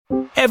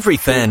Every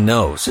fan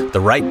knows the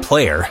right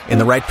player in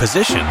the right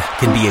position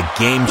can be a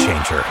game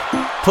changer.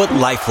 Put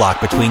LifeLock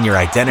between your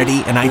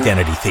identity and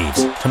identity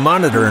thieves to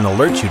monitor and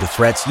alert you to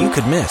threats you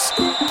could miss.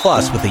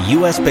 Plus, with a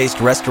U.S.-based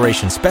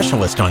restoration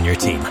specialist on your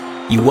team,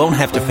 you won't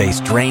have to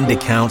face drained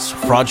accounts,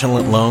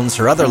 fraudulent loans,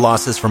 or other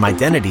losses from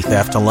identity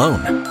theft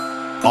alone.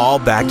 All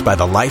backed by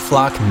the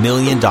LifeLock $1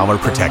 Million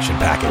Protection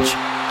Package.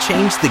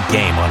 Change the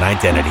game on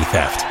identity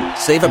theft.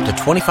 Save up to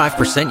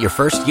 25% your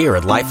first year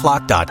at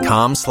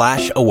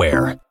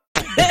LifeLock.com/aware.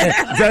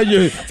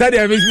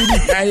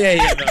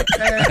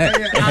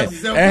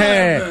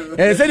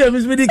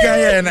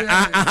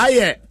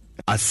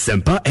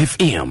 Asempa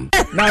FM.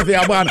 Now,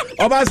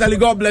 Obasali,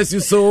 God bless you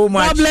so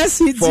much. God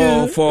bless you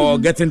too. For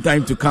getting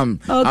time to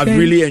come. Okay. I've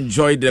really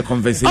enjoyed the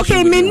conversation.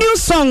 Okay, my new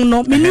song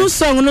no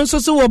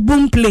so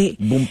boom play.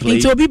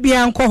 Into Bibi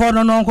anko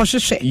hono no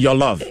Your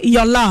Love.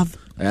 Your Love.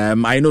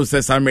 I know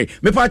Sesame.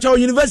 Me pacha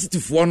university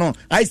for no,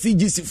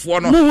 ICGC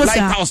for no,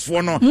 Lighthouse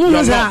for no.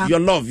 Your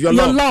love.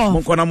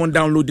 Mon kona mon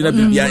download na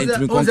bibia into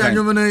me kon kan.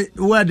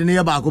 Word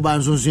na ba ko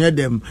ban so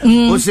dem.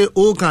 O say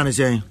o kan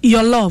say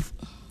Your Love.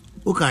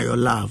 O kan Your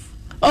Love.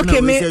 Okay,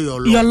 me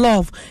your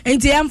love.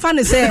 And I'm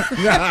funny say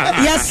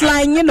yes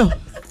line, you know.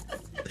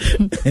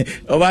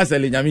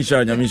 Obasali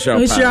nyamisha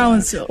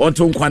on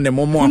to nkwane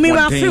momo me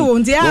wa free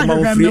on dia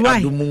me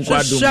why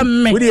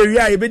we dey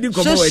ria e be di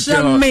komo we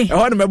tell e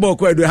ho me bo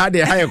ko adu ha dey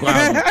high kwa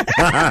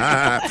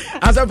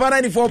as a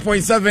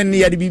 94.7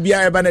 near the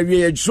BBI eba na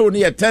we show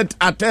near third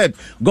at third.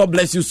 God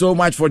bless you so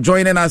much for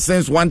joining us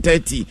since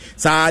 1:30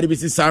 sa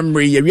the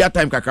summary we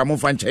time kakamo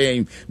fan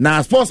chain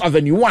na Sports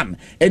Avenue 1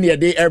 any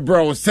day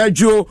bro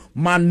Sergio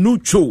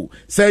Manucho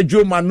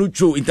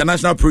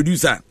international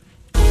producer.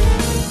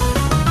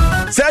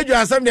 Sergio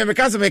asem de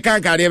meka se meka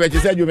ka de be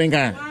Sergio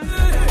menka.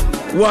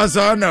 What's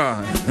on?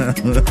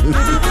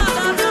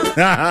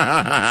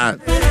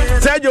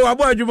 Sergio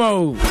abo adwuma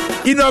o.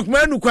 Enoch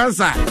Manu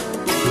kwansa.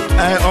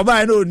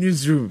 Oba no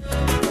newsroom.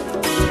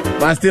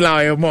 But still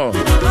our more.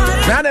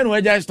 Now then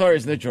we just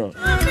stories natural.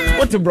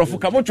 What brofo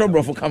come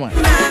on.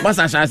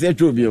 Masa sha se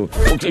trobi o.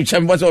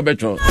 Chembo so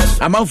betro.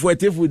 Amanfo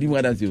atefu di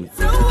mu that you.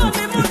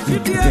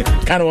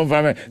 Kind of one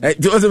for me.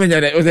 Also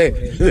menja de.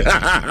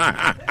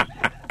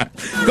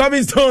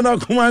 Kobby Stone or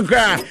Kuman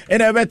Cry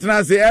and I bet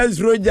I say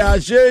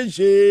Ezroja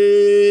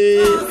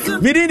She.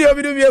 Midi video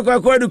me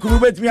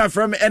to me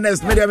from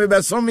NS Media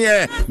me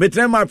somewhere. Me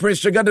my Prince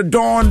Sugar the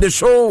Dawn. The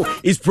show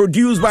is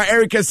produced by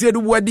Eric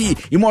Sedu Wadi,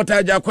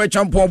 Immortal Jakwe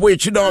Champion Boy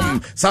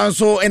Chidom,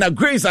 Sanso and a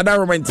Grace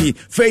Adaromanti,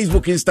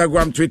 Facebook,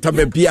 Instagram, Twitter,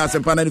 BPS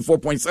and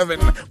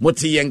 94.7.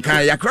 Moti and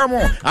Kaya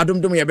Kramo.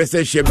 Adum Dumi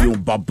Abese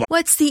Shebu Baba.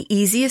 What's the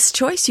easiest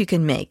choice you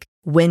can make?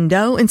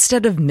 Window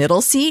instead of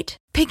middle seat?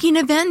 Picking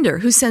a vendor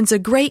who sends a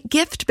great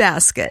gift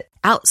basket?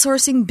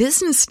 Outsourcing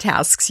business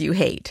tasks you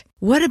hate?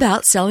 What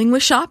about selling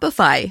with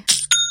Shopify?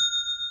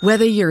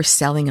 Whether you're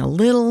selling a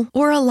little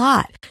or a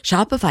lot,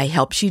 Shopify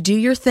helps you do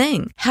your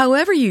thing,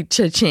 however you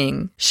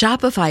cha-ching.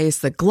 Shopify is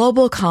the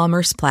global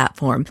commerce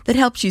platform that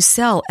helps you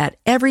sell at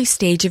every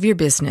stage of your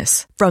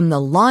business. From the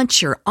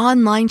launch your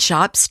online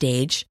shop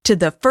stage to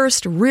the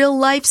first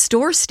real-life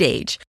store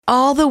stage,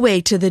 all the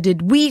way to the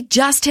did we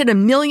just hit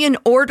 1 million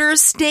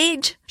orders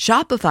stage?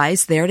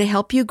 Shopify's there to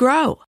help you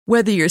grow.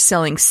 Whether you're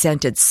selling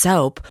scented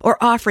soap or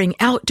offering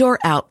outdoor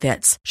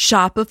outfits,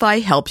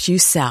 Shopify helps you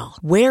sell.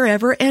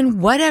 Wherever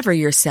and whatever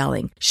you're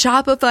selling,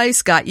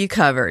 Shopify's got you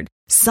covered.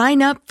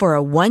 Sign up for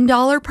a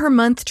 $1 per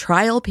month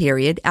trial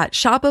period at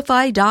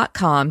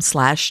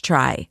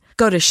shopify.com/try.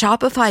 Go to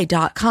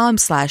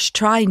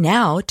shopify.com/try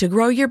now to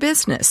grow your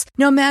business,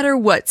 no matter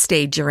what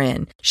stage you're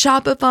in.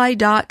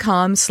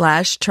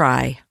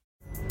 Shopify.com/try.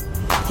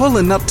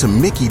 Pulling up to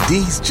Mickey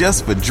D's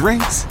just for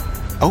drinks?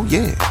 Oh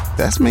yeah,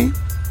 that's me.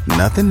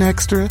 Nothing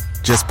extra,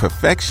 just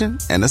perfection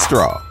and a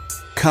straw.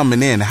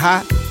 Coming in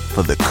hot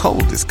for the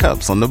coldest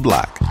cups on the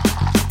block.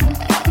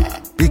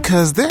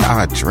 Because there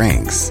are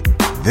drinks.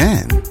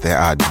 Then there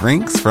are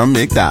drinks from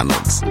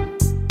McDonald's.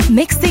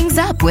 Mix things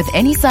up with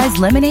any size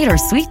lemonade or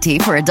sweet tea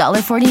for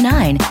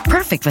 $1.49.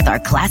 Perfect with our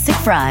classic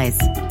fries.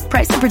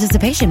 Price and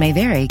participation may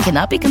vary.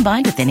 Cannot be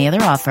combined with any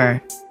other offer.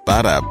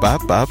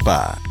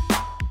 Ba-da-ba-ba-ba.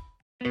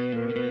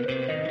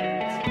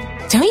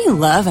 Don't you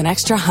love an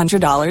extra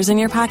 $100 in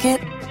your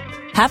pocket?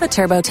 Have a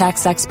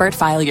TurboTax expert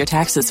file your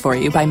taxes for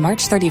you by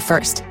March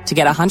 31st to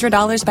get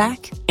 $100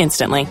 back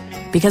instantly.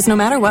 Because no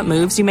matter what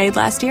moves you made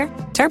last year,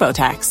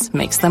 TurboTax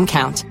makes them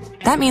count.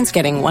 That means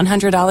getting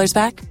 $100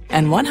 back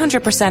and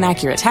 100%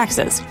 accurate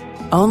taxes,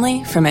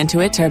 only from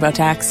Intuit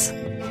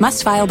TurboTax.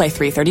 Must file by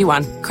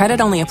 3/31.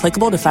 Credit only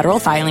applicable to federal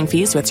filing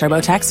fees with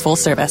TurboTax full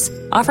service.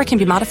 Offer can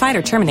be modified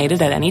or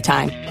terminated at any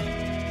time.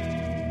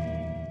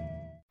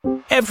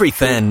 Every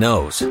fan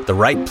knows the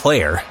right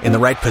player in the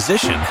right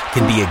position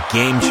can be a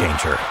game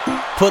changer.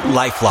 Put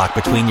LifeLock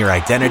between your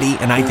identity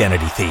and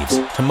identity thieves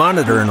to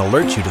monitor and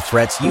alert you to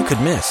threats you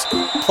could miss.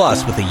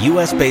 Plus, with a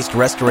U.S.-based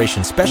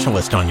restoration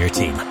specialist on your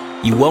team,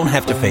 you won't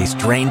have to face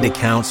drained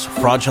accounts,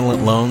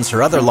 fraudulent loans,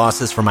 or other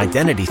losses from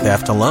identity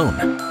theft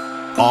alone.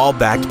 All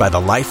backed by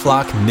the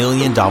LifeLock $1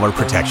 Million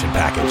Protection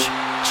Package.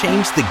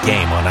 Change the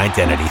game on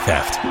identity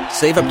theft.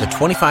 Save up to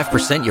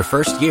 25% your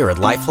first year at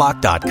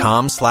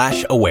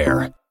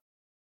LifeLock.com/aware.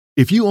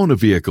 If you own a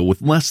vehicle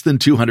with less than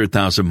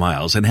 200,000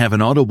 miles and have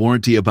an auto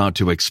warranty about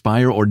to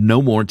expire or no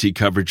warranty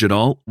coverage at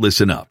all,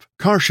 listen up.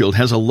 CarShield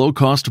has a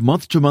low-cost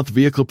month-to-month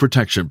vehicle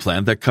protection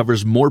plan that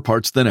covers more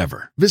parts than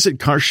ever. Visit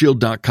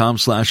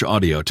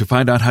carshield.com/audio to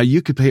find out how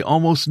you could pay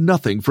almost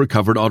nothing for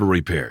covered auto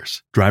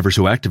repairs. Drivers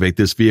who activate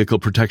this vehicle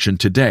protection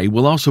today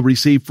will also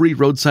receive free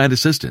roadside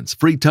assistance,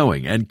 free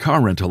towing, and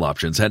car rental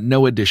options at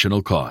no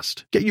additional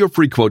cost. Get your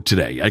free quote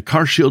today at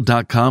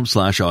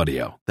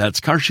carshield.com/audio. That's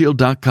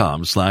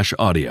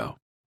carshield.com/audio.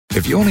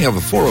 If you only have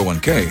a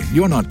 401k,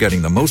 you're not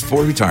getting the most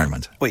for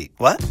retirement. Wait,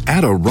 what?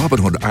 Add a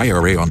Robinhood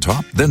IRA on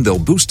top, then they'll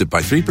boost it by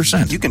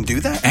 3%. You can do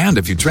that? And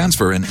if you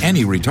transfer in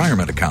any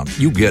retirement account,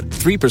 you get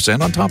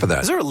 3% on top of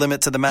that. Is there a limit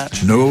to the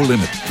match? No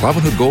limit.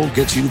 Robinhood Gold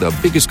gets you the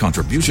biggest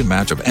contribution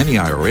match of any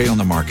IRA on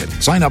the market.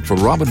 Sign up for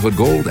Robinhood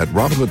Gold at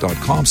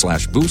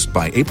Robinhood.com/boost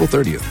by April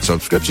 30th.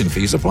 Subscription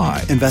fees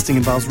apply. Investing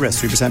involves risk.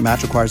 3%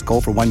 match requires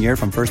gold for 1 year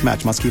from first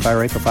match. Must keep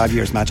IRA for 5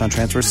 years. Match on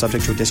transfers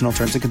subject to additional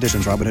terms and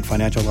conditions. Robinhood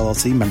Financial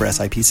LLC, member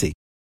SIPC.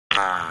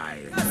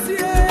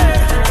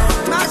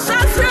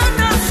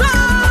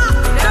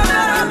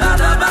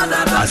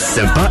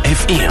 Asempa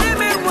FM.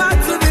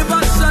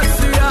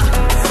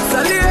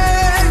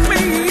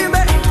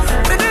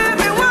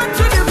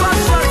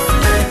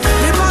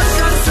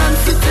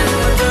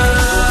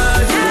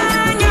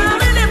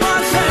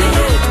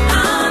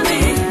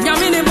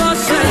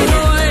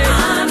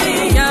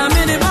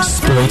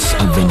 Sports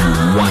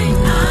Avenue 1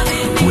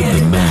 with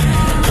the man.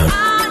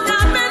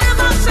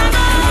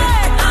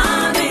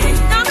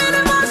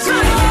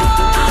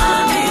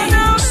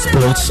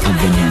 Sports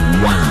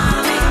Avenue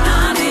 1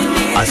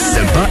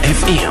 Asempa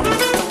FM.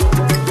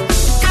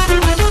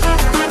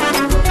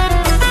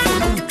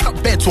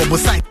 Bet what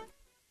was I?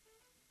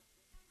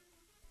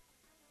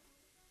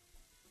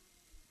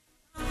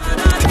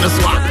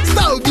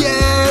 Stop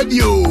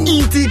you.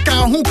 Inti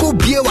can who could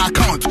be your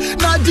account.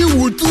 Now you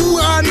would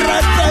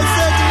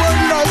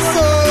 200%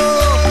 so.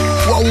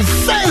 Well,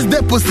 first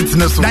deposit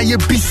now you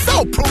be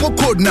so promo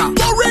code now.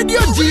 For Radio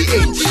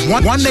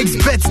GH. One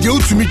XBet you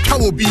to me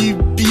will be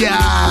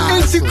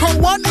Inti come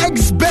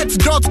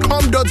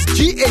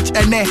 1xbet.com.gh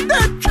and then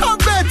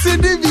bet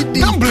in the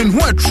video. Gambling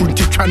what truth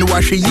to try to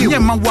wash you. Yeah,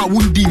 man, what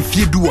would if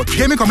you do what?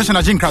 Gaming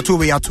Commissioner Jim Krato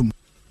way out to.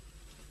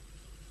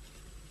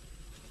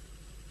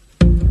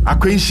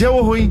 Akwenhyia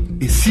wo hoi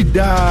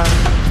esida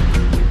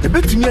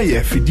ebetumi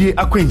aye fidie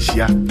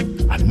akwenhyia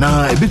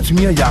ana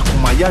ebetumi aye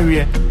akoma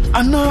yare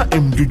ana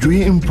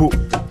emdwodwoe mpo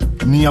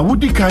ni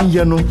awudi kan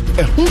ye no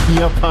ehu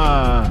hia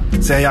pa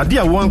se yade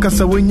a won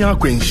kasa wonya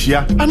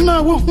akwenhyia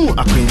ana wo hu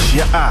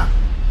akwenhyia a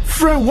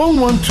fra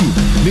 112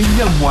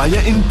 menya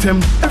muaye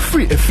intem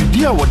every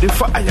efidie a wode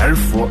fa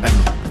ayarefo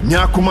eno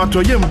nya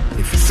akomatoyem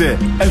efise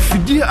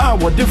efidie a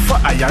wode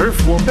fa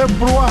ayarefo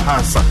bebro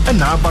ahasa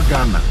na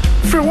abagana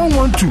fra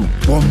 112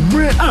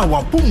 womre a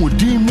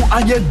wapomodin mu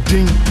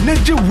ayedin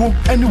nejewo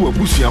ene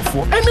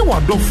wabusuafo ene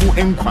wadofo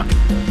enkwa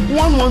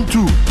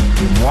 112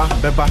 imwa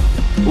beba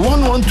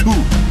 112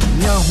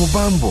 nya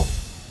hobambo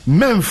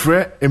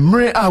memfre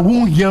emre a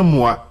wonhia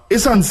moa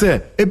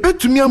esanse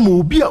ebetumi ama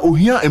obi a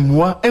ohia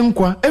emwa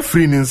enkwa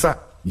efri ninsa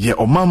ye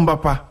omamba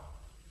pa.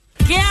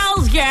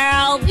 Girls,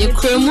 you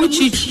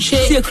cremuchi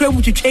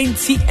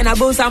 20 and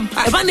about some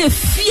pie. If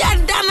fear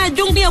dana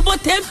jungle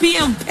about 10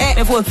 p.m.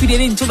 Before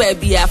feeding into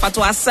baby,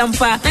 Fatwa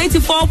Sampa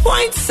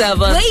 94.7.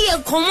 Where you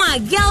come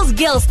on, girls,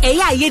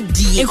 you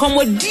dear. Come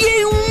on,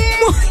 dear,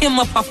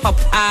 my papa.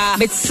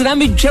 But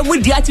Srami Jamu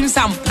Diatim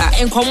Sampa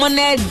and come on,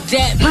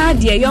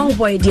 dear young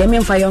boy, dear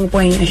man for young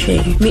boy.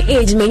 Me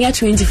age, me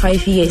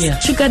 25 years. Yeah.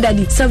 Sugar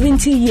daddy,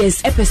 70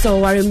 years.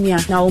 Episode worry me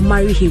now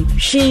marry him.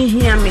 She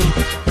hear me.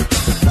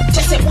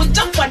 Just a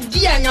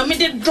Japadi and I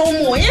made it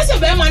domo. Yes, a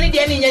very money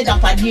there in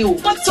Japadi.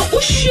 But so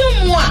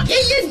Ushumwa,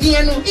 is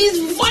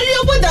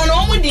valuable than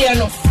all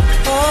Diano.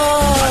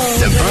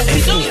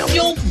 Don't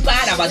feel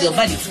bad about your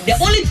body. The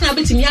only thing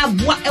about me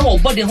have what our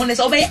body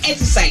honest over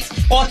exercise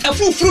or a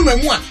full through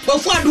memoir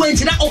before doing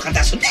to that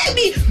Okata. So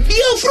baby, be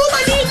a fruit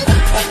money.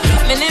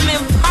 My name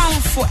is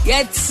Pound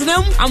yet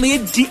Slim. I'm a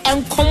D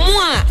and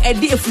Commoa, a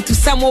day for to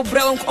some more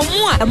brown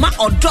Commoa, a ma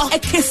or dog, a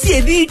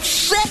cassie,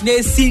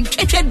 a scene,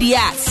 catch a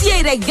dear,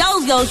 see the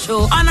girl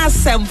show on a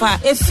Sempa.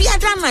 If you are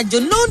done, you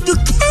know, do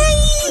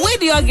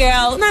with your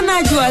girl,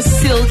 Nana, you are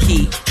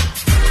silky.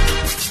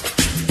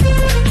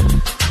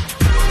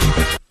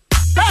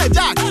 Hey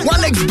Jack,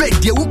 one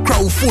XBet you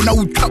crowd phone now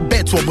we cut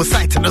bet what was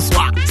site in the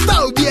swap.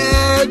 Stop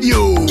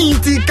you.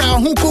 Inti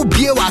can who could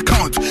be your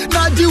account.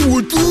 Now you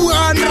would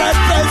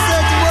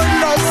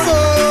 200% so.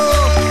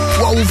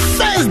 Well,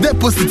 first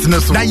deposit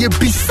now you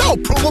be so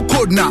promo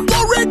code now.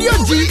 For Radio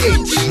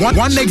GH.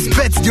 One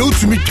XBet you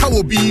to me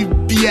will be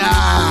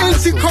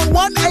Inti come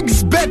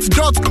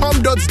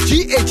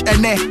 1xbet.com.gh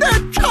and then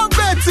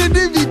bet in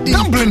the video.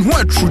 Gambling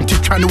what truth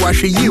to try to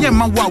wash you. Yeah,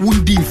 man, what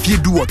would if you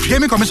do what?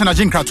 Gaming Commissioner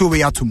Jim Krato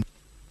way out to.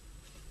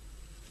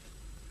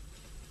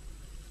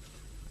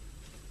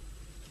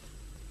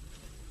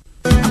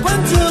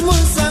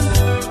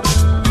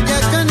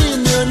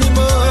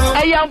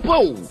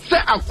 Ampo, say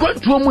a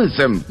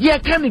quantum ye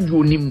can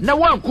do him. Now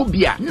one could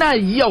be a na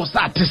yell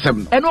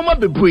satism. And no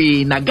be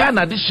bree,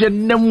 Nagana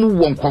addition, nemu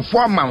won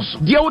conformance.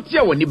 The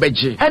outia when you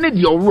beji, and it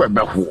your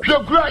rubber who.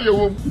 The cry,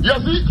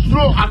 yes,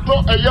 slow at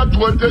all a year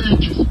 20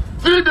 inches.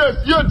 3 days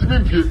yet to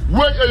be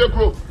where a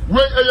crow.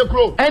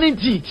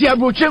 NNT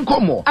Tiabrochen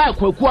Como,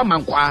 Aqua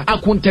Mankwa,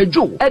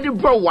 Akuntejo, Eddie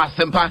Bro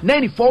Wasempa,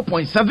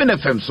 94.7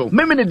 FM. So,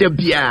 Memene de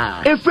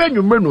Bia, a friend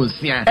you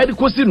Menusia, Eddie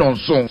Cosinon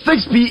song,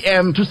 6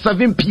 p.m. to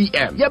 7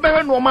 p.m.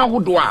 Yabera no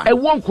Mahudwa, a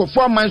one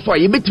conformance for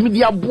you bet me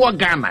the Abua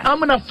Ghana. I'm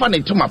gonna fund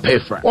it to my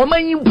payfra. Or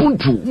my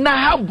Buntu,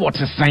 na have what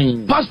a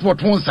sign.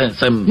 Passport won't send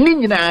some.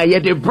 Nina,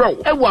 yet a bro,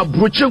 a wa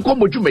Brochen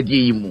Como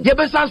Jumedium.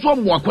 Yabesas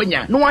one more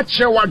quenya, no what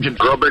share wagon.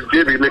 Robert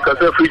David, make us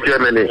a free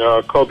Germany.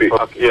 Kobby,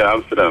 yeah,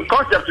 Amsterdam.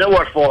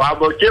 What for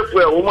about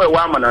Jeffrey,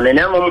 woman, and then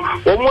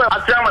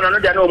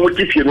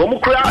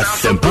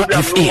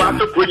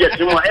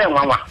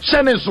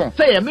Shannon,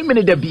 say a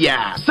minute de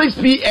Bia, 6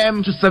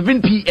 p.m. to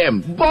 7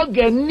 p.m.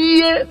 Bogan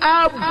near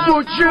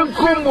Abrochun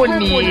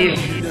Comuni.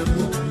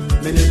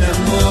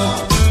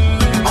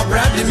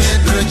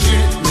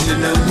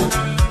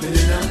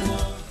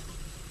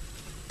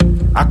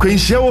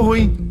 Akwenshia wo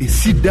hoi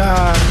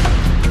esida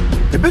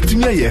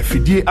ebetumi aye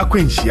afidie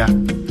akwenshia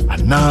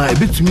ana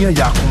ebetumi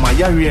aye akoma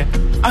yare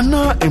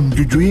ana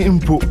emdwudwe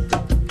impo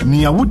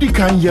ni awudi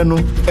kan ye no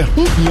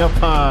ehu hia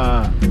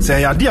pa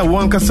se yade a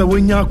won kasa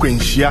wonya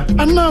akwenshia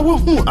ana wo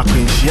hu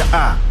akwenshia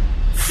a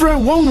fra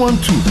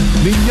 112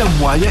 menya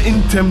muaye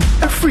intem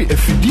every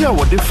afidie a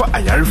wode fa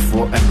ayarefo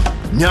eno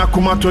nya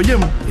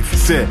akomatoyem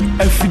efise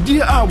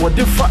afidie a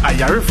wode fa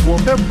ayarefo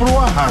bebro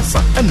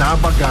ahasa na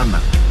abagana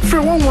fra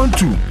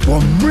 112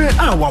 womre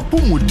a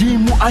wapomodin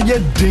mu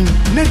ayedin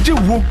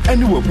nejewo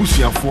ene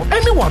wabusuafo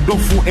ene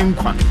wadofo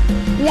enkwa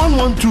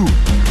 112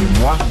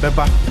 imwa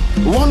beba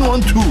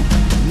 112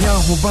 nya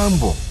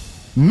hobambo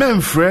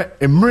memfre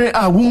emre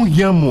a wo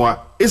hia moa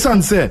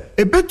esanse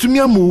ebetumi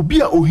ama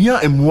obi a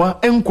ohia emwa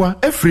enkwa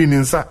efri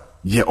ninsa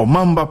ye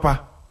omamba pa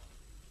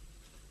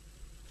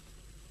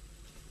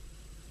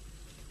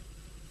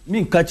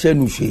mi catch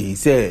no she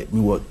say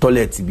me wo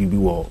toilet bibi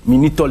wo me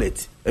ni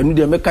toilet enu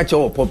dey me catch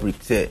wo public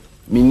say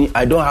me ni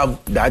I don't have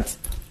that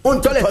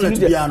on toilet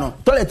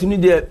ni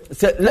dey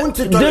say no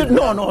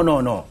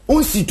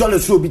on si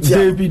toilet so bi tia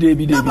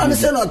debi na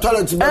say no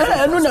toilet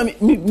enu na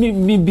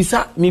mi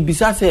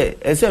bisa say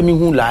me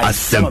hu lie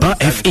Asempa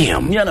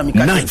FM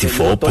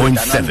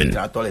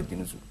 94.7 toilet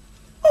ni so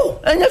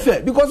enya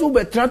fe because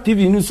we try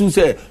TV ni so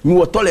say me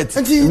wo toilet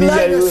me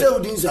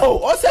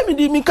o say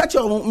me catch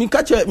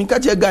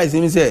guys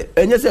me say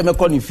enya say me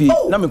call ni fee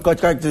na me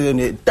catch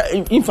ni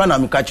infana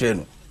me catch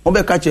no on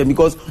be catch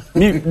because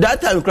me that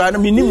time cry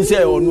me nim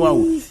say onu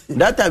awo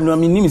that time no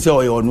me nim say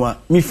onu a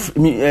me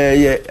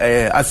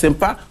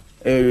Asempa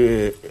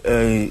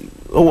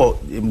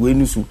we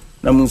ni so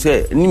na me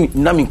say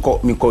na me call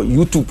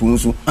YouTube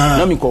nso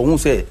na me call hu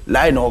say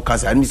lie na o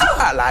kasa me say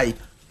lie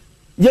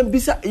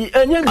yembisa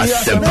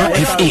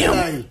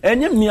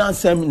enye mi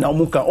ansem na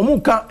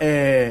omuka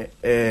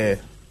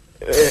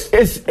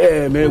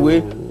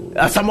mewe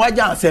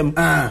asamwaja ansem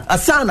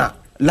asana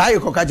laye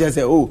koka je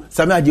say oh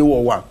samaje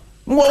wo wa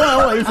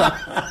ifa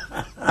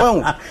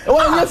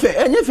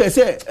enye fe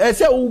say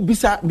o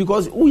bisa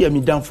because who hear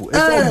me downful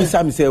say o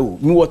bisa me say o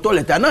mi wo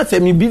toilet na say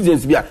me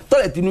business bia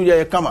toilet nu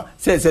ye kama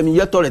say me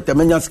ye toilet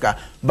menya ska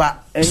ba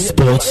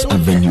Sports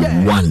Avenue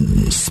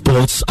 1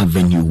 Sports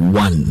Avenue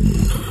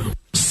 1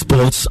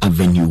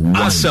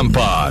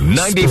 Asempa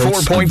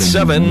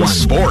 94.7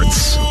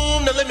 Sports.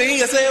 Now let me hear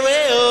you say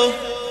well.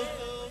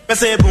 I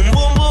say boom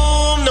boom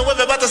boom. Now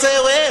we're about to say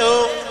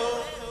well.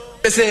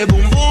 I say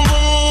boom boom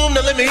boom.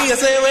 Now let me hear you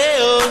say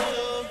well.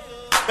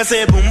 I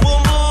say boom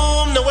boom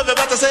boom. Now we're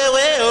about to say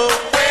well.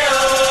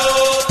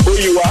 Well. Who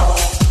you are?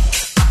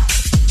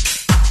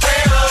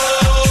 Well.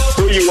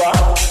 Who you are?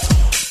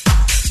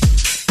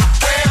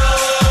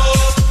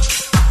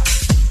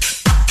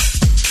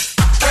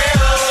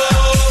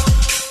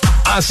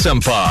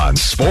 Asempa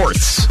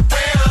Sports.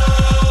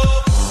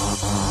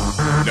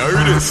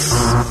 Notice.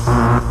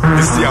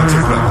 It's the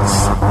Outlaws.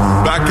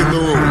 Back in the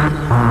room.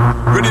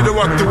 Ready to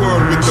rock the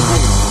world with the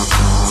boom.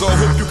 So I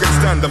hope you can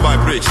stand the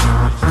vibration.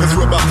 Because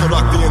we're about to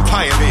rock the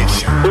entire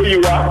nation. Who you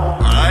are?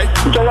 Alright?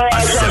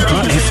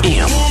 Asempa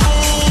FM.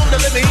 Now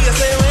let me hear you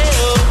say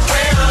well.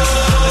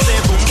 I say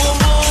boom boom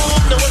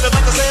boom. Now we're about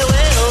to say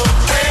well.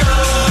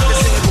 I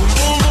say boom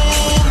boom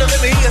boom. Now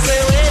let me hear you say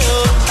well.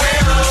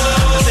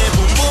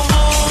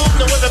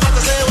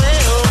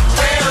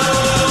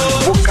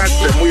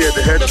 We are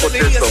the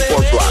headquarters of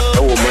Oswa.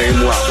 Our main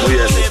one, we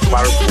are the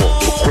Marco,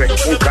 Quack,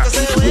 Uka,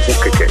 into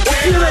Mukeke.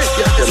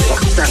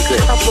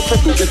 I'm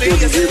professor to say the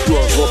issue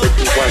of Robert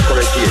one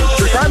correct here.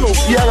 The time of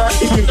Yara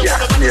India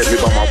near the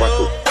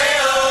Bamabato.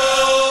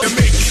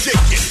 Make you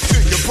shake it,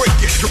 till you break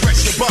it,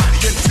 caress your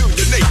body until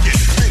you're naked.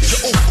 Bend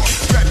you over,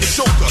 grab your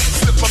shoulder,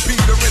 slip my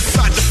beater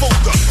inside your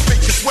folder,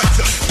 make you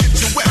sweater, get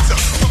you wetter,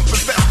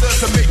 pumping faster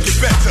to make it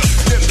better.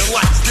 Dim the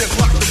lights, then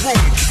lock the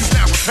room, 'cause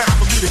now it's time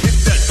for me to hit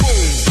that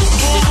boom.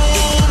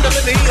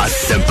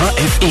 Asempa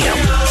FM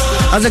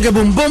Azake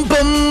boom boom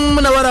boom.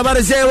 Na what about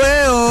say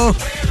well?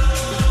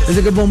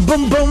 Azake boom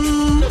boom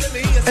boom.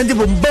 And the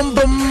boom boom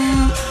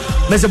boom.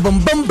 Mese boom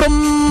boom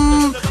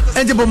boom.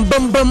 And the boom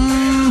boom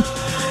boom.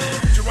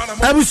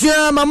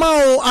 Abusia mama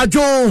o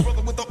ajo.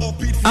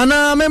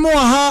 Ana memo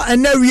ha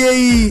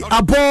eneriye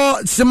abo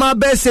sima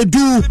bese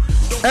du.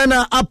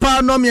 Ena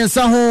apa no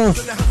miensa ho.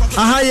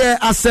 Ahaye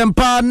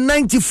Asempa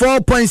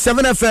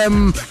 94.7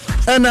 FM.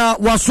 Ena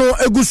waso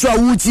egusu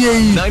awutie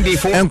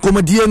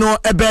enkomodie no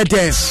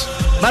ebede.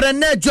 But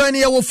then join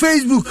here on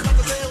Facebook.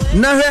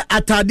 Na he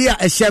atade a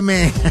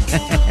eheme.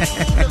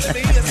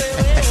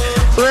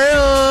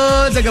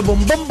 Well, take a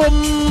boom boom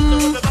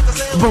boom.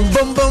 Boom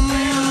boom boom.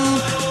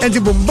 And the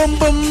boom boom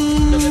boom.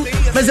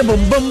 Mese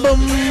boom boom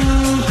boom.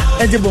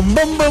 And the boom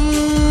boom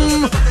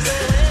boom.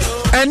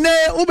 And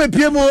ube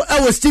piemo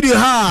our studio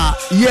ha.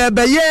 Yeah,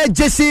 be yeah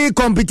Jesse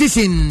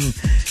competition.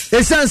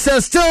 It's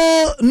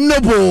still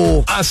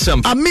noble.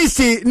 Awesome. I miss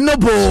it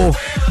noble.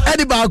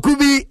 Eddie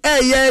Bakubi,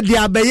 yeah, the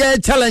Abaye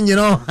challenge, you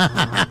know.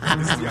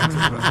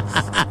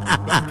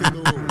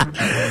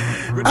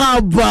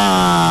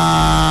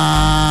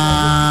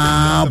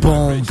 Abba.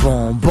 Boom,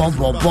 boom, boom,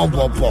 boom, boom,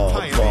 boom, boom.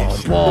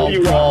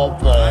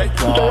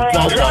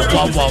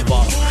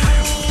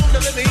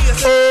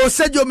 Oh,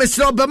 said you Miss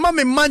Robert,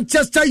 Mammy,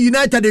 Manchester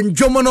United in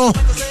Jomono.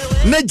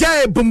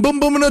 Neja, boom, boom,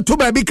 boom, no, to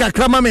baby,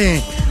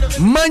 Kakramame.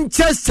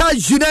 Manchester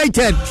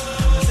United.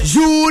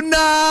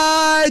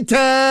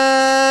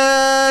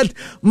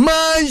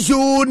 Man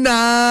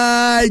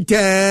United.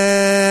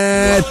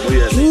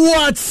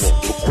 What?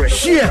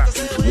 Shit.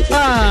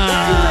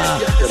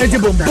 It's a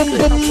boom, boom,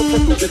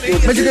 boom.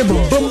 It's a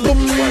boom, boom, boom.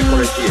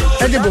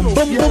 It's a boom,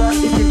 boom, boom.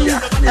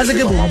 It's a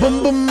boom, boom,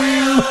 boom.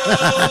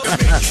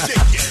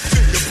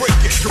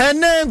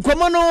 And then,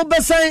 come on,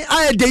 Besai,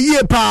 I the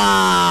year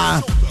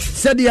pa.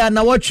 Said ya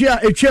na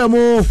watchia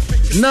echemu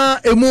na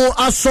emu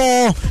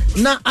aso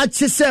na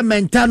achise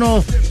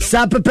mentano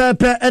sa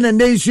pepepe ene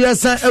ndensu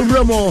sa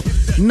ewremo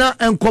na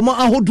enkomo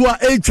ahodoa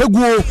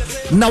etwaguo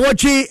na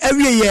watchi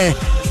awieye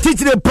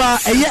titire pa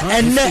eye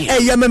enne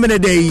eye memene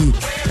dey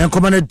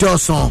enkomo ne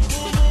doson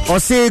o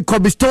say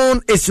Kobby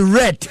Stone is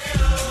red.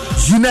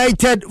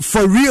 United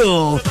for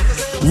real.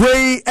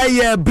 We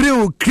eye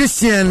Brew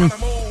Christian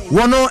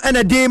one and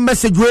a day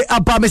message way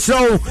up my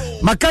show.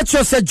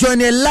 Makacho said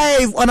join a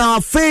live on our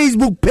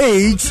Facebook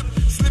page.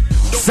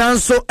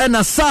 Sanso and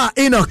Asa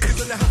Enoch.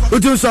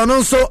 Utuson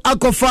also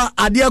Akofa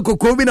Adia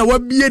Kokobi na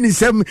wabi ni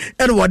sem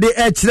and what they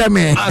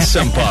me.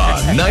 Asempa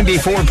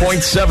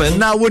 94.7.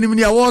 Now when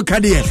you walk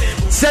here,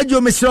 said you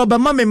Mr.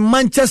 Obama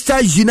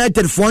Manchester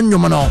United for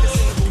Numano.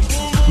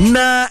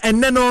 Na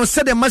and then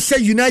said the Manchester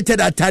United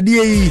at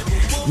Tadi.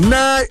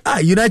 Na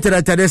United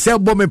at Tadi say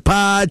bomb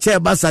pa che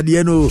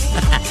basadieno.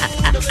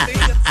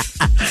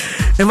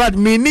 In fact,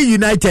 mini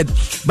United,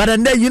 but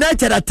then the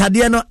United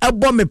Atadiano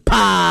abome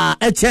pa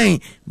a chain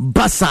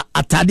Bassa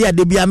Atadia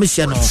de Bia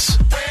Mission.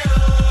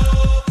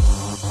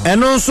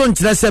 And also in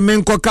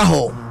Tresemen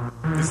Kokaho.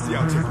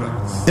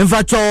 In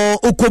fact,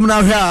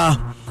 Ukumna here,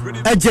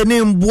 a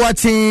Jenim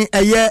Boating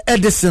a year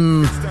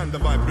Edison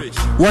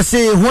was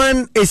say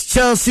when is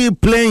Chelsea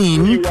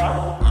playing?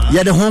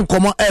 Yeah, the home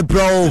come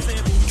April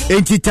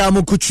 80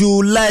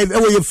 Tamukuchu live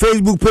over your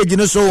Facebook page, you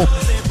know, so.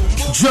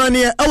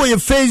 Johnny, our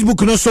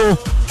Facebook no so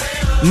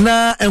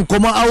na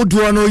enkoma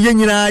audio no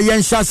yenyina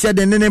yenhyase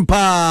de nenen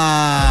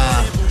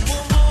pa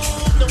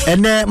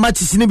ene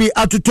matches ni bi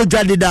atoto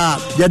dwadeda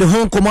ya de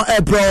hon koma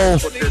April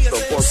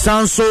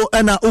sanso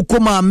ena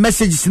ukoma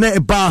messages na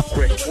eba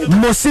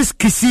Moses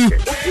Kisi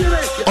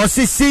or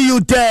see you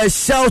there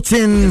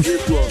shouting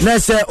na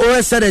say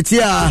o said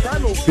here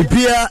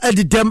bibia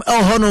edidem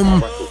el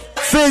honum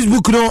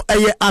Facebook no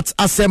at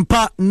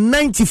Asempa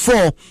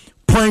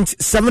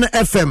 94.7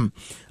 FM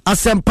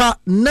Asempa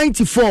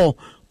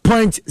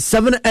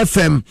 94.7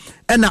 FM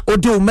and a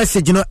audio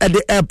message no at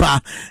the airpa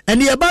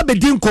and the above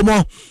din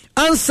komo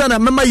answer na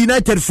Mama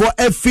United for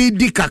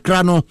FD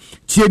Kakrano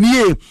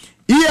Chenie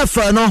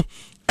EFL no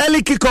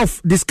early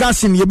kick-off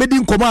discussion ye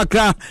bedin komo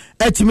akra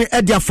etimi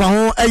edia fa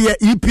ho eye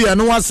EP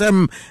no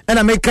wasem and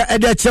America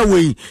edia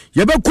chewe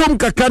ye be kom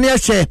kakra ne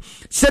ahye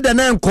said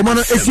na komo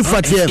no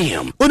esifatie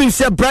onim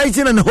say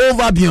Brighton and Hove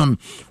Albion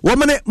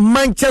woman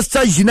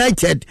Manchester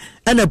United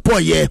and a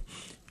boy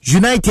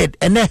United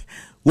ene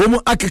womu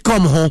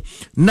akikom ho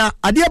na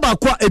ade ba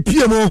kwa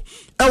epiemo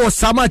e wo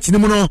samach ni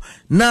mu no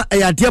na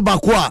e ade ba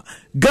kwa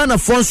Ghana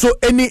fonso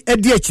eni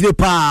edi akire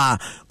pa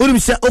onim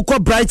se okọ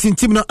Brighton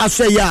team no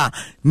ahwe ya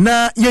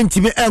na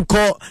yentimi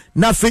enko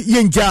na fe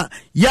yenja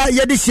ya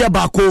yede hia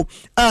ba ko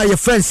ye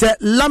friend se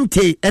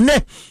Lamte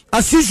ene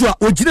asijua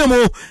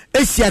oginemo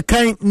esia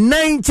kan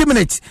 90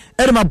 minutes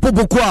edema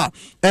bobo kwa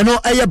eno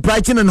eye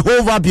Brighton and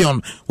Hove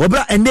Albion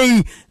wobra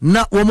enei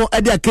na womo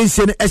ade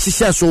akense ne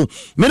ehihye so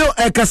meno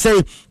eka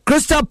say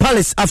Crystal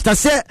Palace after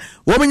say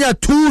womanya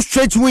 2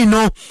 straight win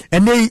no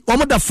enei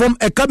womo da from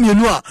eka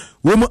mienu a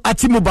womo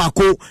atimu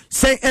bako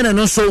say ene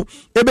no so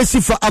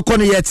ebesifa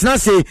akone yetna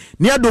say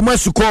ni adomo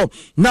suko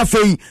na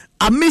fei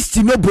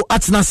Amisti Nobo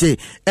Atnase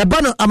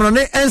Ebano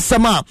Amrone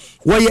Ensama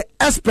where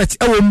expert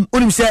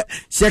unim se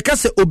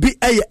Shekase Obi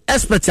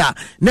experta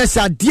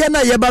Nessa Diana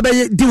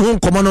Yababe di hon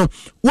komono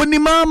woni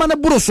mama na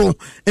buroso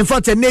in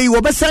fact nei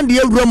wobesande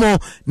ewromo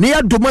ne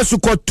ya domasu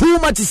ko too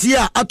much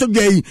sia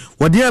atodwai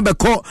wodi be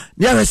ko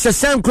ne ya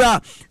hwesen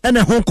kra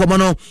ene hon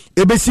komono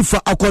ebesi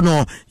fa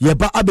akono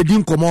yeba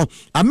abedin komo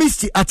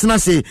Amisti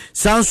Atnase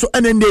sanso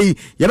ene nei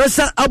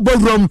yebesa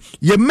abowrom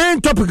ye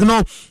main topic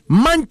no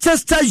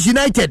Manchester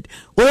United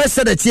o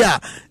said that here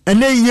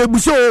and then ye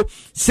buso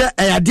say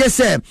I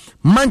say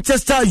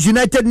Manchester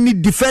United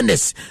need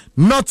defenders,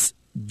 not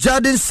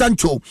Jadon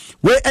Sancho.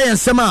 Where I am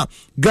Sama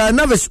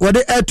Garnavis or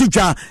the air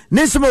tuja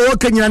Nisma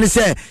walking and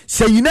say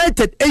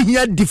United a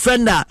here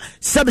defender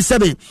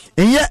 7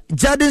 and yet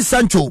Jadon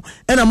Sancho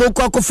and a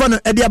moko fan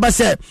Eddie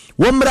Abase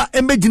Womra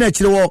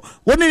Embedinachiro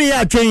one in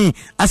the train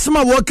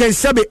Asma walking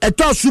Sabi a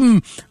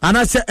tossum and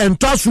I say and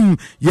tossum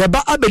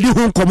Yaba Abedi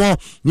home come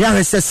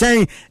near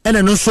saying and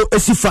an also a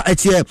sifa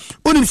at here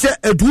unim say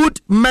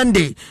Edward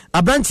Monday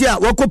Abantia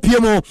Wako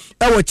PMO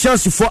our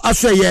Chelsea for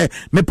Australia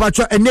me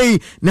patcha and nay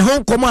ne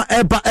home come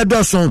Eba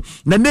Ederson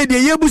na ne de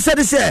yebu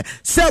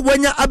say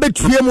wanya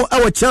abetue mu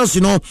awo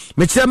Chelsea no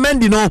me kire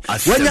Mendy no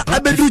wanya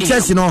abedu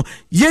Chelsea no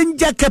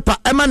yenja Kepa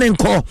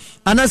emanenko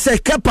ana say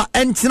Kepa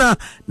entina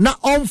na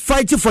on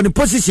fight for the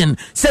position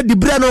say the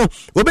brano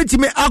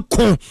obetime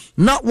akon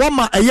na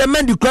wama eye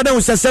Mendy krada wo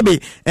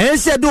sesebe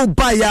say do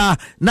ba ya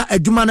na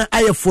adwuma na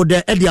aye for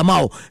the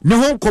ediamao ne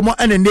ho komo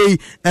enenei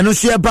eno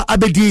so eba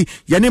abedi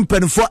yene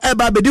mpanfo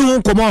eba abedi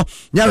ho komo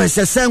nya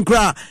hwesen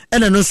kra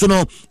ene no so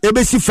no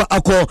ebesifa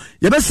akọ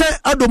yebese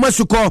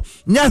adomasuko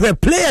nya hwe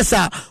players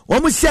a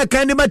omusia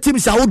kan de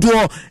teams a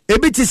wodo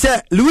ebiti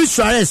se Luis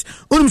Suarez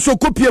unum so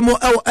kopie mo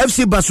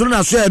FC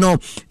Barcelona so no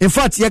in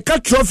fact ye ka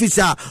trophies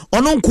a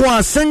ono nko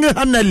a single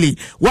handedly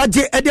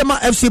waje edema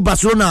FC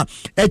Barcelona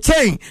e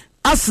chain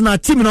Arsenal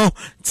team no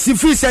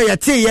sifisa ya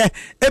teye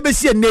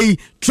ebesi nei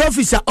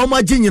trophies a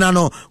omaji nyina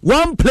no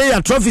one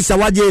player trophies a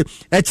waje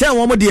e chen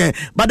wo mo de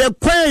but the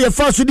kwan ye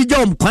fa so di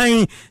jom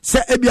kwan se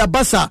ebia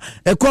basa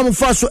e kom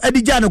fa so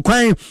edija no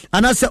kwan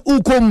anase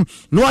ukom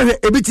no ahwe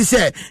ebiti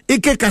se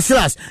Ike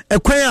Casillas e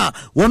kwan a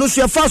wono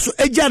so ye fa so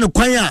eja no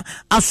kwan a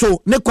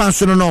aso ne kwan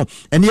so no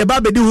ene ye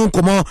ba bedi hu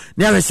komo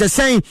ne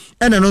ahwesesen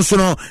ene no so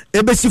no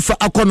ebesi fa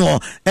akono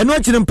eno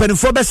akire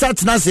mpanifo be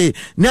sat na se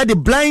ne the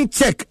blind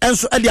check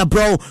enso e dia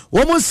bro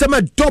wo mo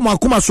sema dom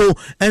akoma so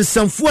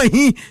ensamfo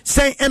ahi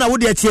sen ena wo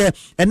de tie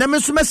ena me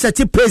so me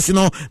seti pace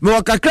no me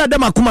wakakra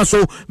dem akoma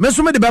so me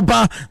so me de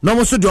beba no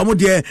mo so de omo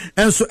de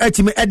enso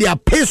etime e dia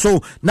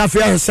pace na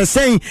fe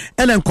sesen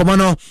ena nkoma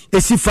no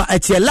esifa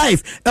etie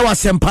live e wa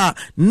sempa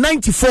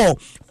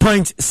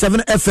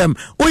 94.7 FM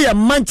oya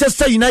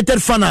Manchester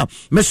United fan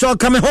me so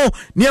kame ho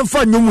ne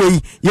emfa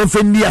nwumwe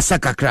yemfa ndi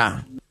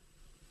asakakra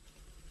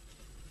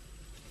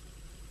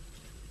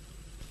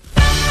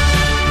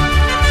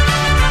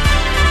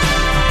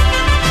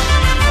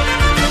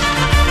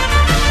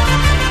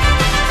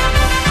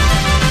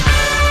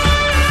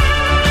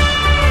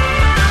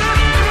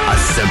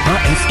Semper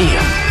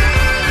FM.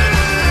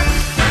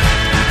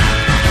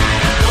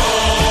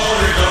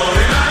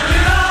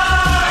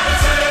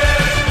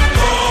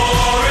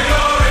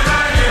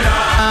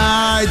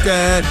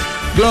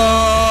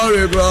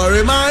 Glory,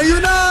 glory, Man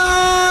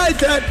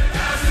United.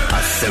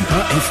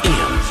 Semper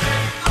FM.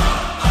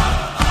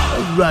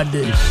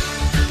 Ready.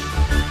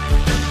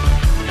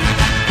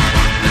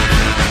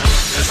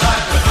 Just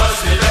like the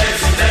first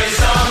days and days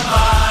gone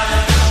by,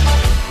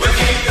 we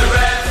keep the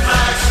red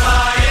flags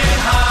flying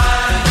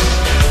high.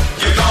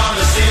 You're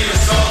gonna see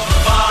us all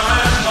from far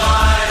and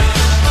wide.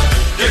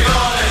 You're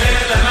gonna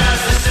hear them as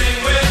they sing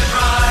with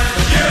pride.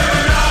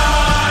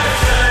 United,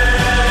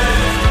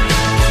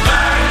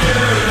 Man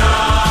United.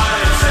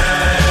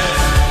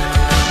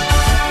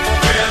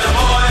 We're the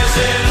boys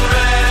in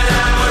red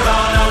and we're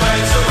on our way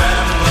to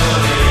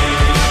Wembley.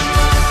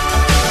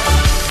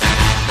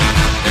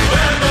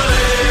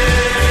 Wembley,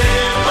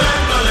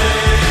 Wembley.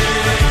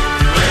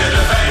 We're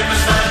the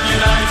famous Man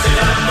United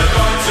and we're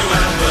going to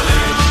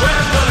Wembley.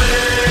 Wembley,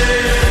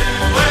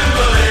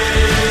 Wembley.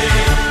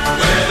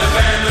 We're the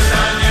famous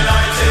Man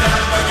United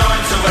and we're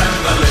going to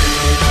Wembley.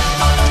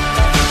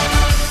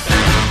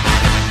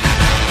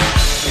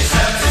 In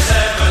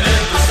 77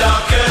 it was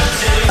dark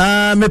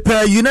and me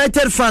per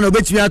United fan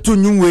obetimi ato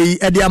nwumwe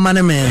e de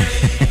amane me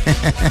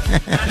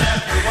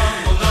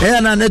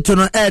na neto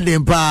no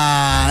eden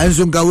pa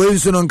enso nka we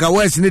enso no nka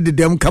west ne de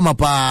dem kama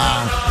pa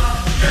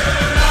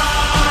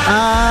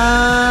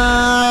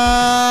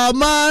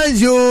Man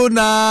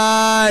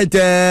United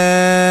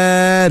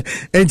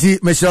enti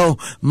me so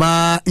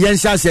ma yen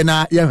shase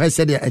na yen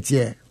hwese de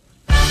atie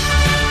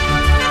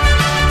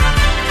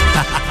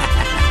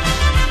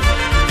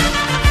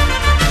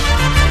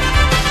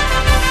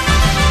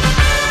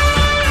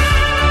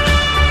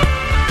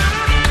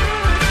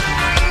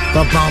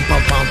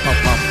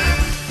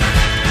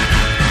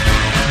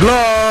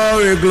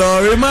Glory,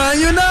 glory, Man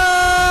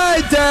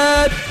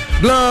United.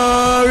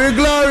 Glory,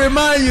 glory,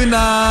 Man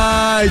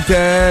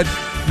United.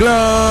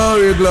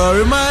 Glory,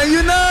 glory, Man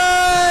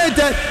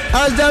United.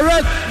 as the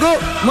red go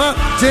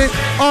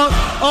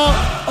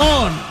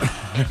on.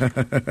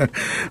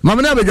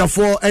 Mama na beja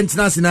for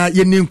international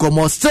yenin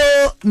komo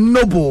still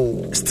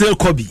noble. Still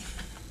Kobby.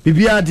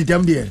 Bibia di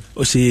dem there.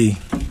 O see.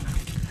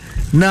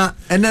 Na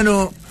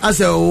eneno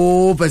ase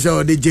o pese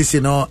o de Jesse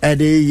no e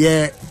de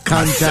ye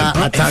counter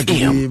attack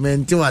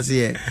menti was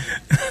here.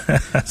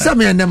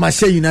 Some and them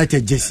share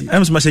United Jesse.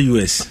 I'm some share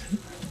US.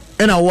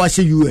 And I watch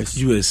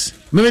US.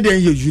 Maybe they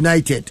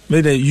United.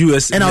 Maybe the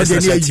US and I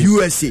was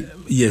USA.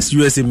 Yes,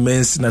 USA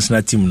men's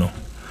national team no.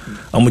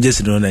 I'm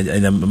just no na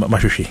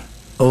mahwehwe.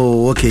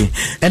 Oh, okay.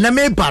 And I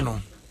made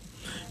pano.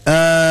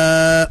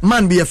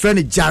 Man be a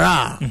friend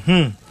Jara.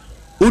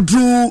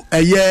 Udru a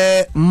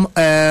year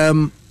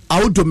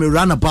out of me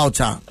runabout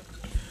her.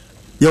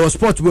 Your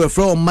sport were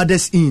from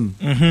Mother's Inn.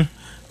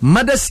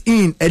 Mother's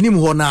Inn enim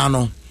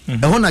honano. A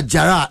hona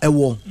Jara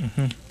ewo.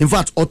 In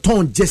fact,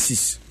 Oton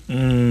Jessis.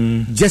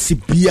 Jesse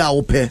Bia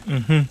Ope.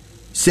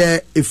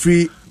 Say a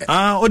free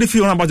what if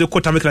you want about the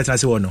traffic light? I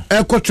say no.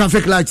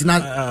 Traffic light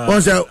now.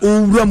 Once a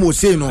Ramo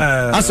say no.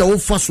 As a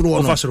fast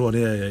road.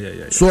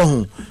 Yeah.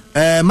 So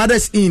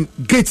Mother's Inn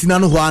gate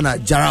nano Juana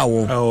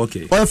Jarawo. Oh,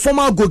 okay. Or a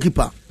former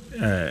goalkeeper.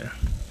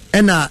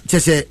 And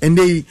say and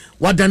they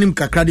what done him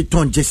credit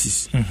ton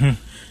Jessis.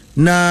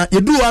 Na you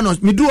do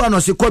anos me do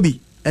anos say Kobby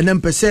and then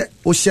per se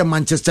o share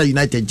Manchester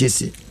United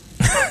Jesse.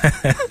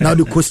 Now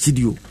the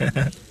co-studio.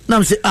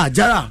 Now say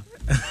Jara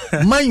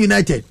Man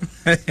United.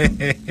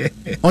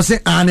 On say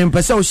and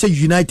person will say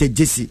United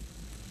Jesse.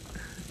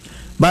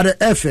 But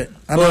the effort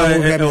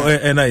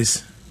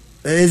nice.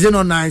 Is it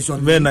not nice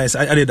one? Very nice.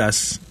 I did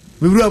that.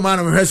 We grew a man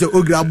of her say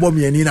Ogra bomb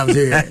me and I'm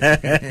saying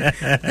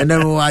and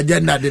then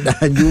agenda did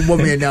that you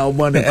bomb me now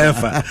one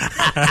effort.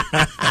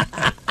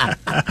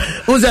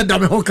 Who's that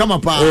damn who come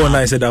up? Oh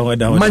nice down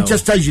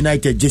Manchester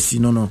United Jesse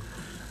no.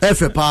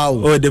 F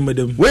power. Oh, them.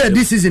 Where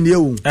this is in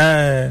you?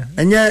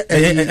 And yeah,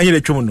 the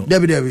chumono.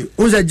 Debbie.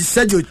 Who's a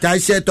Sergio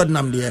Taisha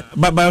Tottenham there?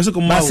 But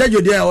Sergio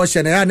there was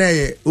an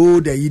oh,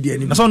 the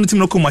idiot. That's on the team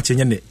no come much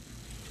in it.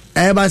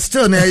 But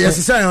still,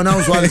 yes, I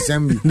announce one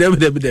assembly.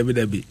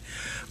 Debbie.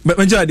 But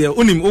Major,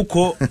 unim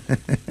Oko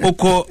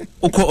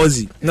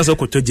Ozzy. That's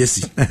Oko to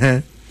Jesse.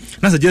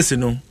 That's a Jesse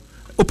no.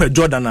 Ope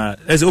Jordan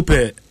as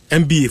Ope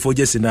MBA for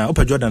Jesse now.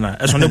 Ope Jordan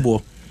as on the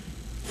ball.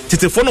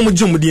 Tite phone mo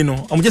jom di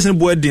no. I'm just in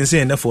boy den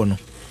say na phone no.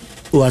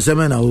 O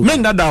asema na o.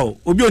 Men dada o.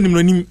 Obi onim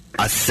no nim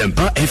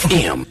Asempa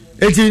FM.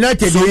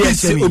 United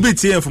obi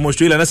tie from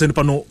Australia na say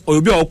nipa no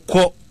obi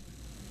okọ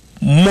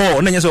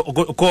more na nya so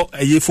okọ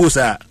eye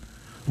fosa.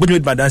 Obi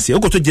with badanse.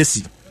 Okọ to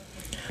Jesse.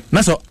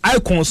 Na so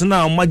icons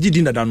na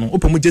magidi dada no.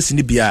 Opa mo Jesse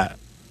ni bia.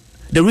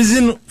 The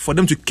reason for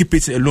them to keep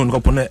it alone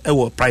compone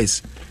e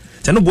price.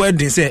 Say no boy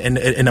den say and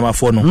number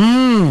 4 no.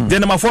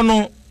 Then number 4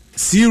 no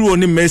 0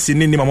 ni Messi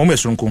ni mama mo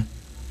esronko.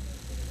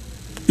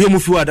 You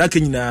move forward, I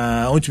can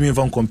want to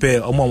even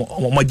compare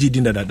my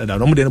GD that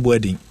no more than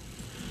wedding.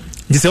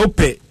 This is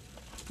Ope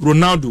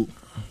Ronaldo,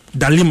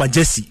 Dalima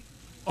Jesse,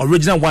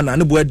 original one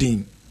and the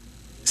wedding,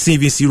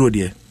 CV0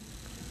 there.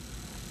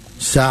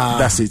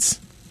 That's it.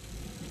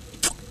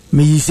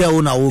 Me say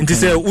una o.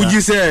 Say would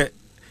you say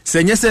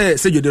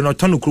you do not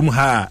turn krum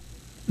ha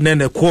then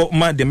the quote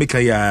ma de make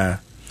ya.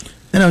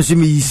 And I say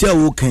me say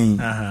o kan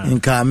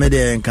nka me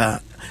de nka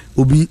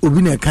obi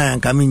na kan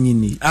nka me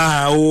nyini.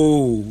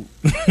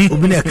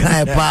 Obi na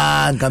kan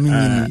pa nka me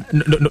nyini.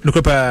 No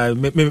pa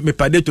me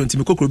pa de tonti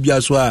me kokro bia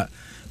so a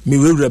me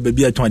wewura ba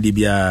bia ton de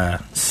bia.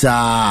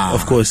 Sa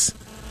of course.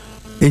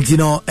 Enti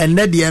no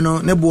enne de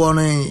no ne bo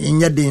no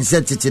nya de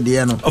insect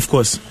de no. Of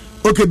course.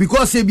 Okay,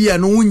 because say bia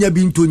no unya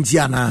bi ntonti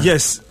ana.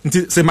 Yes.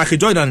 Say Michael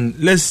Jordan,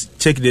 let's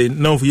check the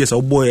number of years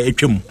of boy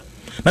etwem.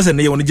 Na say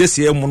ne you just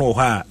say mo no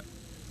ha.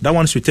 That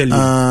one should tell you.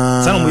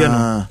 Some we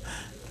no.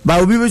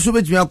 But we be so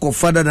bet me akọ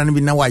father than be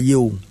na wa ye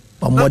o.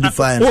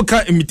 Modify.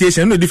 Okay,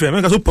 imitation no different.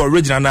 Because so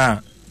original na.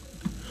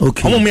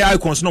 Okay. Omo me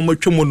icons no mo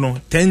twem no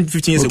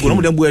 10-15 years ago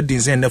no dem boy din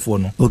say for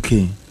no.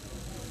 Okay.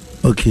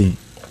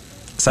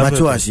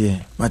 Macho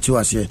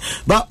was here.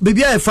 But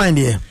baby I find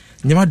here.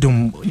 Nyama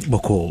dum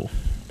boko.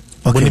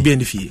 Okay. Boni bi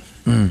enfi.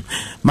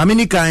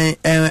 Mamini kan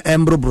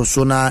embrobro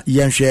so na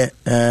yenhwe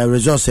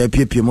resource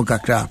apiepie mu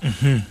kakra.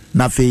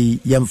 Na fe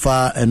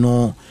yemfa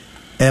eno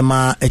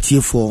ema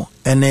etiefo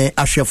ene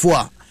ahwefo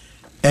a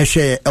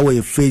ehwe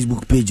ewe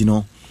Facebook page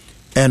no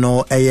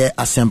eno eye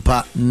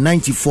Asempa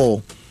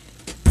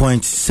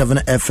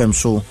 94.7 FM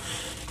so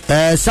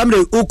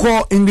Saturday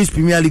uko English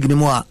Premier League ni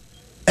mo a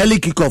early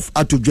kickoff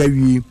at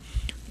Dwawi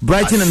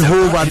Brighton and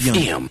Hove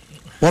Albion.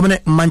 Woman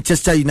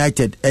Manchester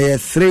United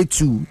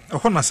 3-2.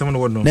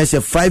 There's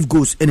a 5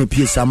 goals in a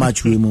PS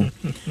match we mo.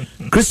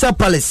 Crystal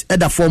Palace at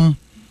the form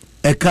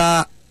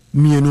eka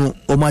mienu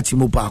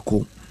omatimu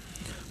bako.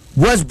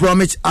 West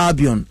Bromwich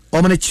Albion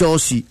omane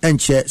Chelsea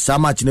enche sa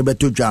match ne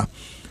betodwa.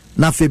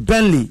 Na fe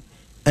Burnley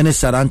ene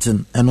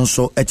Southampton eno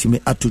so etimi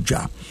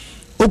atodwa.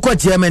 Okwa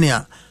Germany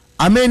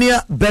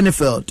Armenia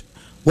Bielefeld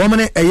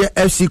woman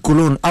FC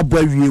Cologne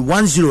abwawie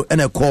 1-0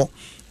 ene ko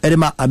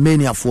Edema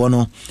Armenia for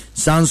no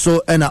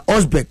Sanso ena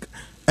Osbeck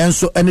and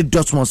so any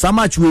Dortmund so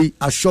much we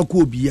a shock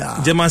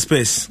obia German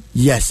space.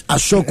 Yes, a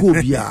shock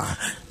obia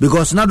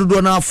because now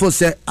do now for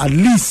say at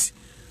least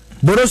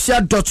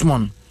Borussia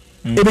Dortmund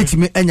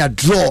ebetimi enya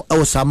draw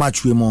e so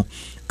much we mo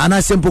and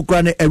a simple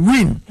crown a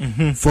win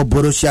for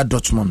Borussia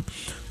Dortmund.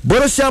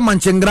 Borussia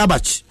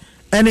Mönchengladbach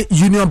and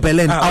Union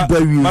Berlin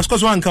but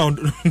scores one count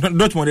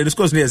Dortmund they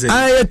scores near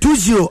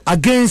 2-0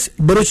 against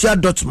Borussia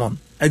Dortmund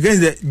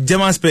against the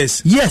German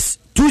space. Yes,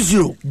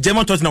 2-0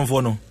 German Tottenham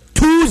for no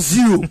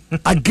 2-0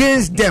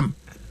 against them.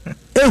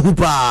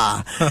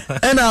 Ehupa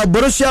and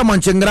Borussia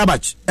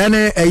Mönchengladbach and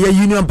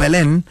Union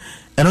Berlin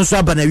and also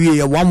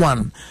Abanawi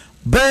 1-1.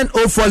 Bern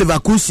 0-4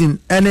 Leverkusen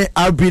and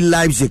RB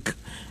Leipzig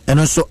and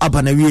also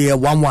Abanawi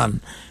 1-1.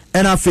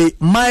 And afi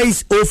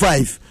Mainz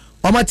 0-5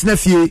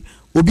 Omatinafie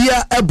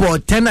Obia Ebo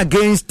 10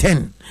 against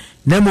 10.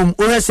 Nemum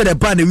Ohese de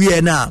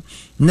Abanawi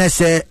na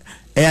se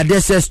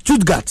Adese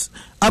Stuttgart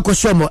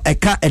akoshomo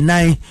eka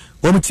 9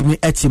 omutimi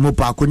etimo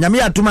paako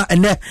nyame atuma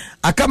ene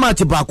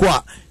akamati paako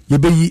a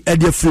yebeyi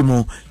ede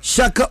frimo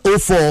Schalke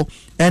 04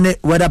 ene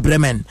Werder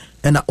Bremen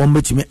ena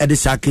omutimi ede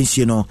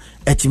sakensie no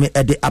etimi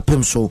ede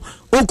apem so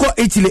uko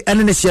Italy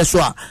ene ne hye so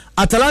a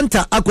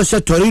Atalanta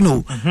akoshe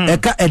Torino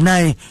eka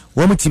 9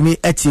 omutimi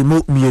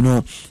etimo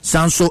mienu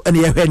sanso ene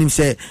ye hwanim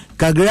se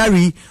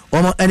Cagliari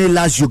omo ene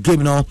Lazio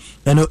game no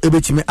eno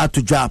ebetimi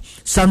atodwa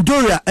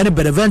Sampdoria ene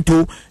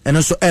Benevento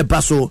eno so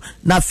ebaso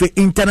na fe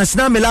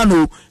Internazionale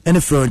Milano ene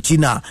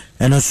Fiorentina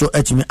eno so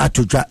etimi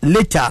atodwa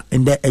later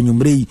in the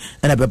enyumrei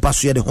ene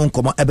bebaso ye de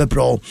honkomo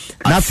ebepro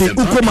na fe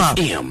ukoma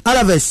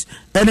Alaves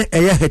ene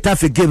eye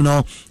Getafe game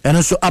no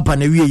eno so apa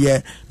na wie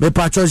ye me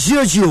pacho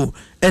 0-0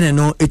 ene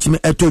no etimi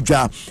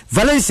etodwa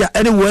Valencia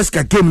ene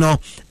Huesca game no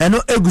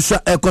eno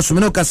egusa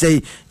ekosomeno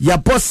kasei ya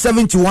post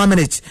 71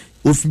 minutes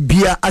of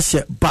bia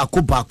ashe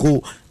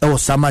bako e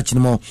was samach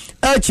no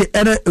eche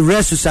ene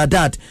Real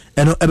Sociedad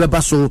eno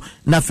ebebaso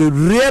na fe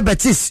Real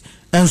Betis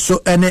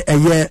enso ene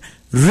eye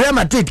Real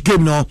Madrid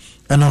game no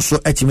and also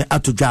etimi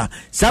atodwa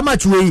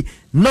samach we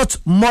not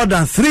more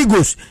than 3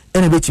 goals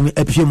ene betimi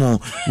epiemo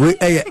we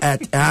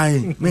at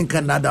I men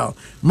Canada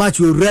match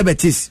with Real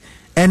Betis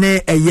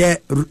ene eye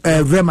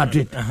Real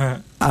Madrid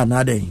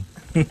another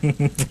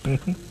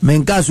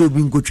menka so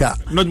binkocha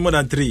not more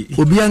than 3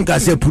 obianka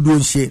se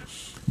pudonse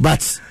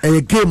but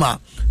a gamer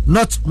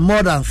not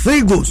more than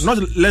 3 goals not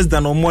less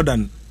than or more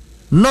than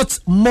not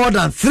more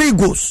than 3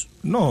 goals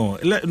no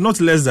not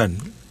less than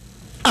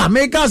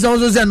Americans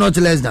also say not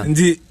less than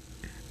the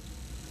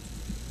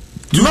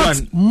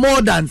not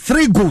more than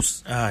 3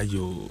 goals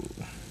ayo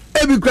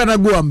every corner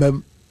go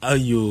ambem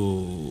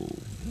ayo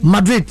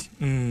Madrid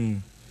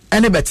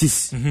any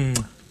Betis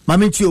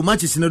Mamitio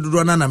matches in the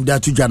Dona nam da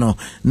to Jano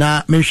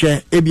na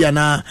mention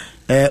Ebiana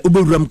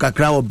Uberum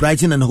Kakra or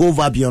Brighton and Hove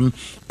Albion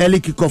early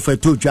kickoff for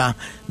Toja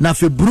na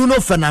for Bruno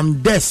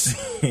Fernandes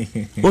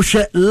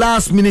Oshe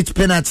last minute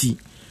penalty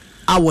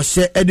I was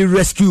say Eddie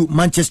rescue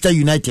Manchester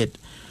United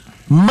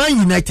Man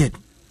United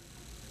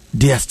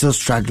they are still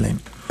struggling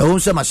I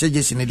won't say my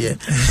suggestion in there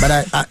but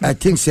I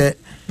think say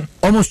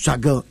almost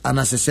struggle and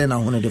as I say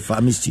now one of the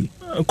family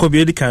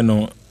Kobby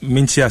Stone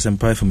minchi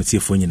asempa for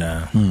metiefo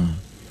nyina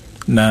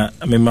na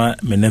mema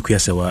menaku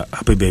yasewa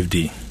happy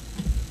birthday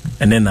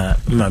and then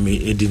mama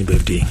edin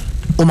birthday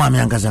o mama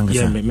yankazanga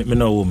yeah me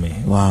no wo me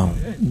wow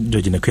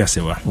George na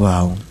kuyasewa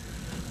wow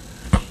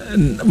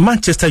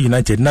Manchester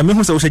United na me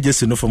hu say wo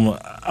just no from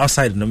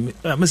outside no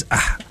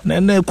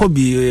na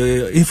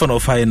Kobby in front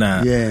of fire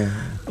na yeah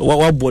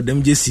what board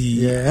them just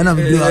see yeah and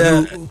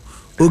I'm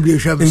ogre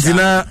shabe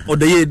ntina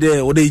odaye de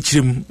odaye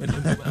chirim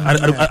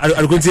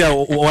argontia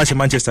watch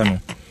Manchester no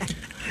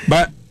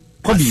but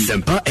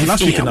Kobby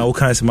last week now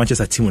can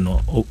Manchester team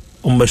no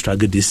almost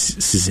struggle this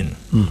season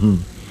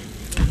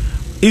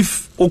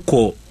if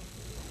Oko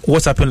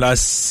what happened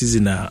last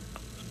season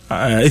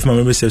if my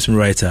memory serves me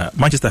right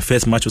Manchester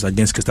first match was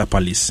against Crystal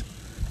Palace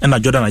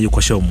and Jordan Ayew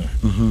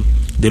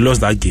they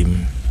lost that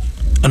game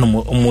and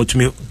almost to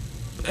me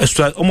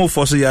extra almost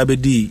force ya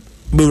be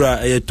bura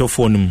a top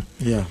phone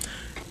yeah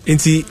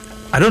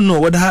I don't know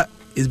whether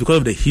it's because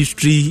of the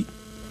history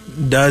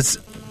that's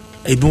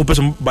a boom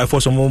person by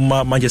force of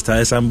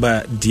Manchester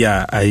but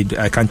dear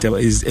I can't tell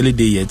it's early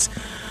day yet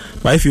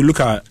but if you look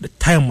at the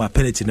time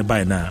penalty in the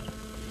by now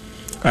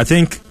I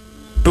think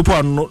people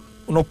are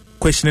not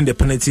questioning the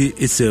penalty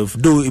itself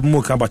though it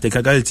more about the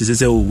cagality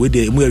say we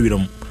dey we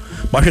them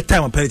but the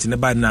time penalty in the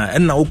by now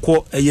and now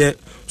call a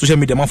social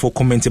media man for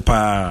commenting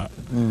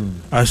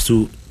as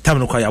to time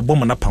no kwaya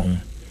bomb na pound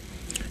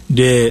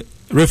the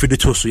referee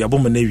to so ya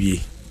bomb na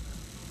wie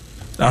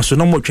so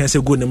no more chance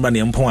go na mra na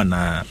empon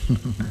na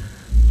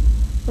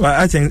but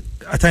I think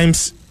at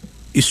times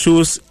it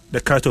shows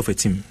the character of a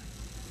team.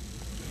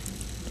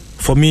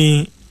 For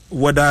me,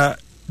 whether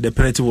the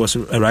penalty was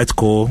a right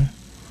call,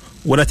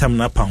 whether time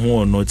na pa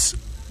or not,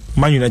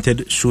 Man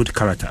United showed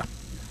character.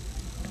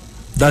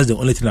 That's the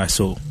only thing I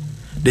saw.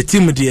 The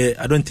team there,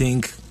 I don't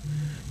think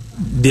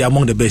they are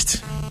among the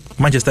best.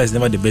 Manchester is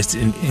never the best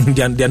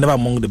they are never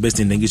among the best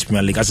in the English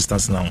Premier League as it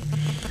stands now.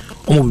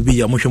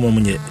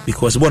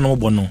 Because one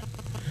no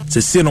se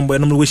see no boy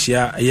no we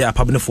share a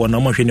pabne for na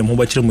mo hwe ne mo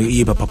ba kire mo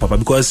yi papa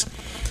because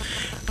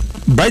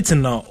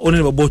Brighton now only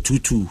about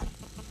 2-2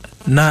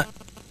 na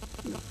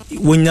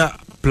wonya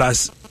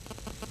plus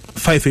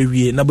 5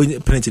 every na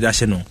penalty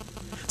dash no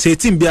say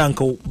team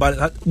bianco but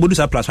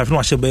bodusa plus 5 no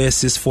wa shebe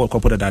 6-4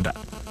 kopo dada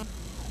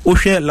o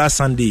hwe last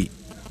Sunday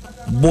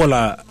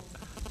bola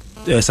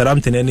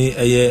Southampton any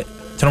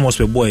Tottenham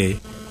Hotspur boy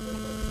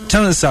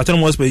chance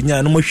Tottenham Hotspur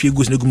nya no mo hwe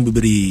goals na gum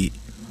bibiri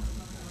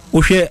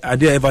o hwe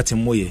ade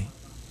Everton moye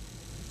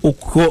o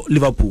ko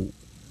Liverpool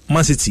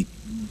Man City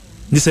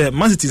this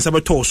Man City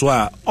sabato so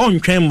on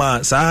train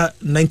ma sa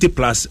 90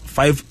 plus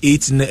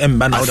 5-8 na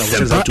emba na order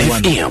was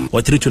 1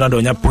 or 3-2 na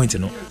do nya point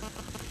no.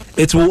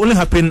 It will only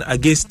happen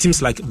against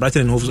teams like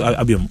Brighton and Hove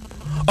Albion.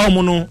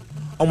 Omo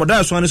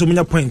that one so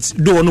many points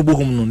do no go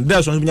home no.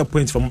 That's one many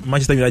points from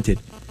Manchester United.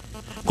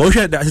 Go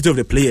share the attitude of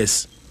the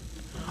players.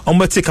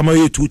 Omo take am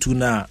 2-2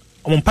 na.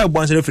 Omo pipe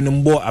one say from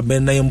mbo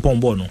aben na yempon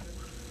ball no.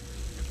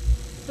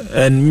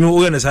 And me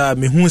we na say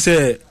me hu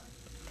say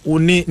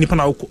oni nipa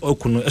na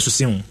okuno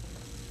esosin.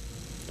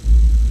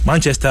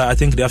 Manchester, I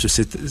think they have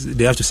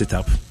to sit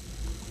up.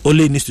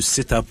 Ole needs to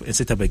sit up and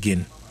sit up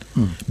again.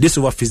 This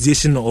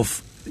overphysician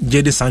of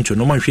Jadon Sancho,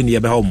 no man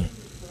shouldn't be home.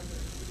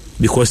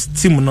 Because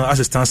team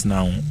as it stands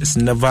now, it's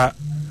never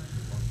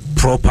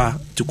proper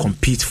to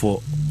compete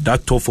for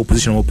that top 4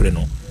 position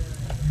opening.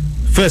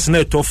 First,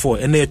 now top 4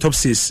 and then top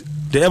 6.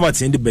 The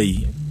Everton in the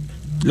bay.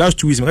 Last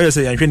 2 weeks, I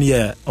say I'm going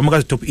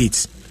to top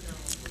 8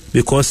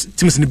 because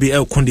teams in the bay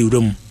are Conde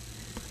room.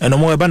 And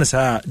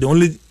the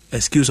only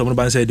excuse I'm going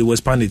to say they will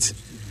expand it.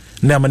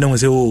 Now I'm going to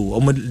say,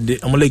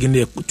 I'm legging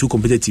there too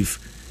competitive.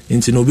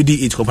 Into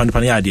nobody eat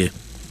company idea.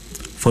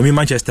 For me,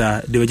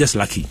 Manchester, they were just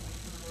lucky.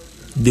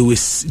 They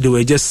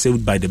were just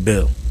saved by the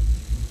bell.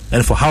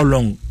 And for how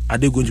long are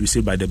they going to be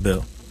saved by the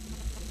bell?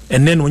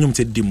 And then when you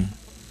take them,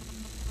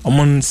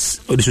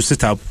 they should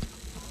sit up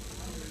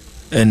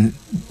and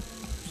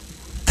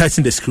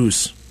tighten the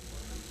screws.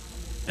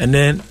 And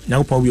then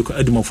now we can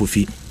add them for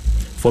fee.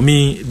 For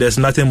me, there's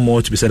nothing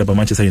more to be said about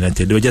Manchester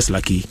United. They were just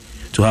lucky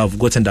to have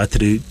gotten that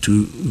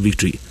 3-2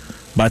 victory.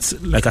 But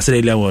like I said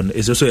earlier on,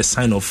 it's also a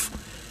sign of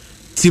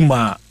team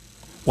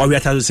what we are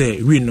trying to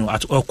say, we know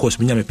at all costs,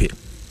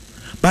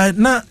 but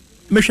now,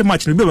 measure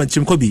match, team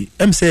Kobby,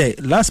 say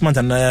last month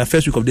and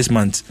first week of this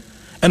month,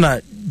 and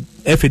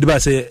if you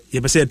say,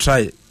 you say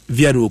try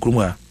VAR, even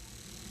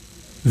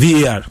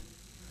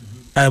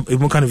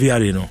kind of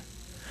VAR, you know.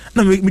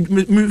 Now,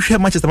 me share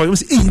Manchester, I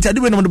say, hey, I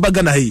didn't know the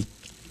bagana here.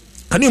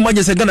 Can you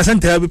imagine say Ghana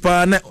Center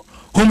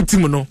home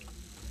team no?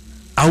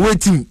 Away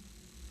team.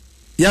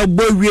 Ya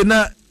boy we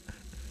na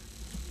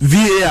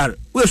VAR.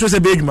 We should say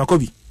big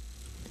Kobby.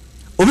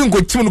 Obi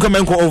go team no come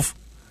off.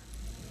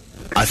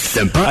 I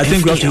think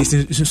we have to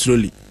listen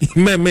slowly.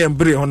 Me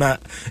embrace on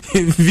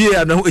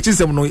VAR now. It is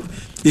some no.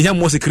 You have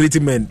more security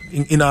men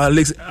in our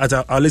legs at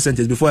our league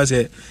centers before I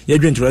say you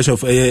do introduction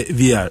of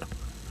VAR.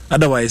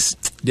 Otherwise,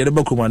 the other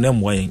book man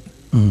them wine.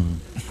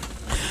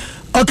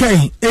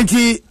 Okay,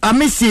 enti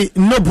amisi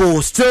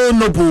noble still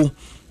noble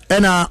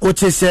and what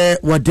say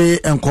what they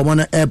and common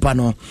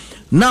ebano.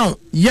 Now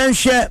yen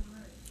share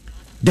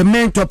the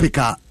main topic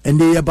and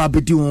the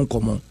ababidi won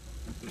common.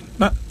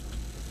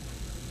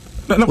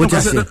 No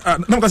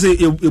say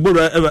you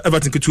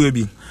Everton to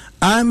be.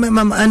 I'm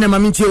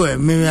Mamincho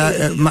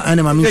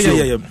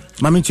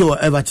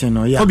Everton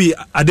no yeah. Kobby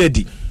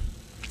adedi.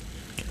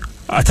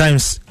 At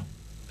times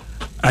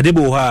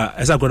adebo ha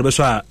esa go be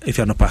so if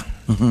you anopa.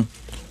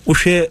 O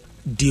share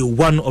the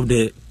one of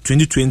the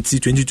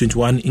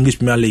 2020-2021 English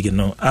Premier League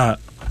now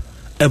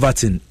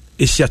Everton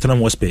Asia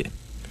Tottenham Hotspur.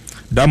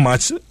 That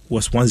match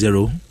was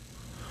 1-0.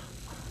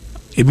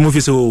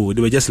 Even so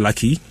they were just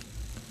lucky.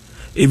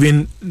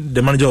 Even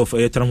the manager of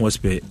Tottenham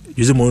Hotspur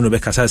Jose Mourinho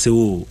Bekasa say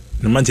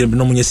the man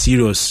no more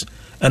serious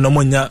and no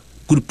more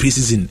good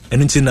preseason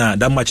and until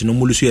that match no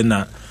more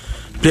na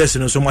players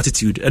no some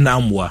attitude and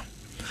amwa.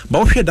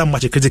 But we hear that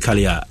match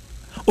critically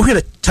we hear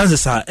the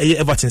chances are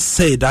Everton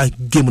say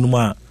that game no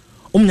more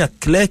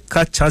clear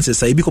cut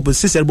chances I because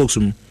six box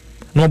no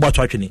about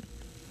tracking.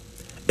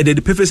 And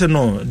the preface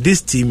no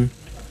this team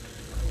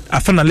I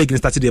found a league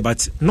started there,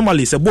 but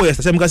normally it's a boy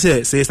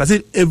say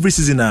started every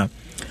season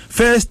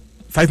first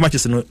 5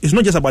 matches it's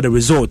not just about the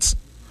results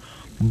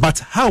but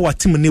how our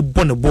team need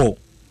born the ball.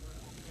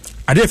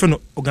 Are there from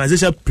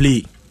organization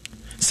play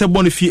say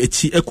born fee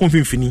a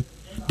confirm fini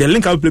the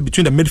link up play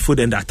between the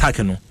midfield and the attack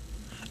no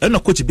and no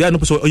coach be no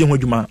person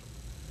oyonwajuma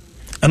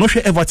and no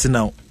share Everton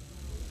now.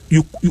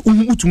 You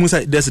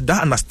there's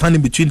that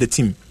understanding between the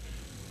team.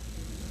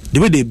 The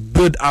way they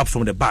build up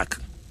from the back.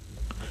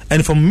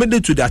 And from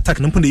middle to the attack,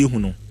 no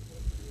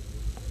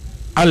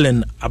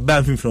Allen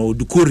Abba from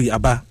Dukuri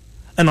Abba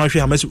and now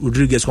James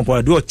Rodriguez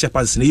compared do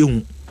cheppers in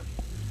you.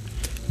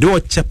 Do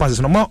cheppers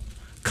no more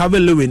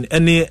Calvin Lewin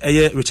any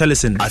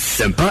Richarlison.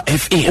 Asempa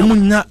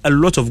FM. A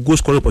lot of goal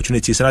scoring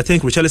opportunities and I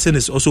think Richarlison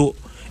is also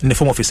in the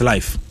form of his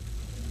life.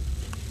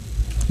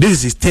 This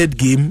is his third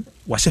game,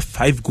 was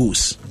 5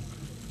 goals.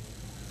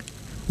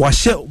 Was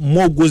share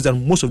more goals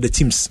than most of the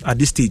teams at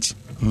this stage.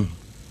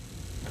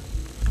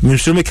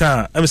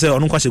 Minstromika, I'm saying, I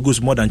don't quite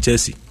goes more than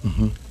Chelsea.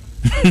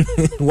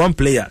 One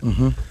player.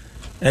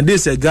 And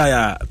this a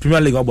guy,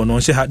 Premier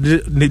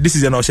League, this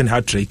is an Ocean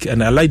hat trick,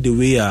 and I like the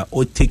way I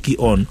take it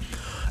on.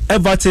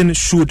 Everton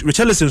should,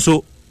 Richarlison,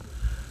 so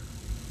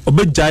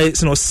Obed Jai,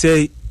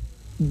 say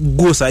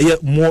goals are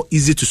more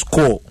easy to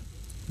score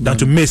than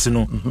to miss,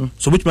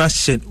 So which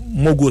match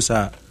more goals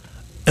are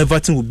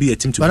Everton will be a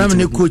team to beat. But I'm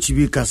a coach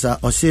because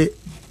I say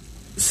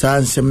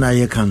San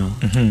Semna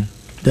Yekano.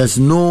 There's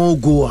no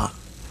goal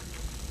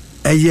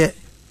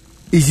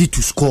easy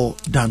to score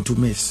than to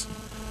miss.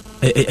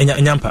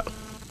 Nyampa.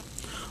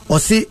 Or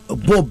say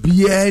Bob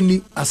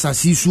Biani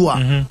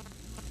Asasisua.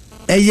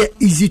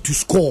 Easy to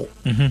score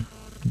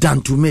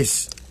than to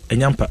miss.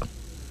 Nyampa.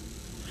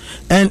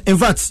 And in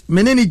fact,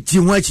 many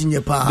Jimwach in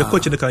your pa. The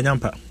coach in the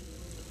Nyampa.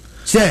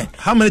 Say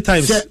how many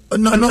times?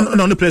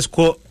 No, the place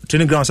called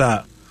training grounds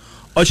are.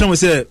 Or shall we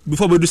say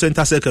before we do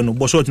center second,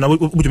 but short now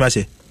would you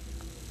say?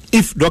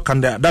 If Doc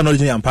can that knowledge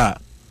Nyampa.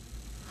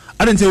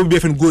 I didn't say we'll be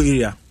in go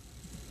area.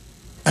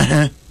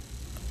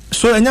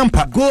 So a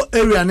Nyampa go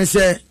area and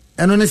say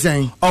and only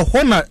saying or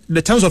when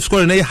the chance of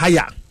scoring a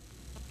higher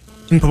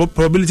in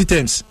probability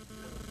terms.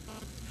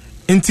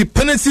 Into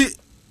penalty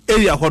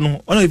area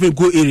one even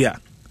go area.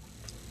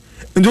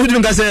 And do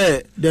you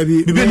say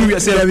Debbie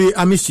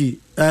Amici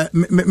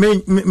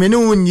me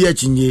no year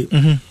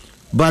chinye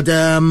but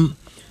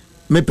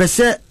me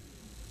pese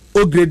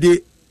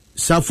ogrede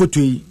sa photo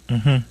yi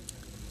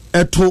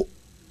eto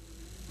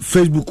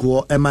Facebook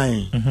or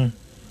MI.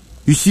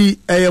 You see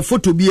a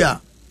photo bi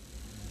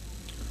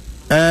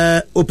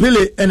a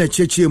opele ene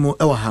cheche mo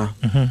ewa ha.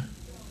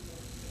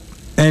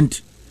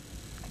 And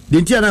the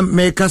entire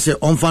make us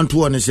on fan to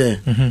one say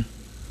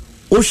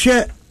o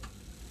share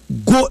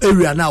go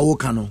area na wo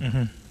kano.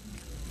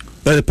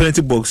 That's the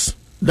penalty box.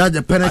 That's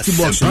the penalty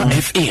box.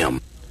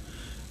 FM.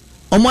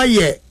 Oma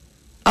ye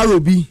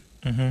Arobi.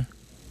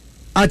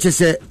 Ache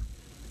say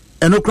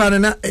enokra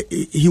na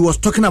he was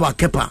talking about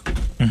Kepa.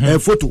 A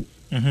photo.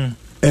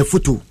 A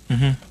photo.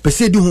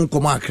 Pese di hun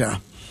koma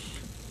akra.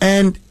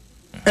 And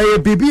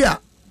bibia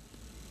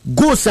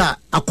goes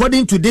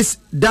according to this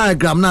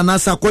diagram now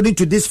according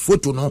to this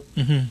photo no.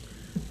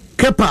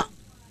 Kepa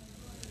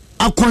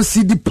a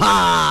consider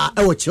pa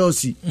e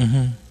Chelsea.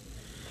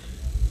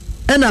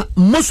 And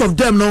most of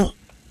them no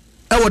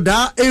e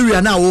that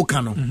area na wo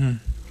kan no.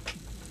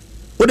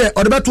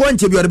 Ode beto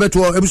anche bi ode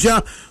beto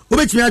ebusia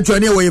obetimi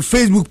adwane e wo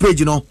Facebook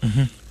page no.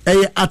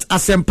 At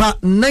Asempa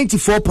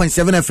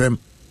 94.7 FM.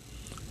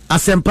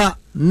 Asempa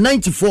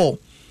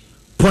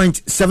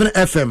 94.7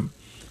 FM.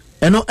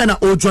 Eno ena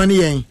o join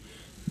yen.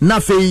 Na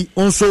fei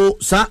onso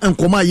sa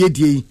enkoma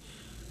yedie.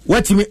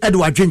 Watimi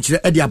Edward Dwenchire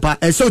ediaba.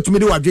 So timi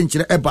de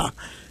wadwenchire eba.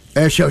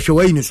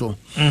 Shawai ni so.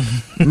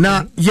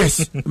 Na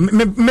yes,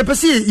 me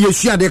pesi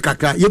yesua de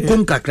kakra, ye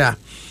kom kakra.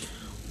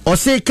 O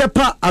say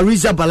Kepa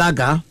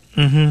Arrizabalaga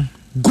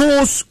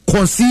goals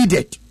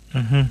conceded.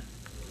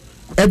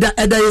 Eda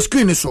ye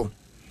screen so.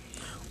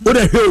 O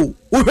the hell,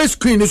 o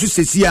screen so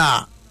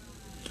sesia.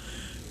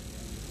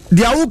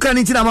 The awuka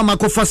nti na mama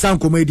ko fasa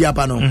nkomedia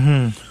pa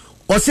no.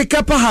 O say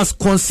Kepa has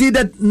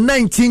conceded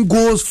 19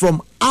 goals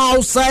from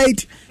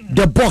outside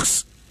the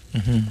box.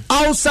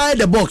 Outside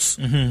the box.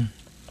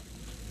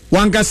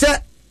 One can say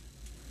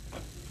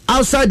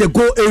outside the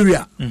goal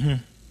area.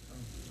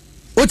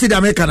 What did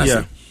I make?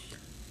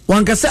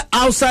 One can say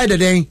outside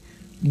the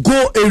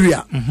goal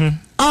area.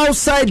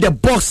 Outside the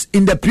box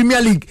in the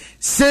Premier League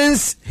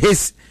since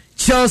his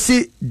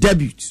Chelsea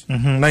debut.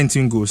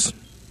 19 goals.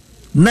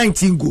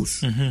 19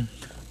 goals.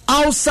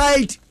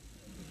 Outside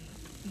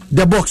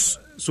the box.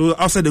 So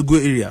outside the goal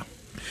area.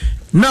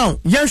 Now,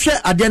 you share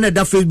at the end of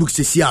that Facebook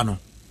sesiano.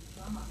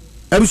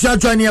 I shall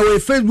join your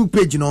Facebook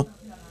page,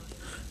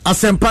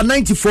 Asempa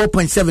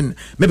 94.7.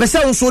 Me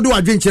pesa on so do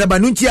adventure ba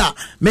nuntia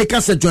make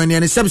us join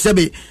and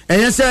sebe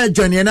and say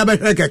join na be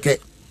keke.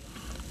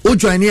 O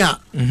join ya.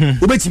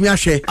 O betimi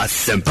ahwe.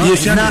 Asempa.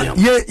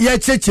 Ye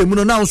cheche mu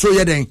no na so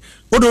ye den.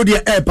 O do de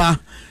epa.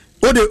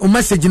 O de o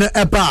message na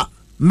epa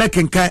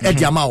making kan e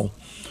dia ma o.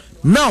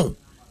 Now,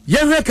 ye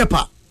hwe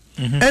Kepa.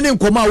 Ene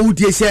nkoma wo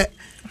die se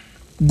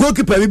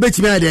goalkeeper bi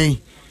betimi aden.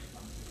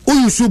 O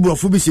yusu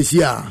brofo bi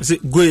sesia. Say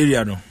go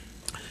area no.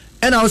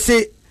 And I'll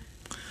say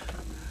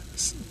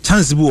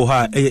chance bo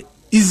ha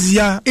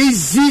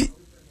easy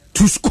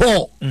to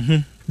score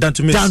than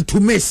to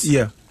miss.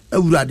 Yeah. Now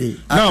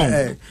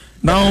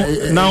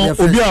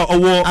obi a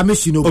owo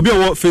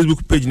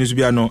Facebook page news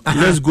bi no.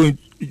 Let's go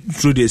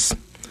through this.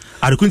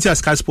 I couldn't see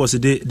Sky Sports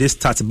they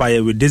start by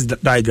with this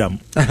diagram.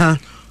 I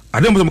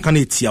don't know can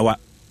it yawa.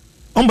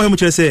 On by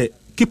much say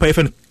keep a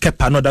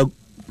Kepa another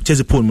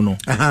Chelsea pole no.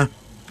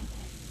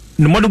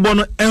 No model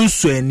bono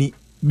enso any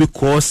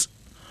because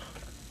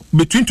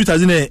between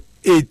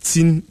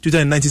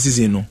 2018-2019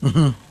 season no,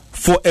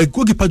 for a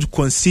goalkeeper to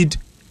concede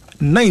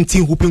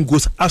 19 whooping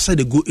goals outside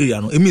the goal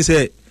area no, it means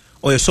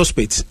or a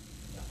suspect.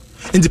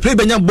 In the play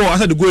Benya ball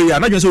outside the goal area,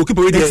 not just keep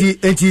away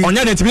there. On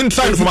your team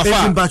try from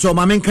afar. But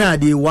your main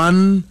card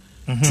 1,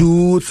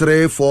 2,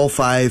 3, 4,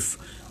 5,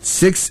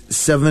 6,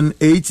 7,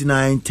 8,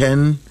 9,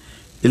 10,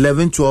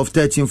 11, 12,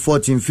 13,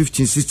 14,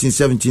 15, 16,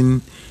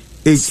 17,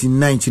 18,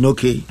 19.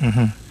 Okay.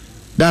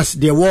 That's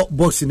the war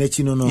box in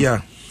Echino.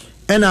 Yeah.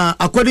 And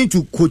according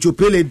to Coach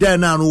Opele, there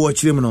now no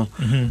watch him no.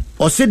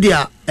 Or said they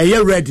are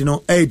a red,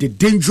 the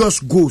dangerous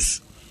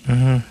goals.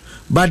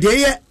 But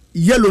the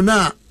yellow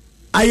now,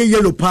 I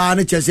yellow pan,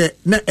 it says,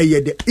 na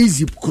the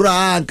easy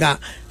cranka,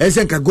 as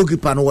a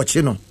goalkeeper no watch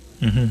no.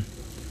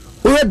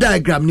 Or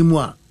diagram ni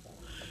more.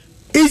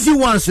 Easy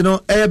ones,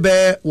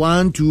 ebe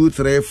 1, 2,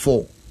 3,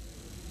 4.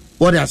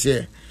 What I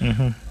say?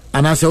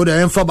 And I said, the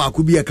Enfa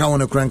could be a count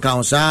on a crank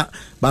count, sir.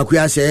 But we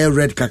are say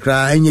red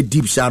kakra, any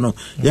deep sano,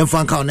 the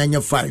Enfa count,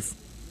 and 5.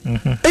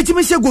 It's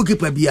me say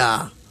goalkeeper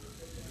bia.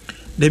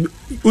 The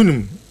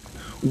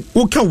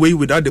walk away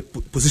without the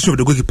position of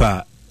the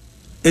goalkeeper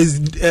is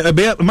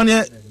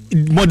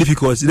more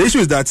difficult. The issue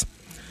is that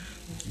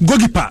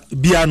goalkeeper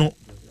biano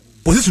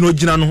position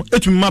original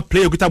it will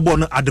play with a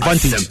ball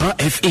advantage.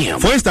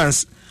 For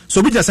instance,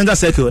 so be the center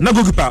circle. Now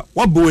goalkeeper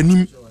what ball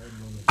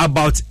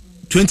about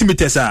 20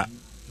 meters.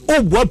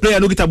 Oh, boy player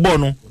look at a ball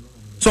no.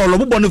 So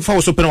lobo ball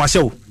for so pen wa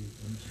show.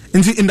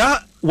 In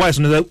that wise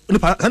no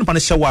pan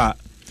shower.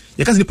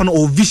 You can't pan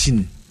o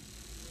vision.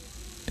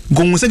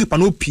 Go say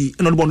pan pi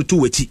and no two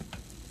weti.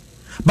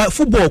 But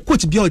football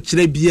coach bia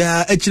chire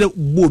bia e chire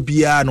bo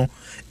bia no.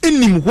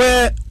 Enim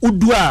where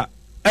udua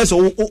as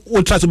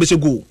o try to be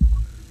go.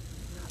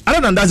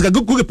 Other than that,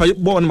 go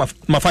ball on my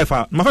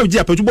 5. My 5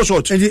 dia pe ball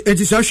short. It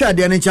is so sure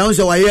the chance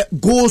why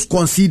goals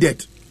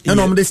conceded. And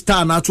on the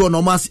star na to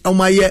no mas on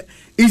my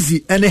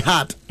easy and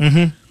hard.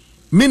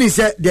 Meaning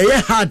say they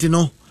hard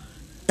and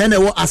they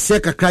were a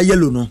second cry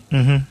yellow no.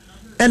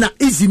 And a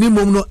easy ni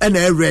mom no and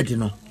a red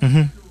no.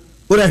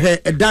 What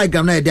a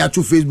diagram na there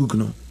to Facebook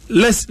no.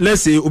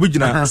 Let's say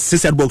original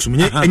sister box me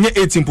enye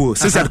 18 po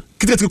sister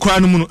kitete kwa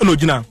no mu no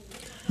original.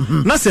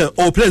 Na say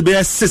all players be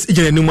 6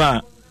 ejene ni mu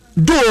a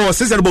do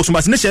sister box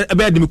mas na share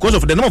be because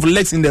of the number of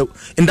legs in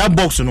that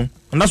box no.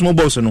 And that small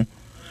box no.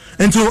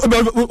 And so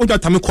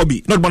Tami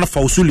Kobby not bona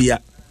for Sulia.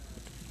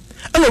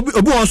 And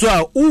obi won so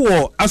a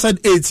wo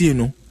outside 18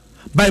 no.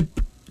 By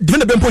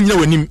defend the point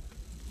you nim.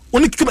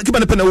 Only keep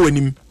the pen away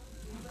nim.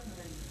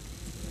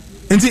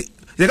 And see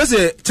there is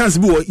a chance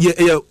be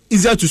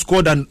easier to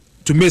score than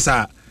to miss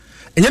her.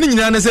 And you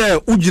know say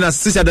ugina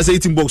sister that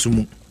 18 box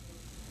mu.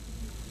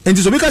 And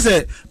so because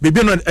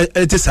baby no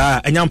it is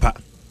her anyampa.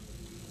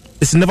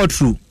 It's never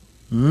true.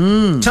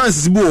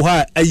 Chances be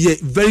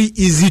very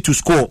easy to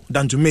score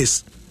than to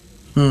miss.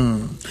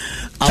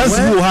 Chances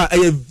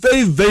be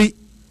very very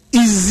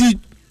easy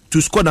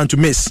to score than to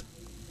miss.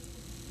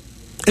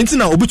 Enti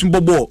na obi tumbo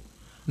ball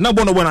na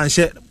ball no one and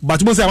share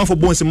but mo say am for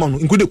ball semon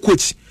include the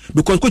coach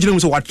because coach dem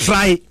say what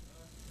try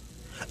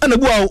and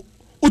abu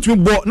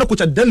utumi ball na coach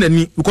dan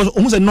nani because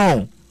omo say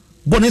no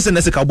ball no say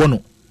nese ka ball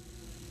no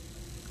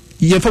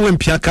ye fa wen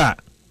piaka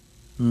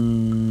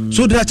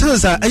so there are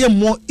chances are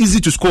more easy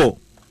to score.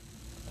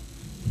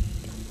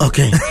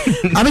 Okay.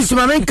 I mean,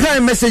 some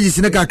kind messages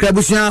in the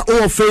Kakrabusia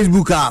or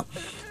Facebook.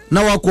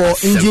 Now I call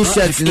engine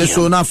shirts in the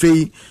so na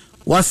fe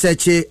was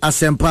search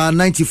Asempa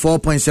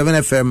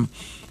 94.7 FM.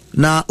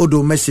 Na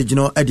odo message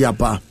no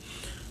ediapa.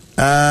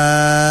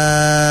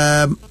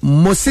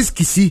 Moses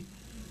Kisi.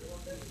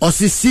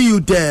 Osi see you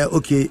there.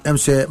 Okay, I'm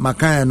say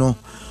Makaya no.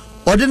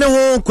 Odene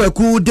ho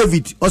Kweku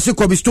David. Osi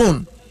Kobby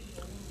Stone.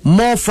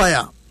 More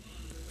fire.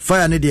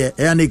 Fire ne there.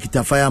 Eya ne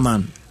kita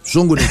fireman.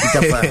 Zongo de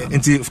kita fire.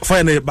 Enti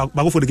fire ne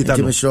bago for the kita.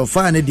 Enti me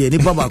fire ne de ni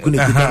baba ku ne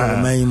kita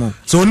o man mo.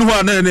 So onu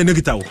wa ne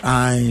kita o.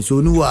 Ai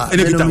so onu wa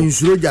ne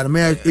insuro jan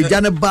me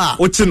eja ne ba.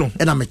 O chi no.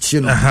 E na me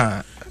chi no.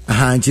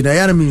 Enti na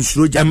ya na me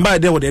insuro jan. Emba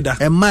de wo de da.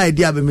 Emma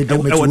de abi me de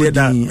me chi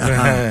di.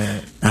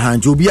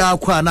 Enti obi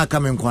akwa na aka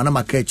me nkwa na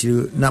maka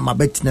chiri na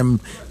mabetinem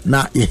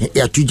na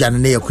ya tu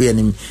jan ne yaku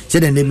yanim. Se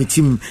de ne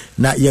mitim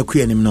na yaku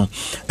yanim no.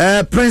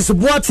 Prince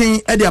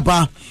Boateng e de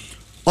apa.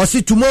 Or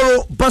see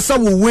tomorrow Barca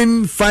will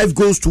win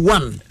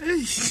 5-1.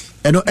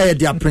 And no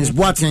their Prince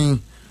Boateng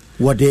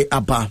what they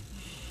apa.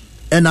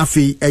 And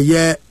afi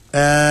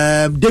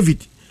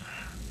David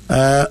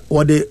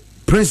what the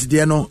Prince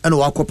Diano and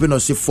wa copy no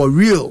say for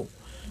real.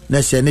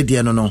 Na say ne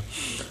Diano no.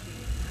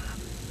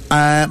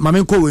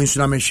 Mamenko we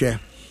nsuna me share.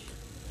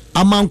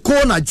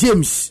 Amanko na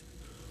James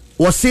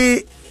was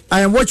say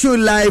I am watching you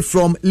live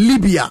from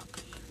Libya.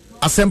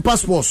 Asempa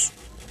Sports.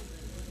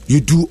 You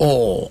do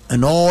all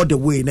and all the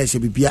way next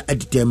be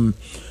at them.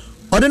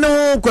 I don't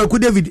know Kweku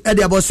David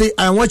Eddie about say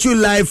I want you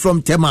live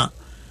from Tema.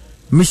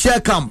 Michelle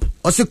Camp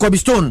or say Kobby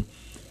Stone.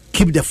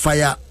 Keep the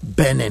fire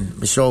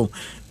burning. So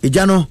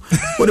Ijano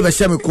what the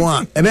same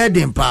kwa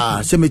ebedin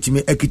pa se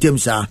metimi ekitem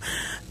sa.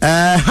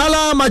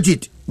 Hala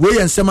Majid we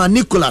and Sema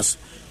Nicholas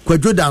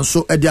Kwadwo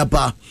danso Eddie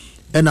apa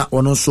ena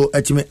ono so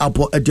etimi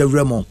apo Eddie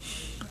Remo.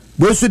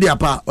 Bo so dia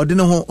pa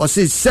odene ho o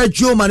say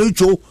Sergio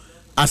Manucho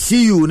I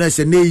see you na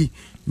say nei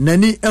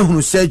Nani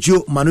ehunu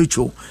Sergio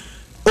Manucho.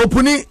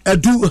 Opuni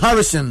Edu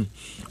Harrison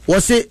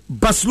was say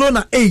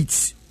Barcelona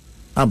 8.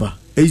 Aba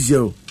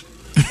 8-0.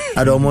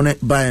 Adomone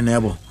Bayern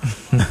ebo.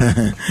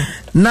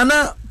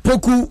 Nana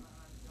Poku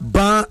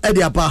Ba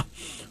Ediapa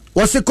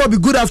What's it called?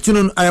 Good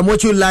afternoon. I am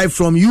watching live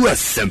from US.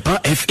 Semper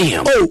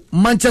FM. Oh,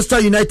 Manchester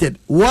United.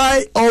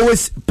 Why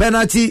always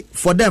penalty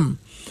for them?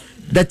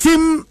 The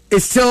team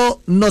is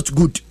still not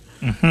good.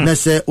 Na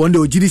say one day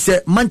Ojiri say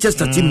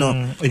Manchester team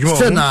no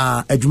still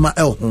na Ejuma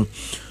El.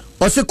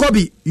 What's it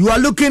Kobby? You are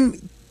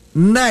looking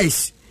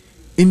nice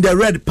in the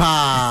red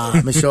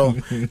pa, Michelle.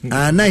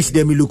 Nice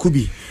there,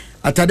 Milukubi.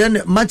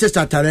 Ataden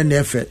Manchester Ataren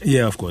Efe.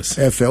 Yeah, of course.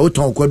 Efe.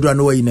 Oton Kwadra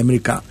no in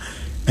America.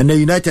 And the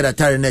United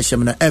Ataren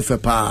Eshem na Efe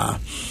pa.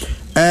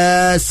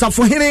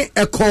 Safohene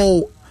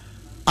Eko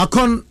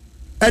Akon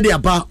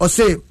Ediaba or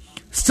say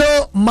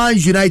still Man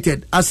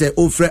United as a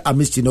offer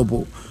Amisti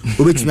Noble.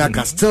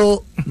 Ubitimiaka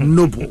still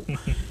Noble.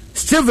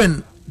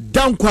 Steven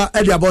Dankwa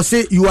Ediaba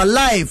say you are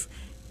live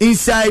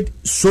inside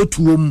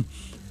Sotuum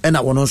and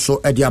I want also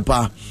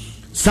Ediaba.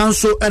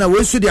 Sanso and I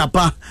will see the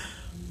apa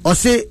or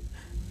say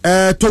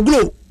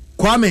Toglo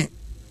Kwame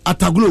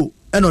Ataglo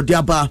and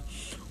Odiaba.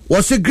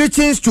 Was say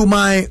greetings to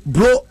my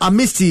bro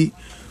Amisti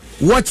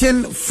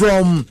watching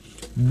from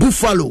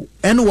Buffalo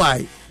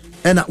NY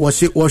and I was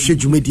say Washe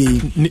Jumedi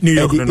New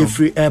York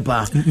free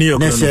airbar New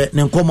York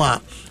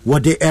Nenkoma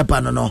what the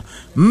airbar no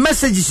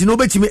messages no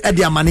bet me at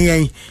the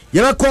money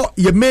you call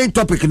your main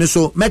topic in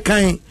so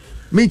mekan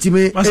meet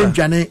me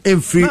enjane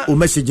free o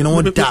message no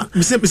want da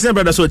me say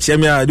brother so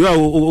chiamia do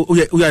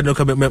we are no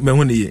come me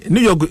huni New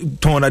York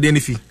ton ade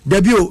nifi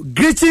debut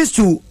greetings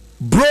to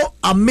bro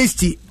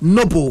Amisti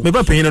Noble me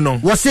ba pen no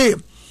was say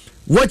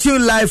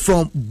watching live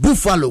from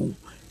Buffalo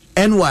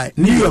NY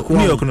New York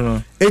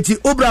no eti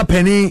obra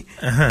penny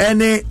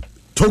ene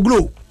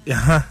Toglo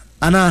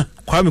ana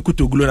Kwame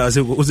Kutoglo na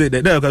say o say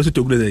there ka so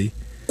Toglo dey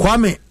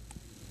Kwame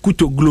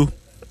Kutoglo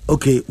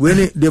okay when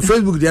the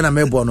Facebook dey na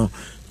me bono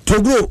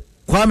Toglo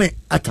Kwame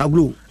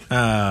Ataglo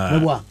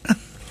meboa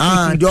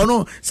do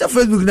no say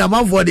Facebook na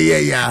man for the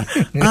year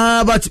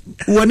but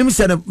wonim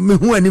say me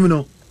hu anim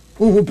no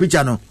who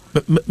picture no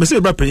me say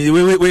bra pen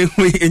we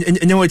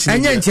enye wachi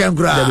enye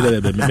nchenkura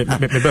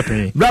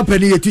bra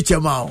pen ye teacher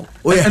ma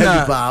o ye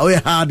hard o ye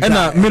hard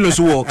na Milos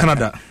wo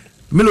Canada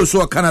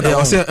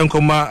o say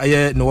enkoma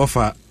ye no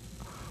wafa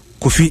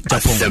Kofi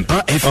Japan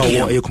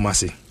oh ye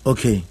Kumasi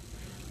okay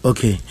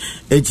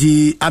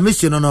eji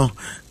Amisti no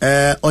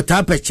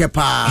otape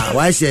chepa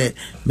why say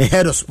me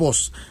head of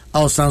sports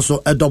also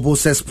a double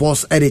set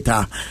sports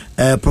editor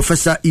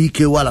Professor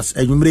E.K. Wallace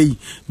enumere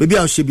baby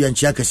a she bia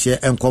nchia kese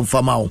en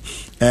confirm on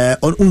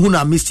uhuna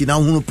Amisti na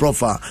uhunu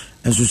profa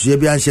enso so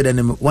bia nche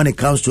dem when it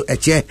comes to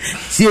eche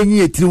si enyi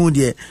etiri hu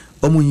de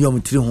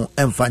omunyom tiri hu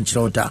emfa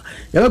nchira ota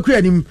ya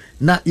bakura nim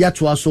na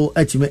yatoa so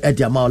atime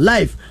ediama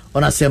live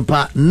on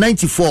Asempa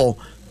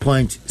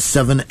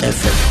 94.7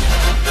 FM.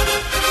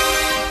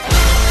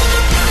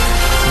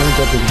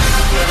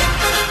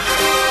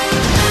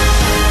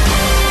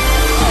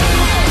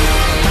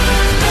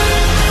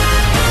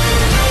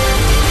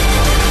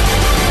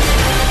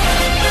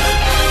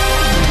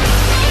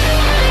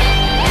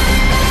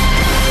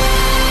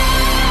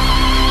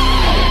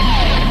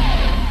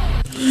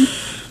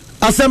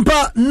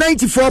 Asempa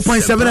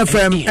 94.7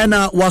 FM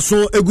ena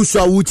waso egusu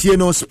awutie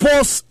no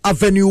Sports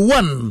Avenue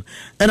 1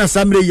 ena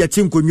samre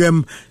yatim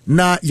konwem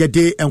na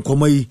yede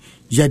enkomai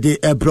yede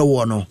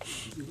ebrewo no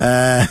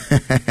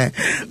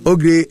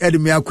ogre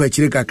edemi akwa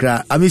chire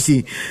kakra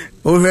Amisi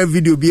over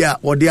video bia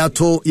ode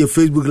ato your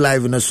Facebook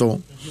live no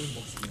so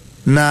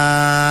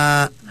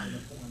na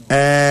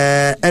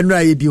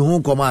enra yedi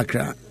hu koma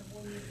akra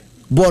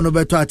bo no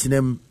beto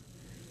atinem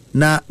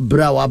na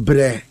bra wa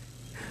bre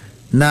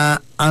na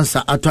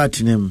answer ato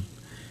atinem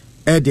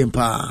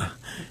edempa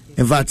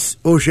in fact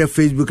o share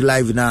Facebook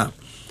live na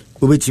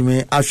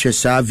obetime ahwe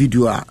sa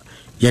video a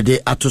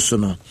yede atoso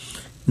no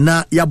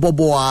na ya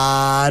bobo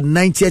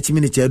 98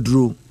 minutes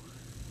aduru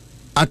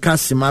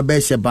akasima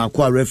be se ba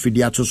ko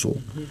referee atoso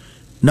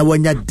na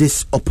wanya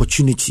this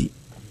opportunity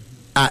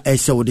a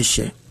ese wo de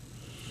share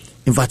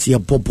in fact ya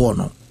bobo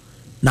no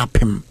na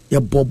pem ya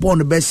bobo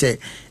no be se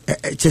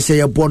chese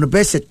ya bobo no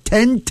be se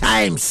 10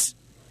 times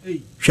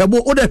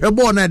shabo o de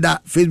hwebo na da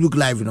Facebook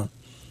live no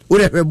o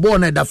de hwebo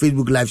na da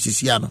Facebook live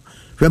sisia no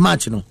hwe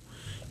match no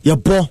ya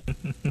bo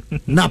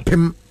na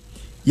pem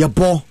ya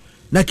bo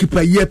na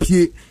keeper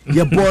yepie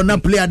ya bo na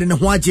player de ne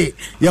ho age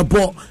ya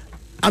bo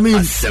I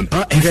mean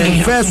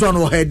the first one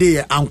was head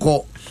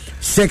anko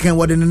second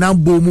what in the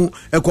number mu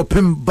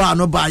ekopem ba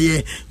no ba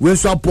ye we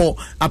so apo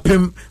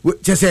apem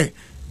just say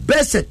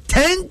best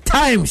 10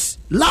 times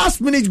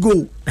last minute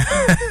goal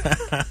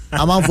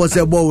amount for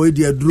say ball we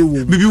dey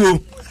draw bibi wo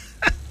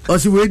o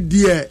si we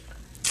dey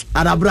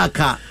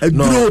Adabraka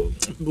draw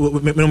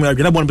me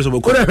agina bon beso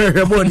boko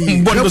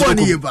boni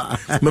ba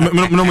me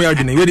mo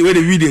agina we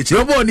dey video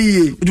che boni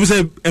ye you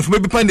say if me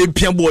be pan dey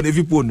pian ball dey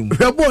fi po nu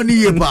boni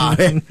ye ba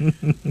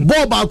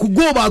ball ba ku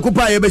go ba ku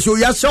pa ye be show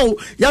ya show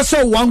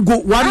 1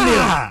 goal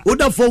 1-0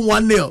 oda for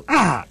 1-0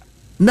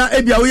 na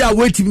ebia we are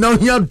waiting now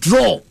here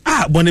draw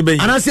boni be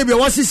and I say be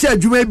what say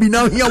adwuma bi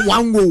now here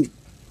 1 goal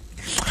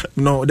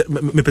no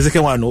me pese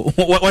ke one no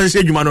what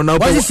say adwuma no now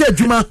what say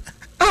adwuma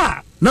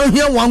Now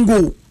here one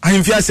go. I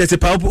am fear set a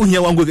power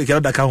here one go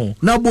get that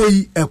count. Now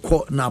boy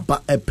echo na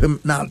ba epem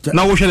na.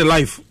 Now we share the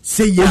life.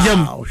 Say ya.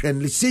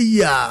 Say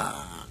ya.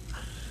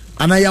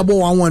 And I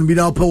abo one be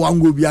now per one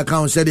go be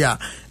account said ya.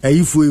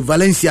 If we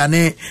Valencia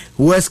ne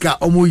Huesca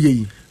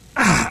omoye.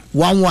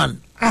 1-1.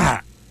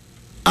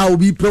 I will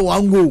be per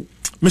one go.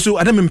 Mister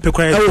Adam in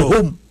Pequare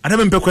home. Adam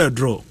in Pequare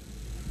draw.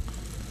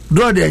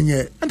 Draw the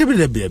nye. And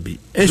the baby.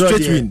 A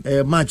straight win.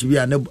 A match be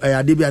a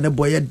debut and a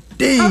boy a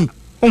day.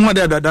 What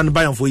done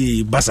by for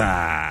ye,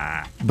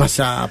 Bassa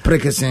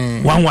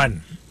Precassin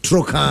 1-1.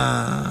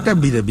 Troca. That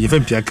be the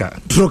BFM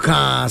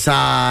Troca,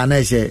 sa,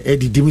 nice,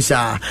 Eddie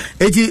Dimisa.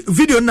 Eddie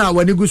video now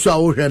when you go to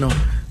our channel.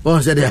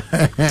 What said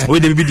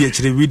with the video?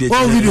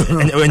 When you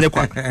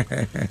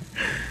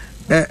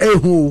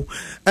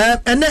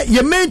and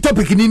your main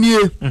topic in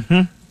here.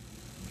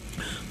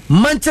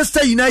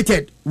 Manchester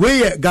United,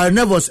 where Gary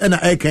Neville's and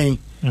Akin.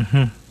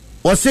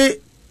 Or say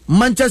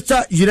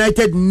Manchester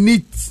United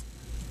needs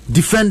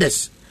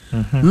defenders,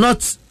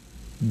 not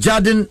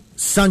Jadon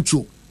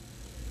Sancho.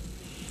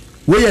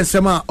 Where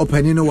Sama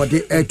opinion what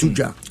they air to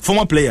ja.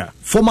 Former player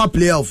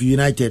of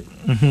United.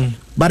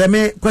 But I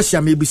may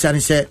question maybe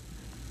say,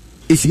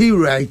 is he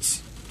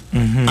right?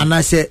 And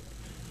I say,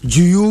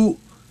 do you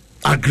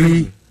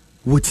agree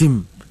with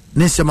him?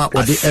 Nesama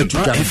what they air to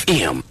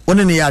ja. On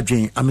any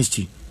adjoin, I missed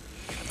you.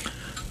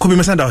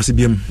 Kobby Stone was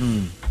CBM.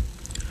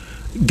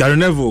 Gary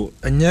Neville,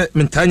 and yet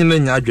maintaining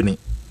in Adjuni.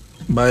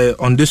 But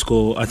on this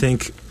call, I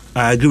think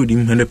I agree with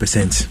him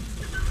 100%.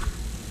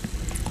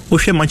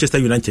 Oshe Manchester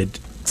United,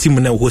 team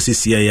now hosts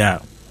CIA.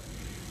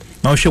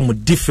 Now Oshe mu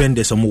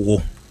defend some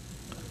war.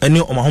 Any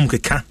on my home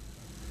keka.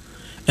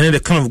 And the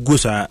kind of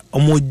goals are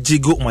almost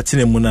jigo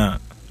Martine Muna.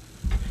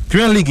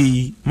 Premier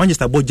League,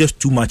 Manchester bought just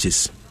 2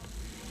 matches.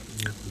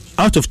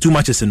 Out of 2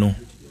 matches,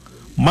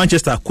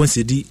 Manchester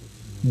conceded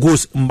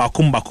goes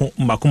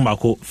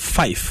mbako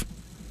 5.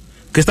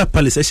 Crystal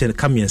Palace eshe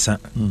come yensa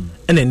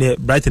ene ne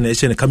Brighton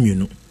eshe ne come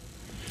yunu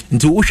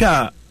nti wo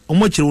hwa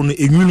omochire no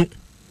enwunu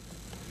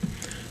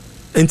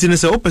nti ne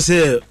se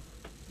opese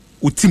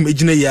o team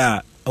ejina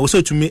ya wo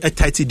so tumi a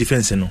tight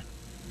defense no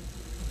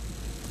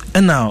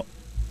and now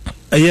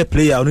a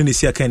player on ne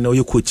sia kan na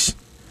o coach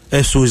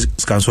so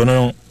scanso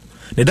no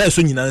ne da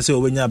so nyina se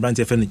o benya Brandt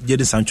FN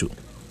Jadon Sancho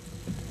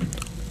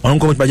on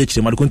come back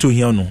chire ma ko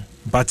here no,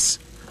 but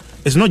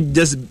it's not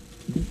just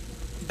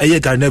a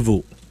year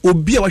Carnival.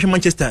 Obi a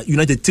Manchester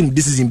United team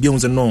this season be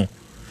no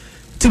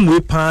team we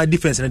pa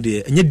defense na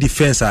dey any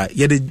defense a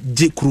ye de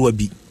J crew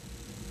abi,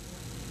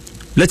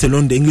 let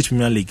alone the English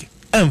Premier League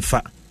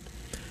emfa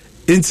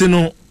enti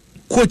no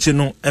coach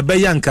no e be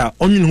yanka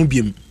onwene ho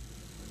biem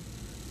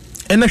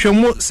ena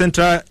hwemo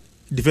central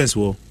defense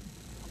wo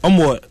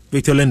omo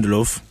Victor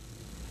Lindelof,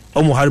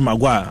 omo Harry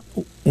Maguire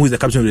who is the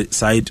captain of the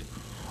side,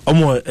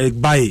 omo Eric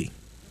Bailly,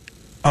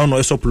 I don't know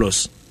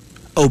Esopoulos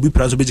obi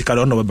prazo basically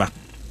on the back.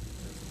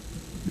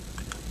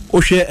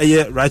 Oshe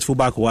a right full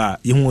back wa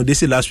you they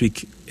say last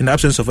week in the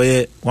absence of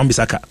a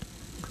Wan-Bissaka.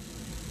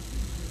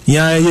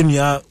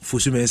 Ya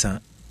Fusu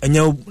Mensa and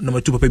ya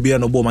number 2 Papa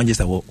no ball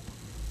Manchester ball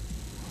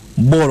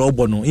or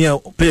bono. Yeah,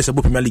 players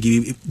about Premier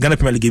League, Ghana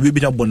Premier League, we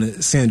beat bon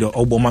send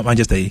or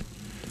Manchester.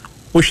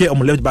 Oshe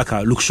on left back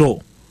Luke Shaw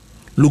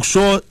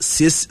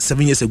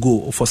 6-7 years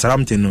ago for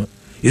Southampton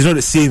is not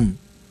the same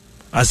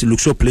as Luke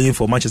Shaw playing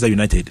for Manchester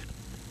United.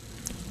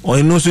 Or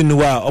you know so no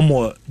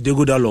omo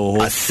Diego Dallo or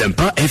no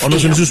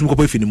so some ko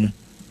finimu.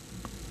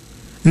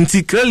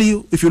 Nti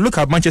clearly if you look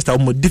at Manchester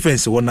omo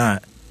defense wona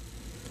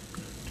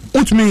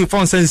utmi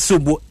found sense so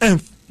bo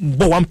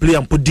one player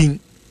and put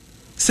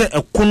say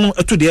a kono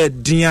to the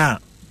dia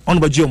on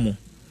bajomo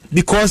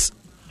because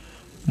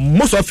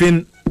most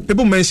often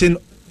people mention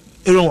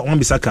Aaron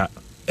Wan-Bissaka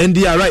and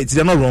they are right,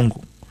 they are not wrong.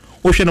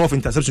 Ocean of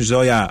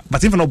interceptions yeah,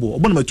 but if no bo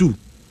number 2.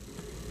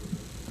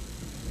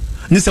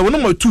 Ni say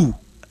number 2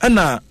 and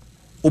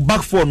o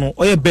back four no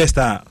or your best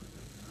a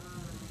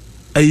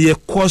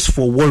cause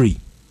for worry.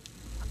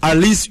 At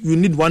least you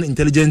need one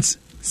intelligent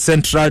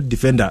central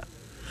defender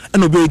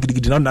and obey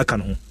gidi na that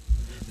can ho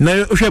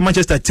na o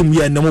Manchester team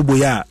here na mo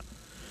boya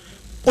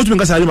o tumi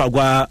ngasa Harry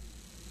Maguire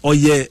or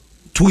ye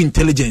too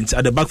intelligent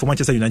at the back for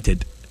Manchester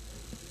United.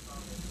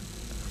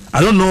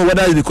 I don't know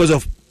whether it's because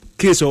of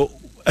case or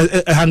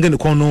hanging the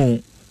corner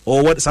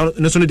or what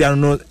no so they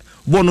don't know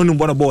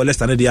ball less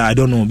than there. I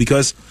don't know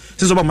because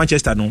since about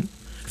Manchester no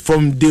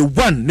from day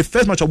one, the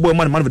first match of boy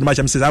man of the match,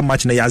 I says that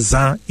match in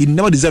Yazan, he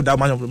never deserved that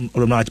match of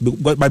the match,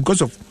 but because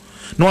of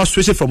no one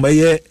switching from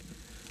a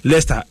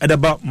Leicester at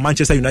about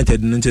Manchester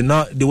United, and until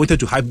now they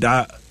wanted to hype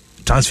that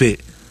transfer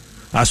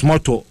as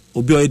motto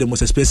will be the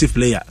most expensive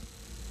player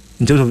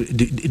in terms of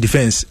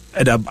defense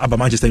at about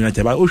Manchester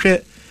United. But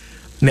Oshe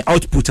the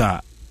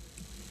outputter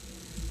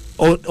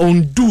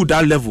on do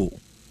that level,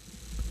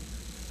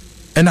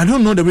 and I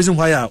don't know the reason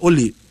why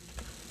only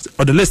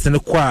on the list in the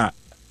choir.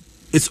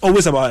 It's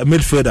always about a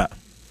midfielder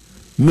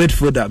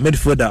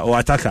or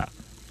attacker.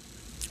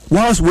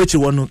 Whilst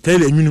waiting one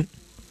tell you, and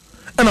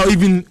now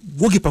even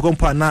goalkeeper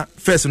compa na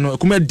first no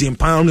come dem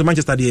pan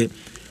Manchester there.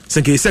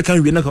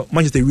 Second we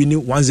Manchester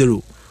winning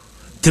 1-0.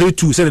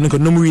 3-2 said no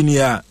no win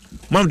here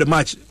man of the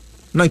match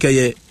nanka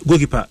ye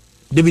goalkeeper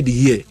David De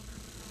Gea.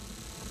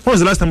 When was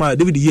the last time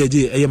David De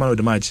Gea a man of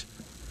the match?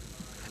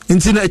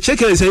 Until a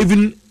checker is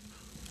even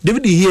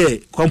David De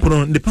Gea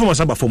component the performance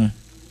number form.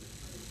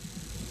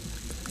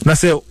 Na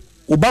say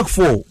o back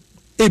four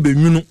ebe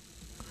munu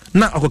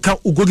na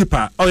akoka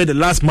goalkeeper or the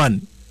last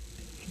man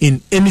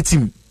in any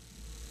team.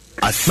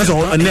 Na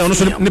so and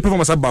also the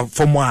performance number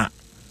form one.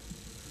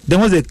 Then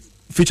what's the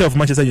future of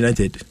Manchester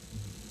United?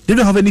 They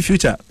don't have any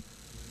future.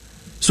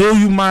 So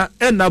you might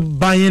end up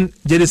buying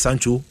Jadon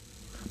Sancho,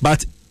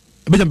 but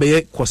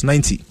Benjamin cost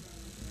 90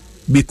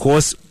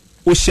 because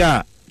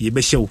Osha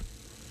Yebeshow.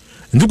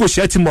 And to go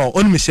share team or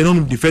only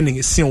Michelle defending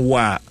is same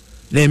war.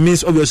 That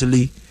means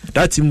obviously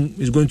that team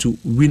is going to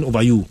win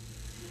over you.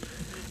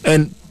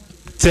 And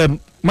to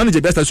manage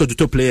the best also to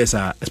top players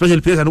are especially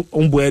players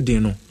on board,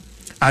 you know,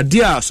 are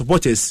dear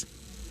supporters.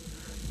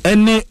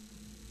 Any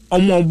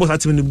on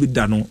both team will be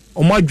done.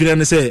 On my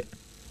dream say,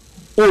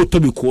 oh,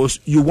 because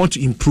you want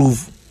to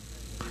improve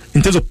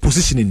in terms of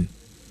positioning.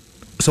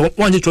 So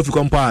one trophy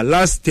compare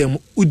last time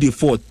we did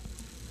fourth.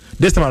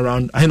 This time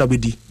around I not be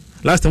the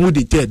last time we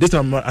did third. This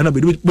time I not be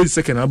the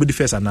second. I'll be the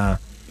first and now.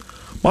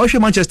 But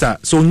Manchester,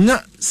 so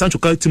nya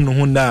Sancho team no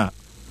Honda.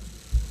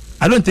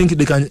 I don't think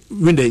they can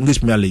win the English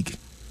Premier League.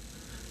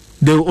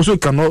 They also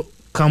cannot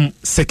come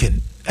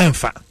second. In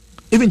fact,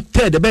 even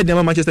third, the better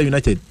than Manchester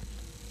United.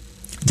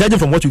 Judging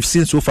from what we've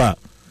seen so far,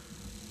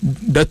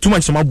 the 2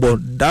 matches on ball,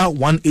 that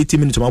 180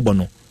 minutes on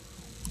ball,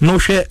 no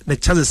share the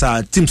chances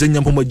are teams in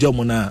Yampo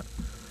Jamona.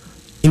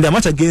 In the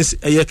match against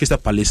Crystal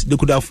Palace, they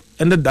could have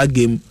ended that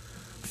game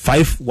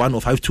 5-1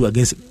 or 5-2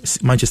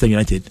 against Manchester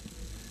United.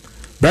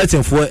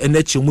 Brighton for and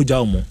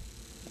Chimujaumo.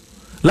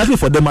 Luckily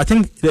for them, I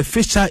think the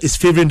fixture is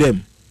favouring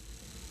them.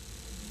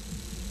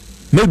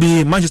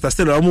 Maybe Manchester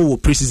still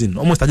almost pre-season,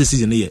 almost started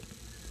season here.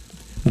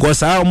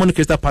 Because I am on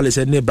Crystal Palace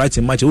and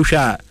Brighton match. We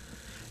share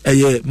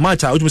a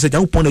match. I would say,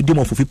 "I'm going to do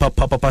more for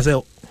Papa." Say,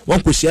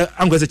 one could share.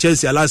 I'm going to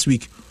Chelsea last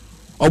week.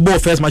 Or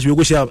both first match we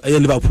go share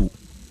Liverpool.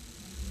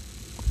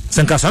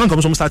 Sanka Sanan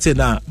comes from started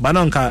now.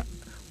 Bananka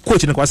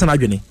coach in the Kwasan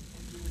Adwene.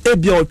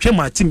 Ebi or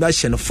Chema team that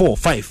shen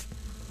 4-5.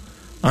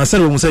 And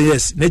said we say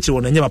yes, nature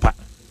on never pa.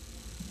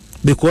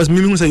 Because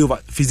me say over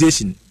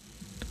physician.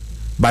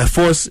 By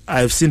force,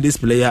 I've seen this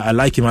player. I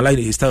like him. I like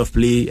his style of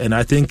play, and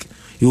I think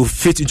he will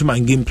fit into my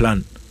game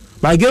plan.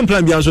 My game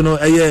plan be also no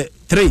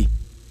 3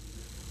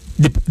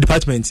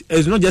 departments.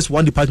 It's not just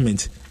one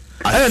department.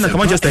 I don't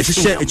come just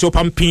share it's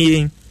open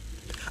paying.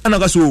 And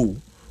I so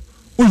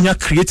we have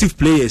creative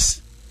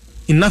players,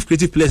 enough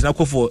creative players now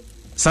call for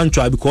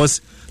Sancho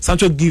because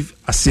Sancho give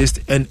assist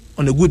and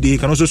on a good day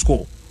can also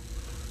score.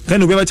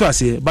 Can you be able to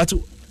say? But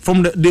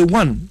from the day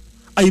one,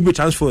 I be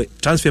transfer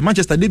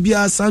Manchester. They be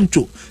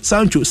Sancho.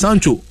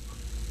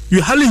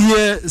 You hardly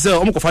hear say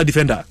Omokofa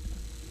defender.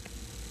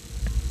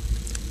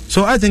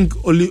 So I think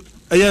only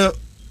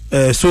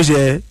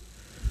Soje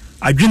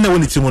I dream that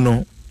when it's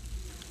mono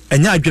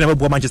and I dream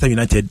about Manchester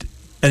United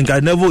and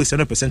Gary Neville is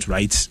 100%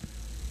 right.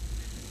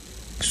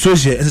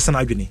 Soje is an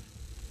agony.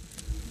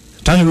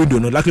 Thank you,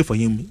 no luckily for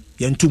him.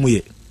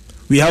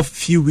 We have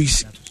few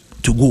weeks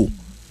to go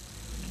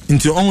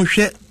into on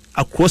share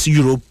across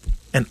Europe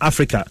and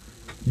Africa.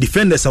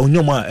 Defenders are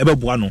nyoma ebe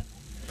buano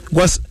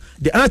because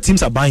the other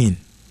teams are buying.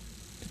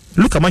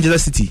 Look at Manchester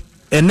City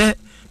and then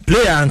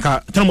player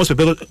anka Thomas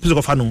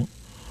physical fan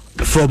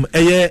from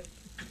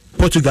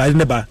Portugal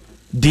never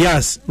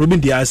Ruben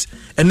Diaz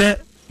and then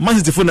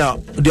Manchester City now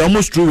they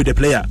almost through with the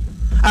player.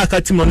 I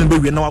can't team on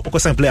we now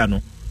sign player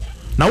no.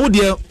 Now what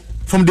there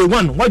from day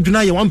one what do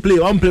you one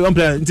player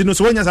until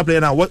so when you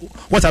player now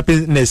what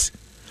happens next?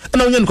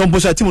 And now you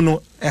composer team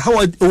no how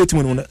our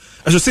team no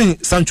as you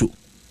saying Sancho.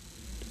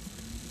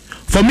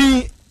 For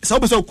me, so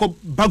also go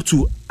back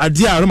to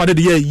idea remember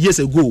the years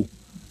ago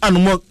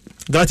and more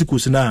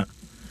Galacticos now.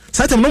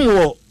 Satam no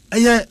more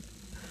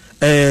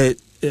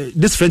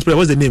this French player,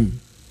 what's the name?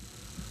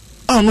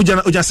 Oh no,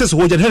 just says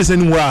what just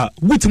anymore.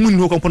 Good to me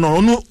no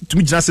component no to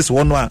me just says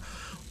one no.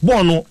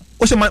 Bono,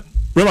 also my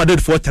Real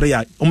Madrid for 3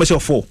 almost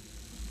 4.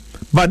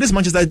 But this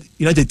Manchester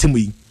United team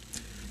we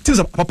teams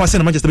of Papa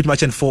send Manchester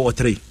match 4 or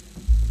 3.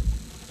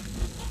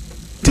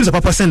 Teams of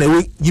Papa send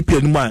away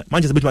GP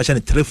Manchester match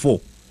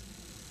 3-4.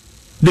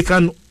 They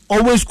can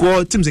always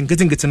score teams in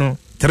getting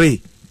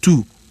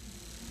 3-2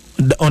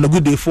 on a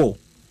good day 4.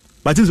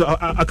 But teams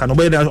I can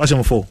obey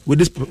the 4 with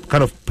this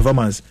kind of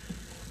performance.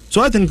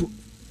 So I think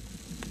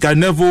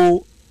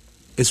Garnevo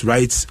is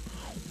right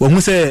when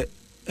we say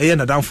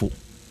na downfall.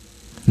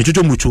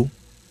 Nichucho mucho.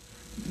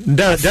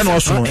 Then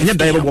also no any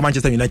dialogue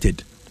Manchester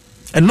United.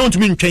 And not to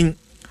mean train.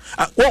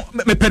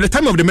 Me per the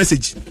time of the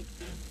message.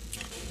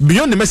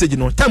 Beyond the message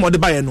no time of the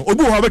buyer no.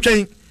 Obu how be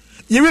train.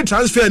 You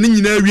transfer ni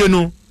nyina wie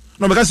no.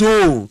 No because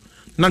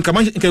nanka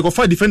man can go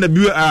fight defender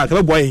bi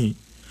ka boy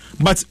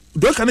but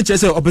do can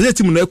say opposite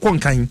team no e kon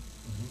kan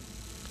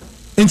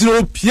nti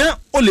no pia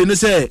ole no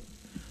say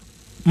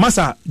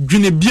masa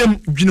dwene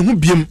hu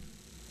biem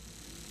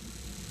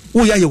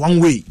wo ya ye one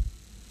way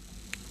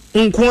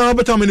nko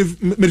better many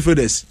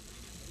midfielders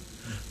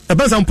e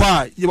ban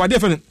sampa you are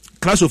different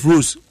clash of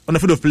rules on the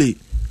field of play.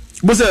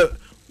 But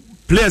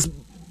players,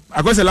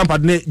 I go say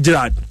Lampard ne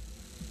Gerrard.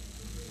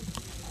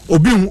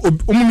 Obi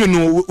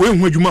no we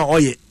hu adwuma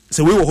oye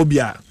say we wo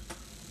hobia.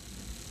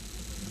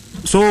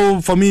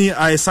 So for me,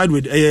 I side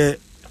with the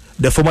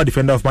former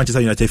defender of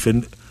Manchester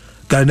United,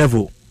 Gary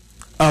Neville.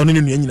 I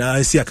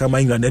don't see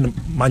England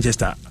and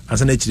Manchester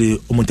as an actually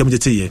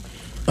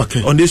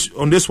okay. On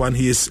this one,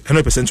 he is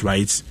 100%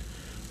 right.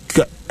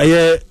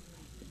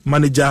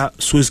 Manager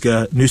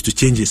Solskjaer needs to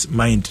change his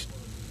mind.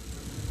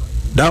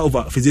 That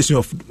over physician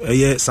of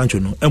Sancho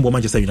no and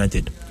Manchester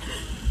United.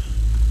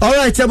 All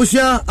right,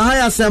 Tabusia, I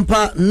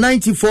Asempa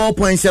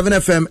 94.7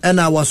 FM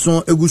and I was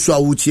on Egusu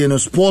Awutie no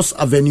Sports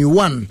Avenue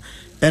 1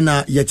 and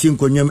Yatin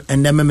Konyum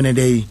and Nemene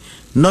Day.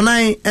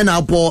 Nonai and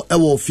Apo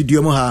Ewo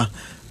Fidiomoha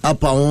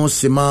Apa on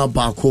Sema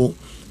Bako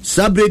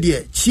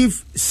Sabredie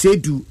Chief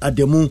Sedu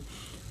Ademu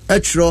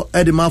Etro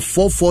Edema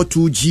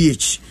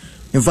 442GH.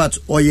 In fact,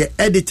 oye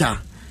editor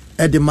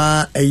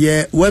Edema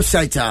a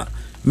website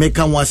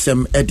Meka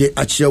Wasem Ede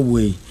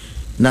Achewe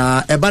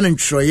na Eban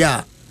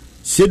Troya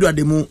Sedu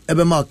Ademu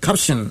Ebema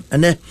caption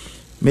and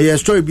me a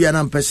story be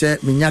an pese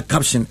minya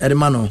caption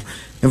edemano.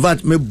 In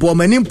fact, me bo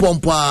menim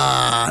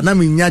pompa na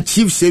minya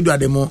Chief Sedu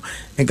Ademu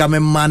enka me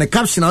man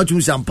caption out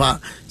to sampa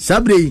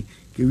Sabre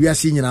we are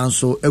seeing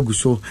so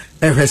eguso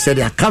ever said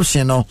their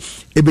caption no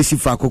ebesi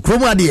fa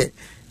kokromu ade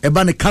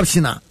eba ne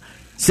captioner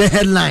say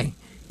headline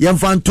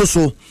yemfa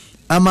ntoso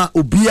ama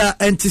obia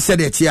enti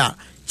said it here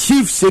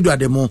Chief Sedu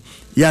Ademu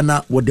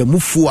yana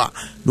wodemufu a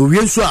no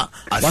wienso a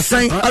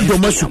wasan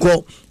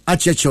adomasuko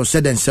acheche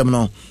said ensem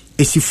no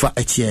esifa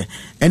etie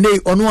ene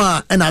ono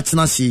a na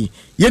atena si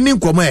yeni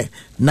nkomo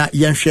na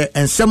yenhwe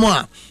ensem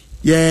a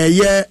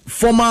ye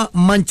former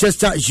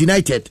Manchester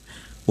United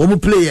wo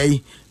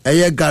player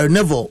Gary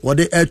Neville what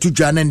they air to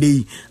Jan and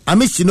the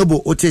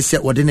Amishinobo Ote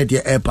set what in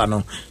the air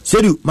panel.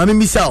 Sedu, Mammy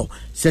Missao,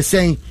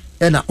 saying,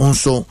 Ena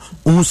onso,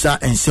 Unsa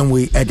and some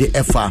way at the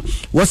FR.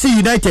 Was it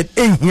United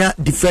in here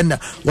defender?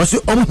 Was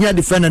it on here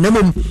defender?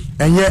 Nemum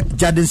and yet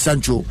Jadon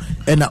Sancho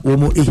and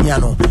Omo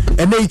Ihiano.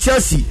 And then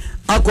Chelsea,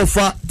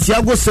 Akofa,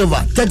 Thiago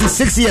Silva,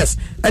 36 years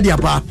at the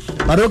Apa.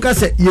 Baroka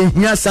said,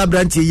 Yehia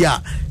Sabranti ya,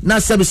 na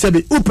Sabi,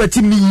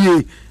 Upeti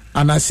me.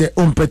 And I say,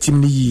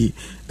 Umpetimni.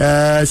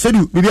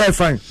 Sedu, maybe I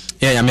find.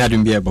 Yeah, I'm not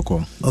be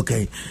able.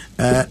 Okay.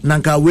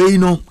 Nanka we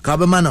no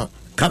Kabamano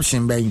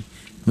caption bay.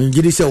 When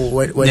you say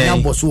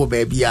when was so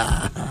baby.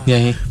 Yeah.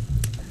 Yeah.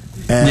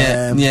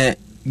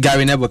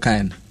 Gary Neville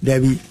kind.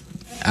 Debbie.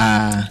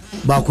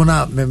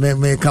 Bakuna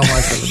me come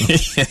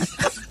once.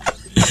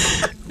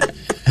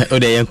 Oh,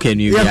 they can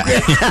you.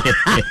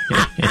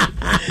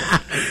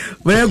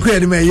 When you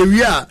create me,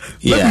 you are.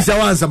 Maybe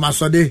someone some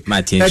Masode.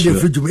 Martin.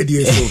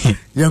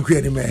 Young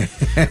create me.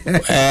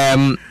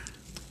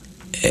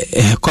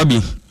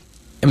 Kobby,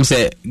 I'm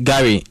say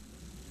Gary,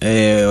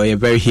 you're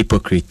very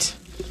hypocrite.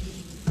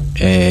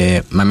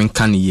 Mamin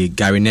Kanye,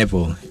 Gary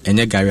Neville, and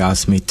you Gary Al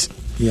Smith.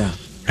 Yeah.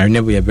 Gary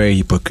Neville, you're very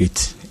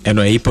hypocrite. And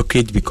you're a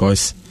hypocrite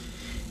because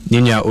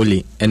Ninya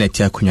Oli and a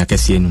tia kunya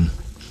kesienum.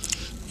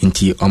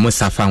 Inti almost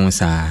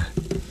safa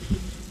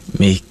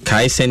me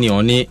kai send you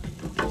only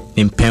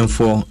in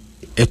painful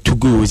a to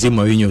go with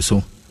Mourinho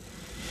so.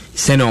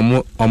 Send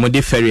omo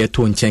de ferry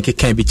to Nchenke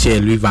can be chair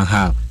Louis Van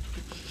Gaal.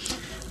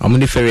 Omo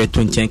de ferry to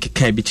Nchenke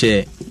can be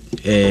chair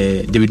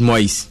David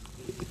Moyes.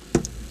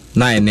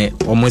 Na ene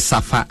omo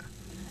safa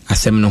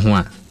asem no ho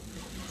a.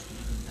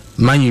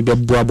 Man you be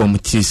boa bom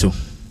so.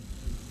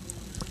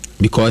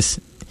 Because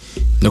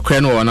no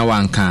kra no na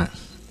wan kan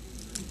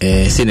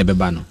say ne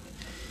beba no.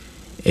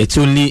 It's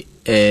only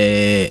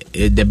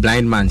the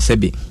blind man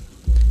Sebi.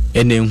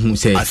 And then who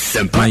say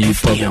man you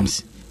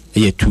problems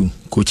two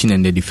coaching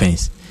and the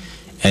defense.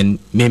 And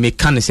maybe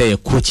can say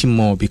coaching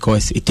more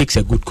because it takes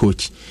a good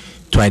coach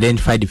to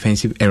identify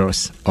defensive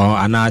errors or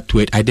another to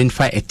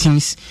identify a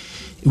team's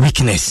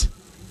weakness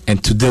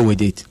and to deal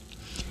with it.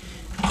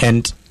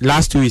 And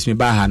last 2 weeks me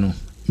bahano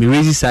me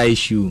raises a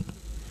issue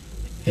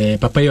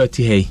papa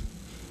yoti hey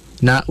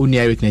na uni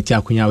Eric na ti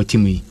akunya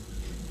otimi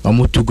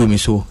omo to go me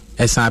so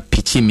esa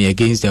pitching me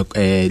against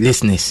the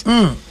listeners.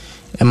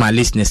 And my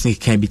listeners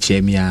can be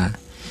chair me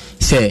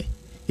say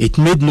it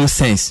made no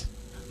sense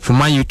for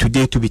Man U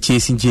today to be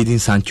chasing Jadon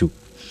Sancho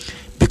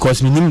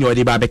because me nim no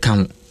dey ba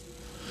can.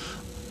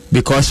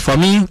 Because for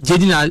me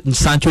Jadon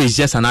Sancho is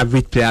just an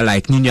average player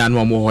like Nino and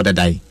one more other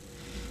die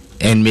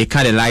and make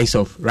the likes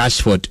of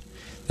Rashford,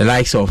 the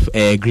likes of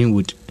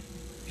Greenwood.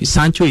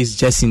 Sancho is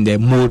just in the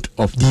mode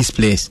of these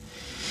players.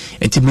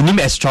 And to minimum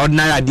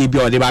extraordinary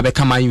debut or the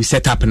Babeka Man U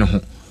set up no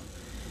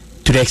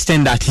to the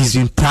extent that he's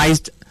been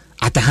priced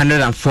at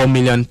 £104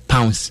 million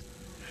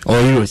or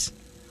euros.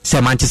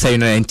 Say Manchester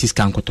United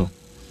Kankoto.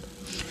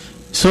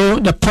 So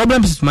the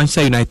problems with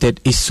Manchester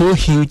United is so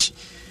huge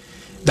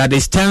that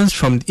it stems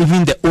from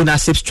even the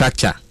ownership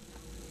structure.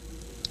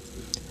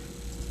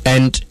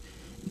 And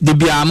the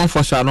Biama for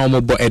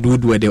Shanoma Bo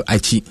Edward where they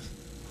achi.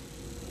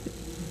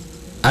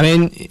 I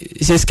mean,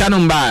 it says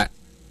Canumba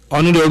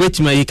on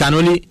the way he can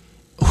only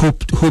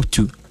hope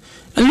to.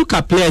 And look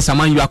at players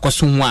among you are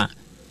Kosumwa.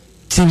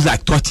 Teams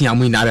like Tottenham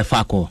win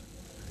Arefako.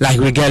 like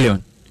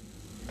Reguilon.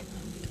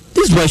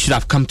 This boy should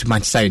have come to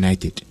Manchester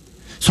United.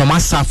 So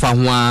must suffer,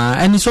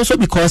 and it's also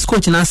because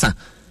Coach Nasa.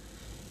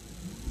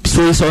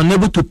 So he's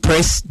unable to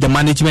press the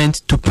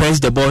management, to press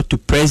the board, to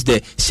press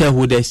the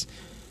shareholders,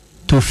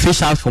 to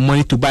fish out for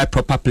money to buy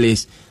proper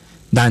players,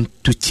 than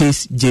to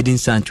chase Jadon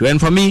Sancho. And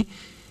for me,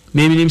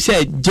 maybe him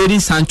say Jadon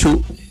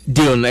Sancho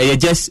deal is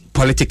just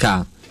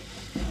political.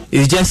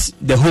 It's just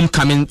the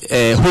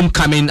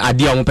homecoming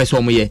idea of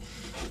person here.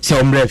 Say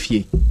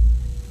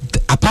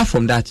apart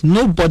from that,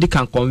 nobody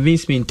can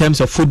convince me in terms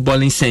of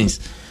footballing sense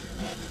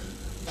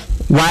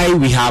why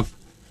we have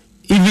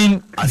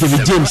even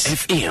David James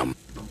FM.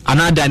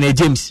 Another Daniel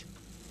James.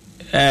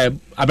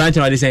 What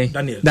they say?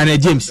 Daniel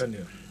James.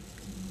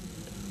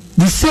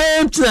 The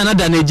same thing another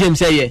Daniel James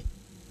say here.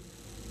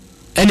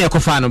 Any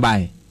kofa no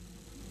buy.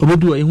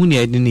 Obodu ehun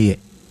ne edini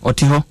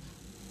oti ho.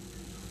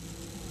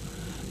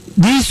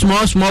 These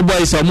small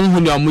boys are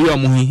moving your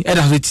muhi.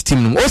 Eda so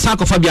team no. O san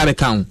kofa bia be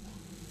kan.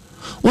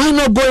 Why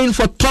not going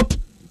for top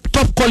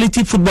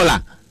quality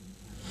footballer?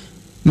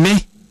 Me,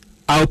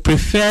 I would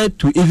prefer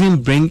to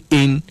even bring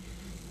in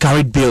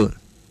Gareth Bale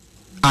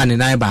and an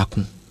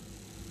Ibaku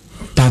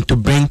than to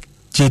bring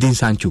Jadon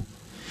Sancho,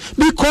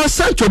 because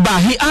Sancho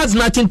he adds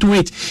nothing to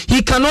it.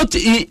 He cannot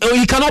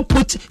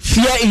put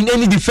fear in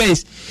any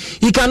defense.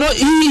 He cannot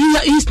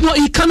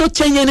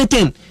change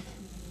anything.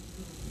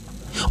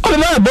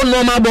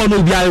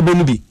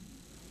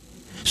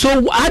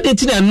 So I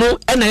didn't know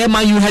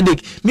Man U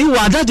headache.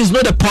 Meanwhile, that is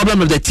not the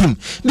problem of the team,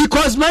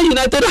 because Man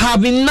United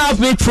have enough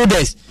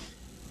midfielders.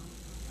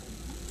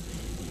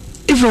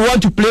 If you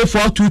want to play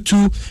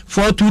 4-2-2,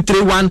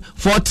 4-2-3-1,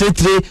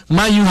 4-3-3,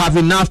 Man U have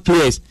enough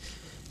players.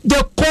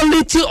 The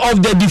quality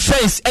of the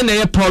defense and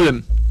a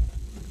problem.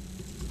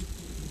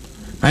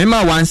 I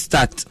remember one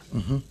start.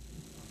 Mm-hmm.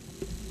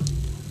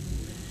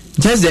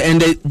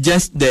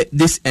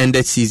 This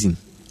ended season.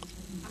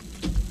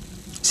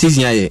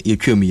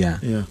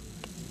 Yeah.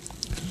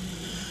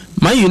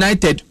 Man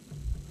United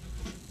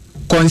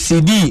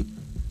conceded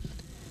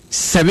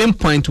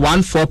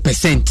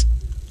 7.14%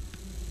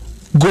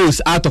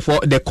 goals out of all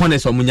the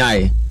corners of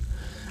Munyae.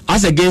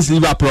 As against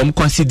Liverpool,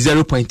 concede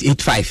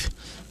 0.85.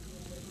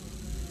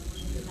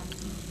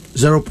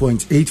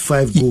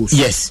 0.85 goals.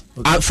 Yes,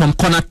 okay. From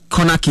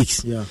corner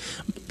kicks. Yeah.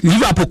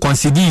 Liverpool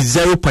conceded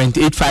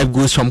 0.85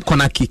 goals from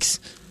corner kicks.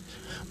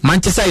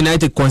 Manchester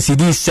United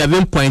conceded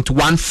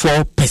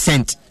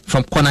 7.14%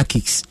 from corner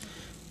kicks.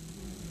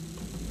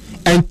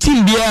 And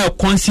Team BL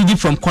conceded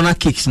from corner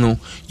kicks. No,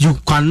 you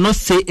cannot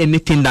say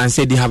anything than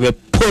say they have a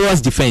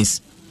porous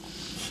defense.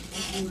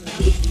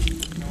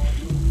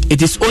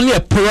 It is only a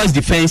porous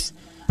defense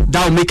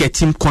that will make a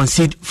team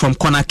concede from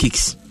corner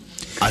kicks.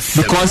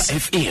 Because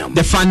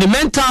the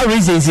fundamental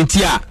reasons in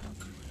here,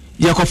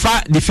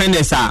 Yakofa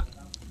defenders are,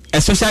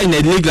 especially in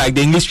a league like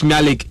the English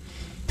Premier League,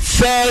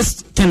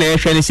 first thing they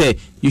say,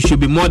 you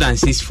should be more than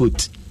 6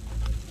 foot.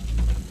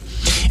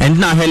 And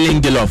now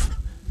Lindelof,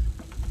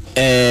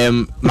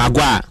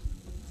 Maguire,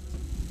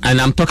 and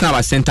I'm talking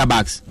about centre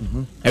backs.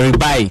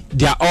 Everybody,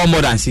 they are all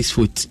more than 6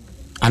 foot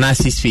and not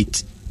 6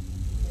 feet.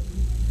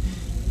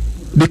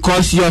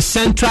 Because your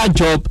central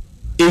job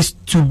is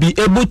to be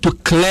able to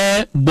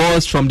clear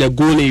balls from the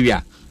goal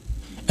area.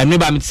 And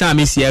maybe I'm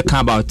here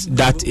about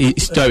that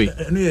story.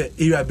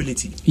 Area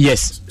ability.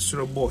 Yes.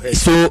 So,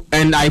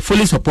 and I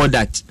fully support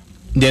that.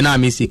 Then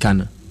I'm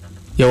can.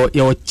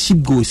 Your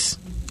cheap goals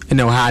and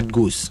your hard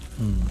goals.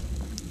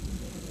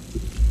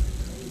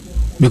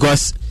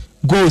 Because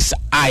goals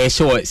are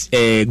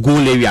a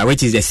goal area,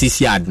 which is the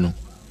 6 yard. No,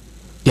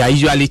 they are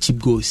usually cheap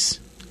goals.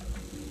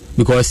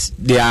 Because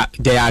there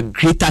are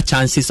greater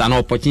chances and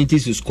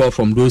opportunities to score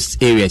from those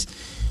areas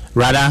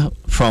rather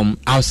from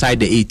outside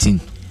the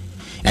 18.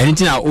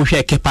 Anything I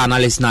share Kepa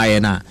analysis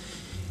now,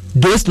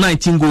 those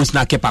 19 goals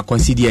now Kepa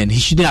considered, and he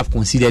shouldn't have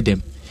considered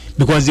them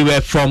because they were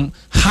from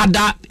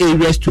harder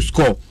areas to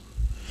score.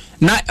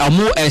 Now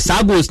more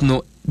goals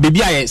no,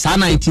 baby I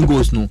 19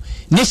 goals no.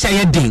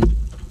 Nesha ding,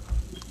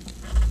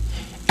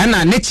 and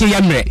na nechi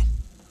yamre,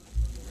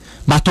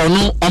 but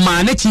ono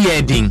oma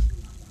nechi ding.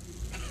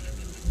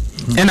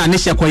 And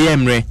Anisha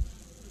Koyemre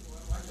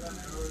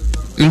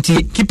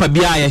keep a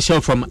BI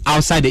shot from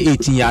outside the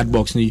 18-yard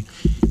box.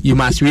 You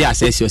must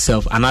reassess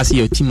yourself, and I see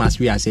your team must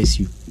reassess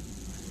you.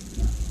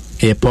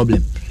 A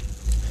problem.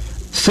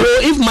 So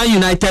if Man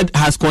United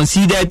has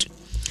conceded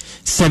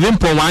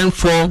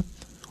 7.14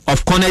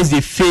 of corners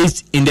they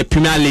faced in the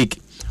Premier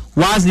League,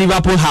 whilst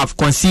Liverpool have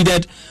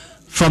conceded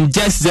from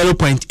just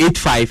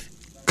 0.85,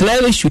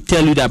 clearly should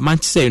tell you that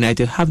Manchester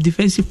United have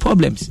defensive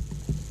problems.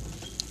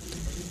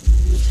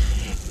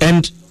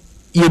 And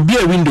you'll be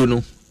a window,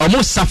 no.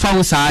 Almost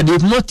Safan,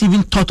 they've not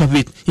even thought of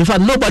it. In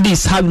fact, nobody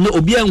is having no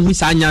Obian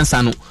Wisanyans.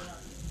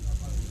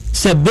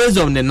 So, based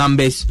on the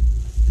numbers,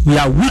 we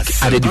are weak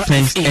at the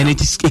defense, and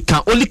it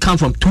can only come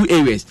from two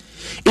areas.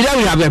 Either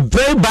we have a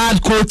very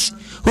bad coach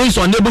who is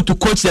unable to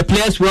coach the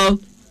players well,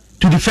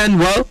 to defend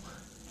well,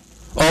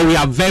 or we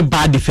have very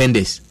bad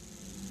defenders.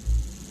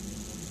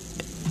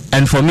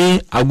 And for me,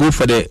 I'll go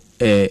for the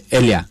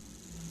earlier.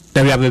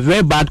 That we have a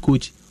very bad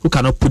coach who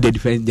cannot put the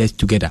defenders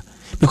together.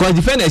 Because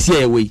defenders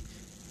here away.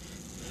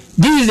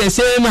 This is the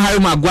same Harry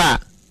Maguire.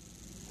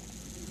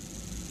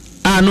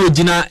 No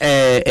Gina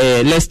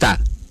Leicester.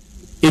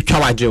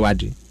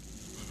 Wadri.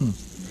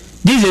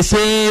 This is the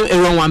same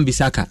Aaron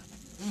Wan-Bissaka.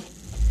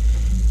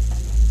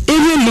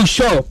 Even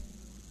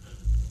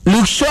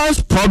Luke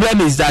Shaw's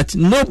problem is that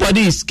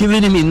nobody is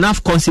giving him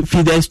enough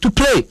confidence to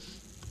play.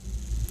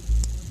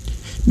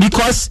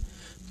 Because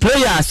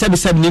players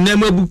said Nina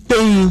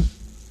paying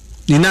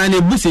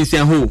Nina buses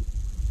and who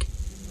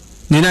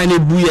Nina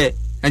buye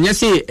and you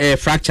say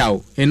fracture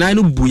and I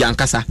know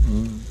buyankasa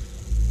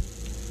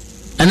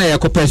and I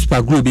compare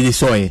super group in the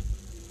soil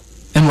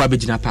and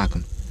Wabijina Park.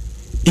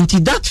 Into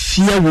that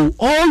fear will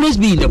always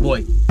be in the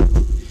boy.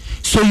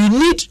 So he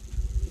needs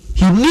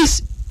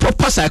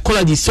proper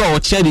psychology so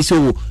Cherry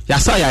so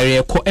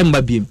Yasaya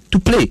Mbabi to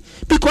play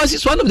because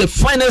he's one of the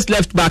finest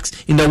left backs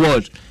in the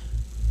world.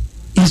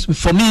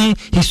 For me,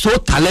 he's so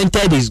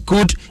talented, he's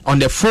good on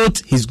the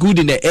foot, he's good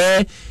in the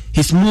air,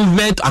 his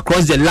movement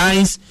across the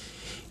lines,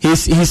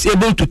 his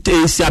ability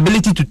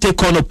to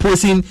take on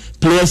opposing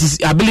players, his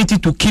ability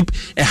to keep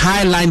a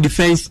high line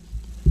defense,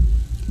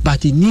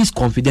 but he needs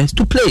confidence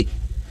to play.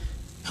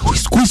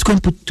 Who's going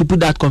to put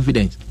that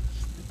confidence?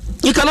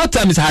 You cannot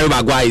tell me Harry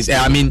Maguire is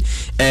Aaron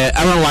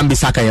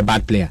Wan-Bissaka a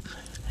bad player.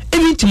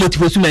 Even Timothy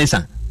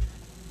Fosu-Mensah,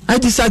 I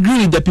disagree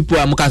with the people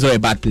who are Mukazo a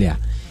bad player.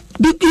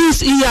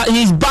 Because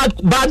he's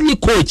badly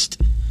coached.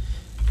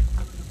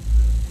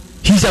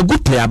 He's a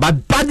good player,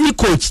 but badly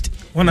coached.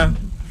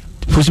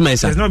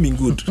 Fosu-Mensah has not been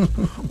good. You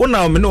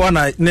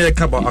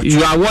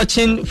are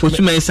watching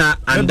Fosu-Mensah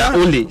under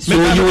Ole, so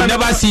you will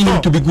never see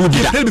him to be good.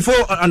 He played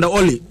before under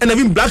Ole, and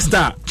even Black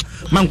Star.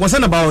 Man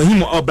concerned about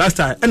him or Black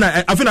Star, and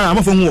I feel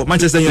I'm from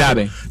Manchester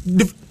United.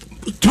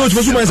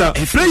 Fosu-Mensah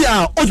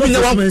player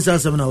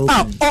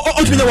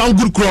one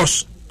good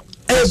cross.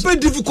 It's very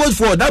difficult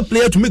for that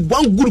player to make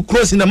one good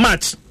cross in a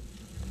match.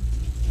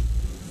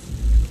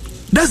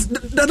 That's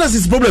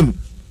his problem.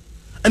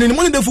 And in the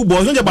modern day football,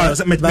 it's not about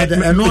in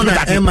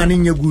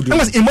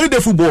modern day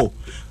football,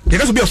 there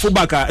has to be a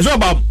fullback. It's not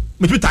about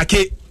me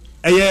take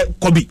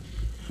Kobby.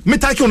 Me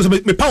take on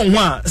me pound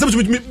one.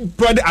 Sometimes me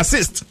provide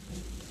assist.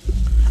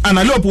 And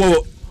I love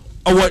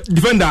our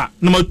defender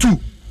number 2.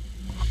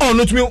 Oh,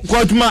 not me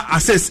quite my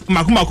assist.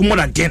 Makuma more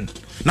than 10.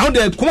 Now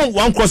they come on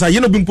one cross. I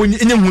been putting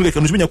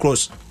in a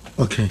cross.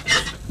 Okay.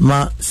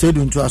 Ma said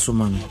into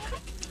Asuman.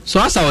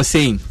 So as I was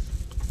saying,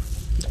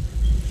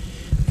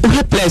 we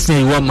have players now.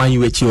 You want man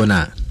you with you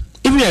now.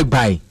 If you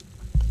buy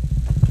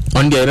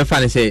on the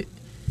reference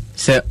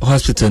say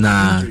hospital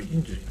na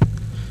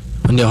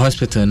on the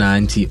hospital na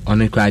anti on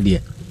the crowd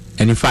here.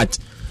 And in fact,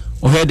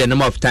 we heard the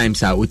number of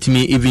times with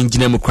me even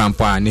Jinemu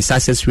Krampa and the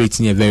success rate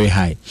is very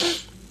high.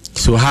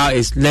 So how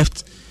is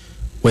left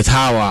with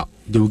how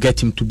they will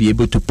get him to be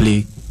able to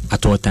play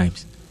at all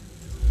times.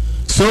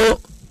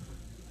 So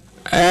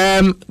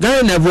Gary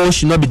Neville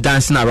should not be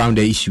dancing around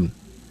the issue.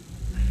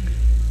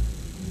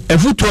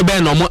 If we talk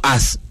about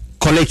as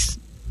colleagues,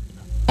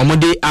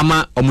 omode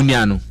ama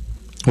omuniano,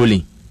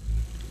 holy.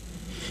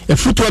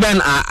 If we talk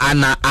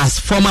about as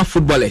former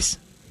footballers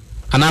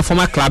and our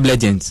former club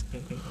legends,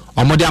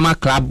 omode ama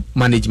club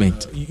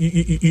management. You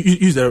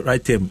use the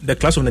right term. The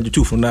class of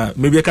 92 from now.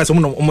 Maybe I can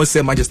someone almost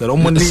say Manchester. So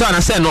I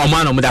say no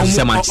man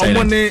say Manchester.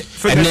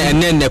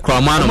 And then the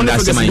Croman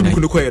say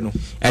Manchester.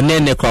 And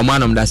then the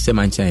Croman say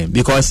Manchester.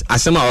 Because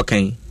asema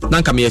okay.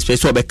 Now come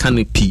expect so be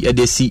can P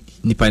EDC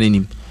nipa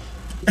nim.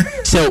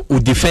 So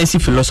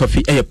defensive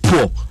philosophy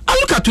poor. And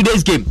look at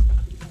today's game.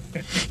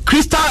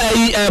 Crystal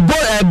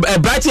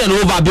Brighton and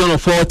Hove Albion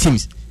of 4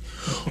 teams.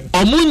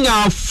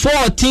 Omunya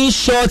 14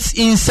 shots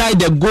inside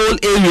the goal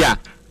area.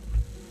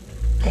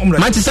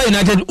 Manchester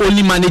United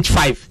only managed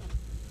 5.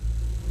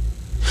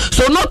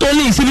 So not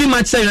only is even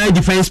Manchester United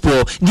defense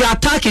poor, the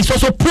attack is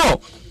also poor.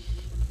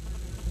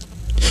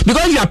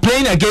 Because you are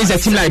playing against a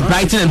team like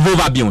Brighton and Hove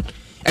Albion,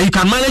 and you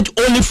can manage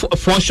only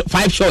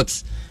 5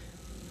 shots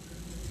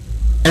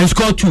and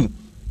score 2.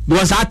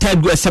 Because that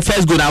third goal,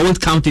 first goal, I won't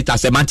count it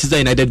as a Manchester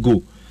United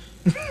goal.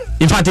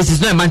 In fact, it is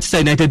not a Manchester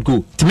United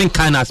goal. It means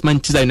kind as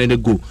Manchester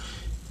United goal.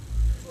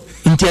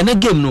 In the other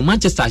game, no,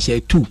 Manchester share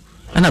 2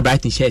 and a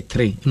Brighton share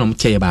 3. No,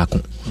 share back.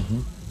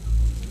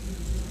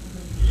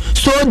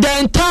 So the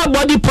entire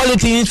body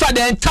politic, in fact,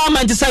 the entire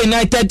Manchester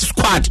United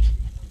squad,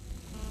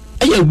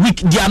 are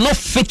weak. They are not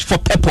fit for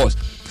purpose.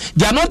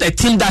 They are not a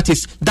team that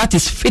is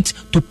fit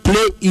to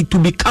play, to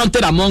be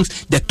counted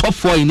amongst the top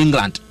 4 in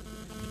England.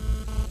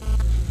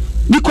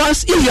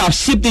 Because if you have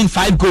shipped in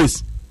 5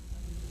 goals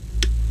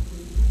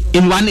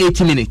in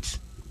 180 minutes,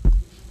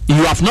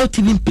 you have not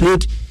even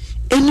played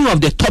any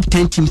of the top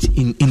 10 teams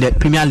in the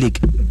Premier League.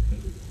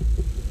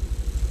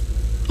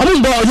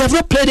 You have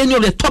not played any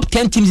of the top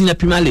 10 teams in the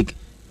Premier League.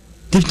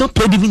 They've not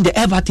played even the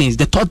Evertons,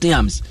 the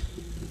Tottenhams,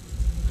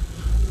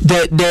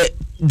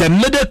 the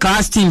middle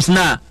class teams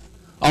now.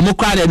 They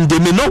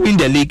may not win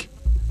the league,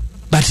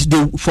 but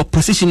for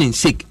positioning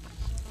sake,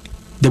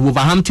 the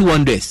Wolverhampton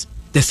Wanderers,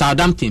 the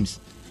Southampton teams.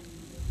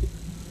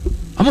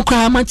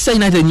 Manchester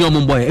United,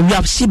 we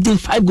have shipped in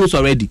 5 goals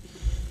already.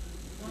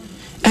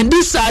 And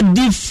these are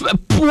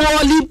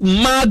poorly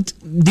marked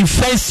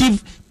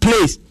defensive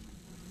plays.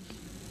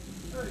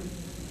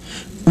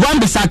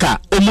 Wan-Bissaka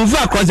move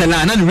across the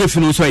line and the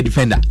referee also a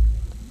defender.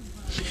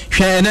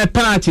 Share a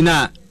penalty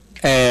na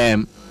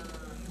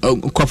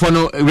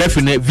Kofono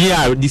referee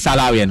via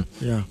disallowing.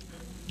 Yeah.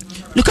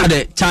 Look at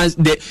the chance.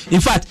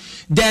 In fact,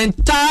 the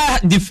entire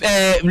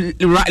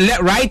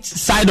right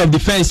side of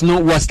defense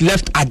was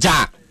left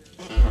ajar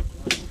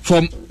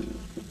for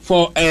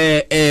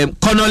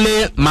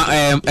Connolly,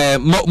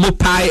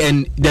 Mopai,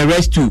 and the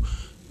rest to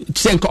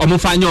send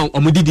Omofanyo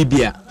or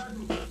Mudidibia.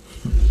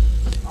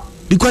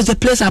 Because the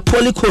players are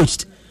poorly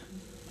coached.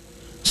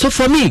 So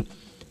for me,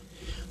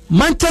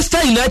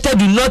 Manchester United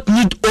do not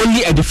need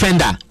only a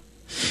defender.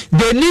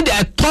 They need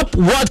a top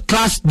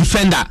world-class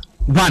defender.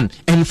 One,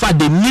 and in fact,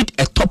 they need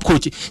a top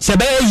coach.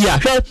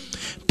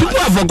 People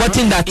have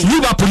forgotten that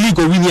Liverpool League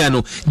or win.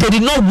 They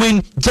did not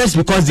win just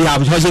because they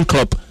have Jurgen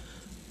Klopp.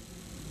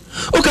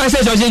 Okay, I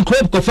say Jurgen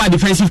Klopp go for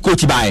defensive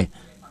coach by.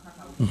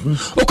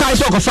 Okay, I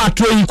talk about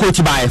training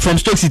coach by from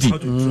Stoke City.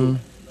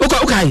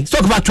 Okay,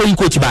 talk about training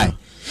coach by.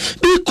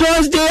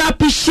 Because they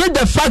appreciate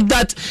the fact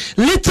that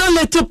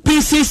little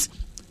pieces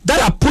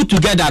that are put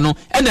together,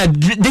 and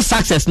this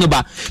success,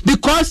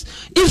 because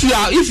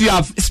if you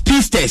have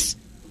speedsters,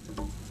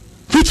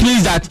 which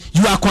means that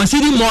you are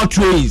conceding more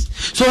throw-ins.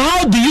 So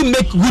how do you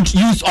make good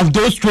use of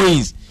those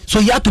throw-ins? So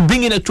you have to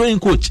bring in a training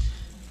coach.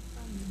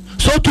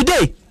 So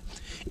today,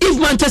 if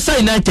Manchester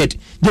United,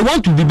 they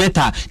want to be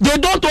better, they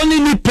don't only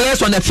need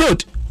players on the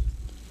field.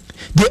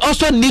 They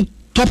also need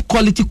top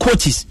quality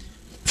coaches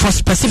for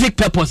specific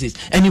purposes.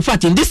 And in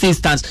fact, in this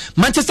instance,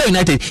 Manchester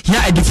United,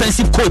 here a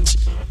defensive coach.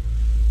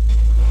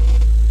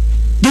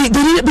 They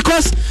need it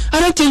because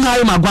I don't think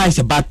Harry Maguire is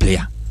a bad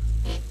player.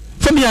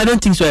 For me, I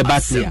don't think so. A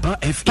bad player.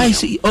 I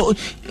see. How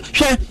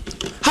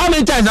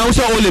many times I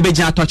saw Ole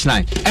Bejan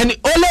touchline, and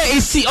Ole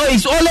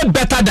is Ole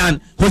better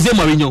than Jose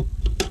Mourinho?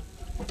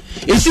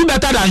 Is he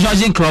better than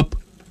Jurgen Klopp?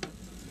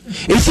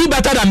 Is he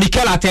better than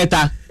Mikel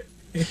Arteta?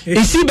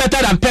 Is he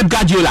better than Pep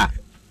Guardiola?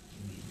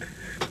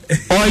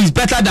 Or is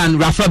better than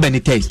Rafael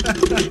Benitez?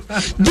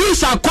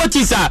 These are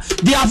coaches.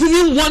 They have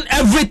even won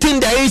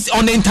everything there is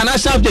on the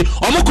international stage.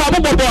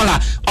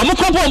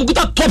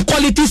 Top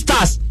quality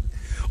stars.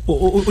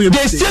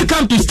 They still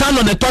come to stand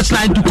on the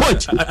touchline to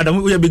coach.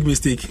 Adam, we a big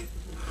mistake.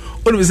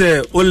 Only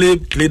say Ole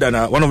played than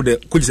one of the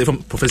coaches from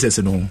professors.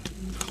 No,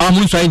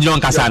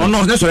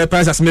 that's what I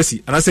price as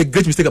Messi, and I say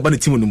great mistake about the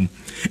team. And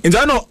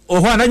I know,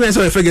 I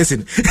know Ferguson.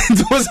 And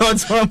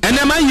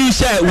the man you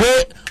share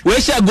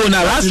where shall go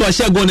now? That's what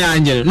shall go now,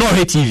 Angel. No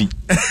hate TV.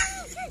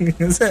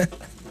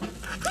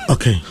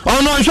 Okay.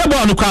 Oh no, I'm sure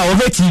about the crowd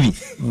over TV.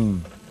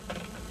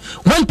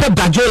 When Pep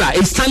Guardiola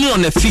is standing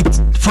on the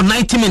feet for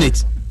 90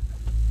 minutes.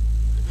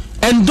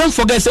 And don't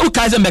forget, say,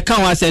 okay, some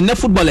Beckham say, no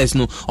footballers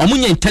no,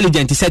 omunya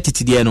intelligent set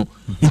it there no.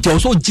 It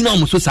also Gina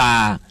almost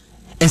sa,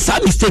 and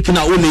some mistake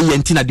na only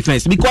Yentina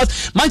defense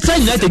because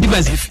Manchester United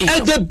defense,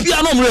 and the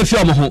piano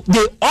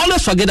they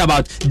always forget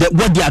about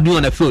what they are doing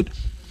on the field.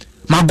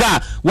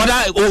 Maguire,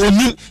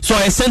 so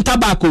a centre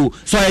back,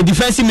 so a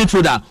defensive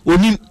midfielder,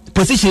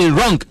 position is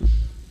wrong.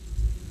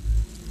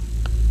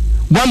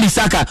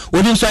 Wan-Bissaka,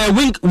 so a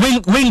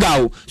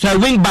winger, so a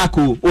wing back,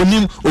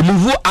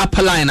 move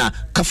upper liner,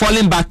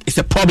 falling back is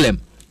a problem.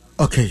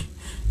 Okay,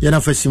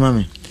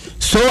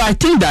 so I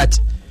think that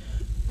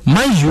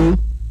Manu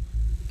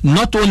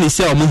not only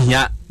say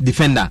omuhia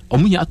defender,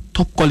 omuhia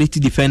top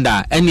quality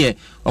defender, any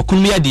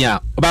okumia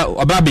dia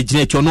about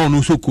bejine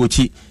no so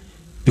coachy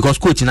because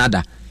coach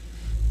nada.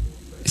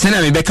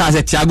 Sena Rebecca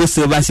said Thiago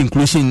Silva's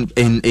inclusion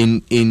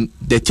in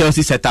the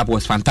Chelsea setup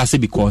was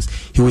fantastic because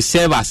he will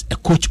serve as a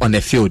coach on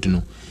the field,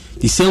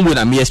 the same way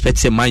that me expect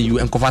say Man U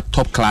and cover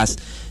top class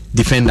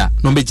defender.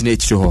 No be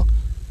Thiago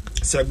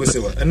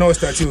Silva. And now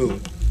start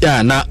you.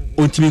 Yeah, now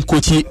ultimate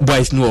coachy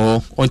boys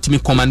no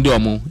ultimate commander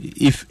mo.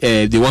 If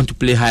they want to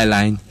play high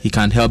line, he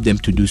can help them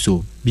to do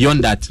so.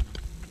 Beyond that,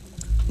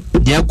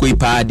 they are going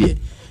to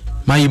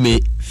Man U may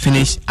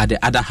finish at the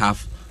other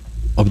half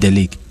of the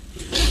league.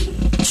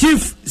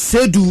 Chief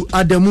Sedu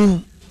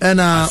Ademu and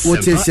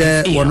what is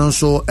one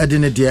also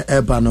Edina dear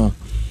Ebano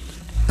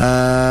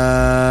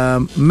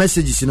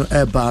messages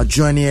about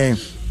joining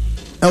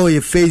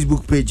our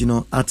Facebook page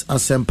at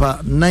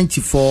Asempa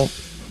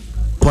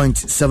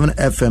 94.7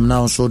 FM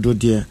now so do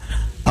dear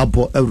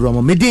Abo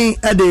Ebramo Medin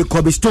Ede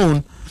Kobby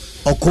Stone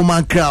or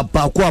Command Crab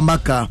Bakwa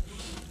Maka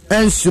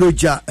and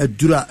Suroja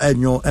Edura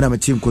Enyo and I'm a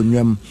team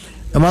Kunyam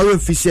and my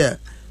officer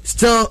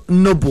still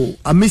noble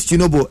I missed you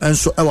noble and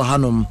so our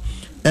Hanum.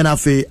 And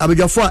afe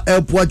abejafo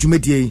airport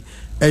jumedie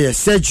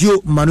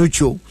Sergio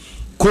Manucho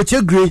Coach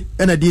Gray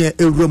and a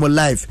Romo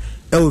live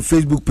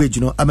Facebook page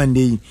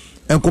amande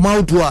and come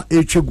out to a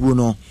echegu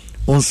no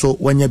also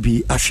wanya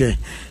bi ahwe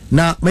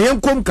na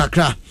mayemkom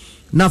kakra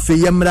na fe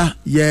yemra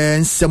ye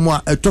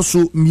nsemo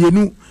etoso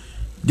mienu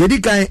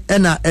dedikan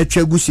na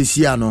etwegu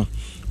sesia no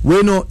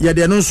we no ye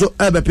de no so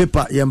ebe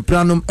paper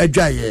yempranom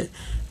adwaye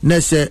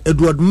Nese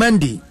Edward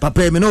Mendy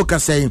papa me no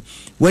kasai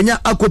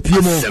wanya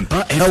akopie mo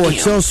e wo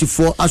Chelsea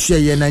for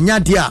ahwe ye na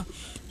nyadia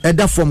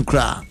eda from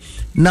kra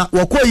na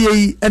wako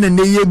ye ene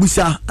ne ye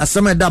busa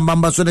asema da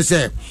mbamba so ne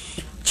se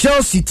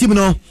Chelsea team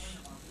no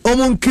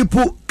omun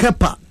kipu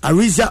Kepa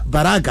Ariza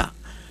Baraga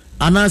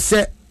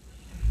anase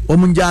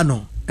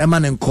omunjano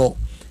emanenko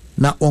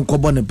na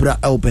onkobo ne bra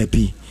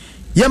elpapi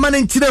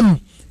yemane ntirem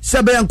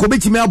sebe yanko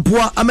betimi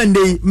aboa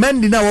amende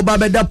mendi na wo ba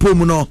beda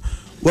pom no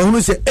wo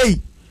hunu se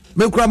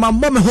mekura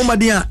mammo me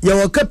homade a ye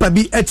wo Kepa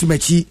bi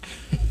etimachi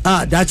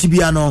dachi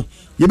bia no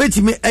ye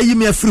betimi ayi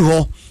me afiri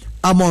ho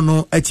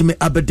amono etimi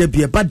abeda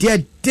bia ba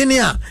de dene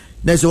a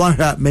na se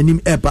wanhra manim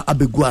eba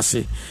abegu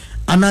ase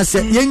anase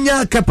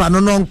yenya Kepa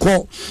no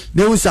nonko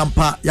ne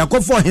usampa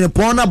yakofo hene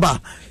pon na ba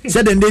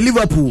se de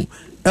Liverpool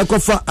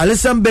ekofa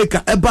Alisson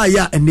Becker eba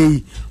ya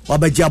enei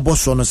wabaji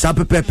aboso no sa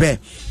pepepe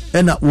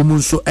ena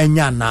womunso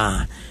enya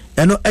na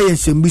eno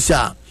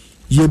eyensembisa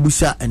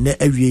yebusa ene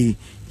awie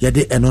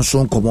yede eno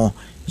so nkomo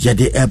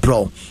yede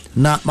ebro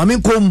na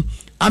maminkom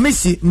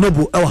amisi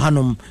nobu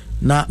elhanom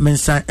na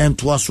mensan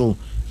entoaso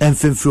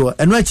enfemfro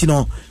eno achi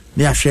no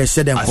ne ahwe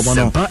sede nkomo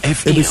no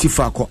ebisi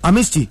fako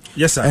amisti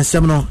yes sir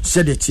ensem no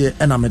sede tie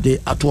ena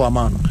mede ato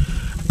ama no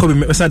Kobby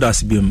me sada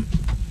asibim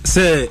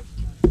se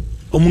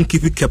omun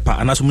keep Kepa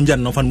anaso munja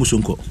no fan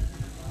musonko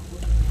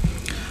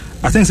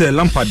I think say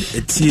Lampard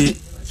etie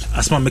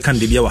asma mekan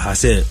de bia wa ha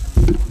say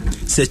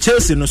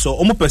Chelsea no so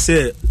omo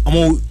pese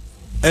omo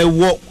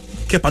ewo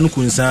Kepa no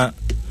kunsa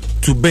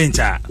to bench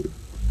a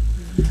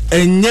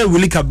enye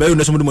Willy Caballero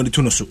no so mo de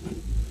to no so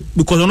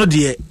because ono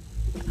de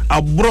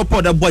abro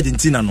pod abo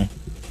Argentina no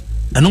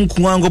eno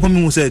nko ango pam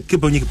mu say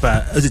Kepa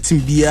nyikipa as a team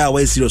bia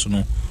wa serious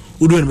no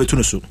udo no beto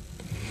no so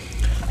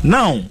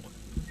now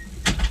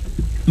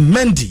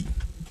Mendy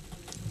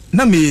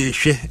na me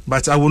hwe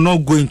but I will not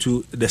go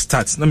into the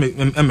stats na me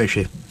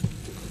hwe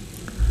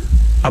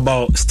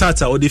about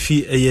starter or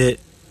the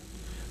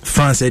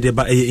France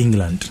ba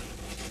England.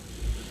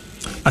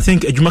 I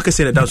think Ejumake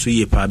said that so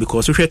ye pa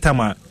because we share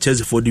time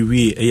Chelsea for the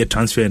way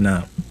transfer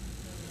now.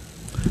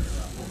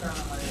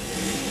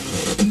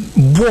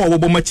 Bo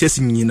wo ma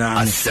Chelsea nyina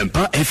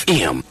Asempa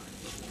FM.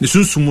 The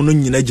sunsumu no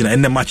nyina gina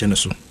ene match no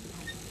so.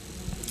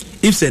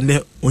 If say ne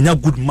onya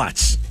good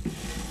match,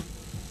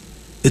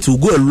 it will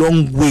go a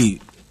long way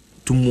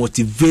to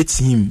motivate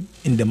him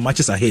in the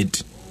matches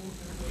ahead.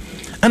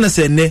 And I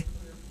say ne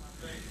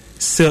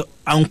se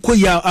anko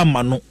ya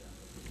amano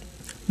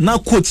na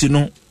coach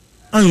no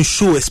and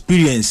show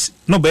experience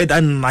no better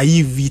than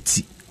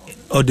naivety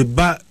or the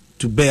back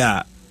to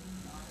bear.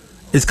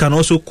 It can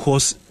also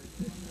cause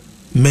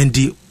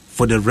Mendy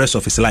for the rest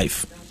of his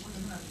life.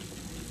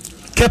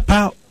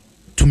 Kepa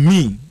to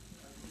me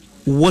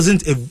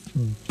wasn't a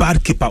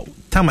bad keeper.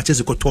 Time at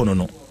Chelsea got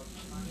no.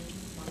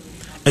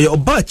 And your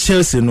bad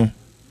Chelsea no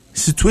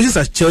situations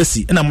at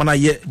Chelsea and I'm gonna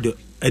the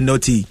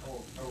NLT.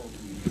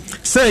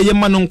 Say ye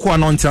man nko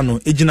anontia no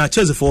ejina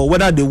Chelsea for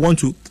whether they want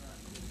to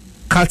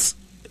cut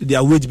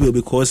their wage bill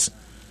because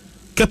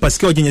Kepa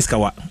skill genius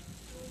kawa.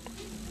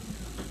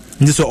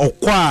 Ndi so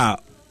okwa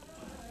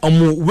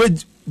omo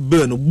wage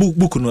bill no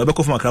book no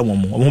ebeko from akra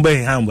momo omo be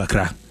ham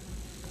akra.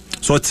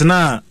 So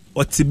tena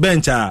oti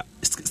bench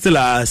still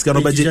a skill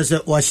no beji.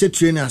 Just wa she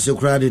trainer as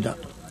crowded that.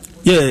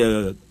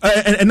 Yeah.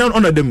 And none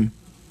on them.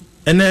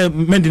 And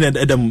mending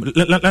them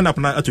land up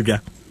na atudwa.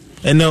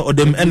 And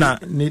them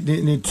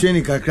ni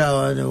training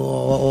kakra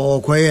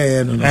o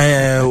koye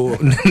no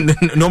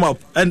normal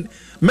and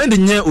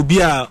mending nye obi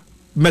a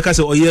make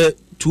say oye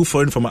too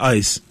foreign from my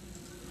eyes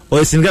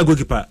or Senegal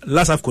goalkeeper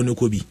last half kono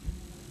Kobby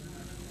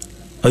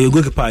or your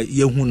goalkeeper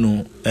ye hu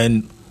no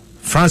and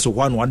France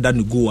one that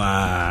go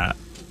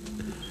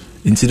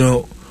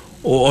into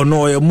or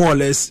no more or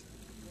less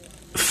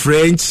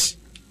French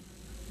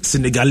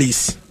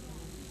Senegalese.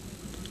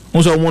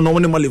 Also, one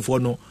normally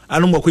for no. I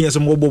don't know when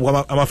some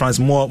more France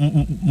more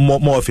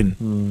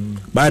often.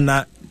 But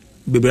now,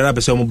 baby, I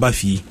have some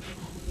Buffy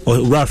or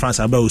Royal France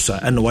about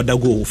and what they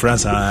go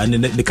France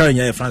and the current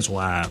year France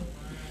were.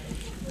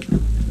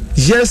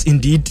 Yes,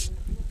 indeed.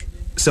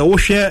 So we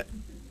share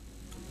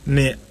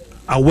ne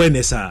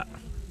awareness. Yeah,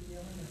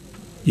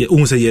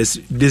 say yes.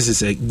 This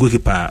is a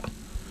goalkeeper.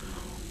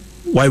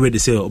 Why would they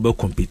say about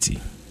competing?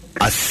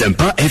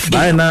 Asempa FM.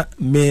 By now,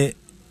 me.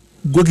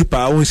 Goalkeeper,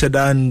 I won't say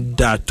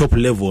that top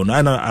level. No,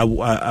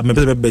 I'm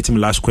a bet him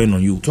last coin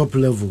on you. Top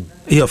level.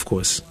 Yeah, of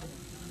course.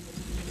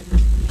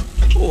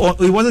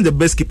 He wasn't the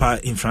best keeper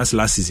in France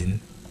last season.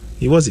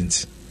 He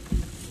wasn't.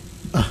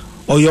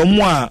 Or you're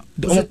more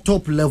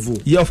top level.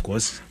 Yeah, of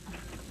course.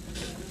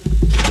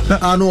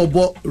 I know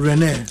about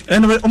Rene.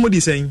 And what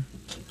is saying?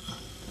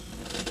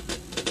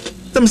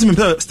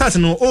 Start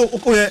no.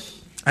 Oh yeah.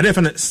 I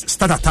don't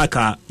start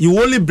attacker.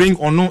 You only bring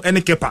on no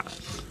any keeper,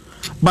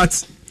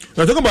 but.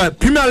 We're talking about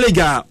Premier League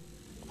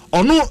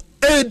or no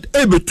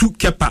able to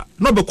Kepa,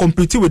 not be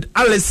compete with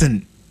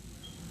Alisson.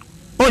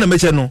 On the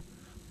match no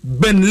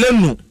Ben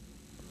Leno.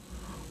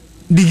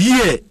 The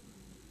year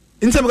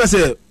in some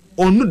say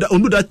on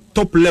that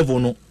top level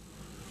no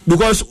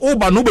because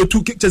over no be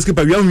two chess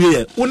keeper we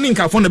are only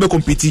can find be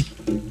compete.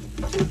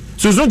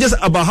 So it's not just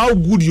about how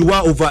good you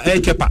are over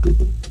Kepa,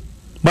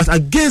 but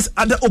against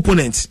other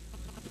opponents.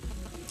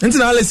 Nti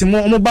na Alice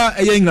mo ba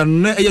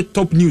England na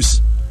top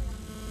news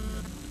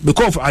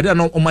because I don't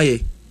know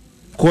omaye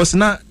cause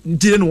na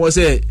Jiden was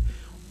say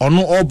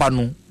ono oba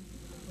no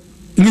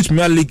English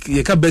Premier League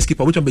ye ka best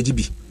keeper which one be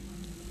GB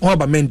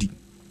oba Mendy.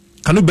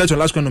 Can you bet on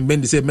last one on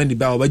Mendy say Mendy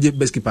ba oba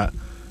best keeper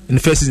in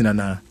the first season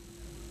na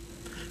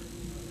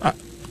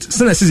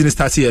since season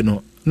start here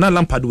no na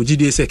Lampard wo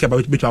GD say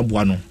keeper between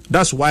aboa no.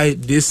 That's why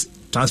this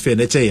transfer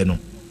na che no.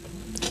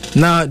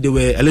 Now they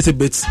were a little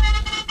bit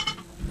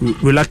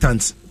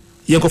reluctant.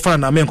 Yenkofa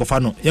na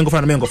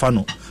menkofa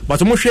no.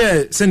 But mo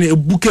share send a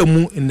bouquet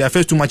mu in their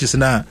first 2 matches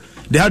now.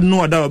 They had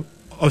no other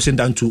option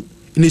than to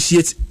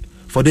initiate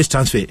for this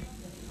transfer.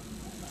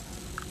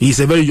 He is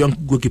a very young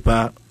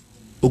goalkeeper.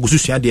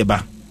 Ogusu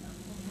Diaba.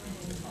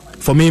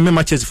 For me, my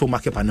matches for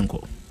market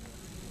panenko.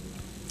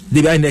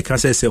 They behind the can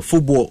say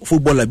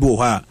football like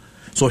bo.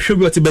 So show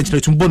you at the bench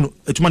to bono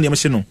to money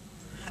machine.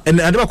 And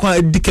I never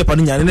quite decap on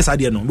in this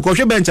idea no because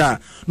your bench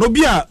no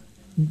be a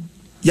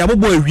yabo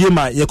boy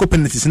wiema yako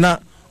penalties na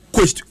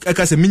coach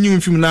aka say minimum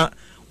film na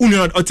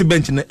union at the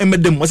bench na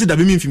emedem was it that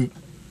minimum film.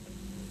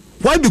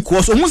 Why?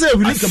 Because almost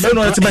every league can be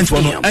on the bench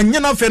one and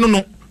yana fe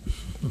no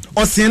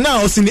osin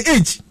na osin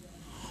age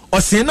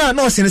osin na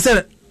osin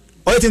say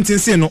o tintin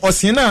say no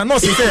osin na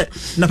osin say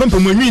na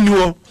pempem anwi ni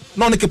wo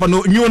na on kepa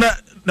no nyu na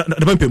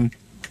pempem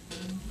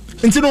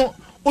nti no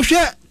o hwe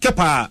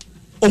kepa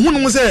ohunu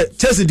mu say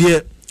Chelsea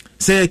de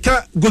say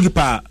ka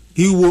goalkeeper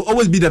he will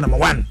always be the number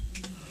 1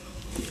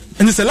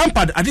 and it's a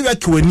Lampard I think like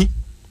Kweni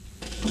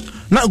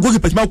now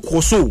goalkeeper ma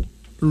so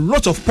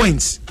lot of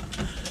points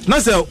now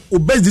say o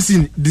best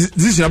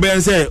decision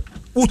about say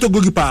who to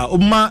goalkeeper o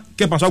ma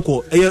kepa so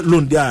ko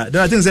loan there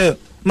then I think say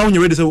now when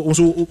you ready so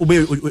also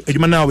obey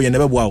ejuma now we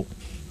never wow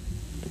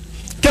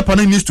kepa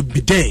needs to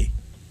be there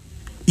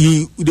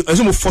he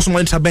some force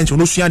one bench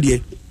no sua there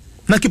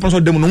na kepa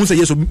so dem no say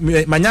yes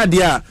manya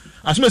there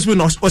as soon as we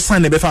no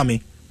sign be for me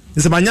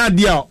it's a manya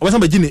dia o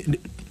be begin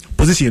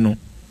position no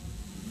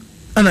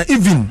and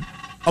even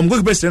I'm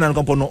going to best trainer and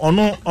company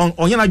ono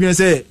onya na dwen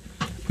say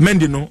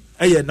Mendy no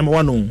number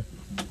 1 no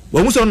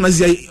we must on na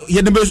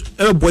ye dem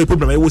boy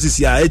problem e wo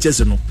sisi a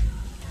HS no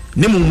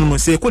nemu no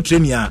say ko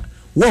trainer a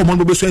wo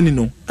mo be so ani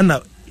no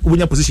na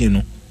wonya position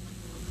no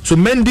so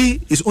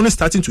Mendy is only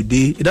starting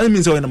today. It doesn't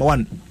mean so number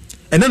 1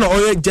 and then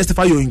all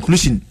justify your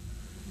inclusion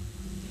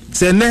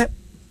say ne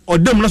or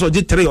dem no so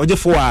je 3 or je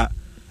 4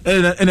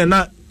 and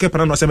na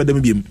kepa no say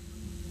dem biem.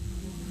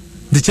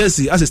 The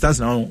Chelsea as it stands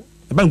now,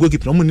 the bank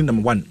goalkeeper no money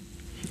number 1.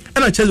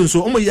 And I Chelsea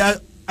so ya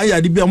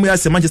aya di bi ya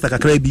say Manchester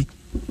kakra bi.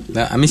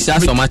 I mean say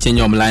so much in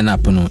your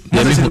lineup no.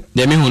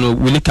 Dem me hu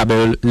Willie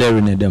Caballero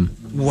ne dem.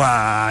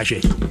 Wow,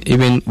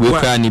 even we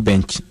cry ni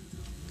bench.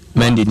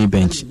 Mendy ni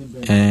bench.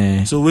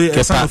 So we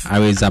a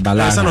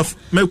son of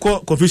me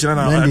confusion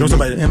now.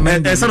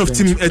 A son of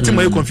team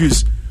were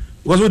confused.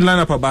 Because we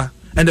lineup aba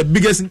and the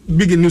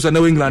big news in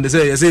England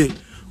they say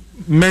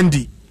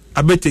Mendy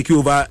I bet take you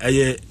over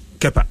a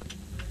Kepa.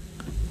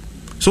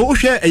 So we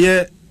share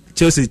a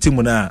Chelsea team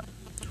na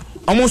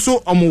almost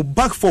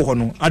back four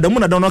no Adamu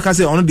na don ka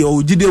say on the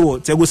Ojide wo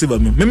Thiago Silva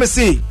me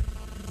say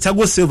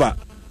Thiago Silva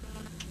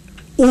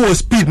who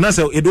speed na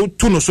say e do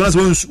to no so na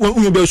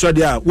when be so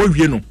there we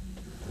wie no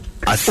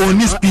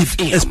only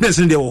speed experience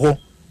in there ho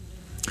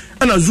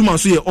and Zuma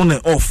so on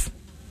and off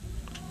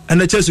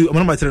and the Chelsea I'm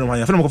number 3 no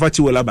hwan fa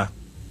Chi Welaba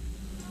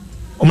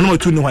number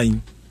 2 no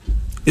hwan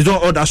it's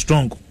not all that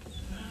strong.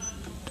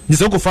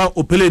 This okofa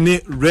opele ni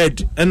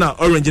red and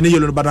orange ni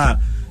yellow but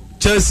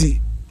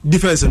Chelsea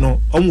defense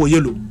no omo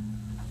yellow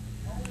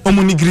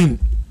omo ni green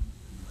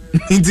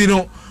you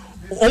know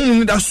omo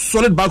ni that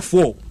solid back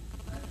four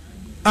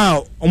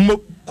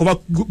omo cover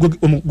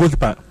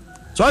goalkeeper.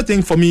 So I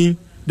think for me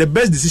the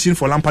best decision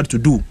for Lampard to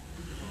do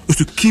is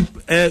to keep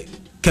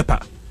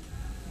Kepa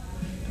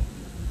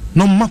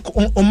no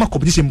on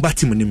competition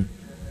batting him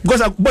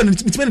because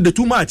it's made the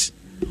too much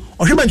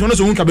or he bench on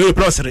so Caballero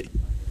plus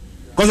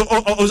because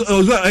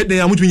they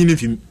are much winning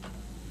him.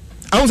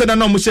 I don't say that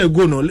no Michel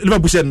go no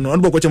Liverpool share no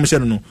and Boko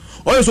Michel no.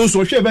 Oh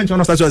so share bench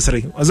on start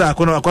sorry. Oza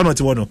akona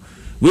ti wono.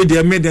 We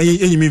dey made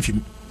any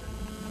film.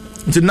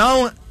 Until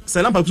now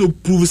Lampard so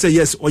prove say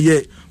yes or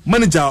yeah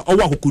manager or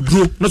what could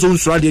draw not so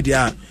sure they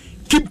are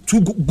keep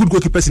 2 good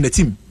goalkeepers in the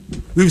team.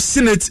 We've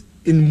seen it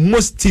in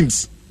most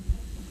teams.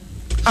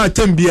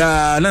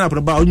 Tembia Lana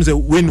Proba you say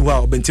win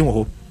well bentin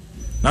ho.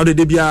 Now they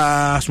be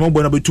a small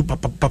boy number 2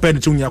 papa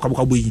and chunya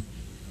kwaboyi.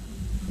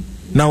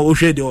 Now o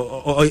share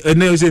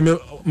the say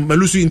me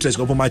lose interest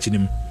go matching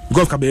him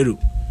because Caballero.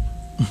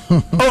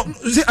 Oh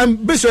see I'm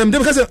based on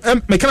them because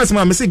mechanism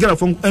I say get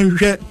from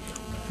share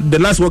the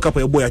last World Cup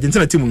boy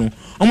Argentina team no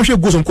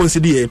almost go some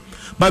consider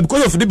but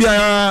because of the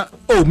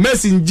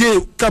Messi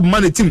J Cup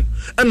man team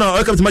and now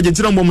I come to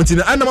Argentina moment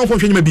and I'm from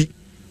hwe be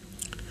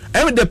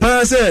every the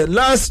pass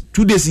last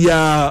 2 days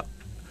ya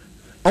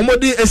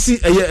omodi esi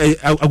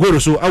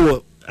Aguero so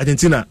our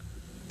Argentina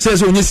say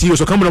so onye see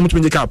so come na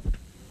mutu Cup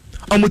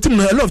team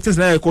a lot of things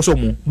na cause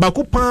mo ba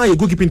ko pa a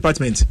goalkeeping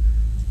department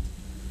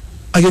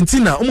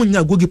Argentina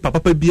omunya goalkeeper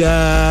papa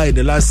bia in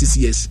the last 6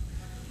 years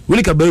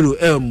Willie Caballero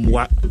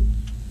wa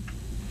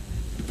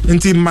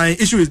Until my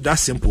issue is that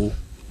simple.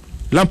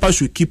 Lampard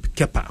should keep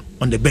Kepa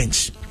on the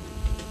bench.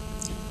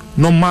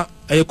 Normal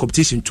a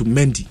competition to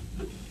Mendy.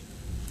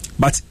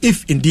 But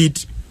if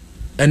indeed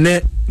and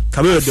then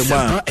I will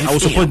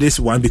support this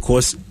one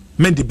because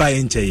Mendy buy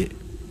into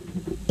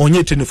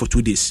only training for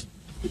 2 days.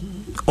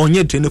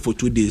 Only training for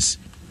 2 days.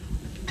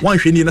 One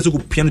training na so go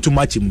piano to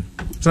match him.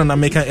 So na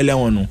make earlier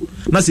one no.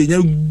 Na say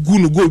you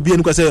go be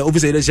no say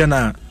officer election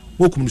na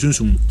wo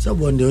kumsunsun. So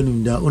bon de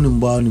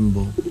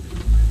onimbo.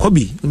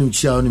 Kobby.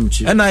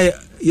 Onimchi. And I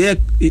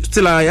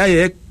still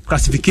I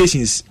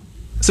classifications.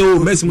 So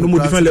Messi mo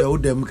different level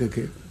dem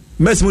keke.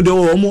 Messi mo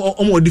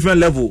dey different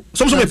level.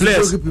 Some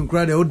players.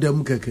 Kobby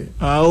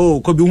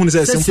who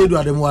say simple. Say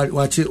do dem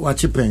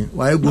watch pen.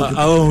 Why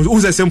go?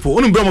 Who say simple?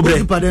 Onu bro mo bre.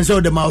 Keeper dem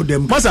say dem out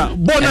dem. Masa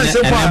ball na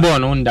simple. And ball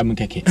no ndam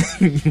keke.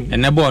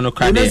 And ball no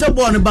cry. Dem say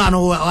ball no ba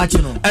no watch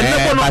no.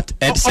 But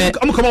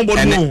I'm come on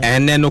ball no.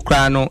 And then no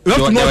cry no.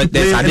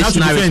 There's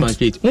additional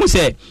responsibility. Who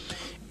say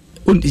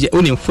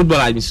only football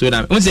has been so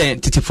that. Who say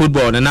titi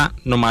football na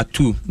number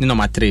 2,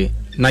 number 3.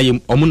 Na ye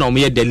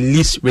omo the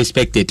least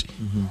respected.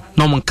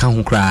 No man can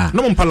ho kra.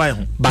 No man palai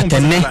ho. But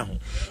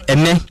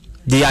ene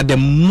they are the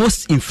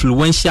most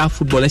influential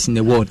footballers in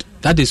the world.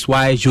 That is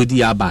why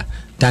Jordi Alba,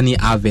 Dani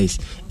Alves,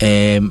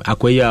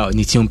 Akoya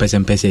Nitium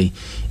Pese,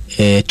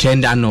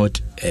 Trent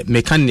Arnold,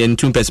 Mekan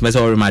Nitium Pese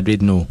or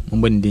Madrid no.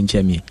 Mbon din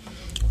chemi.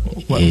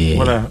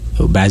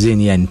 Brazil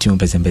ni Nitium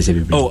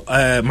Pese. Oh,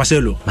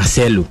 Marcelo.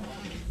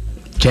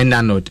 Trent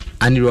Arnold,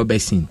 Andy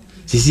Robertson.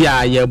 Sisi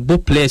a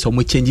both players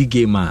omo change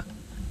game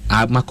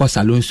Marcos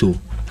Alonso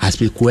has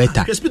been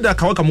quieter.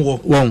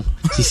 Well,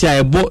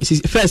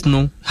 first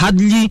no,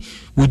 hardly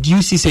would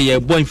you see say a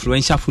boy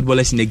influential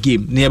footballers in the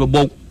game. Never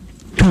ball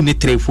 2,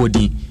 3, 4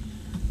 D.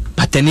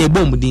 But then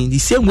the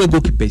same way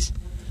goalkeepers.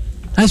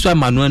 That's why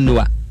Manuel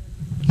Noah.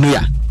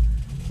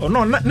 Oh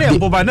no, not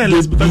Boba.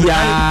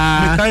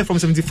 Mekai from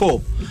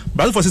 74.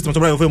 Brazil for system to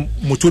buy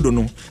Motodo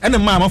no. And the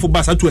man for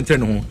Barca 2 and 3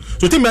 no.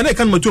 So tell me I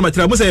can't mature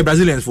material. Most say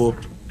Brazilians for.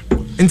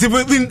 Until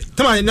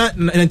time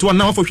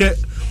now for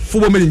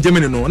football made in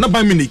Germany no. Not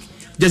by Munich.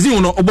 Just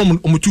you know obom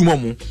omutu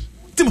momo.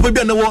 Team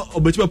bia na wo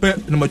obeti papa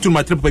na mature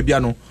material bia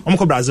no.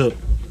 Omko Brazil.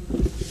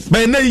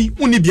 By nay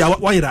uni bia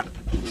wayira.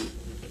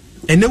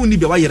 And now uni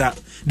bia wayira.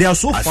 They are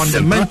so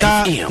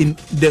fundamental in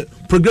the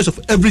progress of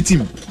every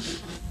team.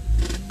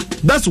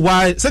 That's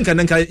why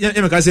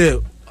Senka say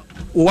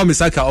wa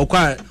misaka or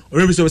kwa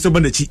or so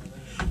bandachi.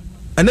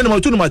 And then number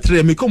 2 number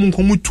 3 me come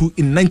to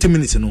in 90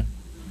 minutes no.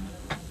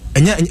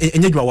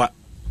 Enya dwawa.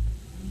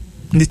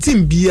 The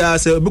team bia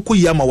say be ko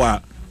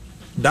yamawa.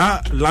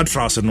 That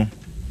laterals no.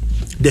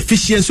 The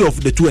efficiency of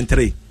the 2 and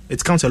 3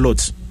 it counts a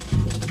lot.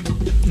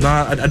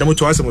 Na adamu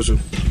to asem so.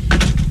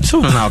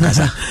 So now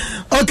kasa.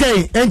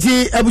 Okay,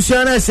 enti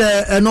abusiana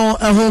say no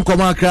ehun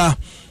komakra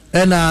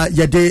ena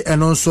yede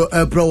eno so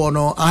ebro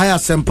no ahaya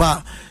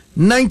sempa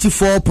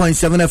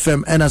 94.7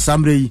 FM ena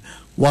samre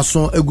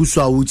waso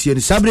eguso awutie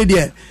ni samre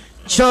de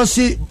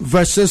Chelsea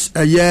versus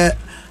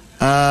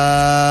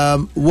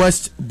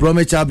West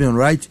Bromwich Albion,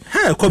 right?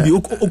 Hey, Kobby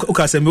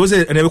okay say me was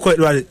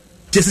and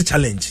Chelsea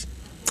challenge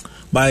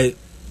by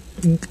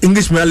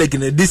English Premier League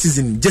in this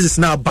season just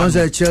now bound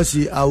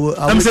Chelsea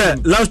I'm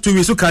saying last 2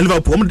 weeks who can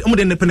Liverpool I'm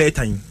dey pen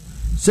time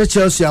say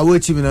Chelsea away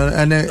team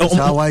and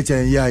white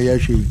and yeah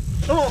she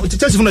no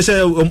Chelsea for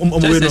share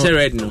Chelsea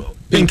red no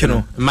pink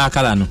no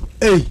makala no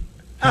hey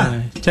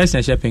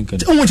Chelsea share pink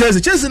no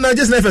Chelsea na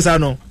just na first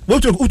no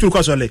what to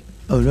cross ole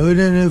oh no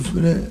ne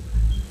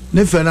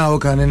fe na o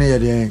kan ne ye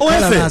de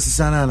kala na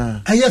asana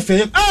na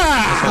ayefe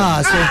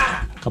so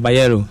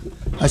Caballero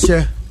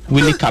ashe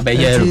Willie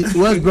Caballero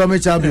West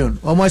Bromwich Albion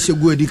o ma she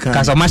go edi kan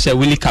kasa ma she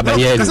Willie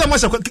Caballero kasa ma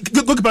she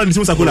goalkeeper ni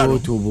Musa Gola o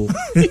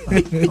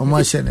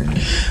ma she ne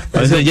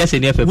so just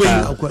any fe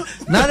pa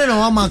na ne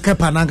no ma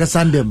kepa na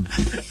kasa ndem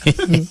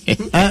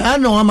I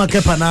know ma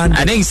kepa na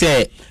I think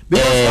say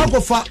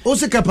o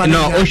se kepa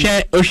no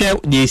o share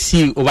they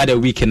see over the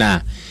week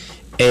na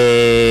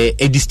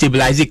a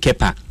destabilize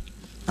kepa.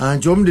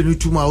 And Jom the new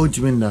tuma won't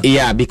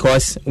yeah,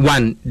 because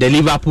one, the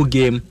Liverpool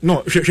game.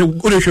 No, she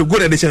good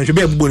at the channel. She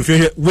be a good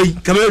wait,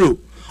 Camero.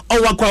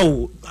 Oh, what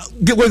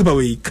get work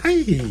away.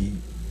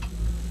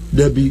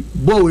 There be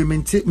boy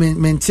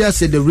mentia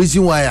said the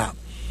reason why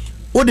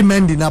all the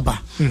men in Naba.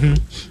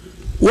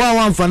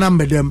 One for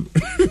number them.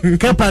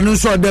 Kepa no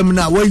saw them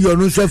now. Where you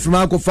no so from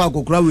Marco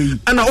Falco Crawi.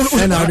 And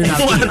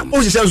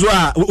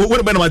what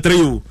about number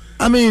 3?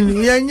 I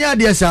mean, yeah,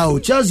 dear sao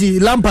Chelsea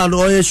Lampard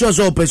or a show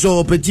so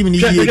peso per team in the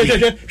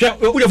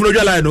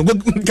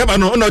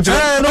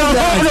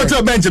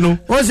no bench no.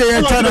 What's a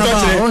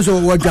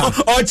also what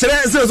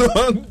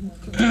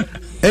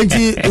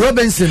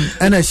Robinson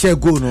and a share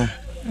go no.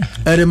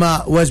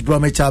 Edema West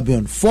Bromwich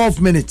Albion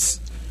 4 minutes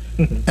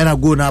and I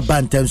go now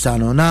Bantam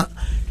Sano now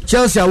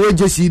Chelsea away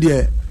just see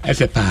there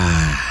FFA.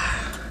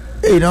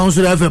 Hey, now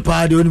so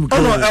FFA the only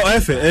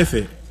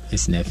FFA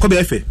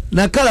Kobby FA.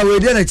 Na kala we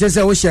dey na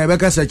Chelsea wo share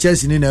beka sa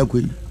Chelsea ni na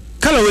akoi.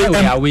 Kala we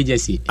away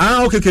Jesse.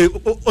 Okay.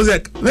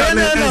 Ozek.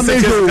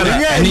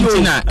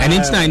 And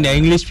in the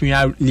English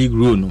Premier League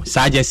rule no.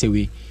 Sa Jesse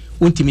we.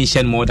 untimi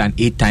share more than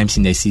 8 times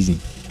in the season.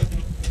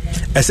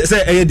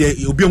 Say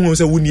the obi hu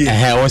say wuni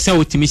or say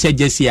untimi share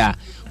jersey a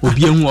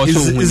obi hu also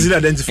wuni. Is it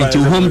identified?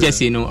 Into home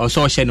jersey no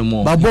also share no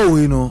more. Babo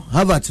you know,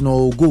 Havertz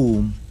no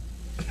go.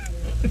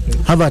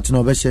 Havertz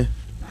no be share.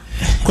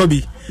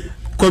 Kobby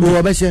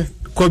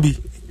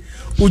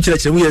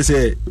Uchele we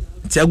say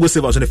Thiago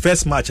Silva was on the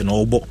first match and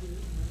all but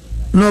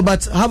no, but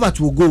Havertz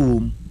will go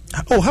home.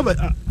 Oh,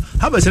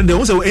 Havertz and they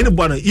also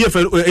anybody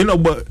EFL any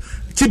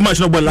team match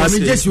no but last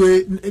year. Just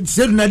we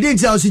said na dey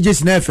tell us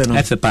just na FA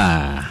no. FA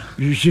pa.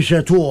 You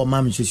should to o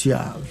mam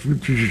chisia.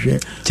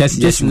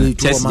 Just no.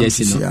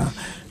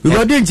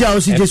 Because dey tell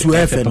us just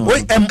we FA no.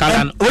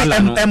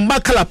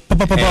 Makala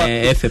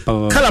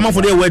papa. Kala man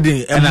for their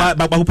wedding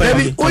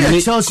baby o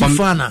Chelsea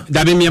fan.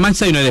 That be me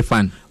Manchester United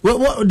fan.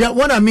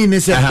 What I mean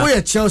is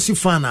o Chelsea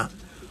fan.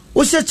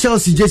 What's say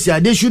Chelsea jersey?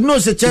 They should know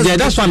say Chelsea. Yeah,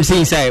 that's what I'm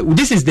saying. Sir,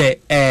 this is the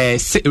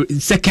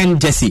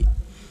second jersey.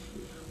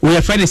 We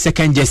are finding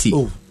second jersey.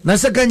 Oh, na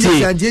second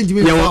jersey.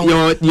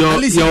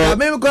 Your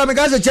maybe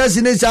because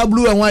Chelsea is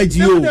blue and white.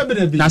 You.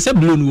 Na say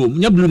blue no.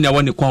 Nya blue na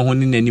one ko ho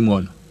ni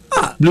anymore.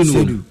 Ah, blue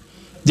no.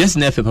 Just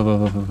na FA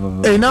papa.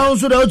 Eh, now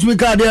so that we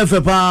card FA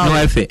pa.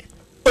 No FA.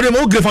 O dem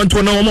o give fan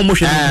to na one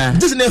motion.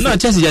 Just na no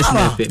Chelsea just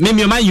na FA.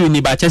 Me man you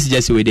ni ba Chelsea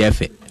just with the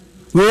FA.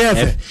 FA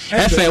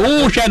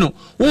who shano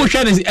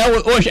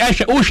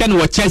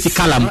what Chelsea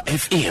column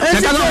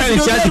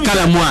Chelsea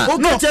column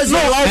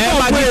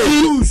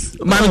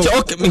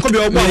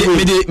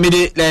me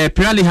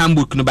Pirelli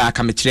handbook no ba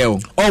kametreo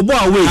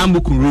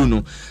handbook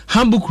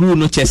rule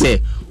no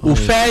chese o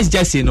first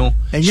jersey no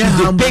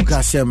should pick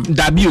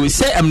w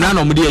say emna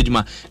no mudi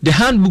adwuma. The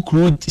handbook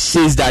rule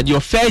says that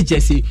your first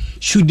jersey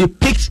should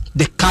depict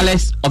the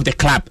colors of the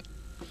club.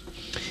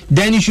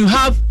 Then you should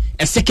have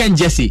a second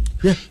jersey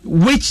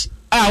which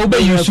obey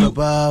you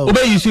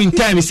in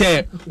time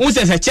say who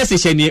says a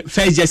Chelsea ni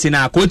first jersey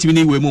na ko timi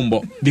ni we mu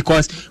mbo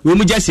because we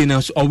mu jersey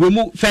na or we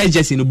mu first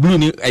jersey no blue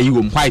ni ayi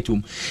white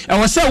and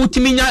was say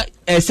utimi nya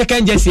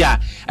second jersey I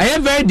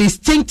am very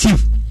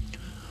distinctive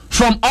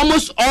from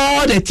almost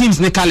all the teams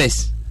in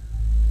colors.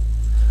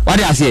 What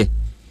do I say?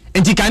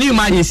 And you can you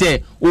imagine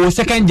say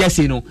second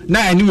jersey no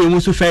na anyway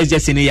mu so first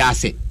jersey ni ya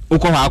say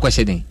ukọ ha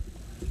question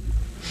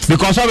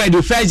because already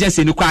the first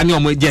jersey no kwa ni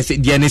omo jersey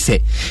the any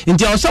say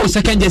until also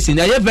second jersey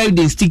they are very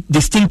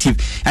distinctive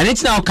and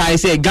it's now kai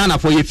say Ghana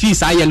for your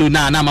fees are yellow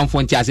na man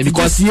for ntia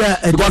because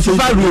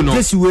FIFA rule no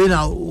this way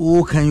now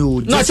who can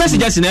you no jersey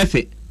na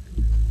FA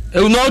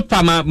not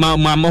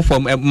my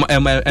from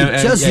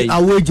Chelsea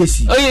away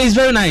jersey. Oh yeah, it's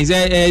very nice.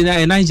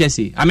 A nice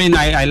jersey. I mean,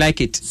 I like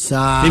it.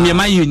 Maybe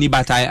my uni,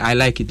 but I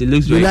like it. It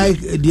looks very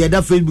like good. The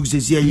other Facebook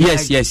says here.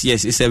 Yes.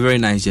 It's a very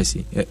nice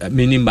jersey.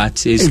 Meaning,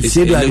 but it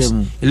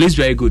looks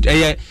very good.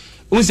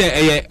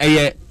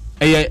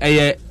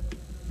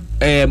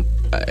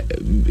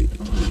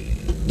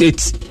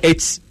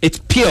 It's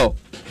pure.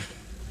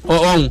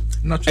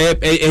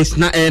 It's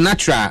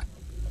natural.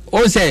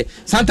 Also,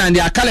 sometimes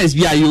there are colors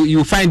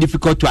you find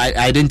difficult to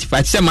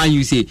identify. Some man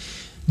you say,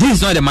 this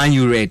is not the man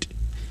you read,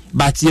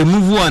 but you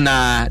move on.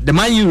 The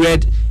man you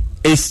read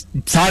is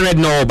red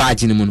no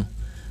badge no,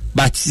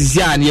 but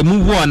you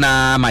move on.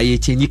 My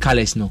change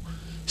colors no.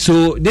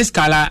 So this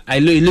color,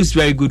 it looks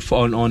very good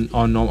for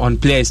on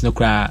players no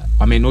cry.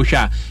 I mean no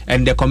sure,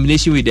 and the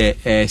combination with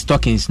the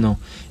stockings no.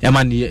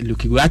 Man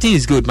looking good. I think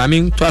it's good. I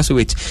mean twice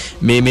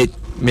with me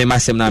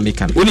myself now make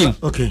can.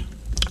 Okay.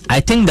 I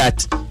think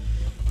that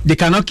they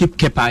cannot keep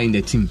Kepa in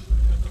the team.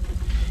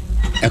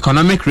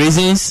 Economic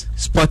reasons,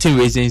 sporting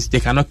reasons, they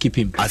cannot keep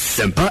him.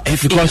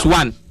 Because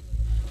one,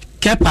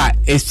 Kepa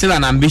is still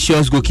an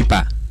ambitious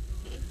goalkeeper.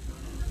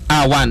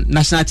 One,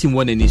 national team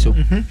won an issue.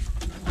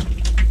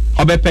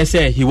 Obepe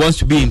said he wants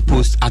to be in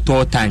post at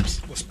all times.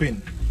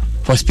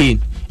 For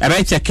Spain. I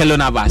bet say Kelo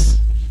Navas.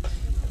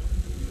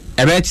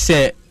 I bet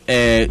say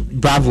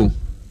Bravo.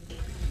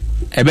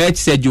 I bet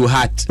say Joe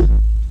Hart.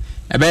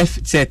 I bet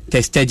say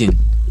Testegen.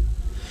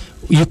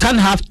 You can't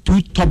have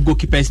two top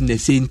goalkeepers in the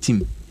same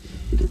team.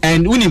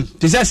 And unim,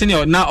 this is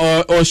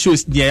now or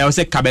shows the I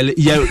say Kabel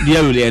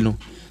Yeruleno.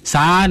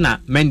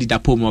 Sana Mendy da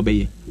po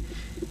mobile.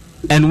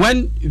 And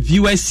when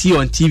viewers see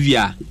on TV,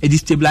 it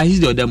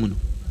destabilizes the other.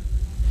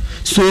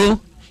 So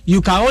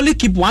you can only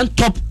keep one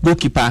top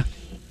goalkeeper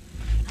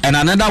and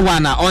another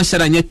one on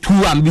set and yet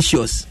too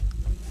ambitious.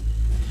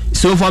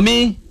 So for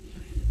me,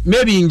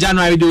 maybe in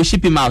January they will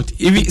ship him out.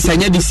 If it's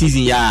this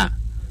season, yeah.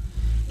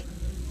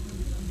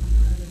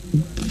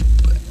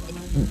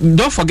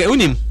 Don't forget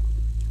Unim.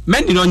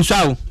 Mendy non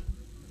show.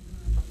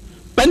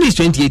 Mendy is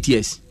 28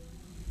 years.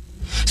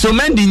 So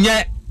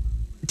Mendy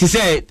to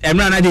say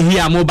Emran de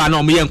here mobile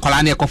no me and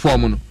Kolane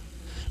Koform.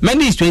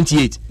 Mendy is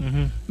 28.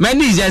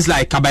 Mendy is just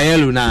like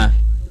Caballero na.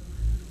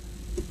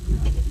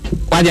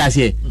 What do I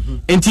say?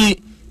 And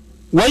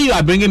when you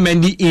are bringing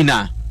Mendy in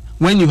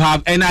when you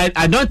have and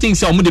I don't think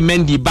so the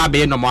Mendy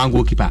Babe number one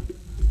goalkeeper.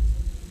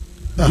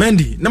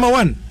 Mendy number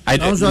one. I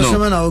don't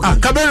know.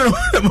 Caballero.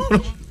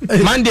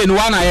 Monday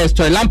one I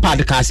to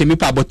Lampard can say me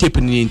pa bo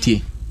tape ni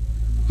nti.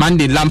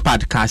 Monday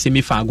Lampard can say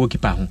me fa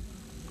goalkeeper ho.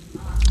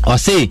 Or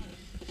say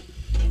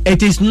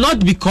it is not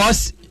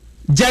just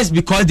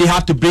because they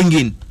have to bring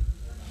in.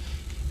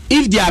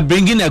 If they are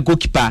bringing a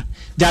goalkeeper,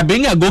 they are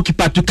bringing a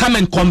goalkeeper to come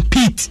and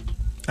compete.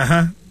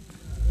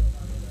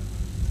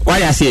 Why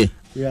I say?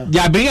 Yeah. They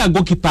are bringing a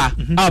goalkeeper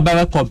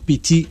about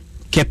compete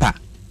Kepa.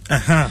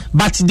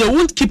 But they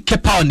won't keep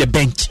Kepa on the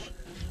bench.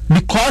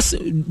 Because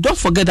don't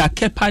forget that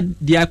Kepa,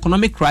 the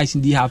economic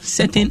crisis, they have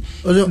certain.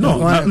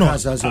 Lampard.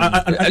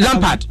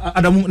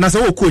 That's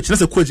a coach.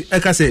 That's a coach. I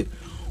can say,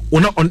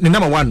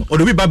 number one, or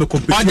the way Babe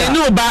compete. But they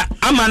know, but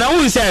Amana,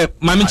 who say,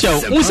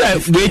 Mamicho, who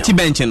say, wait,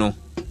 bench, you know.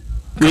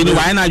 We know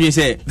why not you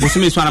say,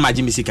 Busumi is one of my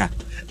Jimmy Sika.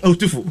 Oh,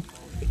 too.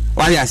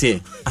 What I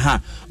say?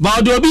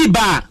 But there be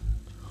bar.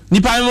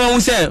 Nipa who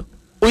say,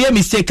 oh, yeah,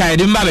 mistake, I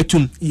didn't have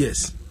a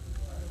yes.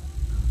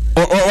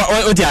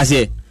 What I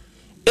say?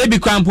 Ebi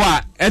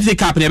Krampwa, FA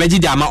Cup, never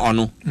did Yama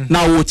ono.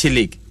 Now, watch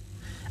league.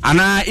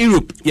 Ana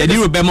Europe, ya di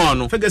Europe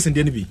Bemono. Ferguson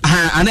Denby.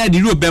 Ana di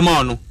Europe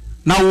Bemono.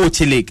 Now,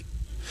 watch league.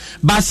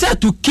 But said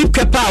to keep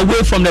Kepa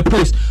away from the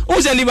post.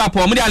 Who's a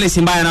Liverpool? Mudi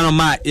Alison by another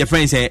my your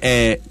friends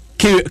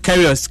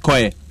Carriers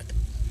Coy.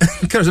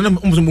 So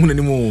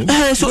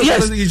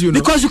yes,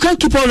 because you can't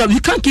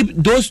keep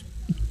those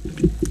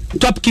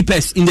top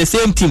keepers in the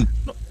same team.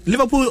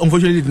 Liverpool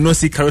unfortunately did not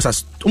see Carlos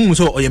as almost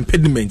an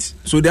impediment,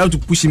 so they have to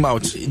push him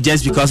out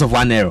just because of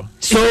one error.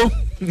 So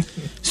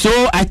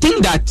I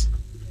think that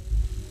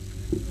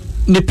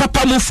the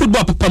Papa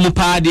football Papa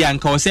party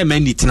and can say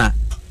many tina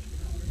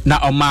na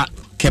Oma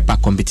Kepa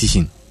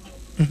competition.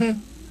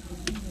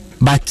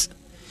 But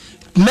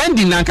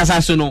Mendy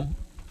Nankasa no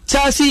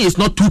Chelsea is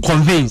not too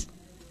convinced.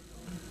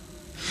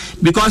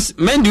 Because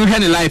men do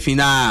have a life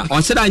in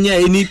on said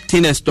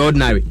anything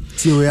extraordinary.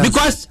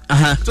 Because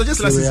so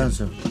just last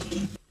season.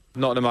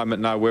 Not at the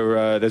moment. No,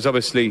 we're there's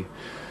obviously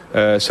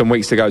some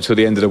weeks to go till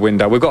the end of the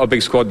window. We've got a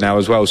big squad now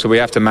as well, so we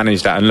have to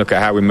manage that and look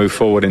at how we move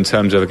forward in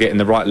terms of getting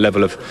the right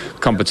level of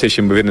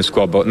competition within the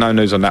squad. But no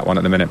news on that one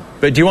at the minute.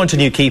 But do you want a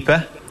new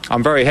keeper?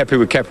 I'm very happy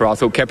with Kepa. I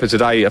thought Kepa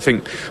today, I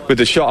think with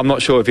the shot, I'm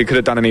not sure if he could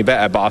have done any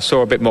better, but I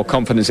saw a bit more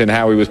confidence in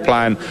how he was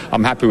playing.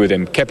 I'm happy with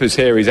him. Kepa's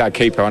here, he's our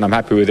keeper, and I'm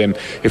happy with him.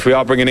 If we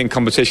are bringing in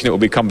competition, it will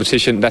be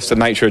competition. That's the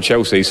nature of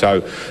Chelsea,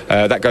 so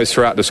that goes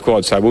throughout the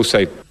squad, so we'll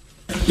see.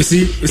 You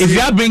see, if you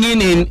are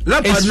bringing in,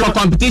 it's for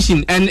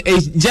competition, and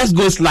it just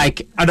goes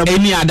like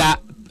any other.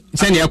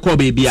 But the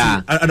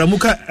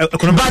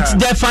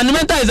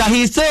fundamental is that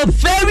he's still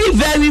very,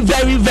 very,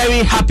 very,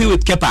 very happy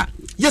with Kepa.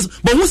 Yes,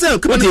 but who's too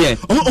comfortable?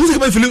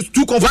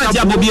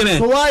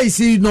 So why is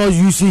he not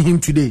using him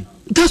today?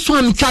 That's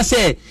what I'm trying to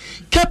say.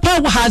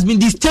 Kepa has been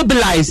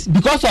destabilized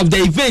because of the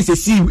events they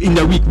see in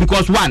the week.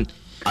 Because one,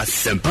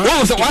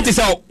 what is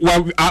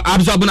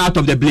absorbing out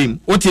of the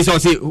blame? What is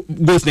also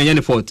goes in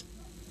the fault?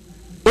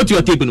 What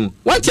your table no?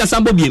 What's your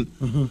sample beam?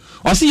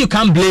 Or see, you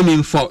can't blame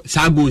him for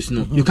Sagos.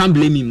 No, you can't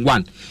blame him.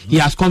 One, he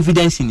has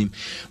confidence in him,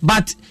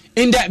 but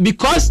in that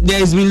because there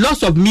has been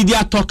lots of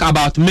media talk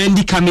about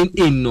Mendy coming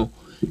in. No,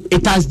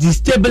 it has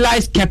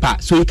destabilized Kepa,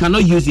 so you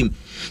cannot use him.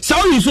 So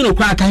you soon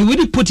can you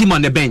really put him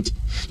on the bench?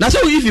 Now, so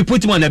if you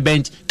put him on the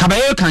bench,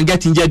 Caballero can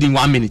get injured in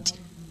 1 minute.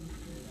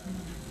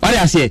 What do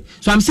I say?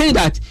 So I'm saying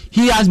that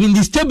he has been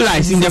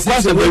destabilized in the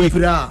course of the week.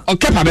 Oh,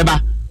 Kepa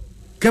Beba.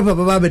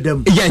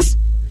 Yes.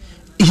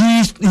 He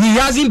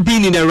hasn't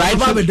been in the right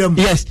frame.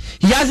 Yes,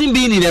 he hasn't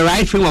been in the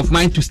right frame of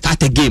mind to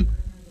start a game.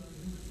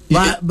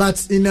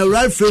 But in the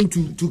right frame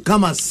to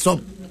come as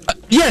sub.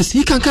 Yes,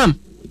 he can come.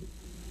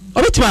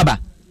 To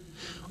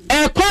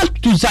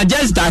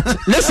suggest that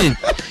listen,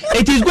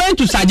 it is going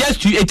to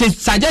suggest to you. It is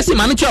suggesting,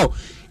 Mamicho,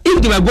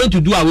 if they were going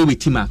to do away with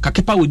Tima,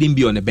 Kepa wouldn't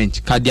be on the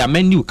bench. Their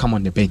menu will come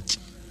on the bench.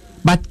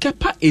 But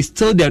Kepa is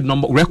still the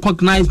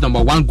recognized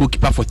number one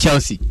goalkeeper for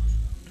Chelsea.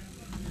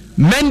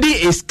 Mendy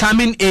is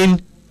coming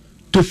in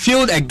to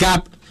fill a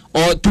gap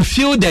or to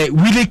fill the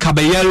Willy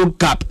Caballero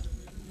gap.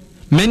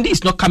 Mendy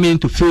is not coming in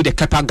to fill the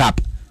Kepa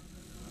gap.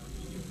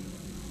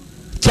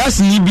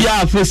 Chelsea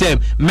Libya first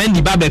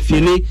Mendy Babe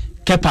Fili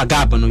Kepa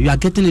gap. No, you are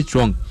getting it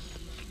wrong.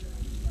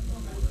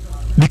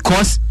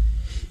 Because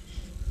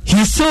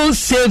he still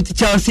saved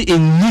Chelsea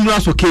in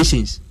numerous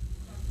occasions.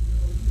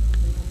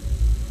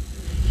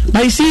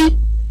 But you see,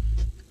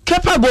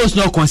 Kepa goals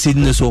not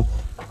conceding so.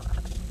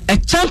 A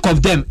chunk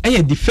of them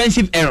are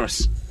defensive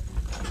errors.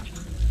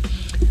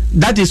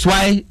 That is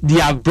why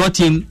they have brought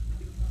in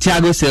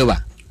Thiago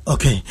Silva.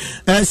 Okay.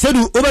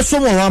 Sedu obeso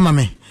mo wa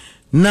mame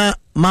na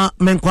ma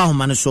menkwa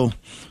homa so.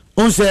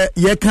 Onse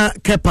yeka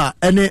Kepa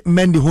ene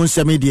Mendy ho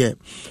nseme de.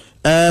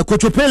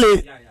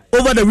 Kotopele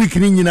over the week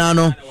ni nyina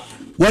no.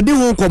 Wadi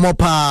ho komo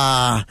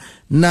pa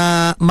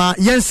na ma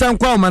yensan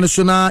kwa homa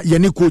so na ye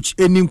ne coach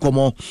eni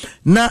komo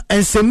na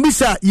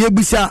ensembisa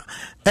yebisa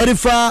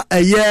erifa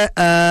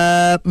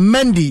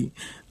Mendy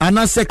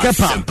anase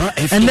Kepa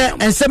ene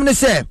ensemne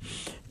se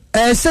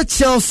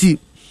Chelsea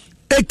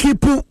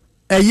ekipu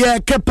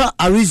Kepa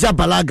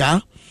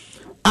Arrizabalaga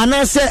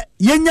anase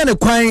yenya ne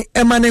kwan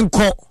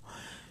emanenko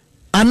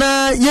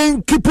ana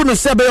yen kipu no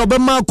sebe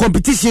obema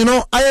competition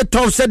no aye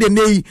top said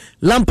the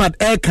Lampard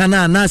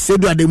kana na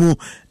Sedu Ademu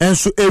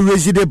enso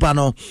reside ba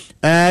no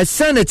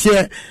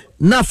senate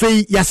na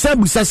fe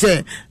yasabu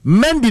sase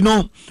Mendy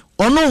no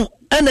ono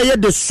ena ye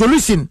the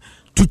solution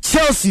to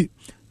Chelsea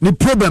the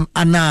problem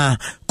ana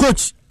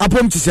coach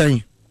apom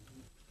tisai.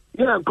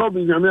 Yeah,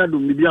 Kobby Nyame do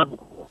media.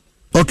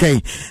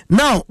 Okay,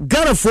 now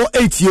Ghana for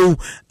 8 you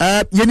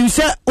you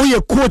say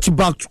oye coach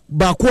back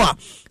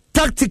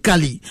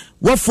tactically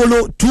what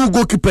follow 2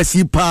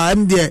 goalkeepers pa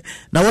there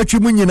na what you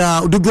mean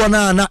na dodo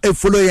na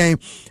follow yen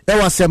e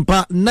was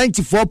sempa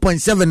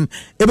 94.7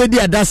 ebe di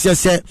adasia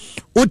say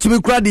utimi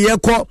kra de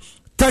yekọ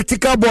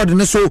tactical board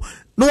ne so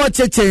no wa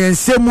cheche yen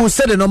semu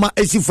said the normal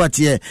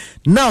esifatie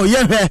now ye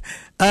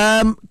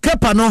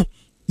kepa no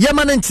ye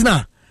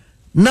manentina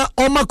na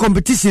oma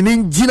competition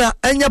in Gina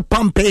enya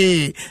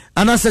pampe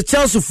anasa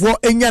Chelsea for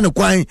enya ne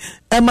kwan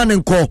ema ne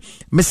nko.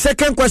 My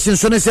second question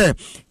so ne say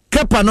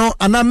Kepa no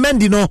ana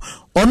Mendy no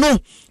ono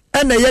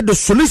ena ye the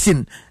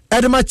solution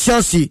edema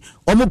Chelsea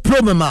omo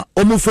problem a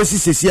omo face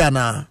sesi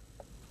ana.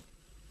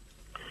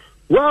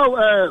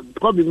 Well,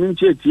 Kobby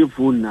minche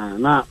tiefo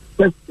na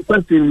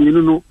person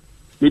you know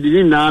me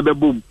didn't na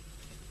bebom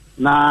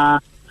na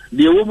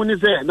the woman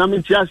is na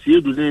minche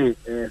asie du ne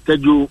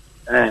Sergio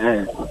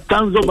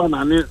Tanzo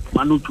banane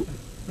manucho.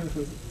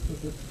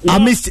 I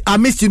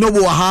missed you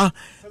know ha.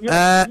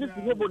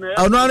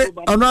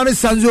 Onani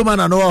Sanzo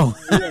manano.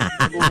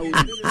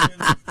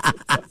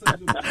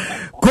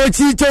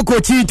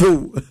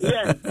 Cochito.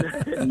 Yes.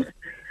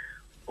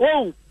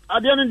 Oh,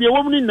 at the end of the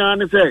woman na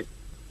say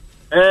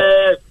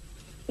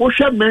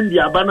Osha Mendy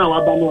abana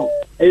wabano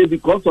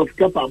because of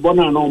Kepa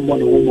bona no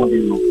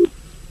money no.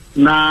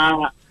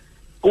 Na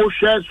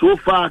Osha so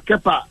far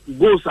Kepa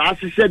goes as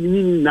he said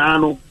na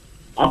no.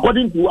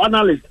 According to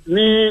analysts,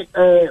 the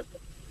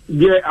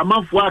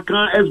Amafua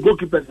as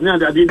goalkeepers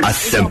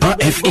Asempa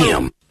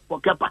FM for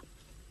Kepa.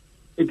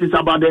 It is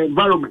about the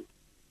environment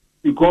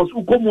because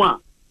Ukomwa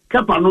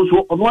Kepa no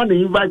so on one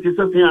invite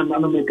something and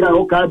make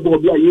okay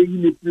Bobby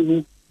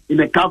in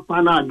a cup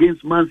final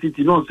against Man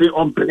City. No say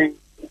on playing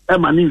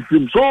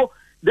film. So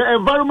the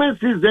environment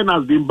since then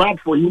has been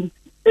bad for him.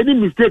 Any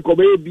mistake of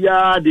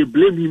ABR, they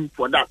blame him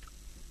for that.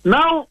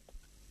 Now.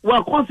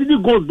 Well,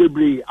 considering goals they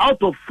play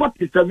out of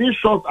 47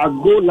 shots as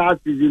goal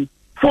last season,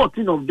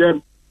 14 of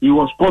them he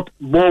was caught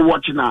ball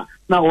watching now.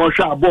 Now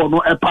Osha ball no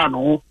epa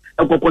no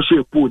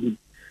ekokoshe podi.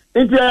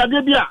 Into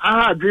Adebia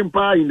aha dream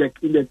power in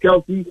the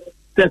Chelsea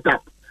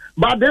setup.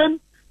 But then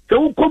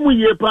so come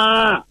ye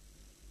pa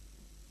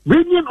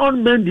bringing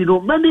on Mendy no.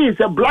 Mendy is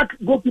a black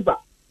goalkeeper.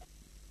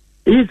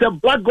 He is a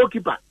black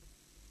goalkeeper.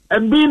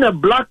 And being a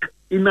black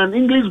in an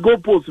English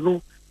goalpost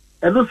no,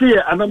 and don't see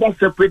another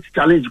separate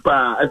challenge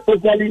pa,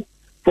 especially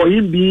for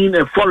him being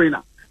a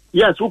foreigner.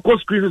 Yes, who co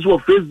screens for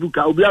Facebook,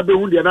 I'll be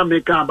able to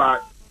make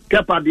about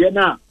Kepa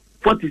Diana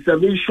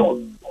 47 shots.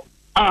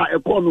 A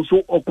corner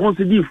so or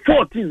consider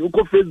 14 who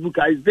co Facebook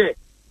is there.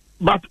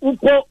 But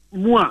Uko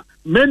Mua,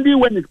 Mendy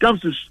when it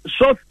comes to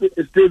short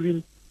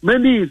saving,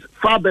 Mendy is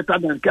far better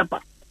than Kepa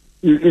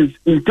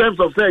in terms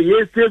of say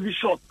yes, saving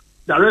shot,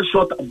 direct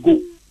shot and goal.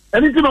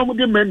 Anything on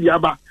the Mendy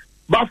aba.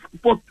 But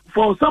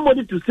for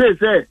somebody to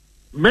say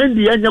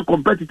Mendy is a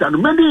competitor,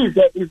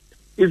 Mendy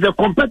is a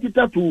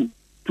competitor to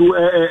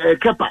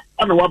Kepa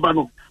and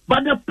Wabano.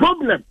 But the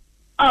problem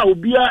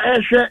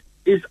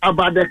is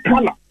about the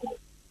color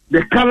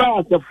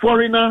as a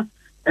foreigner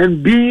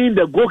and being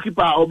the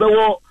goalkeeper or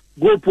the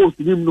goalpost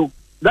him no.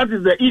 That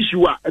is the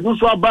issue and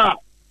also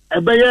about a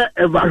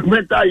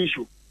environmental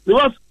issue.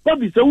 Because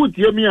Kobby say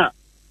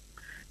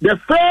the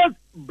first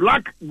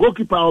black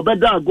goalkeeper or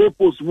better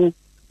goalpost move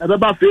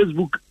about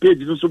Facebook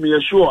page, so me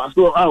sure as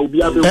well I will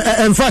be able.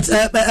 In fact,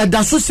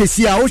 that's so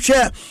see I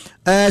share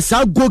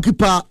South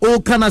goalkeeper o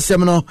kana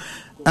semno.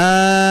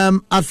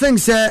 I think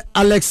say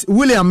Alex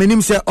William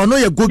menim say ono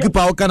your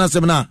goalkeeper o kana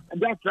semna.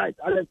 That's right,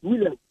 Alex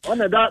William on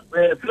that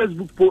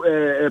Facebook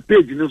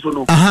page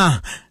no.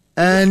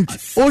 And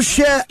o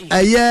share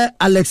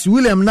Alex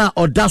William na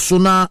or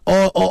dasona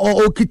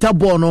or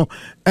kitabo no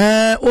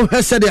o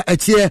said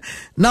there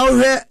now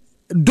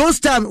those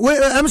time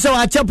I'm say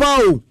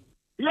achapa.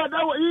 Yeah,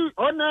 that was he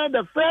on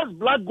the first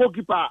black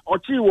goalkeeper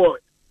Ochiwo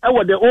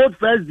the old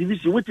first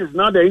division, which is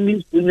now the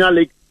English Premier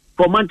League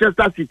for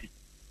Manchester City.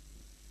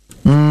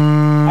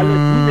 Alex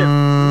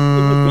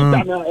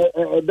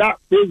Williams, that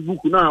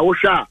Facebook now,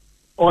 Osha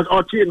or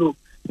Ochino.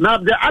 Now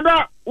the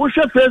other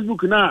Osha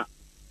Facebook now,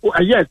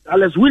 yes,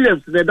 Alex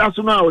Williams, that's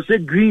now say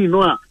green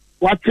no,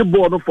 watch a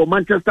ball for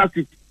Manchester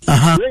City.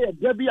 Play a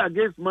derby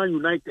against Man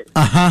United.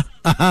 Now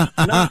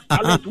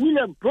Alex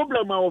Williams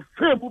problem of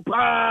fame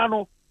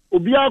pano.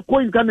 Obia ko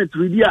internet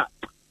redia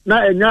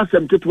na enya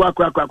sem ketua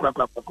kwa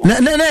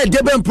na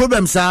deben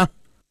problem sir.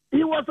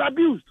 He was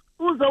abused.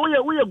 Who's the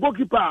way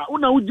goalkeeper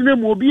una ujine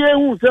mu obia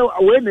hu say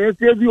we na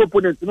save the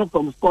opponent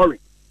from scoring,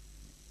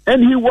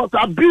 and he was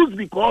abused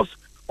because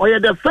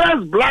the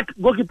first black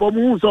goalkeeper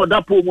who saw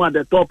that pomo at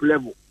the top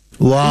level.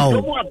 Wow. He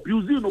was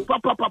abusing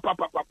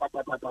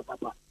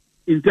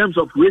in terms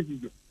of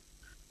racism.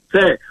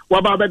 Say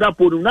what about that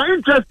pomo now?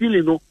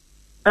 Interestingly no.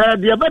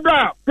 The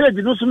better page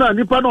no sooner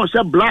nipa no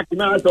share black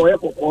na so e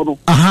kokoro no.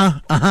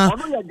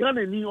 Ono ya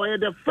Ghana ni o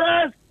the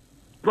first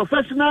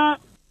professional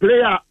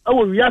player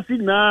we are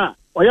seeing now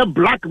or a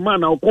black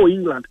man or go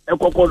England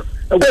coach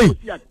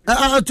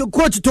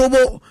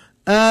Tobo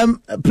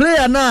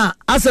player na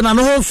Arsenal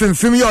no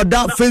film your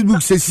that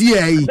Facebook says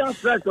here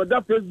that's right or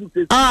that Facebook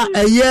says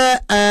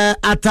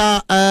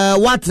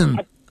Watson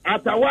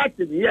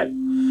yes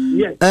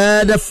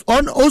the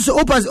on also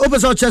opens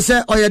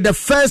say or the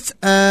first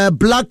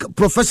black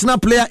professional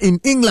player in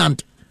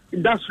England.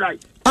 That's right.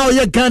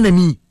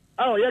 Ghanaian.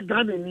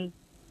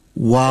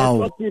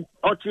 Wow.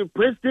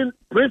 Preston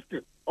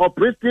or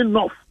Preston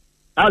North,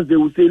 as they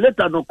will say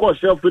later. No call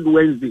Sheffield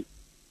Wednesday.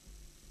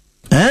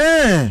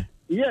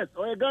 Yes,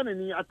 or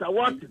Ghanaian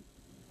Atawati.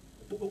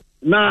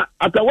 Now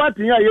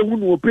Atawati here you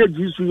will pay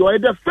you. You are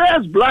the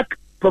first black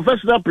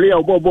professional player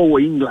of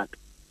England.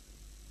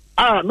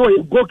 No,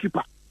 a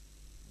goalkeeper.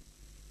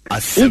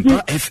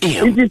 Asempa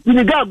FM. It is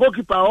Senegal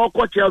goalkeeper or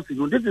coach Chelsea.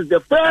 This is the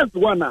first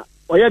one. Or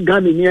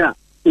Ghanaian.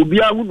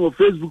 Obi ahu no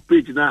Facebook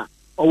page na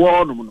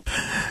owo no no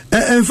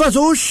in fact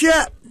o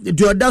share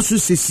the other so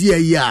sesi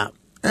ya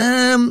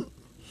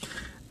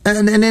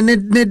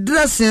ne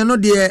dressing no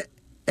de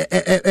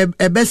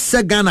be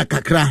se Ghana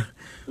kakra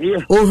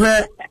o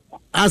he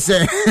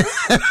ase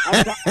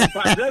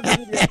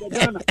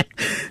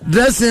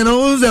dressing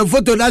no use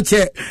photo na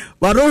che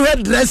but o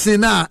he dressing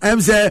na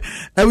say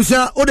e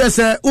say o de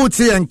say o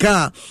ti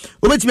enka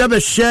o betimi be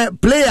share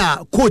player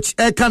coach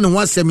e kan no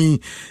asemi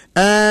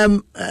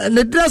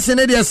the dressing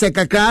area se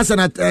kakra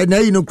sana na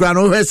yi no kra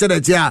no he se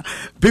that ya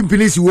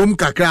pimpinisi wom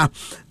kakra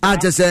a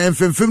je se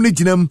enfemfem ni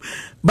ginam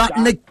but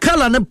ne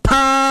color ne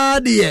pa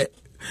de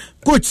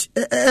coach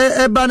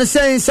ba ne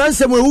say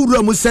sansem we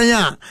wuru mu san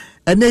a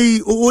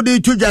ene o de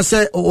tuja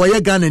se o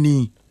ye Ghana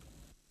ni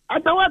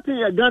Atawati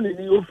ye Ghana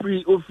ni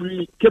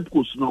ofri Cape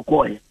Coast no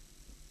ko he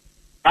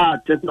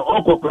tete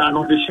okokra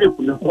no the shape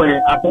no ko he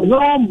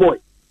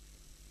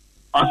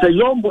as a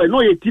young boy no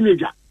a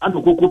teenager and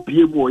koko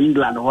pie mu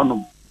England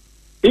honom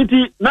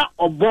iti na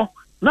obo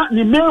na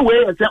ni main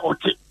way say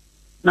oche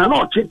na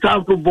oche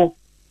chance to bo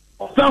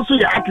so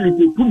ya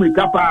athlete to me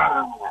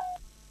kapa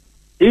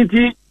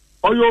iti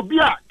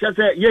oyobia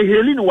kese ye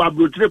heli no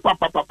wabrotre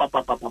papa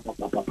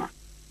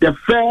the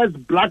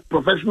first black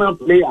professional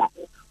player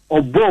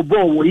of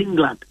Bobo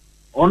England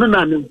ono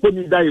na me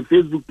poni da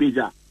Facebook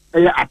page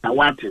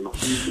Atawati no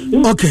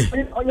okay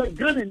oyo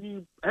Ghana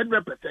ni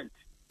 100%.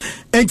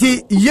 And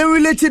you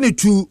relating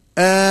to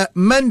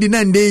Mandy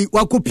Nande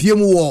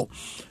Wakopiem war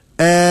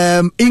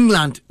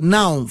England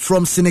now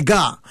from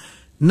Senegal.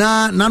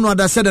 Nano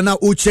other said na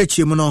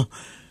Uchechi mono.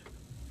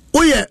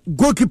 Oye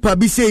goalkeeper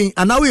be saying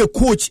and now we a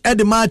coach at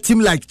the man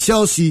team like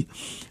Chelsea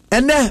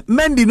and then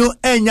Mandy no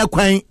enya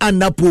kwan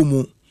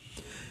anapomu.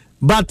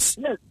 But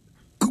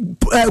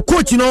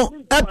coach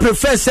I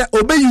prefer say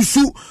obey you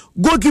shoot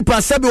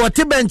goalkeeper sabi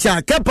wati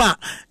bencha kepa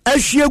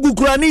ehwie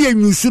gukura ni ye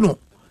nyusu no.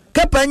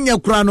 Kepa nya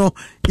kura no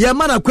ye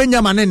mana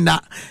kwenya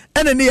manenda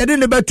ene ne ye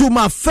de betu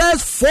ma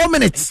first 4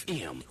 minutes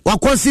wa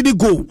consider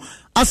goal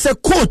as a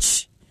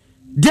coach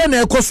de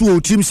na ekoso o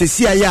team se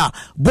sia ya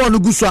ball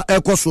guso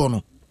ekoso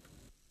no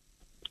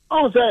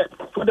say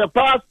for the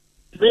past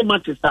 3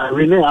 matches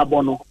Rene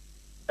Abono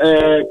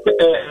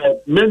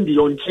Mendy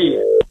on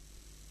chair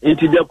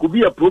until there could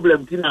be a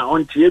problem tina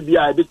on chair be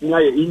a bit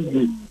near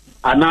injury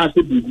and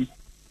answer baby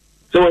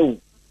so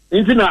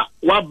intina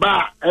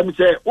waba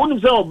say only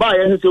say oba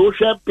say o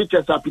share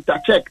pictures of Peter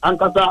Check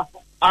ankasa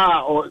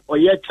or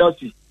yeah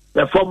Chelsea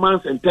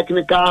performance and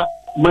technical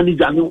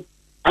manager no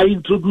I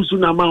introduce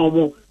na ma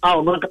omo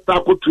no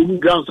ankasa ko training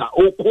grounds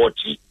o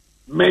coach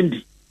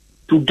Mendy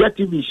to get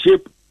him in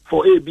shape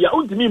for ABA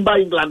ultimately by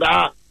England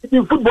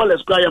in football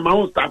esquire my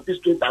own statistics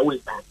straight away.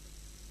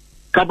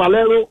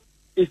 Caballero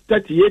is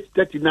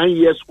 39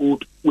 years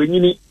old when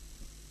you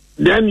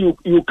then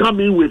you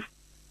come in with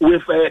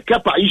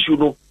Kepa issue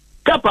no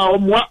Kepa or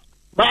moi,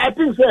 but I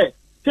think say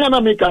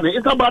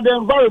it's about the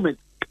environment.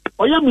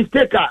 Or your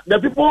mistake, the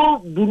people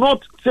do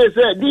not say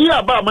the year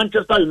about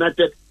Manchester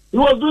United. He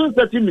was doing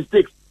certain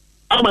mistakes.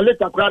 I'm a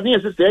letter crowd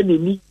near say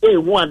any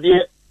one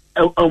day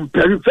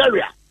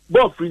peripheria.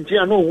 But French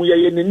no we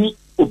are any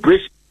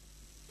operation.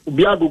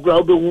 Biago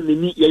Graudo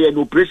ni an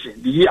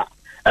operation the year.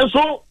 And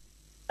so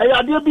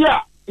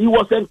he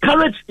was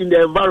encouraged in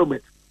the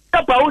environment.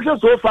 Kepa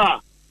so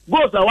far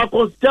goals are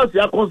Chelsea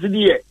are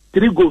considered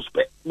 3 goals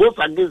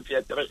against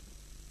 3.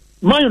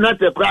 Man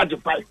United crowd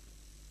 5.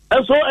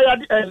 And so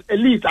at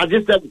least I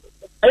just said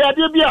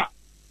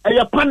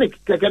a panic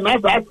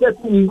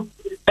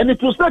and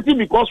it was starting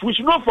because we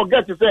should not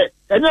forget to say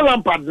any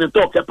Lampard ne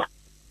talk Kepa.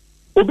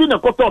 Obi na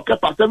koto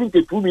Kepa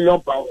 72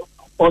 million pounds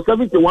or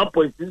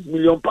 71.6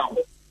 million pounds.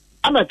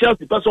 I'm a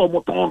Chelsea person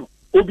moton.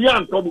 Obi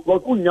anto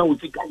because unya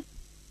usika.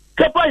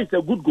 Kepa is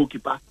a good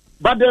goalkeeper,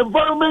 but the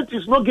environment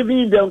is not giving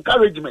him the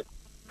encouragement.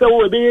 So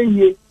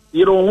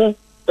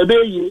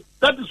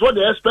that is what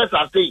the experts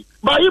are saying.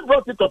 But he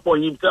brought it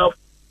upon himself.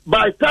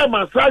 By time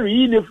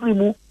Asari in a free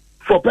move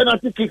for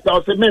penalty kicks,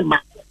 I'll say, man,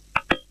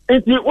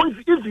 if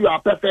you are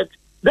perfect,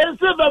 then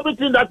save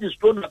everything that is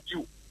thrown at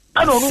you.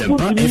 I don't know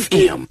who you need.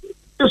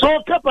 So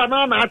Kepa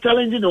now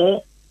challenging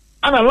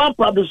and a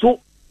Lampard so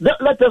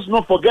let us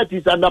not forget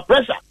he's under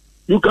pressure.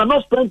 You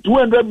cannot spend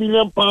 200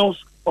 million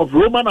pounds of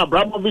Roman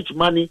Abramovich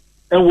money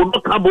and will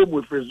not come home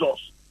with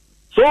results.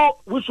 So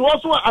we should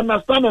also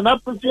understand and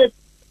appreciate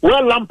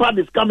where Lampard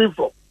is coming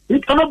from.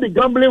 He cannot be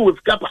gambling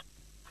with Kepa.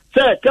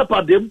 Say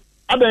Kepa them,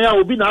 Adaya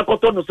will be now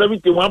cotton on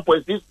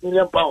 71.6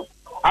 million pounds.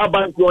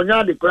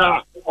 Abankonya the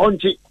cry on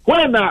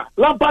when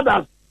Lampard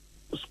has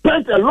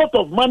spent a lot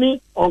of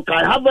money on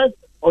Kai Havertz,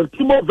 on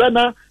Timo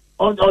Werner,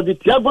 on the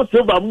Thiago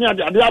Silva,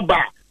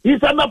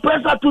 he's under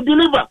pressure to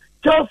deliver.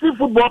 Chelsea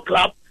Football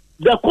Club,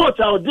 the coach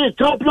of the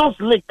Champions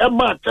League,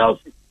 Emma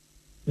Chelsea,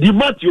 the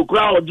Matthew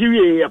crowd,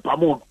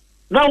 Pamon.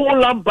 Now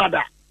Lampard,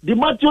 the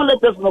Matthew,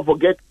 let us not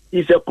forget,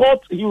 is a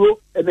cult hero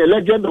and a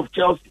legend of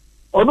Chelsea.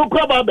 Ono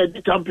kwaba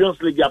the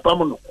Champions League,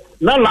 Pamon.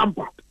 Now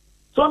Lampard.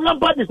 So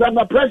Lampard is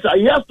under pressure.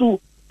 He has to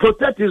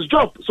protect his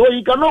job, so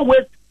he cannot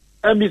wait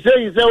and he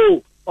say,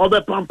 or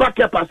the Pampa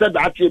Kepa said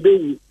that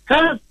he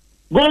hence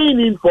going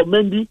in for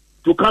Mendy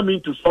to come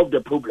in to solve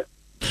the problem.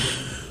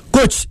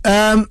 Coach,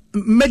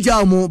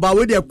 Mejamu, but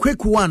with a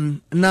quick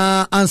one,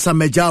 na answer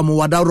Mejamu,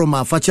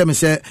 Wadaroma, Fachem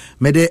say,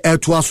 Mede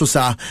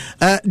Tuasosa.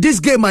 This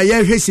game, I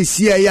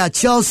hear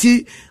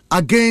Chelsea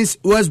against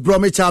West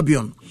Bromwich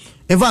Albion.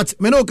 In fact,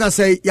 Menoka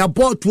say, you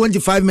bought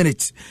 25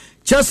 minutes.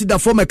 Chelsea, the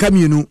former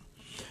Camino.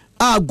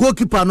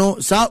 Goalkeeper no,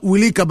 Sa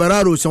Willie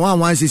Cabararo, so one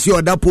wants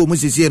or that poor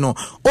Mrs. No,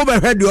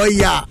 overhead your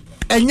ya.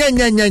 Oh,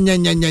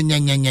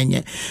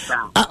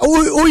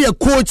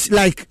 coach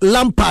like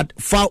Lampard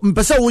for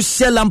mpesa wo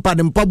share Lampard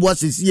mpabwa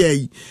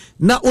sisi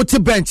na oti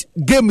bench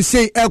game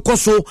say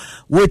ekoso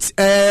with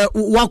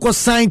wako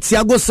sign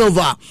Thiago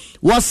Silva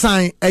was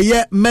sign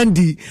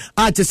Mendy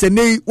atese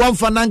nei one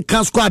fanan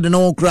can squad na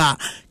okra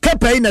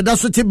Kepa na da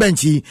so ti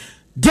bench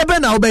debe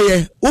na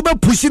obeye obe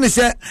push ni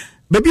say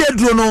baby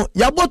edro no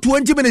ya about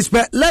 20 minutes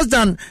per less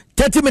than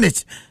 30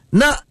 minutes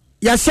na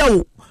ya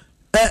show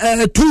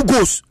 2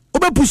 goals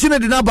obe pushing the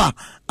number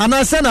and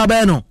I send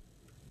abeno.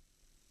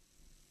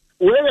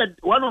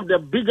 One of the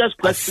biggest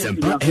questions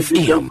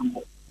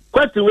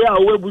question where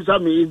our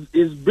Busami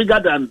is bigger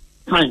than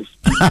times.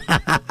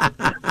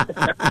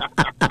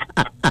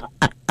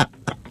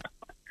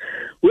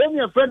 When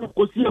your friend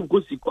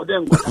Kosi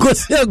Kodam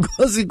because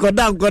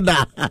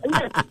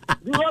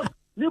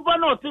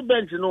Libanon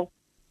bench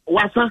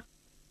wasa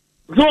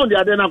zone the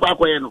adena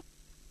kwakoyeno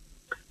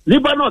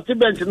Libanon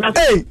bench na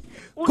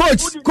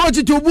Coach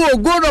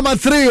Tubu, go number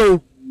 3.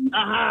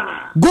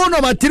 Go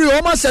number 3.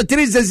 Almost a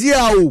 3 is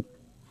here.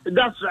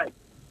 That's right.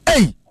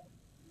 Hey.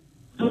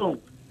 So,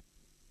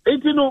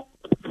 you know.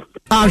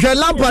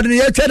 Lampard ni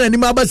yechene ni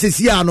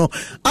mabasisiano.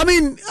 I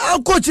mean,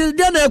 coach,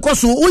 diana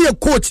ekoso, oye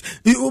coach.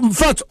 In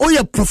fact,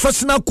 oye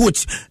professional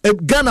coach.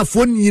 Ghana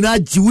phone yina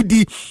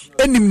jiwudi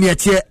enim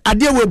niache.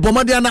 Adie we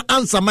bomadiana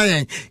answer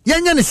mayen.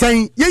 Yenya ni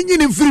saying, yenyi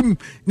ni film.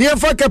 Ni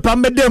yefa Kepa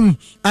medem.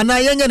 Ana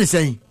yenya ni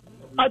saying.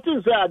 I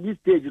think so at this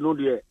stage, you know,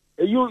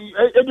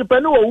 it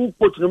depends on who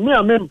coach. Me,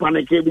 I'm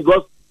panic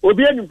because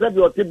Obian himself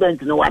your team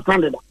bench, you know,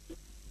 attended.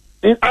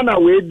 In another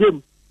way,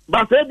 them.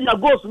 But if your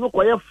goals no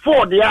quite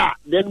 4 there,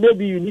 then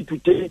maybe you need to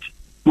change.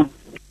 So,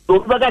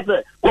 like I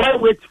said, why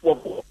wait for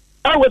 4?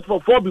 I wait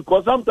for 4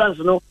 because sometimes,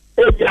 you know,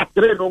 if you are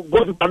 3, no,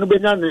 go to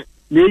Panubenian,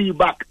 lay you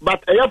back.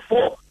 But I have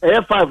 4, I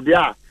have 5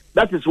 there.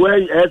 That is where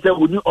I have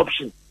a new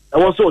option.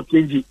 I also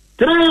change it.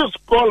 3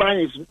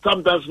 scoreline is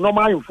sometimes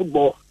normal in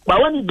football, but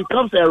when it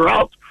becomes a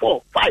route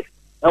 4, 5,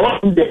 I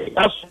want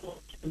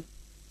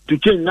to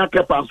change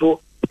Kepa, so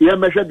he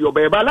measured your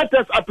baby. But let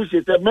us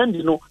appreciate that, man,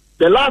 you know,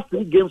 the last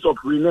 3 games of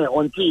Renee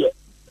on here.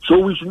 So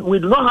we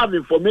do not have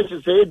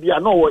information say there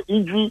are no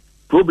injury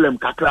problem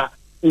kakra.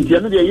 In the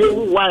end of the year,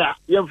 why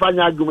you find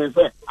arguments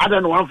say I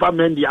don't want for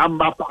Mendy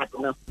Amba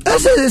partner.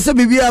 Say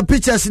maybe a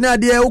pictures now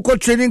there who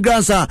training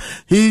grounds.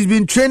 He's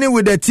been training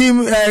with the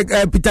team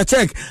Peter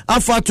Cech.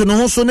 After to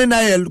know so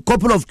a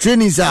couple of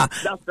trainings.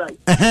 That's right.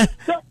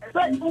 So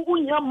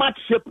match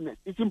shapeness.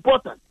 It's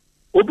important.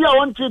 Obi I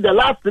want to the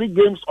last 3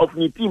 games of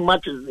the team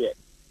matches there.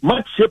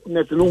 Match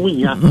shapeness no win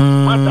ya.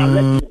 Match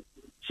alertness,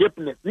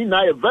 shapeness. This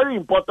is very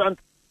important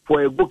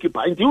for a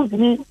goalkeeper.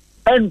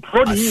 And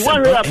Tony,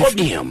 one way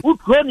who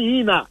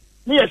Tony na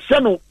near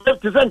Shano,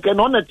 50% can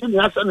on a team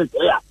has an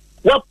entire.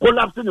 What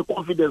collapsing the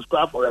confidence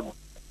squad forever.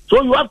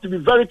 So you have to be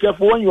very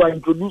careful when you are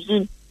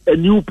introducing a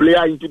new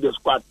player into the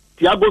squad.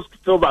 Thiago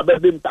Silva,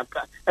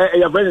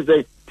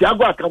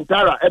 Thiago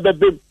Alcantara,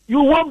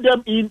 you warm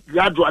them in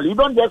gradually. You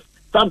don't just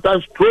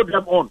sometimes throw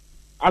them on.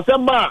 As a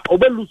man,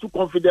 lose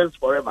confidence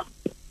forever.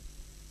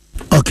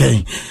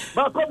 Okay.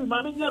 But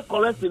Kobby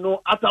correct, you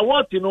know, after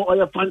what, you know, or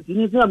your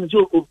Fantini,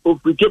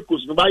 of Cape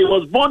Coast, but he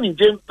was born in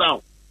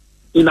Jamestown,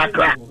 in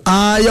Accra.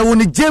 You're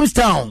in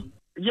Jamestown?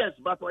 Yes,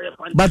 but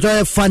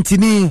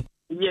Fantini.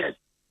 Yes.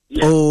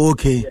 Oh,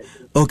 okay. Yes.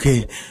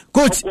 Okay.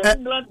 Coach.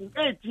 England in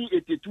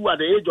 1882 at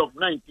the age of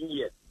 19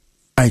 years.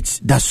 Right,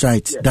 that's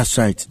right. Yes.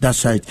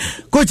 That's right.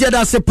 Coach,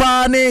 that's a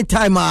party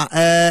timer.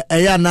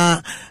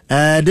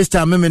 This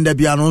time, I'm in the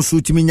piano,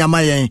 shooting me,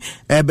 Yamayan,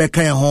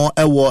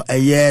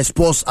 Becca,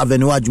 Sports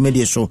Avenue,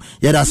 Media Show.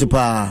 Yeah, that's a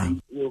par.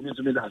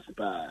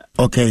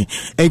 Okay,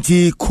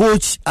 enti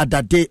coach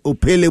Adade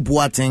Opele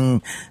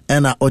Boateng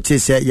and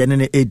Otese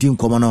Yanene Edin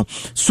Komono.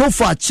 So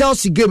far,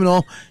 Chelsea game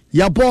no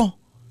yabo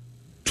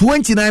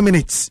 29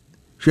 minutes.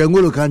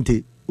 Shangolo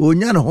Kante,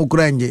 Onyana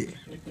Hokrangye.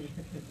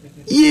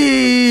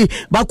 Yee,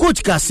 but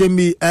coach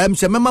Kasemi,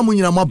 Semema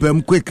Munina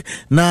Mobem quick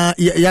na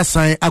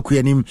yasan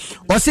Akuyanim.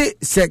 Ose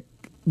se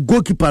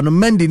goalkeeper no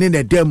mending in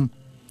the dem,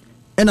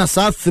 and I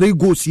saw 3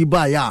 goals he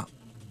buy ya.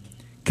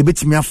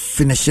 Kebeti me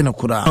finishing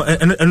okura.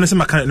 And say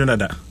mechanic no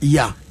that.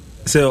 Yeah.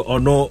 So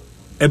or no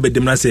ebe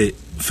dem na say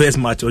first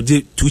match or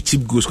 2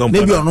 cheap goals come.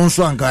 Maybe on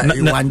so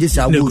anka one just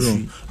a goals.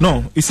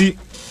 No, you see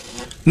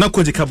now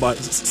coach Kaba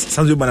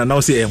Sanzo Bana now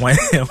say why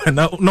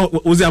no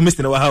was a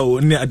mistake how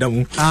ni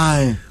Adamu.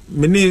 Aye.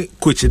 Me ni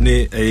coach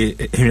ni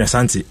Henry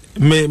Asante.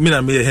 Me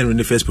na me Henry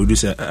the first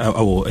producer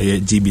our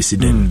GBC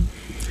then.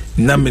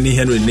 Na me ni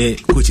Henry ni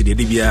coach the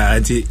DBA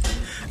anti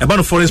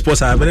about foreign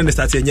sports I when they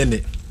start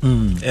nyene.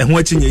 And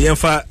watching your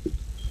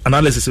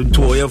analysis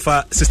into or your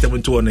system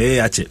into on a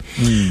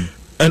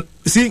and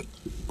see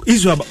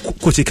Israel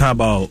coaching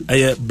about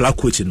a black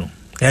coach no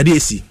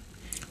ADC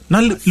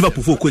now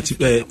Liverpool for coach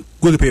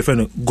go pay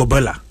friend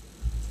Gobela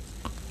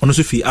on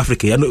also fi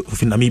Africa ya no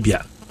fi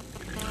Namibia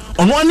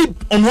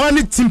on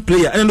one team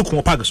player and look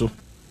on pago so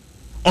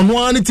on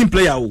one team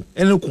player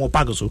and look on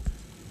pago so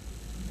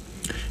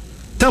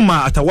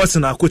tama atawase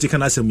na coach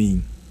kana asemi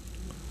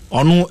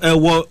ono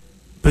ewo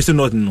person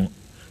not no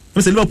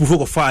Mr. Liverpool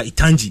for far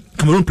Itangi,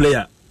 Cameroon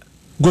player,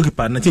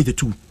 goalkeeper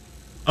 1982.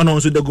 And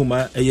also the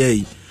Guma,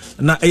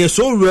 na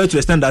so rare to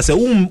extend that say,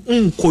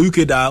 ko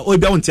UK da, or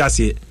be on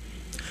Tiasse.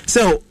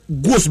 So,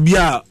 goes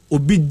bia, or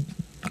be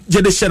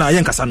Jedeshana,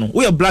 Yankasano.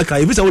 We are black,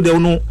 if it's out there,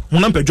 no,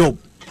 Monampe job.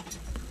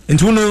 And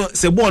to know,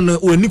 say, one,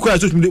 or Nicola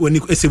when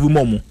you say,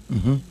 Momo.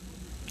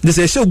 They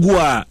say, show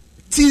go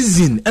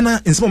teasing, and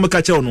in small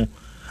Macachono.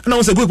 And I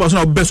was a good person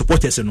of best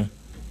supporters, no.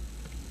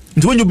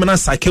 And when you man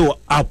cycle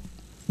up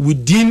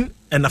within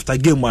and after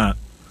game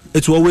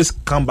it will always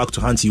come back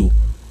to haunt you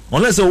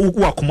unless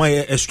you are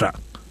extra.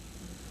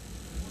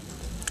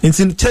 In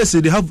Chelsea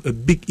they have a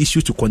big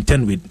issue to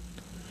contend with.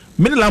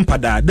 Many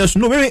Lampard there's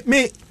no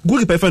me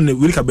goalkeeper fan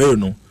will kabero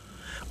no.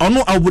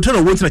 Ono I would try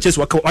to win na Chelsea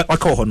waka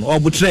ho no. I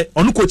would try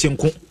ono coach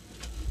nko.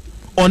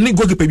 Oni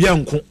goalkeeper bia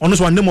nko. Ono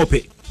so ande mo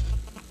pe.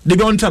 They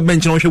be on track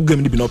bench no hwe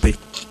game ni bi no pe.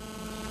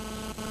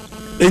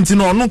 Enti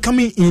no ono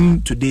coming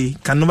in today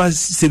can never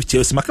save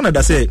Chelsea. Makana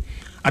da say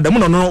Adamu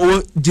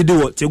no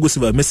Jidewo Thiago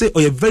Silva may say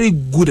a very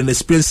good and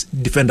experienced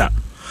defender,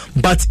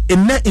 but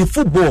in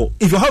football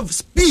if you have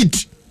speed,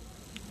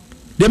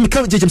 then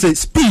become say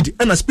speed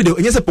and a speed and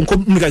yes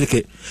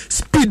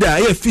speed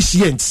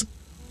efficient,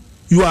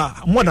 you are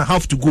more than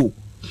half to go.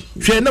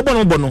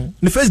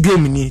 The first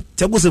game in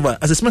Thiago Silva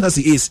as smart as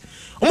he is,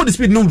 almost the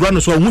speed no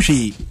run so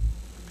mushi,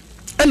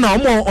 and now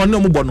more on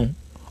no bono.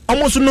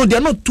 Almost no, they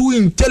are not too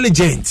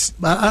intelligent.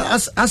 But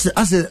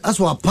as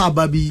what pa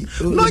baby.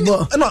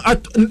 No.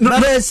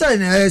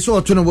 Say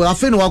so to no. I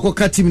feel no go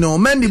cut him no.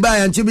 Mendy buy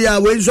and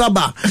Chibia we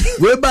Zaba.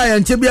 We buy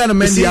and Chibia and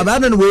Mendy.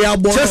 Abandon we are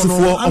born.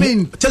 I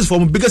mean, just for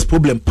my biggest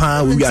problem,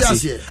 pa we are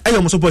say. I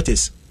am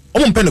supporters.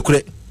 Omo pen no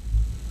kure.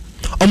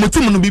 Omo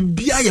team no be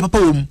bia ya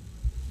papa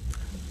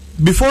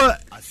before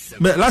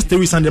last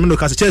 3 Sunday no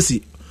cast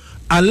Chelsea.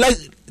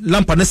 Unless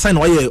Lampard sign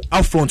why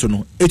out front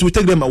no. It will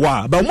take them a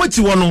while. But what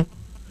you want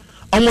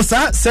almost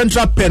a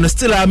central pen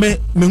still me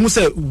who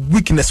say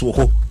weakness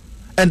woko,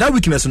 and that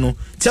weakness no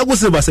Thiago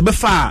Silva say be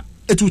far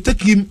it will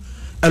take him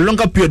a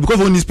longer period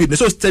because of his speed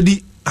so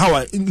steady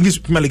how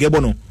English Premier League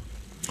bono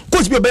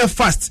coach be very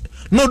fast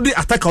no the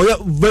attack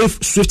very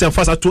swift and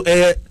fast to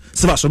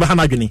Silva so be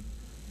hanadwini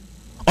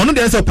ono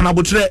dey say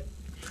panabotre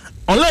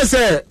unless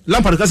say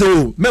Lampard can say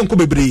oh men ko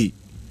bebre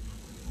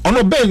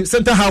ono ben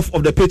center half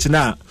of the pitch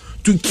now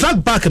to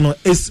track back no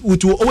is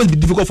it will always be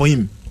difficult for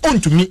him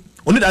on to me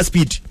only that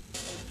speed.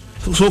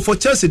 So for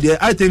Chelsea there,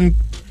 I think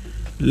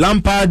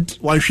Lampard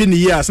one shiny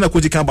year na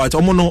coach can about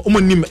omo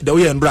nim the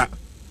way and bra.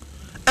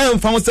 And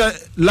found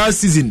last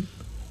season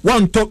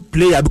one top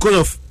player because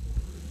of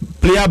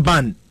player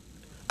ban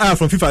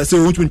from FIFA say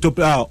which win top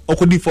player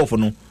okodi for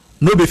no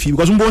be fee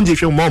because mbo nje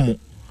hwe momo.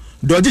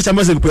 The oji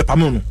Champions League play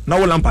pamo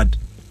no Lampard.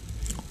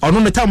 Ono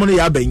me time no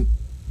ya ben.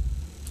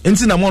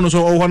 Enti na mo no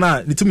so o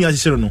na the team ya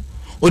hye no.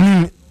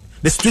 Oni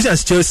the situation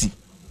is Chelsea.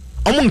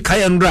 Omo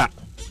nkai and bra.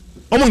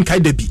 Omo nkai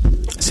debi.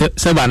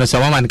 Seba no so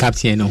one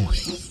captain no.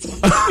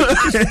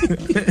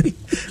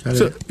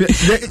 So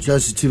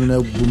just team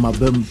na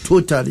bum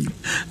totally.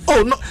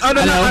 Oh no, I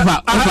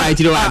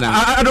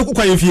don't know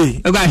quite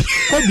fie. Okay.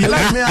 Kobby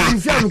like me I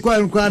feel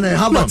me kwa na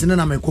how about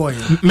na me call.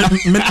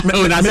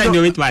 Oh, na say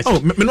no it match. Oh,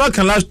 me no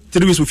can last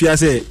 3 weeks with you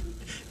say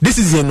this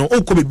is no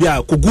o Kobby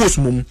bia ko goals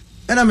mum.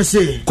 And I'm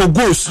say ko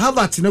goals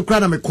Harvard no kra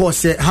na me call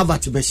say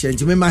Harvard be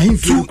change me ma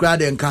himfi kra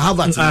de nka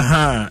Harvard.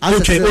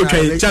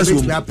 Okay, chance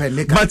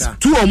but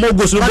 2 or more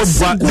goals no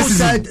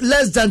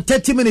less than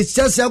 30 minutes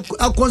just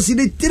I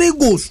consider 3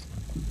 goals.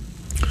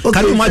 Okay,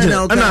 can you imagine?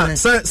 Anna,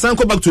 san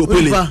go back to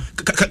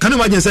Opele. Can you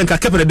imagine saying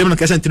kept the dem na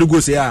 3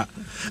 goals here?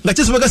 Na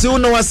just because you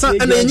know wasa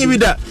and enyi with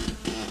that.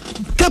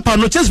 kepa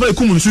no chance for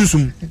kum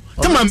susum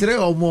tama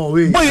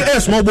boy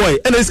small boy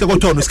and this go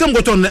turn scam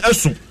go turn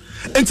esu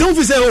enti won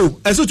fi say oh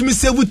eso to me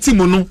save team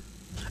no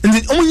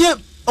enti omunye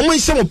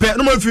hye mo pe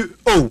no ma fi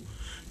oh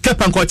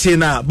kepa nko che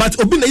na but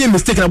obi na ye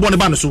mistake na ball ne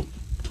ba no so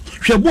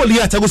hwe ball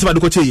here atago se ba de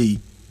ko che yi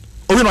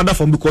obi na da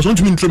from because won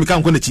to me intro me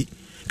kan ko na chi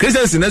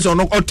Christians na so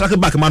no track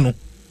back man no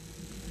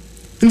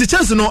in the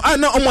chance no I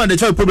know omo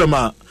the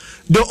problem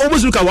they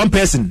almost look at one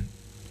person.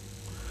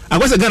 I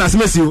was a Ghana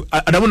as you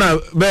Adamuna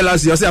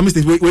Bellas you say I missed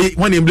it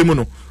when you blame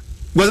no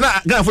was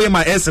not Ghana for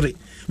my essay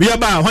we are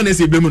about when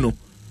you blame no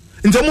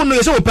in the moon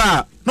you show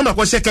pa no ma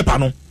ko share kepa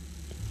no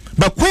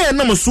but when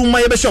no so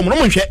my be show no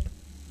mo hwe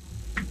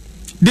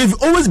they've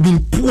always been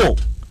poor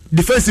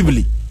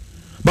defensively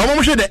but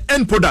mo share the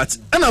end product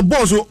and a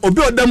boss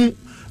obi odam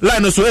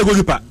line so e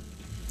goalkeeper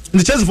in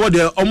the chance for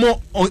the omo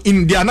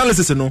in the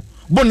analysis no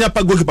bon ya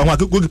pa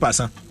goalkeeper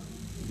san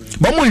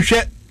but mo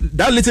hwe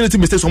that little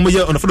mistakes on the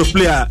field of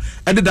player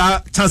and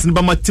that chance in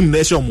Bama team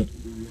nation.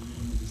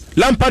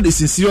 Lampard is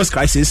in serious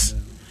crisis.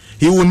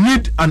 He will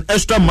need an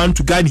extra man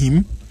to guide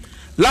him.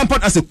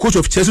 Lampard as a coach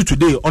of Chelsea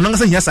today, on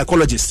he has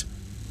psychologist.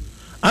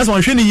 As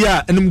one shiny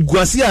year and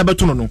Guasia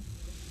Betono.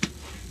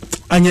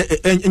 And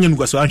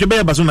Guaso, and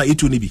Jabaya Bazona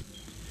E2 Nibi.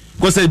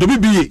 Because the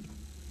WBA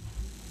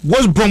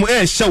was Brom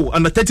Air show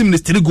under 30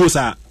 minutes 3 goals.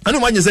 I know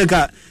when you say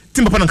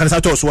Timbapan and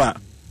Kansato.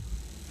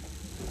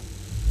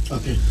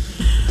 Okay.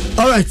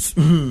 All right.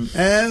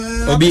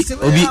 Obi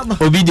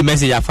the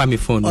message I found my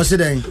phone. Or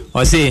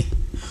say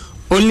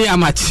only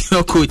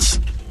amateur coach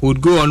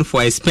would go on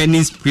for a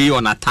spending spree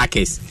on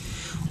attackers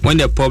when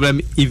the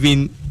problem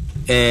even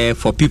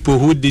for people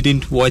who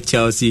didn't watch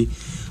Chelsea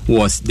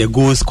was the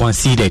goals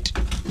conceded.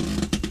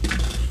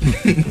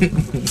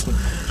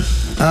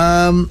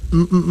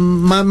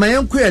 My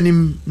uncle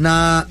anim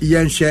na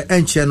yenhye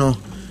enche no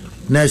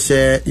na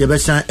se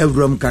yebesa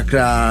evrom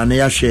kakra na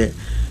yahwe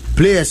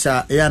players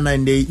ya na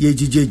ndey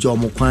yejije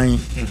jomo kwan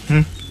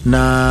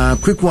na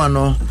quick one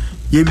no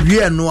ye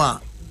wie no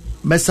a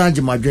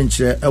message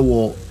madwenkyere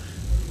ewo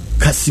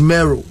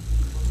Casimiro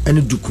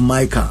ene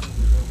Dukumaika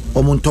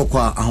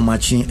omontokwa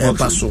ahomachi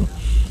ebaso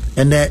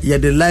ene ye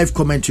the live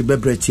commentary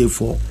bebrete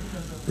for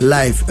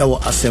live ewo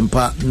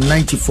Asempa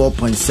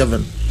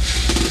 94.7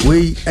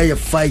 we a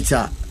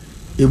fighter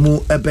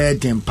emu ebe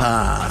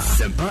dempa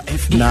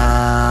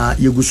na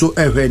yeguso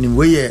ehwe ni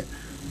we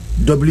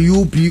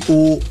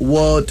WBO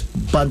World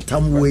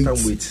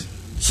Bantamweight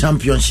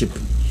Championship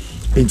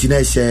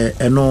International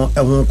eno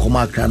ehun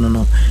komakra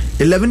no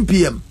 11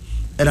 p.m.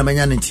 ena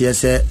manya ntie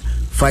se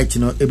fight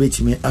no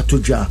ebetimi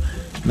atodwa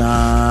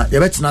na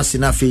yebetina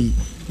sinafi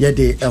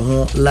yede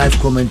ehun live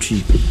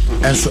commentary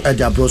enso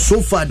edabro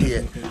so far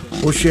there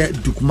o share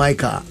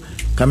Dukumaika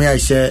kamia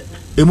ise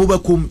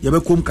emubakum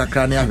yebekum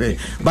kakra ne ahwe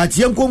but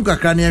yenkom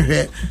kakra ne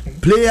ahwe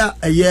player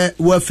aye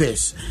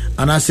warfares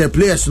and I say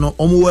players no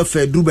omo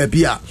warfare do ba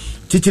bia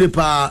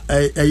titiripa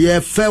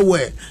aye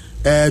fairway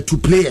to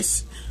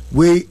players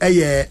we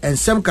aye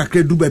ensem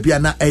kakra do ba bia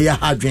na aye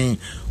hadwen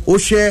o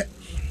share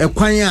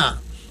ekwan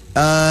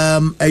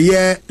a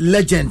aye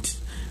legend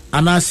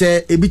and I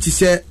say ebiti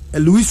say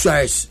Luis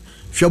Suarez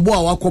hwebo a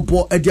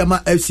wakopo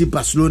ediama FC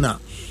Barcelona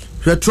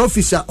hwe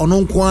trophies a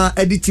ononkwa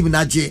edi team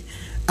na je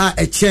a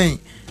echen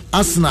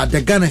Arsenal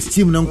the Ghana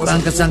team no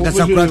ankasa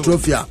kura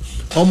trophy a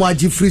omo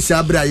agi free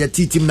sabra ya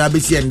team na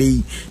besi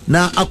ene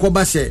na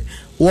akoba se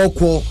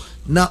woko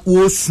na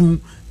wosu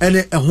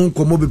ene ehun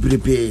komo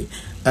bebrebe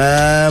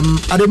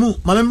ademu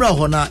mamemra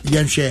ho na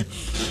yenhwe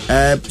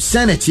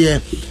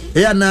senate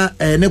ya na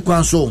ne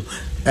kwanso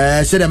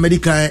said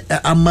American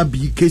amma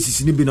bi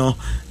cases ni bi no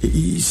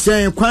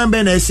say kwan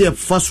be na say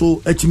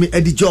faso atimi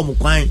edi jom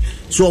kwan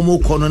so mo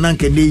kono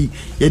nanka nei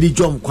yedi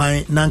jom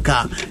kwan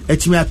nanka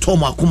atimi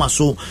atom akoma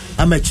so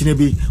amachine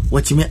bi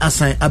watimi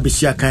asan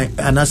abesia kan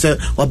anase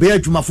obeya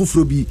adwuma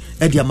foforo bi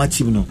edi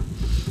amachim no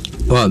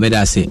well me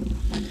da say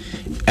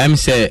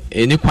say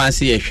eni kwan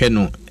say yehwe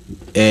no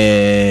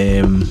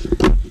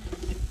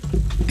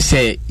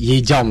say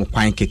ye jom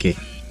kwan keke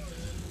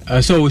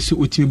so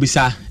utimi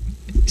bisa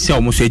se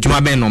almost a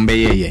juma ben on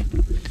beye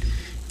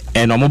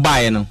and omo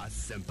bae no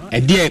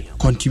a dear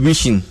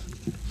contribution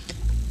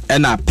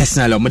and a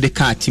personal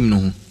medical team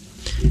no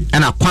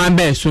and a kwan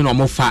be so no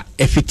mo fa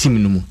efi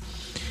team no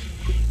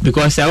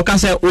because I can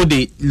say all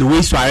the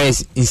Luis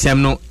Suarez in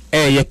some no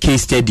a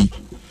case study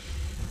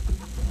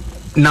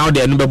now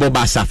they no be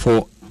basa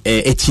for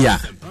etia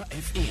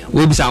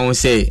we be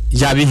say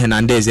Javi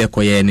Hernandez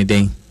ekoye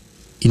anything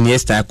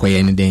Iniesta ekoye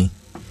anything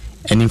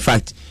and in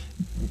fact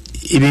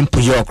even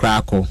Puyol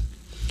Krako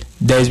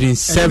there's been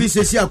seven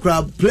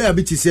player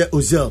bit say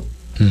Ozil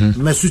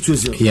Mesut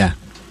Ozil yeah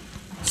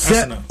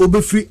say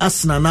obe free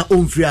Arsenal na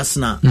on free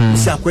Arsenal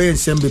say akoye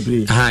nsem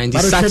bebre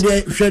but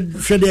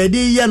shede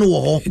dey ye no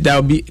wo ho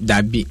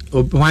that be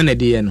one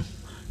day ye no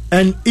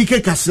and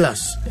Ike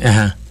Casillas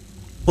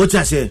what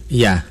I say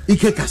yeah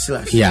Ike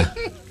Casillas yeah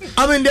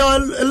I mean there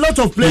are a lot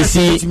of players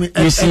you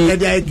see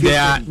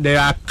there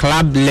are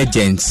club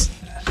legends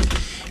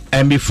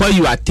and before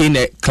you attain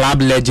a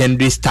club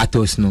legendary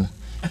status no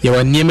you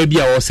will never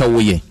be also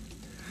way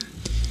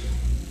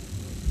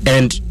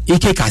and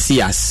Ike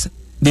Casillas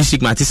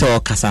District Matisse or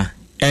Casa,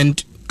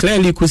 and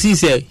clearly Kusi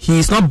said he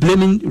is not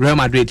blaming Real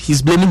Madrid,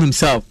 he's blaming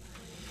himself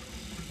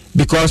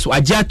because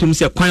Wajia to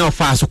say Kwan of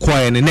Fast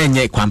Coin and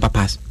then Kwan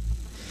Papas.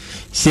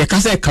 See a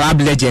Casa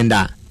club legend.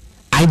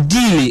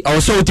 Ideally,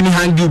 also to me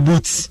hang you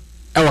boots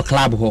our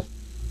club ho.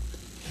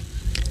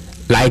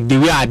 Like the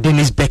way our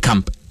Dennis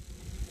Beckham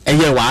a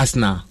year was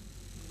now.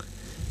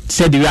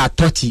 Said the way our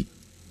Totti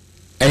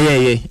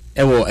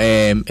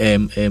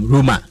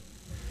Roma.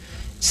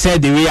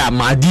 Said the way our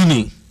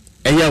Maldini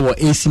a year was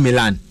AC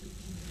Milan.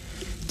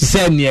 To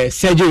say near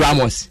Sergio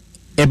Ramos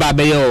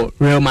Ebabeyo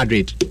Real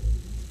Madrid.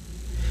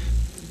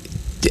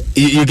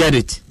 You get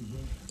it?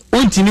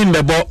 Untimi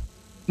Mbebo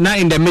now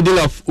in the middle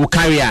of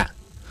Ukaria.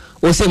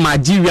 O say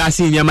Nigeria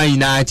see nyama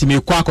ina ti me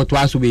kwa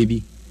kotwa so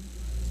baby.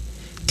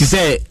 To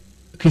say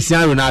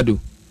Cristiano Ronaldo,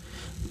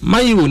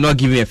 Man will not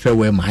give me a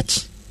farewell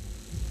match.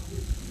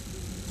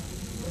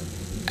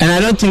 And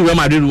I don't think Real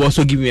Madrid will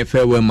also give me a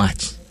farewell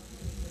match.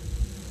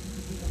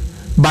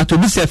 But to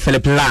be said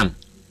Philip Lam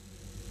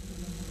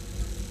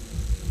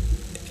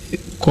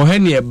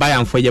Koheni e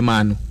Bayern for your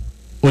man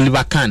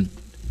Oliver Kahn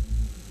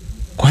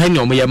Koheni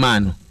o your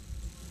man.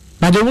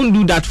 But they won't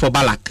do that for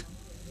Balak.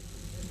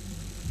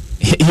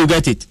 You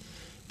get it?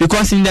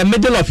 Because in the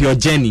middle of your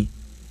journey,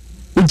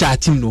 uja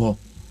team no,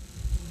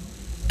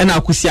 and I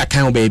could see a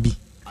kind of baby.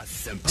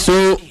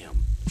 So,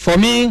 for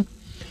me,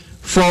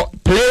 for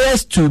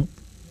players to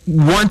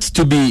want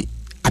to be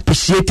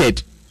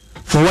appreciated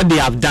for what they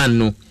have done,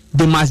 no,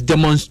 they must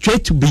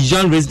demonstrate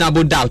beyond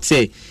reasonable doubt.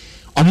 Say,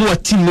 or more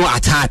team no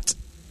at heart.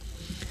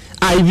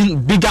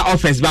 Even bigger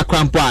offense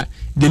background part.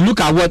 They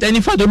look at what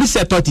any fact to be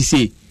said to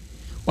say,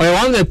 or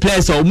one of the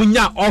players or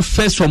munya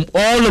offense from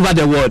all over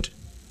the world.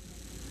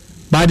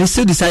 But they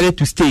still decided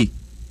to stay.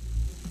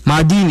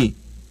 Maldini,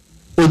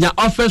 on your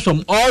offers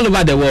from all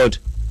over the world.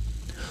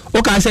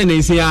 Okay, I say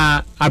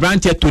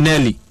Abrante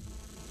Tonelli.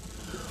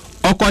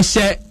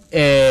 Okoshe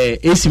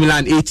AC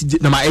Milan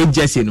 8 number 8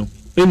 jersey no.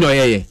 You know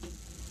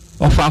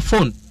of our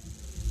phone.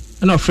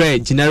 And of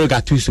Fred Gennaro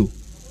Gattuso.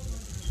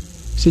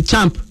 Say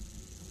champ.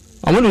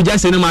 I want to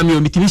just say no mami o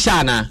mitimi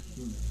sha na.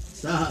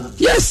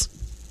 Yes.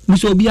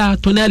 Musobia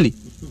Tonelli.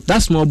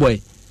 That small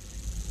boy.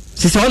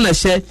 She say on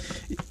share.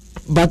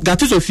 But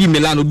Gattuso fi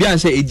Milan obi an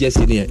say ages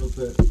in here.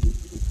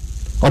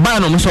 Oba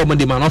no mo so mo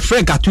de man of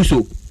Frank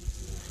Gattuso.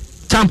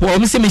 Champ o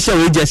mi say me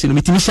share ages no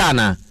mitimi sha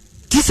na.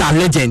 These are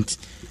legends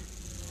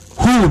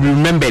who will be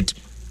remembered.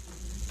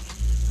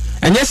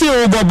 And yes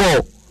say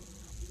Bobo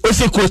o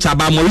say coach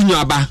aba Mourinho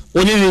aba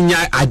oni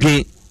nya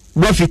adwen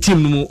wo fi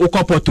team no o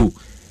kopoto.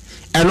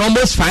 And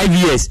almost 5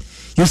 years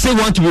you say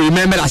want to be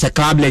remembered as a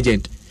club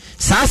legend.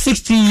 Sa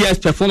 16 years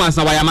performance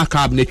na Wayama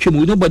club na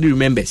twem nobody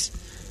remembers.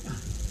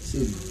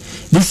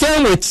 The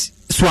same with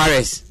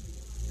Suarez.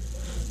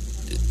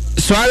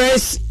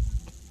 Suarez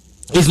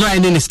is not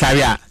ending his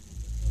career.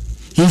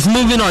 He's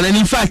moving on. And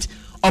in fact,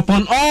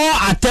 upon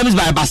all attempts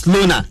by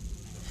Barcelona,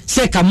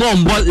 say, come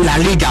on, board La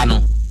Liga,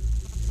 no.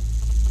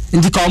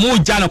 In the Kamu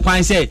Jano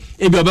Pine say,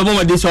 if you're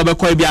about this over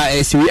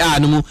Koibia, Serie A,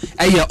 no,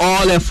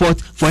 all effort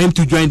for him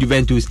to join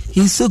Juventus.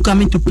 He's still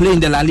coming to play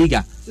in the La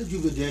Liga. Just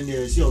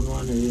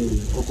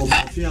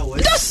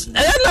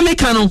let me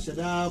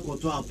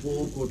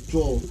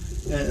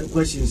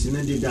questions in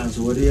the dance.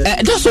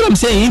 That's what I'm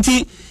saying.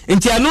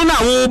 Inti anona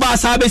wo ba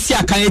sabe si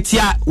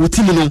akayetia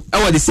utimino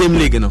e the same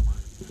league no.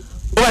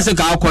 O se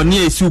ka akọ ni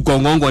esu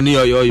gongongo ni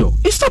yoyo.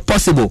 It's not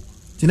possible.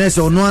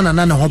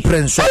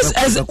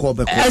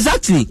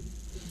 Exactly.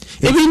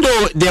 Even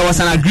though there was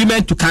an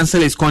agreement to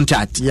cancel his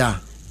contract. Yeah.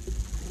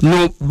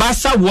 No,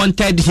 Barca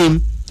wanted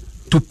him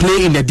to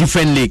play in a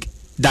different league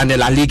than the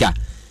La Liga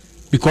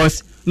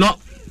because no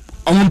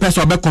one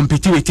person will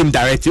compete with him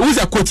directly. Who's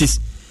the coaches?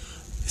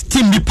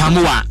 Team be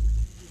Pamua.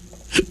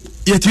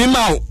 Yet we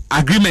now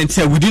agreement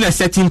say within a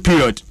certain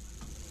period.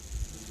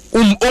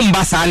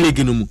 Barca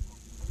league no mu.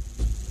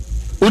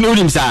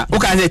 Unim sa.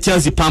 Okay, say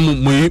Chelsea Pamu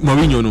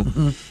Mourinho no.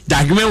 The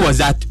agreement was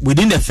that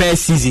within the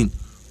first season,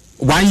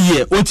 1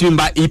 year, team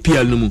by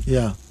EPL no mu.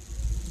 Yeah.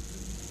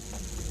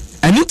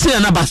 And it's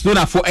na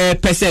Barcelona for a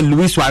person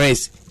Luis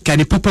Suarez. Can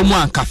the Papa Mo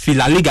and Cafe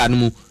La Liga no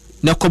mu.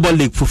 Na Kobo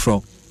League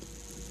for.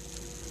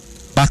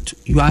 But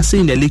you are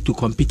saying the league to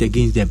compete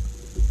against them.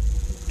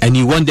 And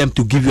you want them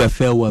to give you a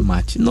farewell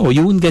match. No,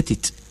 you won't get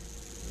it.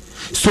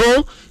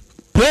 So,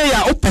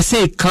 player o per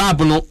se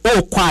club no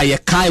o kwa ye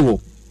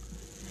kaiwo.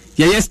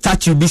 Ye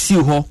statue bisi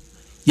ho.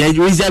 Ye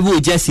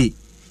reserve jersey.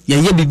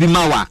 Ye bibi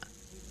mawa.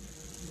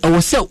 O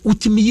se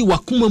utimi yi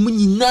wakuma mu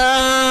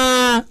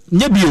nyina.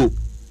 Nyebio.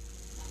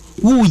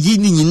 Wu yi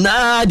ni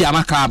nyina de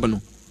ama club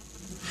no.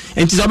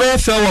 And it's a very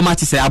farewell match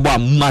say about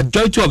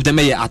majority of them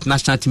at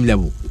national team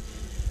level.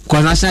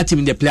 Because national team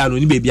in the player no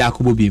baby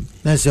akobo biem.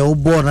 Na say o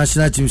ball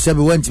national team say be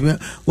when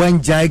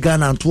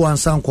Jaigan and two and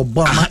Sanko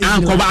ball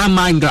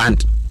ma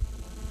England.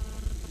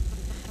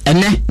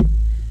 Ene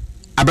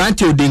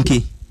Abrante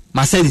Odenke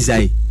Mercedes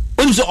ai.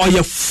 Only so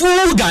oye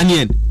full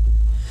Ghanaian.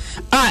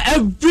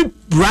 Every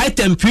right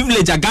and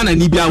privilege a Ghana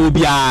ni bia will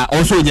be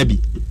also nyabi.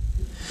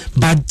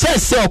 But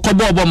just say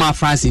okobo obo ma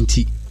France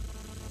inti.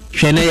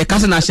 hwene ye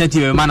kasa national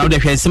team man na wo de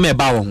hwe nsem e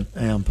ba wo ho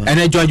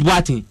ene George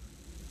Boateng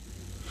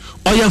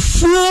oye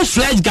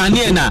full-fledged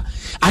Ghanaian na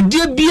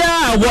ade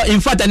bia wo in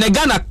fact ene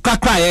Ghana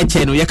kakra ye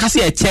che no ye kasa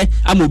ye che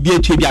ama obi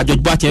etua bia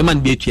George Boateng man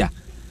bi etua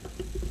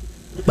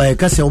ba ye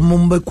kasa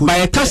omombe ku ba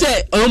ye kasa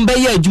ombe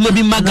ye adwuma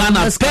bi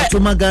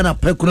magana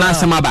pe kuna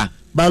samaba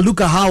but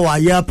look at how I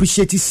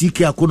appreciate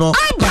CK Akuno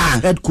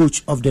head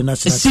coach of the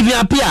national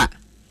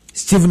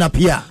Stephen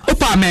Appiah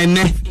opa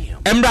menne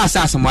Emra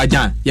Asas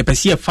Mwajan, ye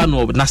pesi a fan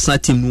of national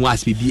team no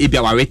as be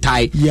ebia wa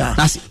retire.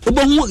 That's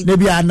obohu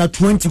maybe under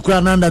 20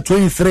 under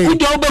 23.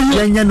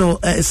 You know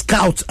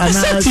scout and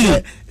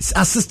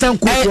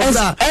assistant coach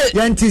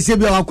yanti se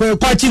bia wa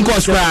coaching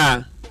course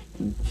kra.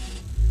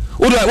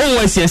 Odo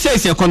won say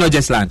kono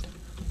Jesland.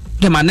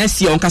 The man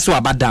next year on kaso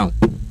aba down.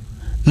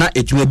 Na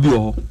edwuma bi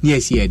wo na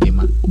esi e de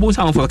ma. Obo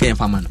sa won for kan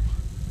fama no.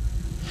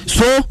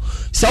 So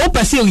o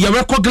pesi you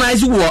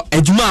recognize wo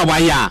edwuma wa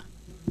ya.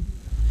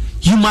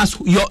 You must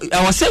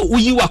I was say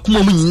you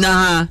akuma mu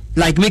nyina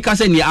like make us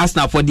say near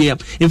Arsenal for them.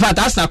 In fact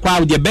Arsenal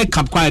crowd the back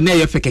camp crowd na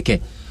ye fekeke.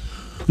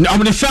 Na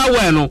the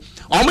farewell no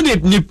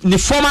the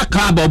former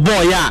club or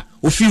boy ya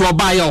ofi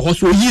oba ya ho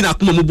so yi na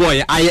akuma mu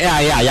boy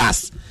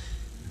ayas.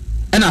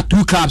 And na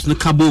two clubs no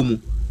kabo mu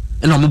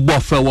and omo boy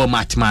farewell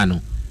match man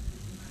no.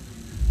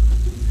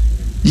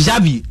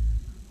 Javi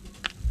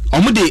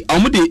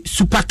omo de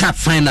Super Cup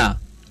final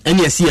and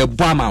you see a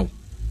bomber.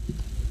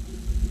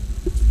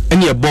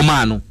 And you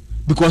bomber no.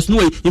 Because no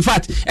way, in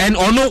fact, and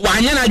or no, why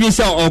you not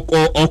say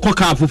or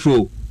cock for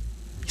he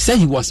said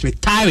he was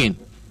retiring.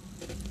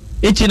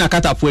 Echina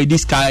kata for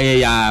this car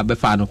ya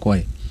befano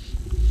koi.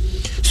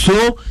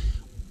 So,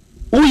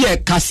 Uye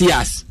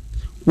Casillas,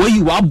 where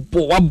you were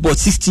about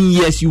 16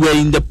 years, you were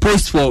in the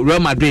post for Real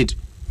Madrid.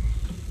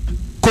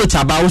 Coach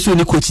about also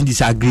only coaching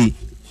disagree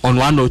on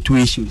one or two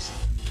issues.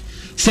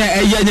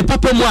 Say, yeah, the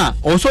papa moi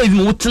also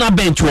even wutna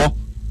bench wo.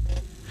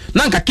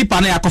 Nanka keeper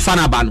na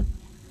yakofana bano.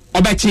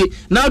 Obechi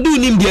now do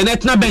him the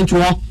net bench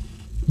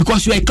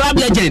because you are a club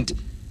legend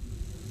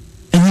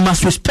and you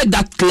must respect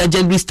that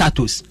legendary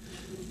status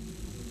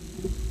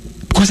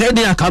because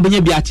everything akabanye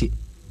biachi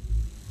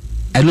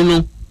I don't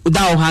know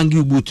that hang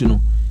you boot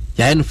no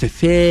ya no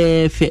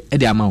fe e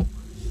de amount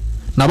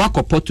na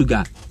wako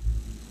Portugal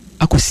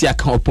akosi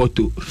aka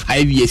Porto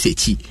 5 years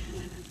echi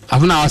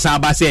afuna wasa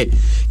aba say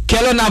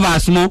Kelo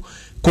Navas mo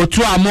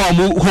kotu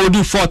amo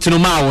hold fort no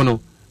ma wo no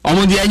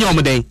omo de enye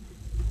omo den.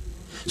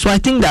 So I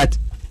think that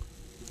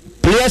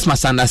players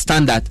must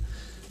understand that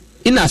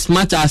in as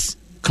much as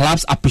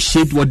clubs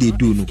appreciate what they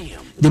do, no,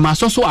 they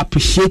must also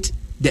appreciate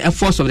the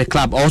efforts of the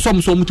club. Also,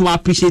 to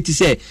appreciate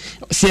say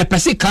a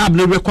person club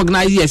no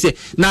recognize it. Say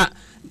now,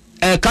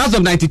 class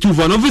of 92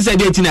 for no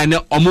said 89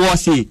 or more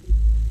say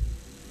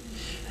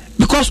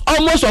because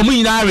almost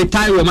in our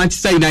retire with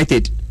Manchester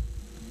United.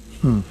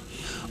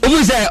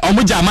 Almost say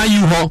Jama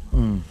you ho.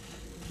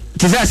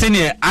 Tisa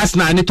say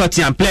Arsenal and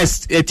Tottenham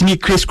players to me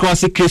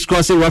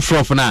crisscrossing what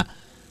from now.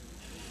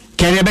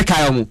 Can you be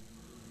kayomu?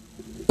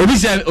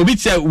 Obi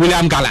say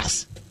William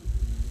Gallas.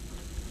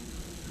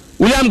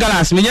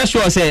 Me just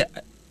sure say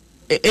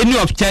any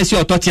of Chelsea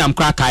or Tottenham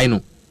crack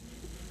no.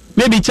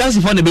 Maybe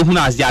Chelsea for the be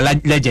as their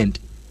legend.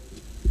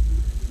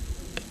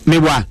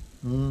 Maybe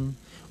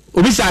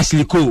Obi say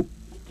Ashley Cole.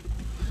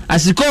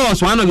 Ashley Cole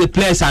was one of the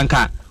players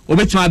anka.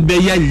 Obi to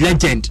be a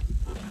legend.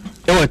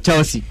 It was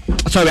Chelsea.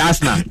 Sorry,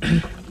 Arsenal.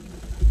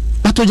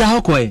 But Oja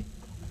Hokoe.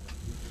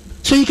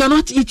 So you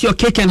cannot eat your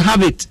cake and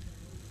have it.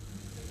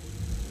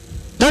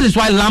 That is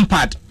why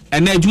Lampard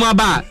and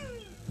Jumaba,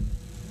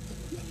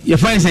 your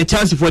friends and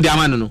Chelsea for their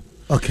man, no.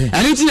 Okay.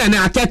 Anything and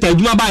I tell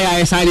Jumaba,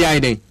 I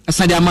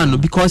said their man,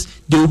 because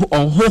they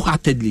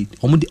wholeheartedly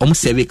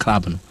almost every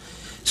club. No.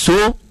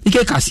 So, you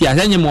can see as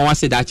any more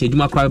said that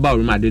Juma cry about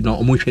Madrid, no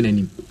emotion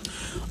any.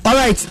 All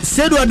right,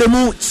 Sedu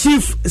Ademu,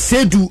 Chief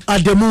Sedu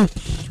Ademu,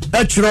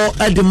 Etro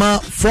Adema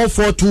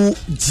 442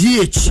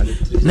 GH.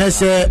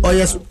 Nese, oh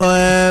yes,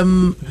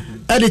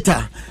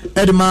 editor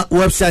Edema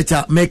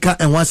website maker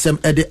and wasem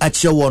edi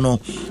ache wono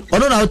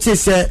ono na wote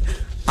se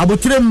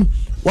abotrem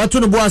watu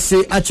no bo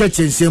ase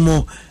acheche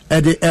nsemo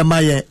edi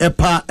emaye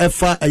epa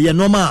efa eye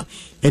normal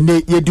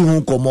ene yedi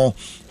hu komo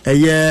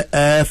eye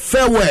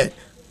farewell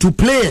to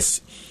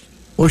players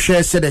o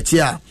share said that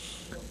here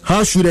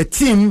how should a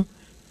team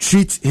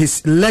treat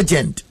his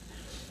legend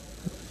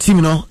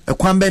team no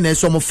ekwambe na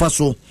eso mo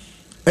faso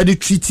edi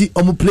treat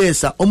omo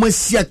players a omo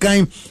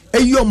siakan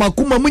eyo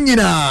makuma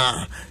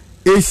munyina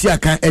Asia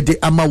kan ede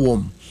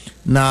amawom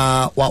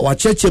na wa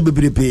cheche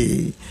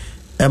bebrebe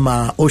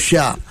ema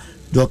osha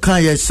do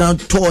kan ye san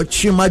to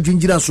chima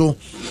dwingira so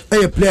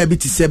e player bi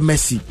ti se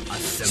Messi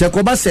se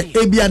ko ba se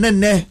ebia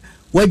ne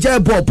waja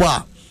bobo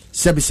a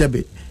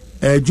sebe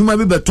juma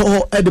bi beto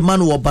ho ede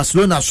man wo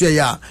Barcelona so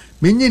ya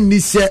menyi ni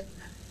se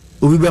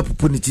obi be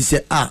popo ni ti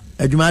se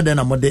adwuma de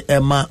na mode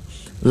ema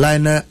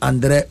Lionel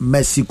Andre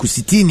Messi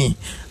Kusitini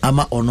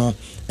ama ono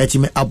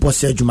etime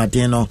abose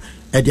adwumaden no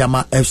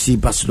Ediama FC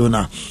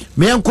Barcelona.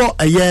 Meyanko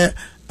aye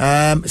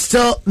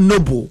still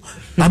noble.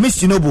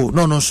 Amisti noble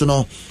no so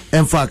no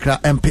emfa kra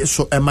empe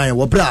so emaye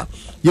wo bra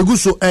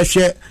yeguso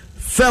ehwe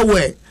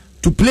farewell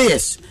to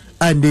players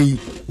and they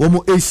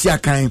womo Asia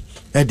kind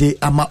de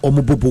ama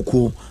omo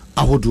boboko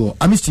ahodo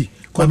amisti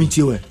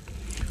kwamiti we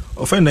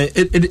offend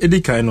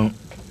edi kind no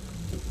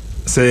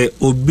say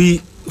obi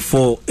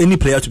for any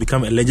player to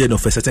become a legend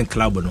of a certain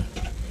club no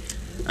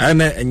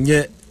and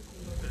yet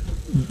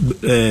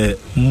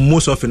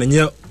most often and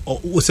yet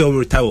say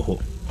retire ho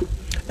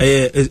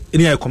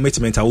any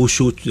commitment I will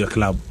show to the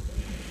club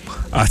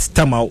at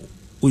time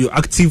your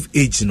active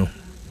age no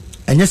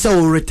and yes I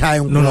will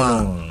retire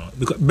no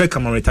because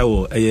Beckham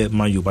retire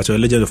Man U but you're a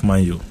legend of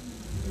Man U.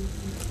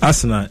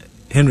 Arsenal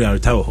Henry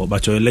retire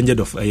but you're a legend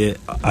of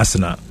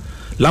Arsenal.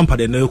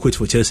 Lampard no coach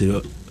for Chelsea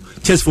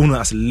for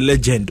as a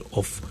legend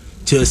of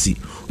Chelsea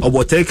or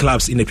what 10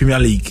 clubs in the Premier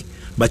League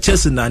but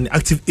Chelsea na an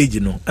active age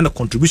and a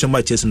contribution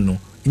by Chelsea no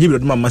you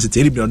be Man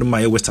City you be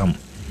my West Ham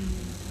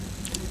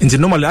and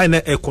normally I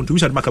a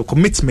contribution make a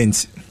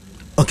commitment.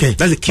 Okay,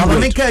 that's the key word.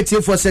 Make it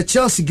for the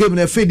Chelsea game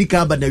na Fedi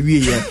Kaba na wie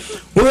ye.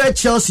 We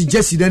Chelsea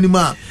Jesse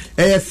Danima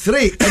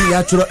 3 and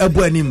ya tro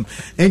ebo anim.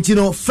 And you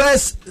know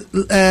first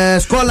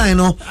score line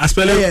no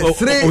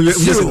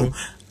 3-0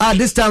 at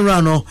this time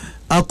round no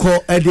akọ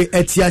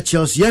etia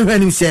Chelsea. Yen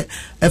hwanim se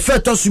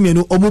efeto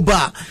sumienu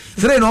omuba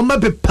 3 no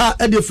mapepa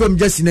ede from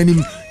Jesse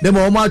nanim dem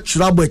o ma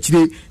tro abo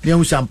akire ne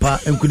hu champa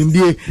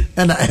enkunimdie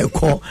na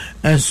ekọ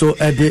enso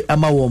ede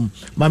amawom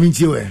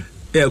mamintie we.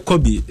 Yeah,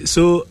 Kobby.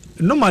 So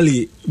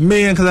normally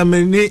me and cause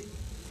many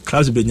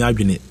clubs be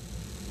nyadwene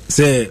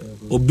say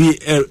obi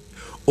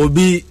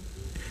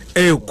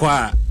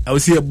kwa I will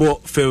see a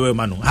ball farewell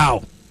man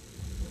how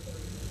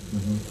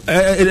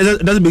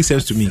it doesn't make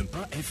sense to me.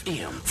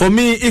 For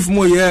me if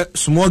more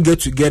small get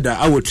together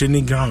our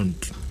training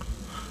ground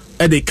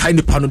and they kind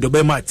of panel the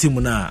by my team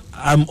now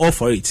I'm all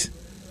for it,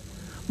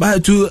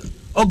 but to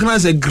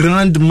organize a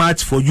grand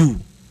match for you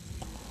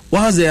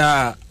whilst there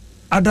are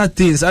other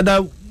things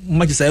other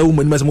matches I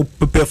must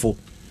prepare for.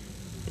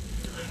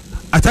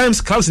 At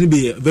times, clubs need to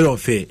be very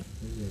unfair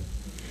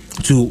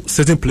to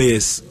certain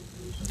players.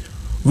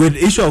 With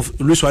the issue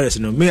of Luis Suarez,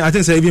 I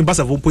think even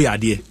Barca won't put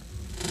idea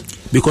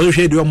because you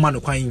share your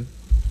man crying.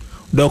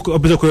 The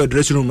opposite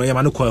dressing room, my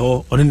man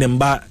call on the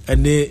number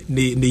and the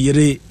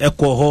yere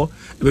echo ho.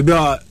 Maybe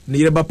the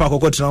yere papa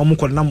got some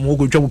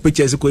who job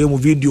pictures,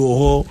 video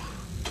ho.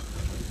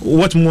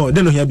 What more?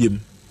 They don't hear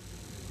him.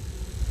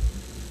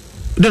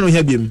 They don't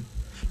hear him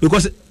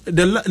because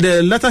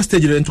the latter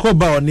stage in to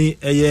about ni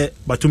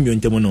Batumi and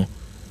Temono.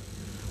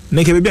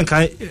 Neke baby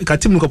ka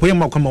team ko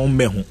poyema kwa ma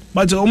mehu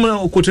but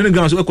o ko training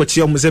ground so e ko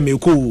chia mo se me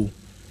ko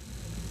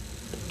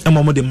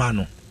amamo de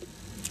mano.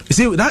 You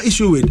see that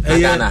issue with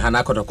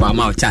hana ko kwa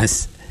ma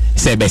chance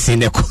say be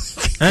sin ko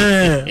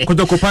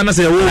ko pana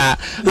say wo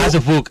as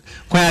of folk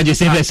kwa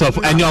Joseph so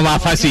any of our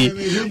fasi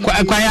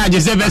kwa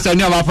Joseph so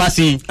any of our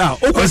fasi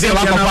o say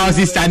wa ko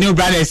sister new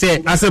brother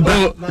say as a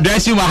bro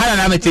dress you hana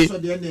na meti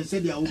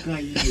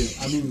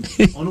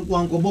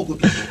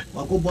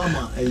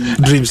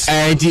dreams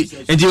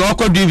and you all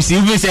dreams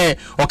you say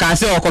o can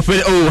say o ko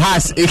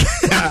has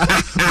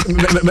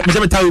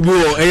me tell you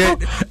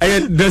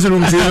dressing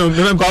room say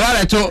no ko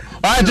wala to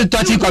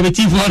touch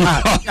committee for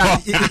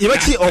you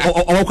actually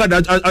o kwa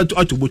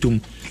at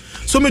bottom.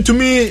 So to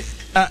me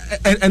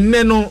and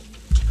then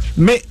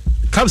me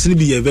clubs need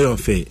be very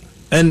unfair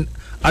and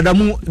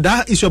Adamu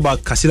that issue about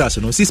Casillas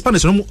no see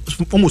Spanish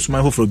almost my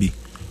whole frobi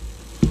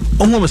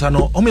almost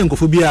no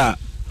omenkophobia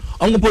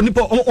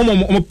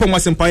omo pon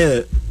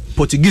empire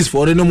Portuguese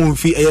for no mo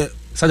fi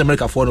South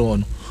America for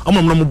no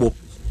omo bo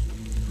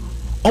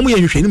omo ye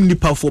hwehwe nim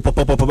nipa for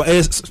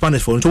papa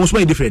Spanish for so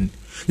much different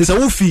this a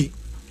ufi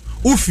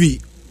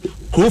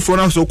ko for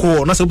na so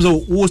ko na so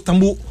wo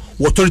stambo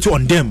authority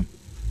on them.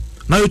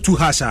 Now you too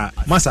harsh,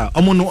 massa.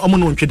 Omo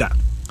no ntweda.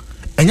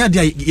 Enya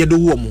dia ye do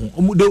wo omo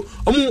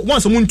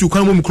once omo ntu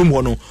kan omo krom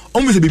ho no.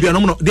 Omo se bibia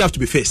no they have to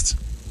be first.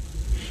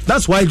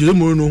 That's why Jose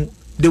Mourinho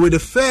they were the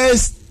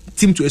first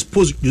team to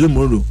expose Jose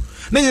Mourinho.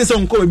 Na yen say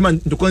onko be man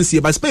to kon see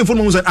but Spain for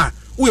no say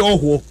we all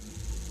ho.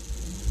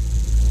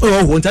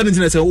 Oh ho ntane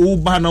ntine say wo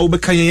ba na wo be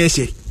kan yen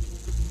hye.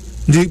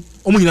 Ndi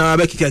omo nyina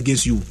ba kick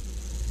against you.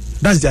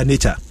 That's their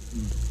nature.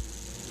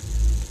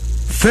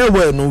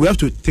 Farewell, no, we have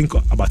to think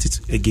about it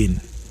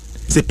again.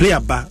 It's a player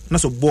bar,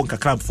 not so born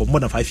club for more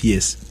than 5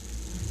 years.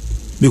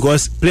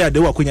 Because player they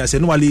were going say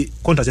normally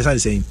contract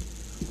is saying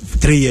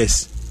 3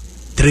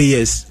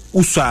 years.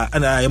 Usa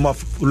and I am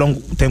of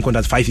long term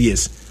contract 5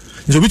 years.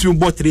 So between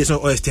both 3 years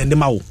or extend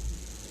them out.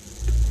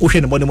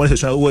 Ocean the money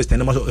session or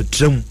extend them out a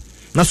drum.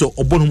 Not so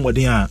obon more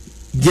than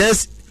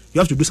yes, you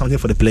have to do something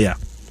for the player.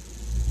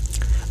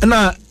 And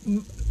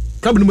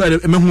club number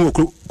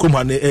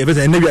come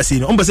never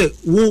seen. On say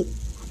who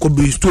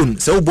Kobby Stone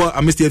say obo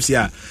amnesty FC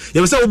a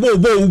you say obo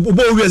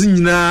we as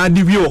nyina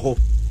di bi ho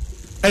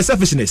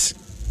selfishness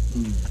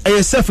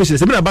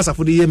selfishness me na Barca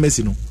for the year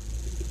Messi no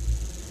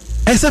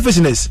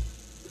selfishness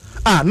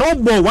no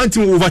ball one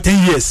team over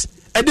 10 years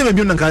e dey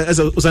be nka as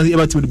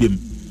ever team be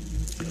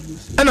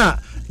and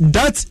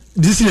that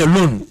this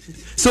alone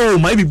so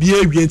my be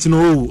wi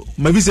no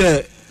my be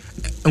say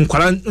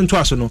nkwara nto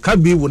aso no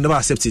can be will never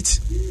accept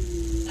it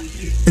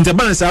in the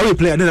balance away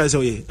player then I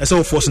say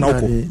so force now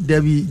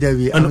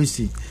Debbie I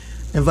see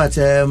in fact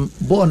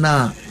born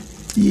now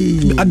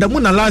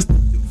Adamu na last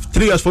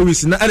 3 years 4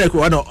 weeks na I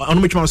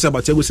don't make myself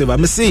about Thiago Silva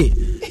me say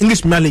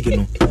English Premier League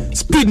no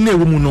speed na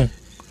wo mu no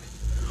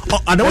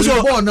Adamu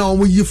so born now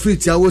we you free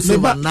Thiago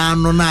Silva na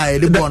no na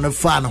the born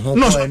fan ho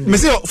no me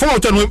say for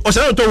to no o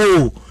say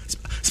to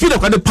speed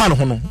of the pan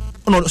ho no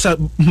say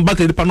back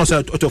the pan no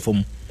say to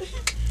form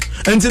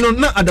and you know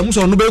na Adamu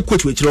so no be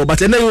coach we chiro but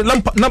then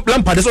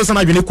Lampard so say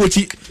na dwene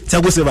coach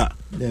Thiago Silva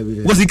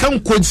because he can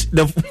coach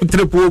the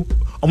triple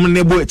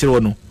omnebo e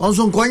chiro no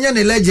also nkonye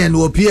ne legend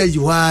wo PSG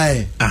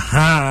why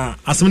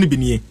asem ni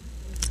binie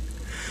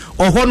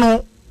oho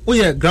no wo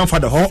ye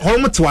grandfather ho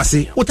mo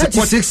tewase wo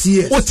 36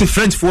 years wo te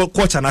French for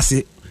coach na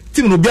se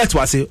team no bia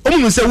tewase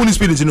omo say win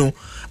spirit no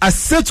a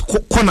set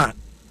corner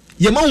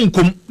ye ma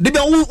unkom de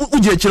bia wo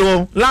je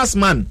chiro last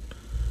man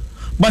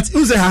but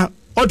you say ha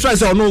or try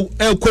so no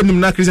kwanim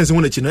na Christians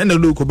won achi no na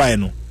lo ko buy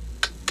no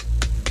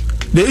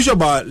the issue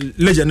about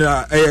legend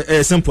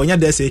simple nya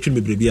there say etwe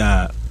me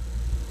brebia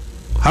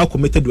how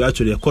committed you are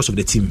to the course of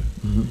the team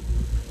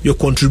your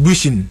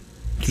contribution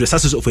to the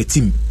success of a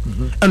team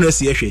and you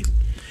see and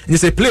you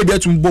say play there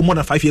to more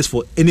than 5 years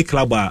for any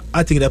club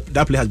I think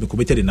that player has been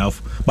committed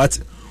enough but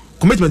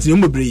commitment in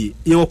Umbre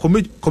you were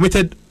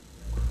committed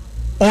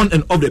on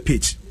and off the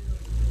pitch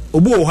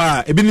obo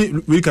ha e bi ni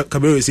we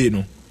Cabero say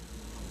no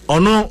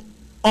ono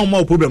on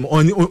more problem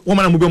on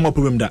woman mo more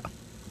problem that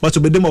but to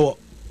be dem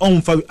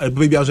on fa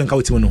baby house nka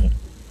wetin no ho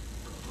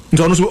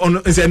nti ono so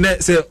on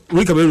say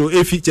we Cabero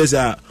e features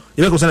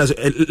you know as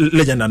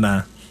legend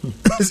na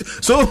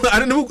so I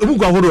don't know who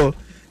go horo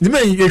the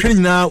man you hwe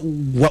nyina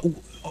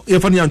e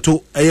fa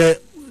nyanto e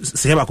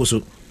se ba ko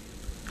so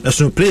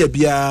so player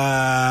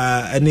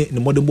bia any the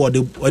modern board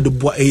the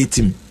boy a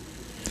team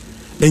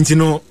and you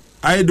know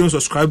I don't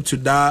subscribe to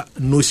that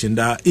notion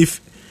that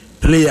if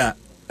player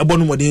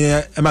abonu modern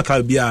e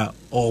maka bia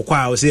or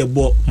kwa say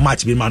bo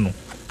match be mano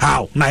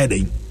how na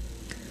dey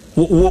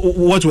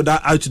what would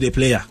that out to the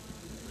player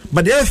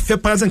but the fair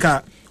person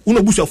ka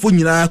uno busha fo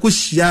nyina ko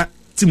hia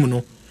team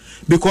no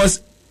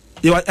because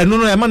you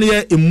no man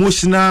here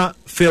emotional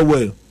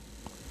farewell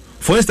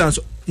for instance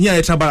nya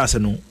e trabalase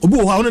no obi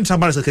wo ha won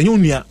trabalase kan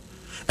yonua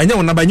enya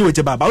won naba nya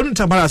we ba won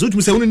trabalase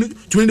utumi se won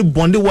tumi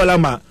bonde wala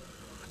ma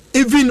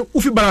even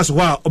ufi balance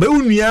wa obe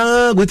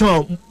unua go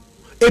tema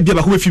e bia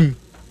ba ko be film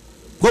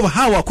go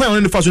how akwa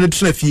won ne fa so ne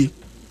tena fie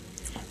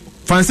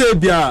fanse e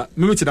bia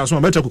me ti dan so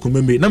ma betra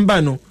kokomembe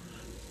number no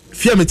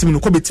fie metim no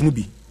ko betimu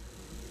bi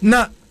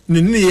na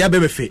ne ya be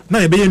mefe na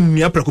ye be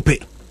nua prakope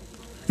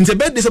nti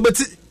be de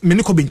sabati me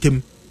ne ko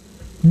bentem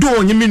do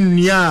onye me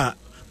nua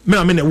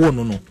me na wo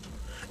no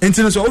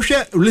nti so wo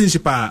hwe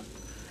relationship a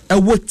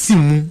wo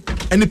team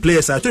any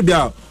players are to be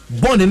a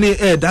bond in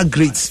that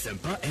great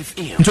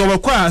nti wo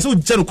kwa so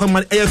je no kwa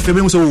man e fe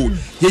me so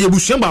ye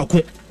busuan ba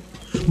ko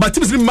but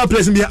teams be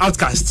players be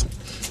outcast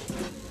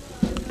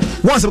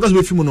once because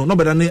we film no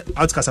better than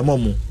outcast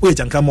amom we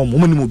janka amom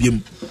mo ni mo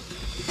biem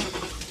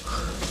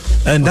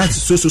and that's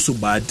so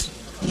bad.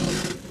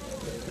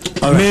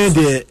 All right.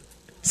 The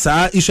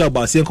sa issue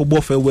about saying ko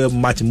ball farewell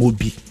match mo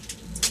bi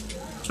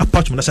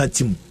apart from national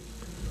team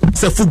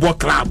it's a football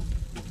club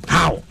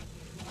how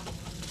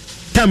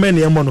time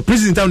any mono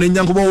president town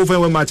nyan ko ball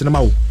farewell match na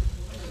ma wo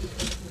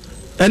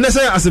and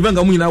say as a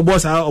venga mu nyina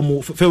boss ha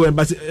o farewell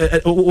but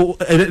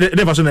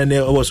never so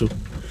na also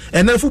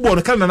and then football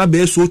no can na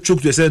be so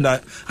choke to say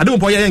that I don't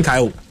boy yen kai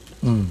o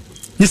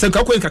ni say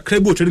ka ko en ka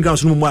crebo training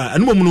grounds no mu a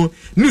anu mu no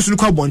news no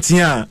kwa bontin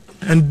a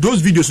and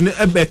those videos no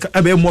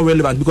ebe more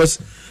relevant because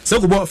say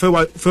ko ball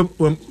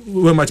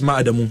farewell match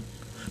ma Adamu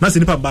na se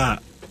nipa ba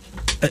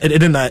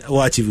na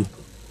wa achieve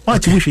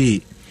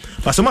hwe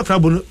but some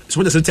club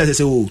so just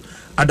say o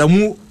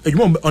Adamu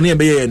edwuma on e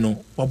be ye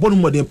no obo no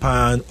modern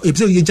pan e be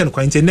say ye jan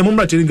kwan nti ne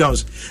mo training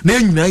grounds na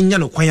nyina nya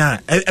no kwan a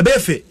e be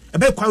fe e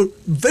be kwa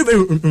very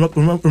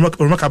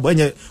remarkable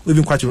nya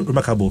even quite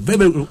remarkable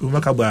very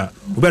remarkable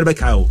we better be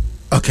kao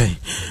okay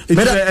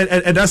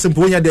and that's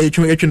simple nya dey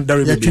etwin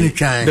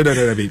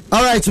that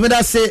all right me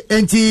that say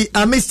enti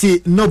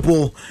amisti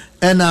noble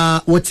and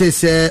what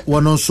is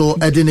one also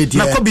identity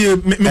na Kobby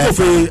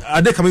me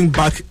are they coming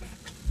back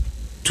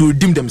to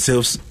redeem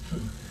themselves?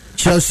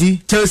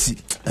 Chelsea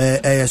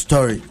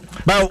story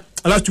but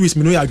last 2 weeks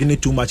me no arguing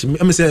too much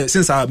me say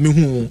since me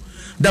who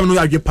that no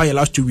arguing pan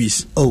last 2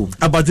 weeks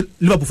about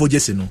Liverpool for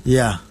Jesse no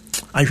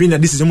I think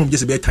that this is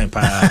just a bad time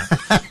pa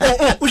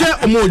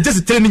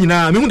just training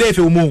na me who dey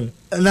fe omo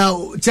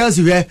now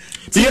Chelsea because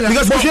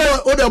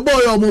the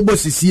boy omo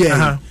boss is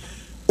here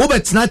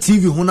obetina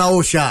TV hu na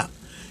o sha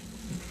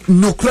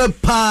no club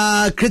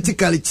pa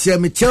critically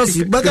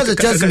Chelsea because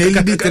Chelsea na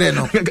lead 3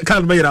 no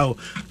can't be raw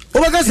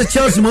Obaga se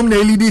Chelsea mom na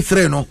lead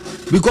 3 no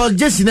because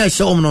Jesse na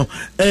show no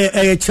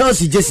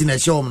Chelsea Jesse na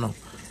show no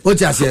what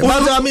you say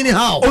but I mean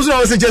how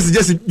also say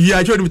Jesse you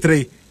are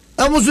 23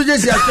 amuso je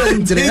si atrɛ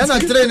ntre na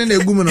trɛ ne na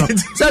egum no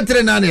sa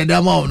trɛ na na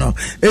da ma no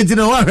enti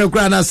no wa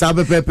hwekura na sa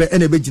pepepe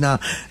ene begina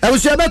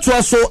ebusu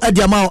ebeto so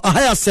ade ama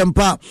ahaya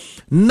sempa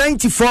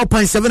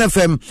 94.7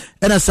 FM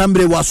ena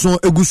sambre waso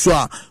eguso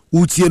a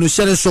utie no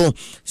hyere so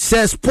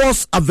say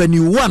Sports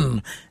Avenue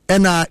 1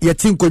 ena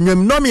yetin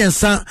konwem no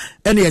miensa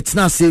ena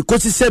yetina se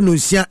kosi se no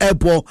nsia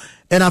airport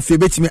ena fe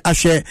betimi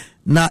ahwe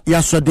na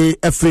yasode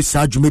efre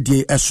sa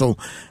dwumedie eso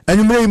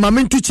enumre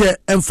mamentu che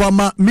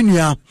emfama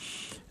minua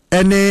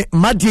ene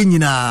madie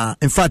nyina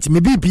in fact me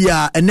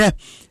bibia ene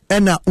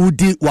ena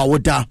udi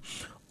wawoda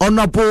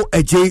Honorable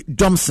AJ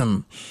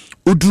Thompson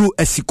udru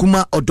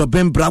esikuma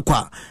odobem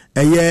brakwa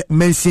eye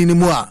mensini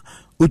mu a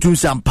utum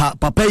sampa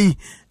papa yi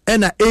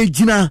ena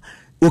ejina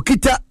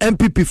okita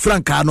MPP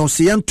Franka no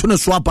se yento ne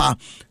so apa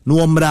no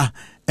omra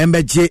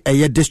embeje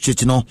eye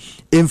district no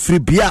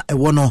emfribia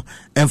ewo no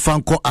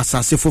emfanko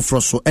asase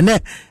foforo so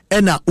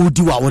ena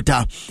udi wa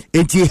wota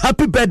enti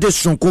happy birthday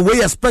sonko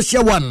we a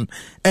special one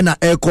ena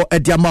eko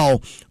ediamao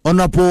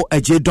Honorable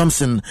AJ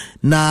Thompson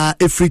na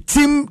every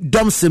team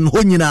Thompson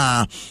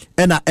honyina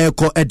ena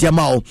eko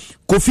ediamao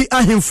Kofi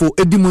Ahemfo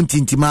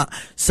edimuntintima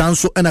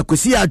sanso ena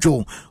kwesi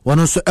ajo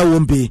wono so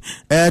ewombe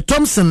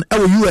Thompson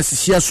ewo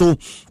US hia so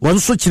wono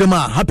so kirema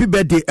happy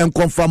birthday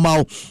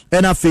enkonfamao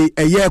ena fe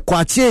eye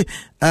kwache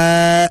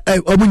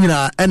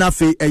omunyina ena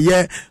fe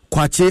eye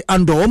kwache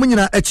ando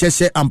omunyina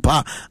echese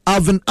ampa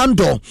Alvin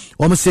Ando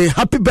wom say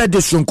happy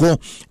birthday sonko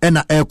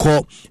ena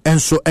eko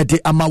enso ede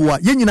amawa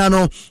yenyina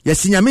no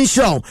yesinya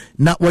minshaw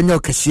na wonyo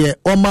kese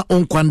oma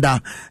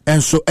onkwanda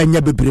enso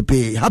enya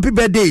bebrebe happy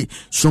birthday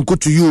sonko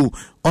to you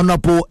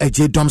Honorable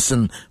AJ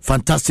Thompson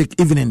fantastic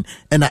evening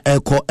ena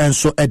eko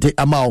enso ede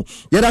amao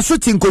yeda so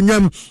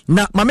tinkonwam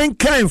na mamen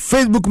kan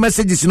Facebook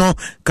messages no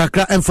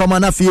kakra informa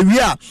na fe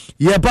wia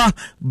yeba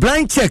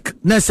blind check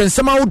na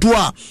sensema wodo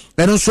a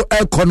eno so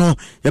eko no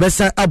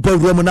yebesa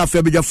abawru na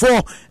fe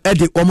bedwafo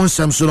ede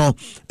omonsam so no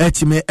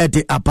etime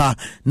ede apa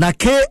na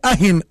K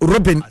Ahin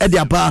Robin ede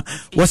apa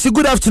was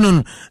good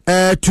afternoon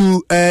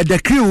to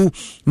the crew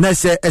na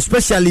say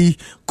especially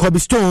Kobby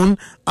Stone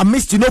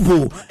Mr.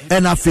 Noble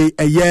and afe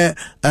a year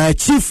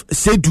Chief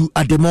Sedu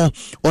Ademo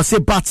or say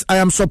but I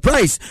am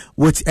surprised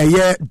with a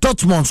year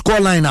Dortmund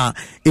scoreliner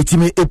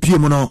etime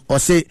epiemono or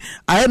say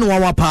I know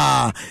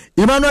wapa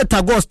Emmanuel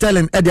Tagos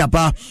telling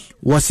Ediaba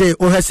was say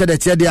oh said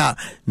that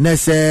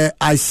there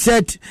I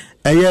said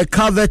a year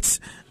covered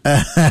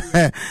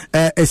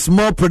is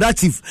more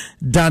productive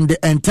than the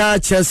entire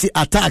Chelsea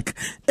attack.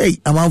 Hey,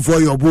 I'm on for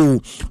your boo.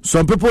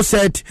 Some people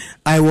said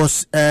I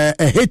was a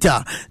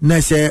hater. Na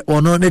say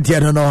or no,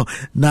 no,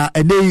 na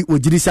ene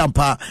ujiri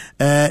sampa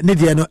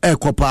nidiano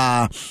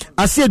ekopa.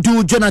 I say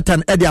do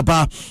Jonathan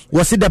Ediaba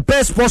was it the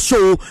best sports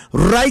show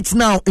right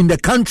now in the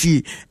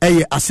country?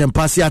 Eye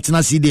asempasi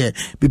atina sidie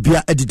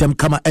bibia edidem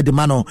kama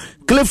edimano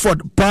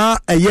Clifford pa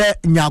eye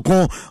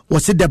nyako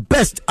was it the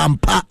best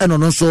ampa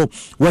eno so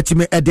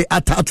watime ede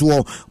ata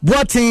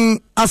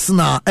Boating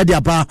Arsenal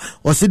Ediaba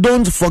or say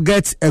don't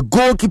forget a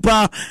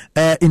goalkeeper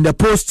in the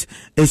post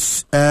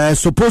is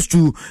supposed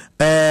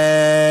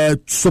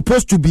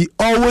to be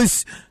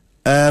always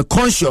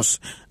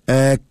conscious.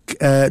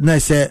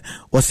 Nice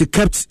was he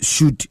kept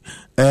should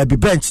be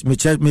benched. Me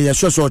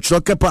sure so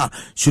keeper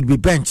should be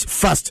benched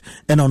fast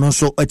and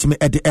also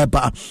ultimate at the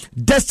eba.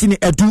 Destiny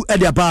Edu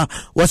Ediaba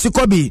was it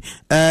Kobby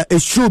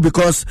it's true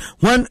because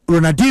when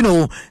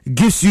Ronaldinho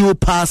gives you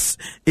pass,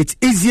 it's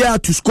easier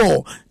to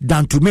score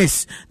than to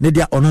miss.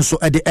 Nedia also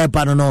at the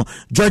eba no.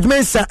 George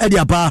Mensah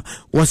Ediaba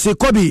was it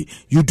Kobby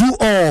you do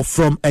all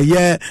from a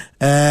year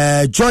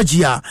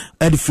Georgia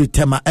at the free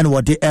tema and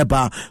what the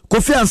eba.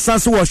 Kofi and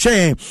Sansu was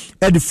sharing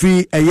at the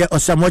free a year or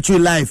some watch you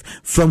live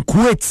from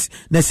Kuwait.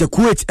 Nese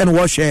Kuwait and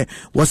Washer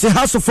was a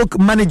House of Folk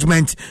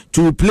management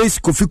to replace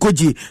Kofi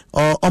Koji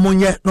or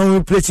Omonye no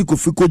replace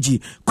Kofi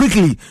Koji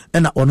quickly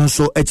and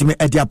also etime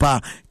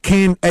Ediapa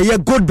King a year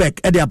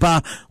Goldbeck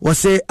Ediapa was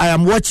say I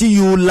am watching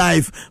you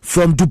live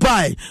from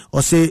Dubai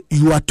or say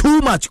you are too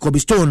much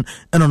Kobby Stone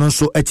and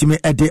also etime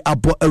Edi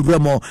Abo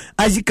Remo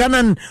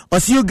Azikanan or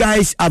see you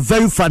guys are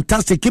very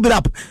fantastic, keep it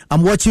up.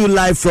 I'm watching you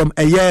live from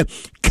a year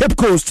Cape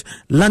Coast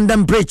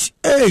London Bridge.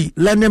 Hey,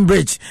 London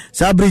Bridge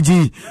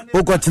Sabriji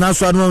oko tina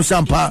so anu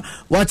sampa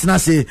what na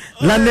say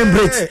London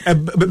Bridge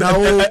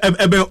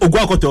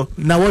ogwakoto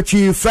na watch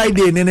you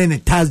Friday ne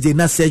Thursday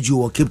na Sergio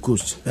or Cape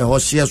Coast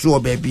hosia so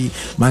baby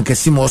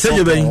mankasimo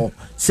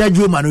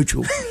Sergio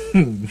Manucho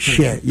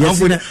share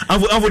yes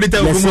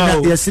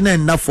na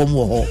na form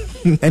wo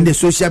and the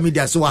social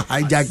media so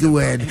hijack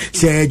word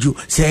Sergio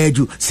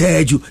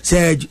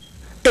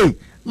hey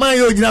my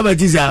original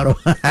Zaro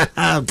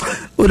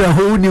Uda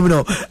who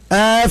no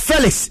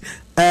Felix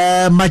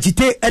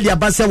Majite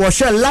Ediabase was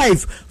share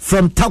live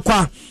from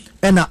Takwa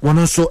ena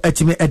wono so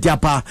etime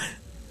Ediapa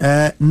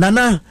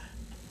Nana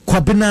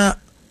Kwabena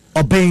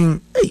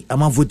Obeng hey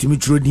amavotimi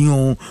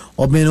trodin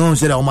Obeng no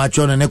say that o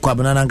macho ne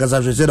Kwabena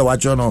Nankasa say that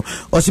wacho no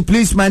Osi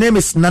please my name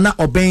is Nana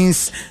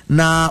Obengs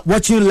na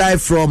watching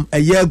live from a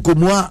year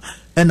Gomua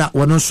ena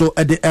wono so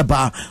ede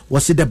eba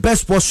was it the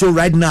best sports show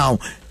right now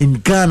in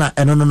Ghana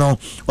and no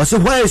was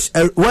where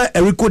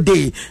Erico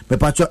Day me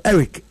pacho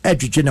Eric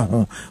edwene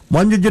ho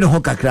mo ndwene ho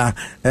kakra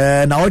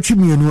na ochi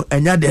mienu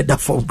enya de da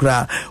fom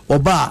kra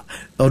oba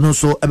ono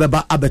so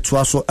ebeba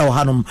abetoa so e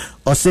hanom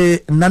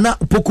ose nana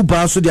poku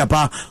ba so dia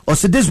pa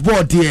ose this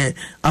board there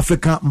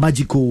African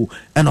magical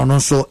and ono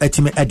so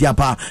etime edia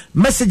pa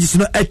messages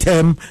no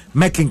etem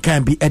making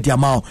can be edia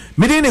ma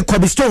me ne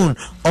Kobby Stone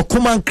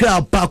okuman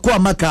kra pa ko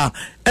amaka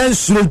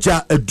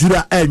ensuroja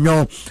adura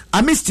enyo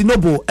amisti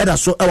nobo eda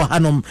so e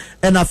hanom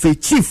ena fe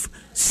chief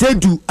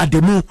Sedu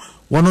Ademu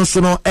wono so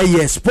no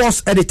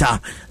sports editor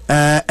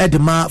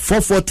edema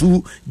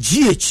 442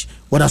 GH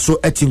wada so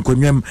etin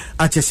konwem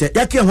achese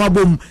yake ho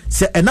abom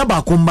se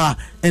enaba komba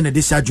ene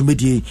de sa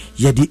dwumedie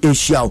yedi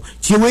asia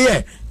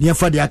tiweye ne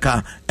afa de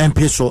aka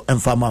empeso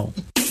emfama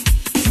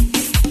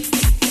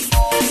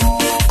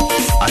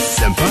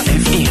Asempa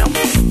FM.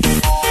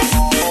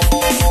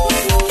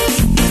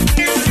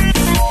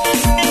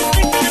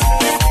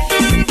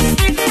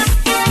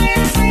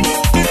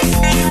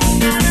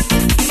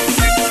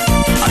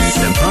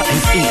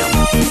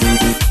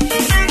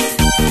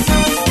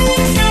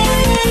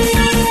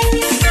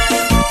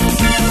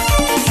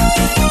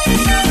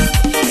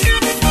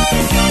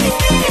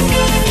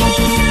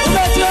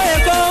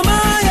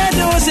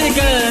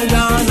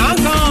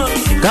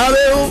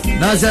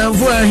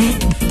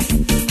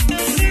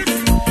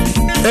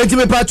 Eti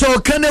me pacho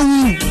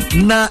kanewu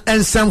na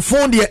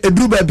ensamfon de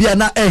eduru ba bia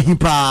na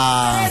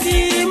ehipa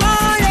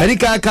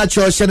America catch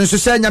us and so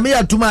say nyame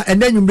atuma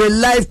enanwumre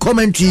live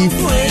commentary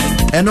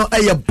eno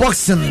eye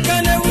boxing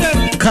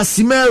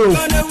Casimero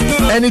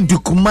eni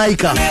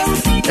Dukumaika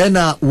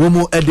ena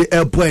womo ede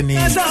airport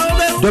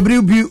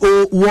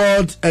WBO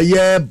World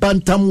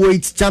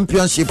Bantamweight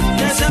Championship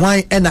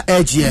why ena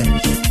edge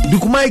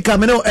Dukumaika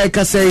me no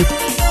eka say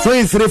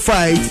 23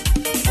 fight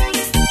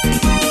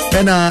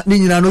ena ni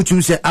nyina no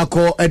tum se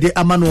akọ ede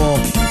amano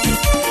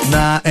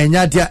na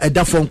enyadia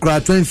eda from kra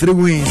 23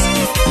 wins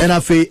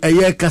ena fe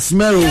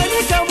Casimero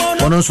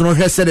ono so no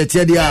hwese de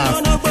tie dia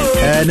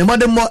ne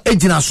modemo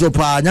ejina so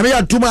pa nyame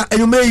ya tuma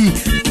enyumeyi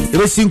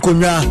ebesi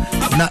nkonwa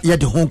na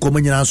yede honko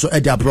nyina so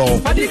ede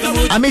abro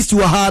amisti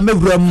wa ha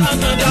mebram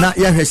na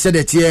ya hwese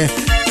de tie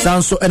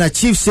sanso ena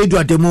chief Sedu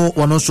Ademu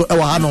ono so e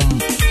wa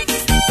hanom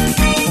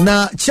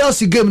na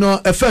Chelsea game no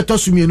efe to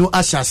sumienu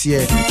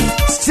asiase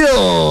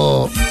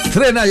still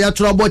trainer ya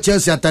trouble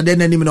Chelsea atade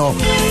nanim no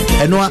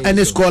eno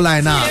any score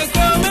line na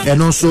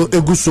eno so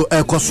eguso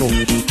ekoso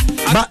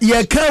ba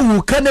ye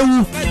kawu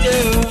kanewu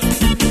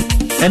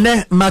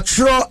ene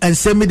mature and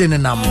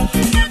semi-denenam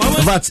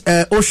but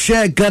o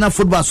share Ghana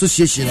Football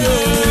Association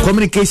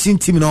communication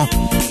team no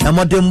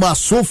modern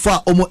so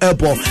far omo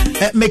airport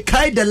me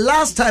kai the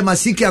last time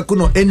asiki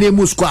akuno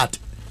enemu squad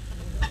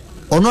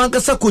ono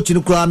ankasa coach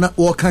ni kura na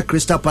work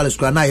Crystal Palace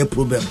kura na ye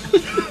problem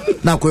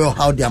na koyo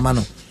how dia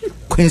mano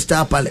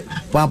Crystal Palace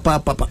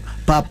papa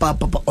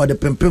or the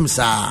pimpim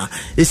sa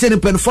e say ni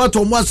pen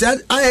photo mo say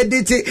I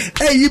edit e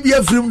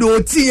yibia film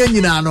do tie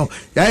nyina no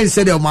ya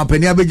said o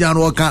mapani abejan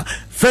no work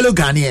fellow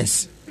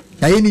Ghanaians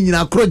ya ni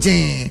nyina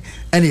krojen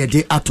ene ye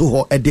de ato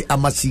ho e de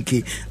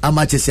amasike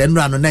amachese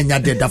nra no na nya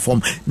de da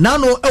form na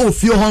no e wo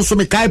fie ho nso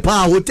me kai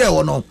pa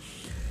hotel no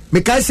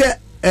me kai say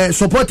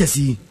supporters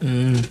yi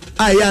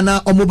aya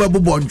na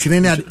omobabubo ntwene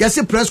ne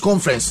yase press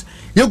conference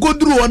ye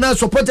goduru ona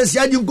supporters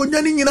ya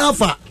nkonnya ni nyina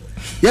afa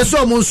yeso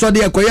omo nso de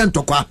ekoye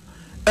ntokwa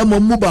emo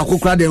muba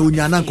akokra de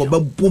onyana nko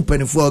babu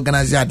mpanifo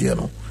organize ade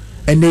no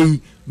enei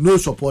no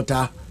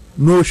supporter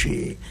no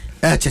she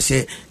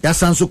chese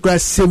yasanso kra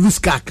service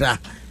kakra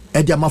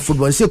ede ama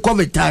football say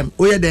covid time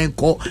oye den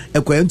ko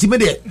ekoye ntime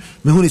de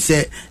me hu ni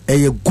say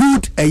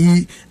good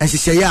ayi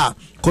ehye ya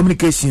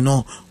communication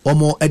no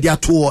omo ede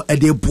ato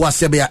ede boa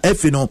sebe ya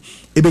efi no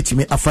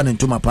ebetimi afa ne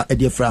ntoma pa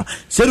ede fra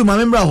seru ma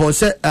membra ho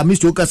se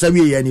Mr. Okasa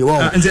wie ye ni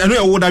wo nti eno ye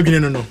wo da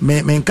dwene no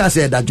me nka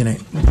se da dwene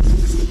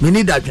me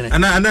ni da dwene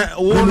ana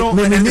wo no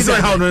me ni so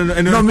how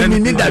no me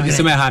ni da dwene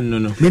se me han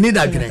no me ni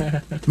da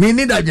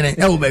dwene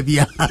e wo ba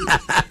bia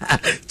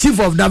chief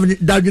of da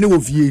dwene wo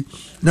fie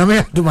na me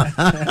atuma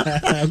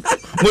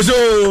moso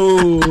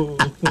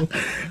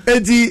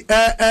enti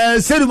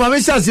seru ma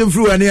me chance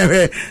mfru ani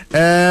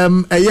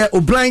ye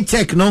o blind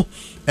check no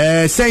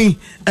saying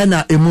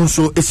ena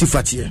emunso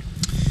esifatie.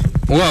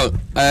 Well,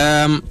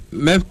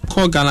 me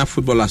call Ghana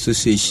Football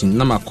Association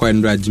na makwa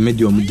ndra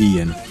medium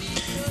di no.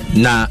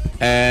 Na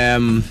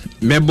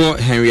mebo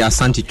Henry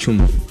Asante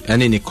Chum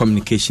ene ni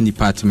communication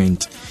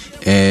department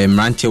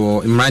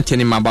mrante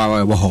ni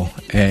mabawa wo ho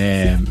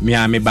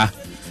meba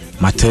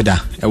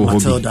Matilda ewo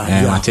hobi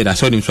Matilda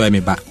so nim so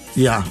meba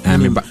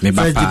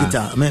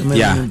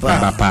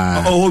meba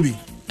pa hobi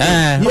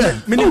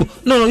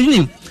no you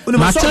know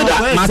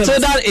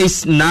Matilda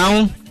is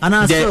now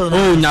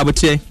the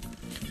Nyabote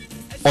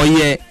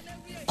Oye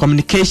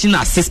communication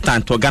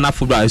assistant to Ghana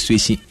Football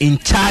Association in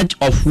charge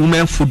of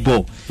women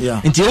football.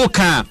 Until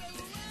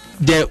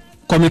the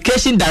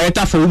communication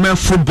director for women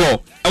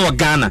football our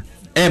Ghana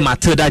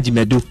Matilda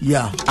Jimedu.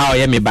 Yeah. Oh,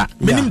 yeah, me back.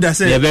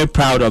 They're very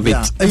proud of it.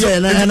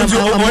 And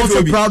I'm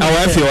also proud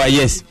of her.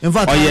 Yes. In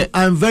fact,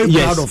 I'm very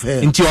proud of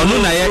her. In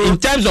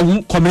terms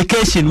of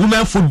communication,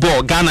 women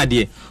football, Ghana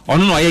there,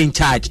 in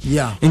charge.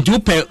 Yeah.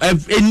 Into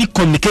any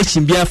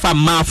communication, be a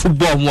man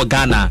football, more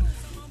Ghana.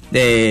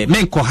 The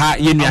men call her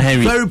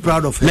Henry. Very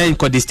proud of her. Men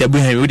call this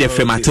Henry with the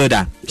friend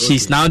Matilda.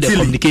 She's now the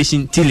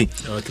communication Tilly.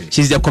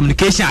 She's the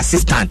communication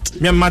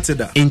assistant.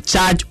 Matilda in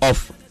charge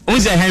of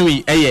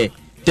Henry,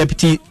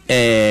 deputy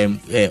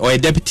or a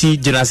deputy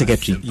general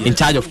secretary in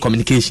charge of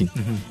communication,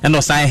 and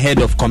also head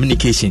of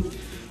communication.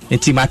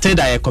 And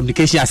Matilda, a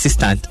communication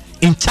assistant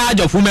in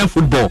charge of women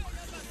football.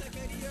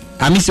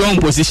 I miss your own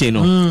position,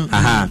 no.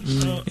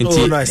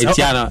 Nice.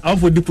 I'll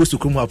put the post to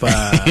come up. No,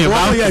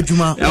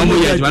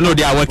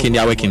 they are working.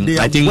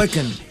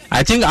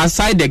 I think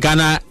outside the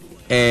Ghana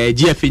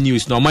GFA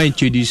news, normal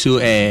introduce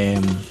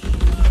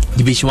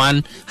Division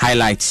 1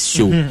 highlights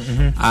show.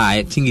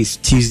 I think it's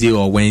Tuesday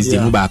or Wednesday.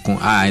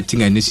 I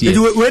think I know see.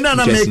 When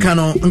I make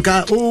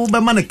nka o be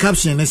man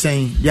caption ne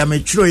saying ya me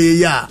tro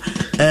ye ya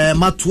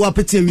matua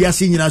pete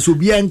wiase nyina so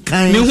bia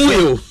nkan. Me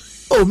hu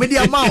oh,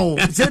 media mao.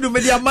 Say do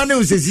media man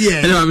o sesi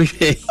e.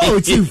 Oh,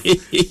 chief.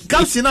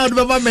 Caption na do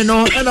be me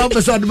no, and na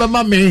person do be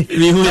me.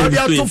 Now they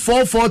are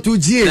 442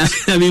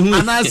 GH.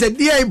 And I said,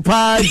 "Dear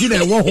pa,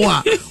 gina wo ho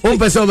a. O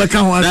person be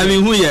kan ho." Na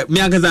me hu ye,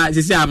 me akaza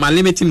sesi a ma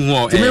limit me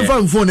ho. Me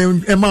phone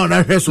e ma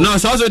na hwe so. No,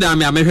 so that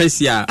me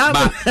hwe a.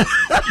 But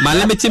ma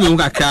limit me ho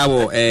kakra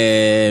wo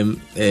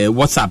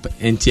WhatsApp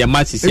enti e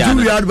ma sesi a.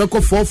 You had be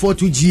call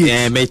 442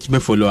 GH. Me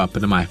follow up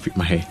na my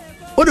hair.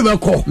 What do we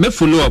call? Me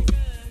follow up.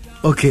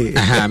 Okay.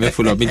 Me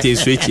follow up.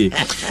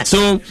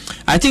 So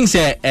I think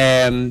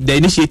the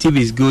initiative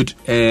is good.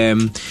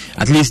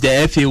 At least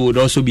the FA would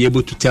also be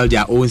able to tell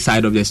their own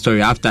side of the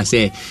story after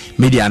say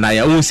media na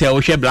ya own say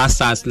Oshe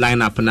Blasters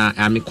line up na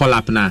call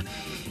up na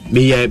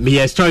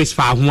me stories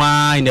for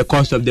in the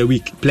course of the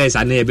week. Players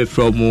are never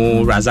from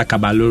Razak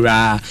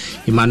Balora,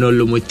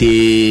 Emmanuel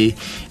Lomote,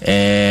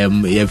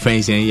 your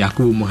friends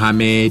Yakubu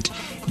Mohammed,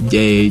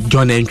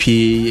 John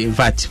Entry. In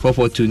fact,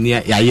 442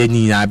 near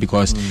Yayenina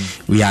because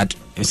we had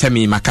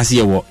semi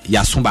makasi wo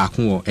yasumba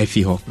ku wo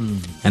efi ho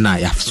na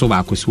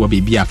yasumba ku so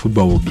be bia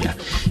football wo bia.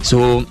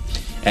 So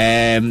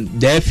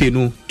the FA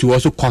no to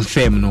also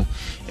confirm no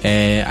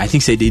I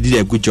think say they did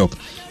a good job,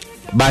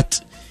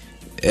 but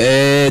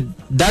that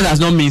does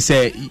not mean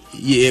say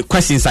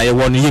questions are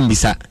one him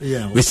bisa.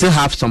 We still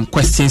have some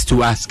questions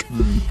to ask,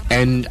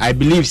 and I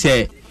believe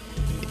say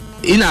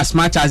in as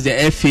much as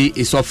the FA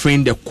is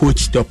offering the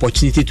coach the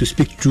opportunity to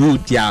speak through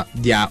their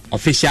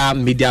official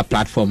media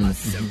platform,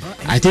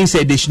 I think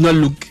say they should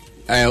not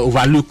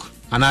overlook,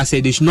 and I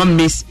say they should not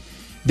miss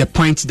the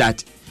point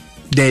that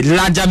the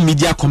larger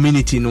media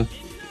community,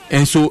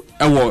 and so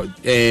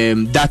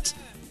that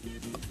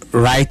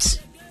right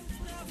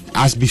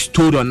has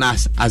bestowed on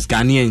us as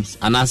Ghanaians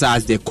and us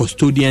as the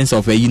custodians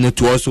of a unit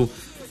to also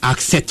ask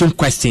certain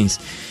questions,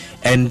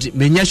 and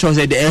many sure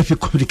that the FA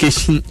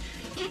communication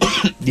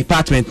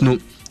department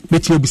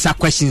but will be some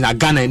questions that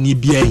Ghana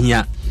need be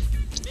here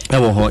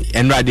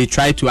and they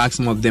try to ask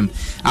some of them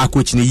our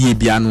coach ni ye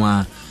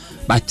bianwa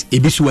but a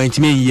bit went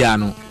me ya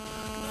no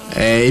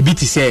a bit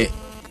say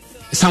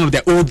some of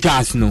the old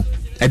guys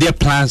their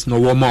plans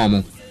no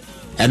more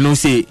and no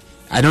say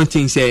I don't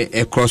think say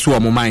a cross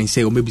war mind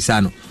say or maybe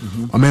sano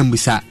or maybe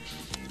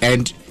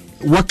and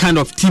what kind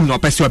of team no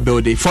person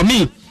building. For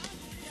me,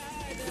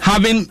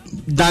 having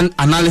done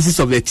analysis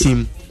of the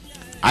team,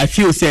 I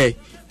feel say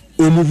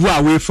we move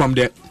away from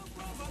the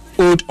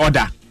old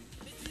order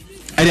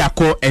and they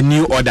call a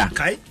new order.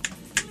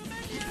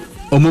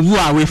 We move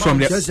away from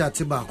the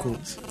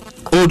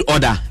old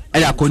order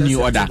and they call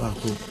new order.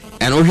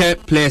 And over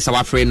players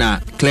our friend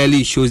now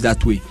clearly shows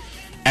that way.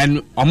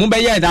 And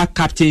Omubaya that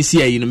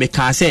captaincy here, me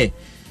can say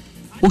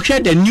okay,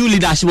 the new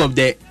leadership of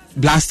the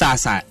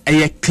Blasters are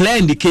a clear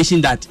indication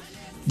that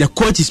the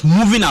coach is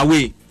moving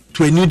away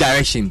to a new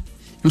direction.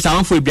 Because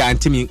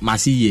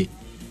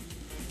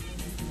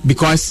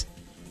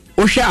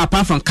Osha,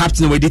 apart from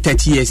captain, already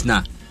 30 years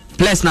now.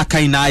 Players now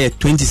kind of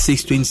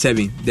 26,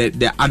 27.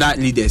 The other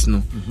leaders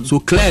no. So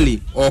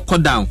clearly, or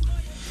cut down.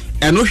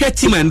 And Osha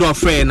team and our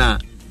friend now.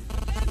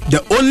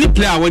 The only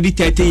player already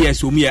 30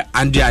 years will be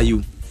Andrea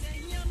Ayew.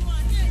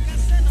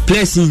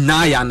 Players in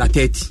now under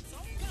 30.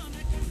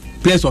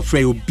 Players of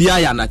Frey will be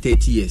under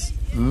 30 years.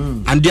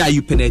 Andrea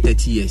Ayew penalty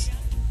 30 years.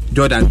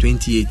 Jordan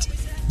 28.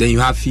 Then you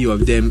have few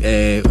of them.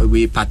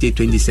 We Partey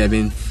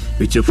 27.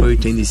 Richard Foy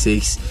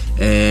 26,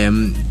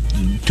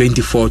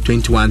 24,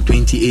 21,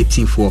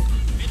 2018 for.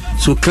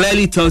 So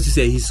clearly tells you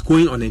that he's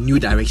going on a new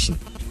direction.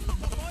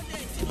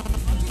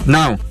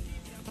 Now,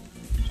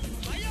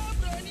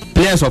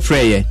 players of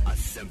Frey,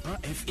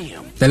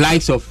 the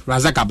likes of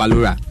Razak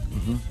Balora,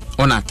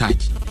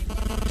 unattached.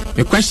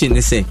 The question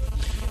is,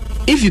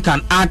 if you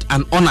can add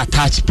an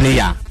unattached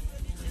player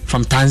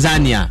from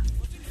Tanzania,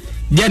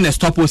 then the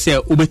stop will say,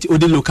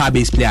 the local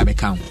base player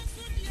become.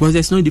 Because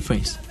there's no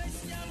difference.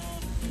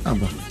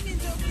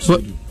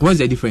 So, what's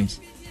the difference?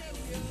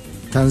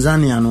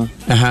 Tanzania, no.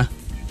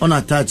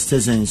 unattached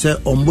season say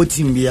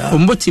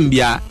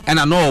Ombotimbia and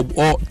I know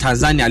all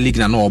Tanzania league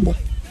na no obo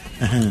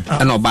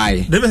and no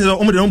buy Tanzania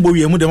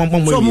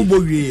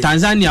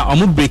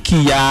break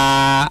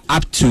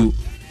up to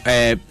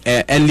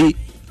early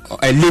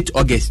late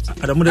August.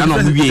 They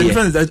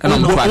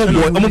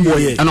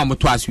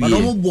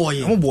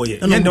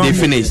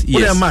finish.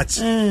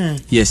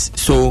 Yes.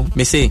 So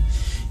me say,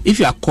 if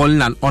you are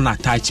calling an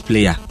unattached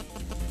player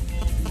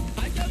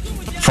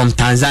from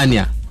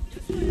Tanzania,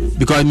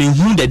 because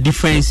who the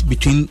difference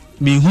between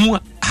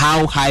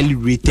how highly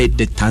rated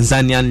the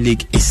Tanzanian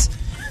league is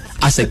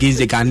as against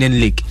the Ghanaian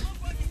league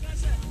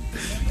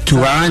to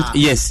warrant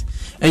yes.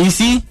 And you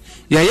see,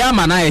 Yaya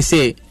man, I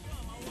say.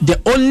 The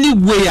only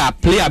way a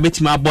player bet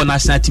my born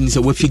national team is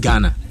a Wefi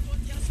Ghana.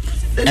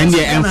 And the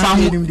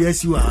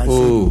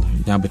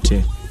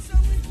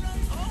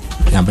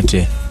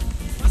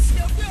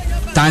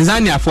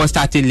Tanzania first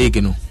started league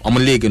no.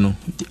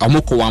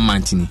 Omoko 1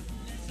 month ni.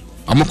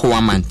 Omoko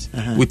 1 month.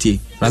 With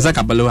it. Razak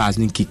Abalo has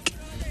no kick.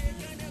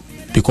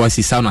 Because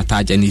he's sound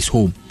attached and he's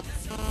home.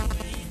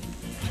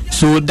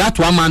 So that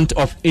 1 month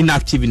of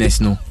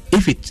inactiveness no,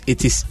 if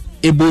it is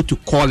able to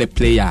call a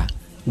player,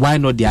 why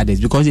not the others?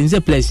 Because in the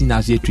place in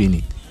our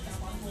training.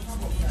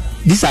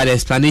 These are the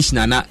explanation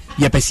and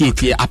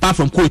apart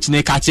from coach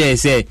Nekache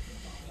say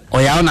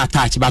or you're on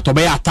attached, but to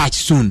be attached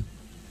soon.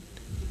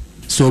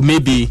 So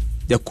maybe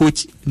the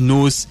coach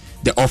knows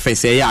the offer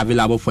say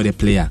available for the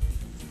player.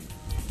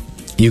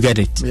 You get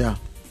it? Yeah.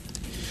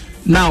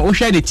 Now we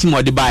share the team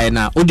or the buyer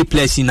now, all the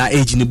players in our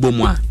age in the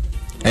Bomwa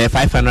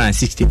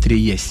 563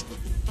 years.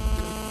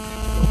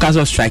 Because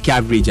of strike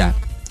average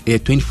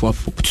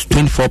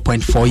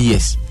 24.4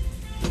 years.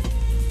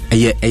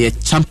 A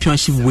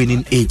championship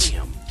winning age.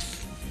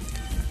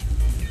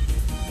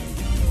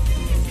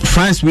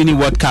 France winning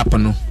World Cup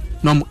no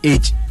normal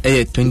age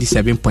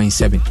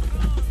 27.7.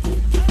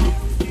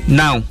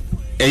 Now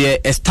a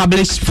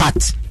established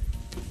fact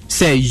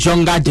say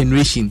younger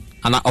generation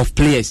and of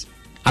players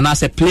and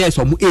as a players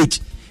from age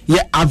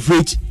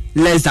average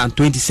less than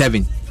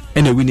 27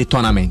 and they win the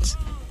tournament.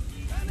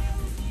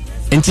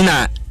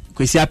 Entina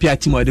kwesi apia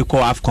team or they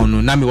call AFCON no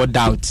na me what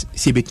doubt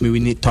say bit me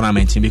win the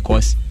tournament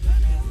because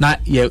now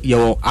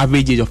your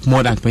average age of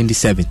more than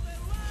 27.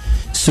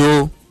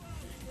 So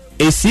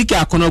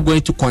Esika are not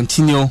going to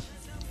continue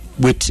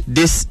with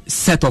this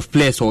set of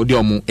players or the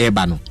Omo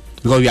Ebano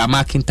because we are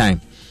marking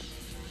time.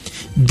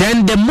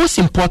 Then the most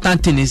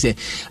important thing is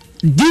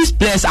these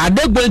players, are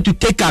they going to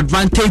take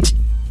advantage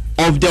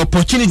of the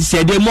opportunity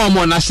say they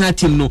more national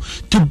team no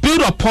to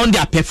build upon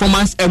their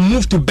performance and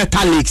move to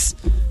better leagues?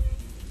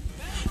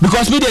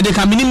 Because media they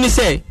can minimally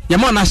say your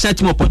more national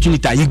team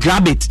opportunity, you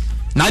grab it.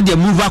 Now they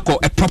move back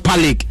a proper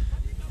league.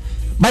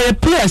 But the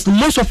players,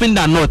 most often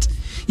than not,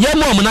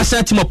 more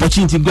national team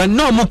opportunity, but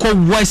no more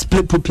worse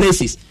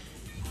places.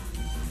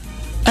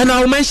 And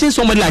I'll mention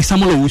somebody like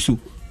Samuel Owusu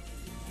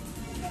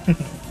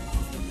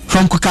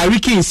from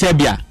Kukariki in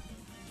Serbia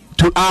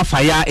to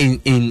Al-Fayah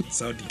in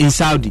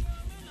Saudi.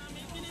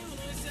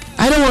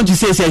 I don't want to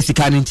say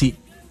security.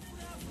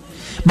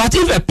 But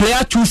if a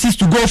player chooses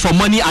to go for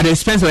money at the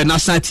expense of a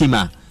national team,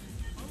 I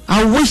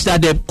wish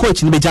that the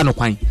coach in Bejano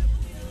Kwine.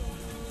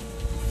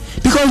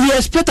 Because we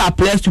expect our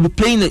players to be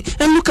playing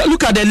and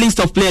look at the list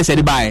of players at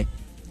the buy.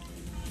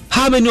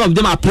 How many of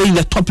them are playing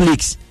the top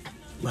leagues?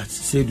 But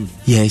Sedu.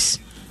 Yes.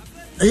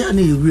 I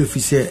know if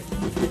you say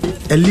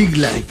a league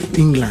like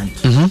England.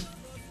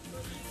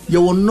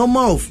 Your number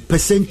of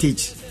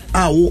percentage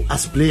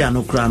as player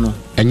no crano.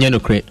 And no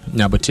crate,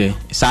 Nabote.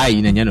 Sai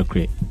in a no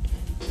crate.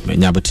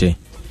 Nabote.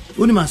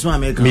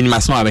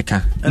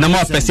 America. Number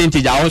of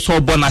percentage are also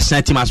born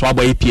national team as well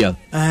by APL.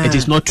 It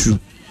is not true.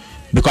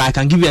 Because I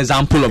can give you an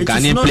example of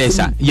Ghanaian players.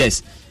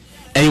 Yes.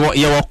 And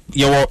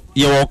your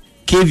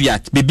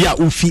caveat, baby a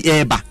ufi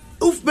eba.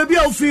 Baby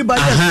a ufi eba.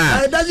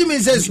 Doesn't mean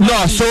says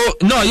no. So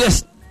no,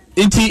 yes.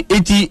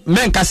 Iti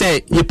men can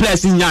say your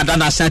players in your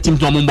national team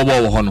to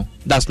Mumbo.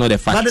 That's not a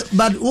fact.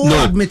 But who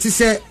admit to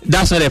say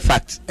that's not a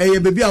fact.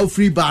 Baby a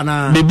ufi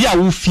eba. Baby a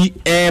ufi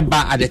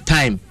eba at the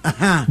time.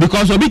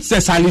 Because of it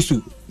says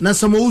Salisu. Na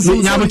some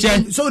usu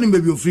so ni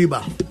baby ufi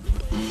eba.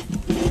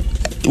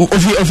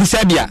 Of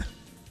Serbia.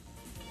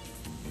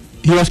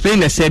 He was playing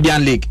the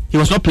Serbian league. He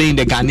was not playing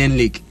the Ghanaian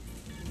league.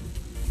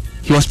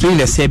 He was playing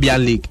the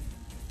Serbian league.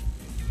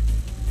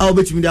 He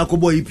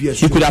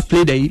could have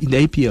played in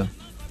the EPL.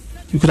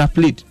 He could have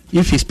played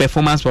if his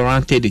performance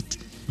warranted it.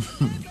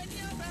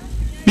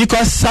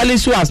 Because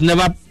Salisu has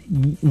never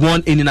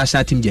won any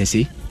national team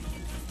jersey.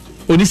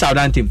 Only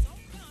Southern team.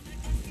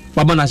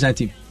 Baba national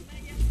team.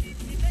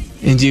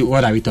 NG,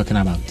 what are we talking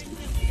about?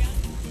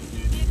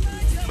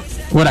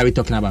 What are we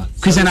talking about?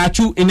 Christian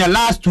Achu in the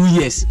last 2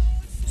 years.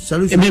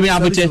 Maybe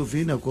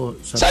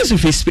Salisu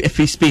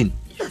Spain.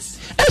 Yes.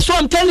 And so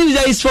I'm telling you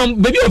that it's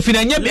from baby of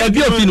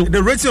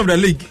the rating of the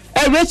league.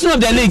 A rating of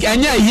the league,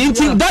 and yeah,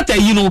 hinting that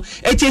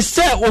it is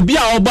say Obi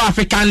Oba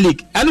African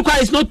League. And look,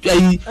 it's not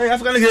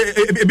African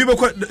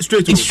League.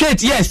 Straight. It's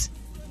straight, yes.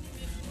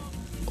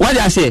 What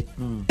did I say?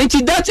 It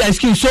is that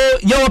excuse. So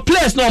your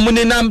players no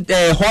money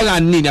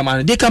Holland need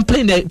man. They can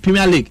play in the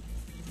Premier League.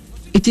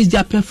 It is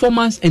their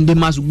performance, and they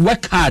must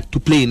work hard to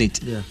play in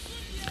it. Yeah.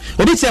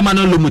 Obi say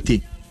Manuel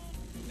Lomote,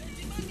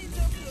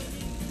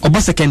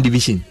 about second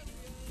division.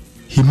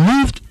 He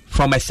moved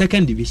from a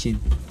second division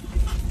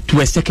to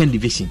a second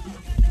division.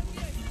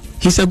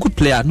 He's a good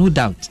player, no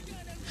doubt.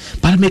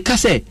 But Meka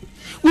say,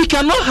 we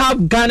cannot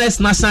have Ghana's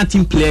national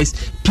team players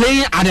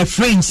playing at the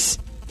fringe.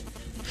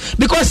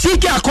 Because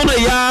CK Akono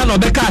Yan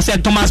Obeka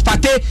said Thomas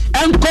Partey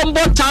and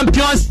Combo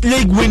Champions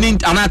League winning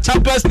and a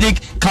Champions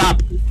League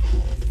club.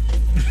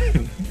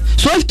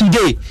 So if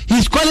today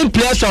he's calling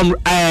players from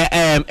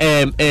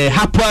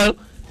Hapoel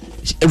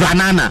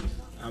Ranana,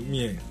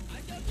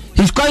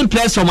 he's calling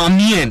players from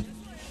Amiens,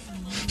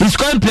 he's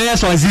calling players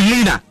from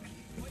Zelina.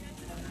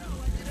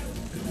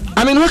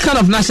 I mean, what kind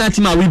of national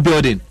team are we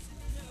building?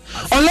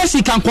 Unless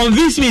he can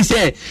convince me,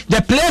 say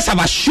the players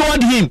have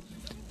assured him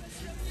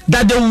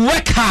that they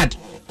work hard,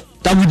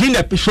 that within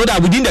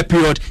the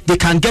period they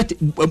can get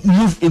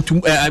move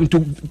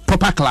into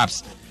proper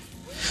clubs.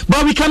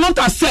 But we cannot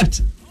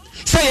accept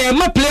say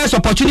more players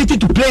opportunity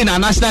to play in our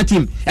national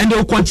team and they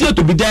will continue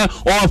to be there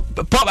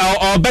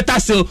or better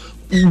still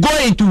go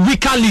into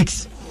weaker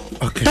leagues.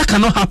 Okay. That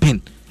cannot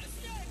happen,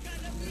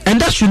 and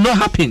that should not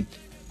happen.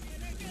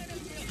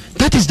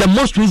 That is the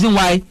most reason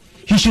why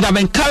he should have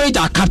encouraged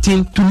our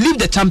captain to leave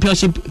the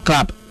championship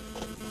club.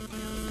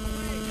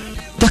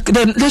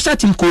 The national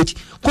team coach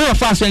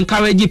of us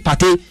encourage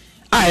Partey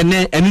and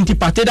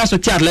Partey that's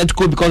what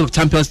Atletico because of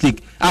Champions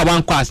League.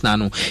 One class now.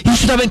 He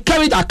should have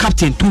encouraged our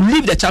captain to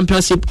leave the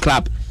championship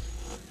club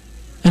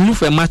and look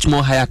for a much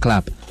more higher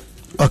club.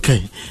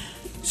 Okay.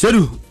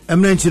 Sedu,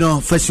 Emrentino,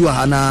 Fesiwa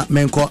Hana,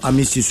 Menko,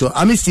 Amisti. So,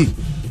 Amisti,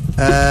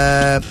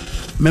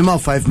 Memo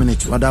 5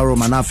 minutes, Wadaro,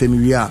 Mana,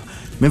 Familia.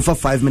 For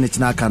 5 minutes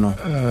now, Kano.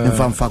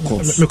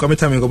 Me come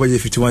time go by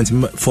 51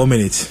 4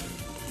 minutes.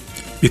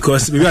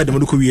 Because we are the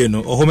Moduku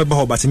no or home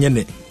about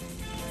Batinyane.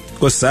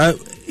 Because that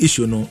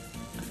issue no.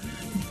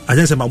 I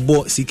just say my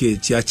boy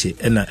CK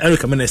Chiache and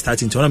Eric Amena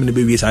starting to one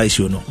baby is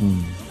issue no.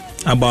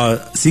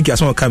 About CK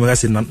as one camera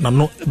say na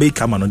no be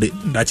camera no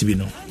that be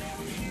no.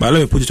 But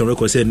let me put it on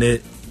record say ne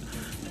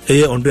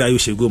Andre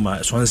Ayushe go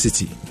ma Swan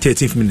City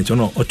 13th minute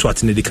no or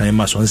 20 they can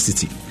ma Swan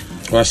City.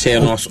 Or say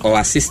or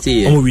assist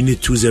here. We need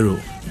 2-0.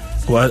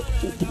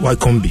 Why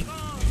combi?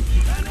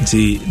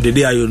 See the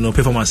day I know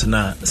performance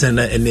na send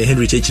and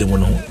Henry Churchill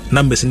one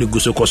numbers in the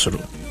Guso Kosoro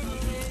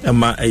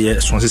Emma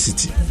Swansea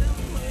City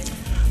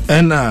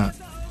and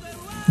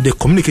the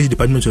communication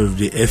department of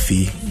the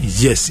FE,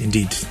 yes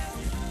indeed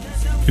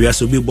we are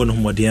so big born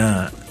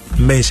Homodia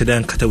mentioned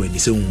and Katawe the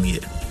same year.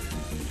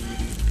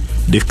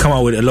 They've come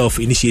out with a lot of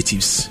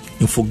initiatives,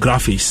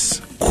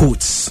 infographics,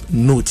 quotes,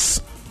 notes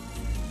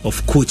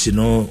of quotes, you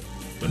know,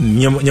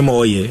 Nyama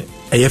Oye,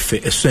 AF,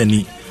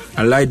 Eswani.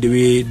 I like the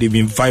way they've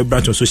been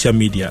vibrant on social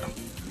media,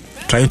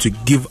 trying to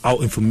give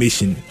out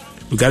information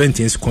regarding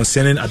things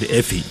concerning at the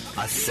FE.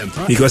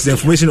 Because the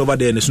information over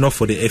there is not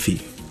for the FE.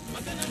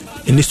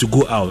 It needs to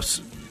go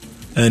out.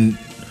 And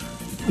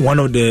one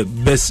of the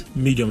best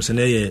mediums in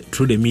there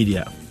through the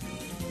media.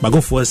 But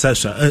go for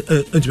such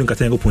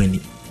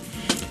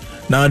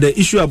now the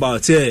issue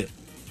about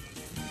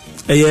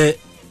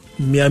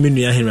Miami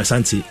Nia Henry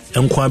Santi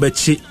and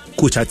Kwabechi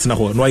coach at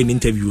Naho, no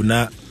interview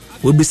now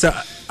will be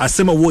as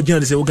some award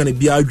journalists are going to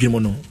be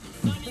arguing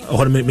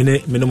or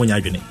minimum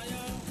arguing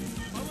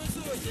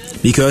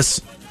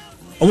because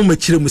my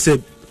children will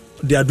say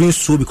they are doing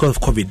so because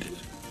of COVID.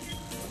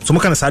 Some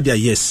kind of sad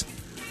yes,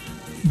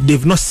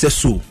 they've not said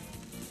so.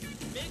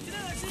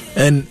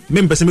 And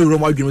me person me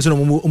room argument so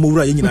no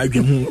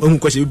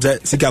argument question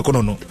sika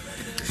kono no.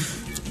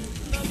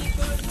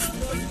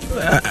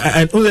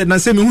 And na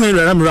say me hu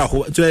ram ra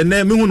ho to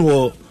na me hu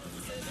no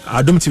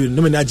Adam TV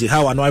no me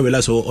how I know I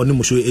realize on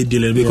no show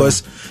dealing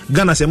because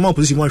Ghana say more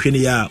position one hwe ne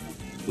ya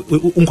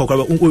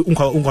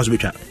unkwa so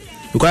betwa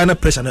because na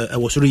pressure na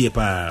was so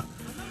pa.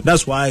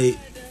 That's why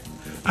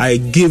I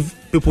give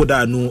people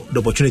that know the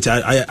opportunity.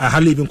 I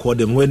hardly even call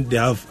them when they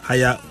have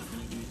higher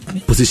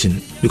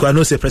position because I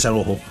know say pressure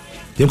ho.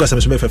 They got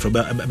some for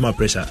my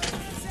pressure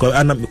because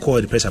I not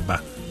call the pressure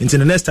back. Until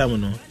the next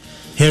time, no,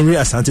 Henry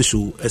Asante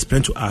should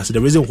explain to us the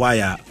reason why.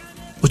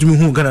 What do you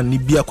mean? Who gonna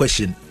need be a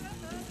question?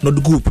 Not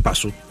the good paper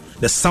so.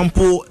 The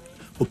sample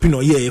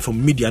opinion here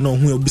from media no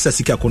who be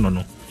sika kono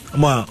no.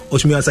 Ama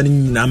otumi answer ni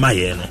na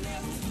maye no.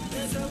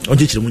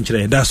 Onje chire mun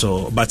chire that's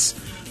all but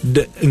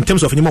in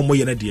terms of any more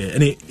na there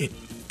any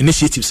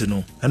initiatives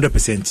no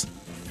 100%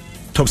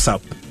 tops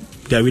up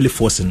they are really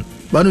forcing.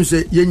 But you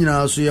say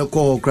yenyina so ye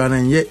call kran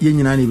and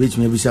yenyina na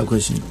betimi abisa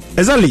question.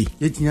 Exactly.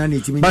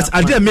 But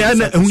I did me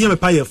na hu ye me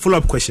pay follow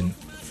up question.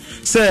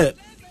 Say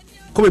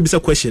Kobby bisa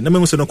question. Na me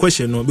no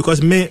question no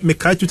because me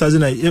kai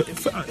 2000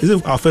 is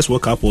it our first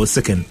World Cup or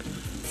second?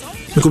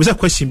 Me Kobby bisa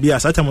question bi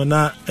as atam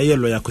na eye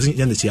lawyer kosi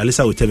yande chi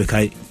Alisa Otebe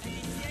kai.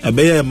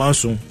 Abeye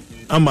manso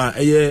ama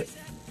eye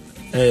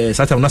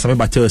satam na same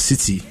Battle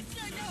City.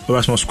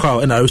 Or small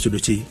squad and Aristo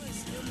Dochi.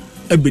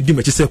 Ebedi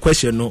me say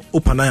question no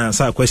open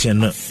answer question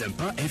no.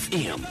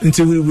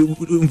 Until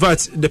in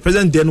fact the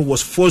president then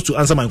was forced to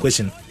answer my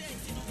question.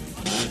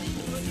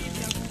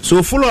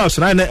 So follow ups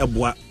na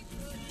eboa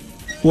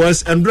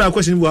was and bra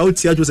question we out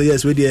here to say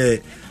yes with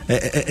the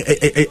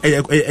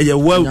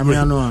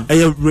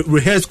a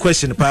rehearsed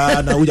question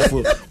pa na we just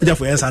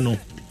for answer no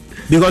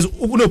because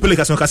we no play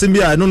question kasi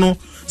bia no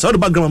so the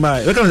background ma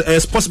we can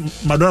sports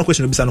Madonna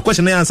question be no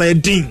question na answer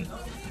ding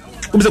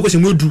we be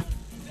question we do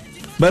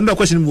but no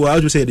question we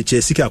out to say the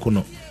Chelsea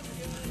akono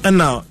and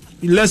now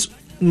let's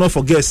not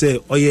forget say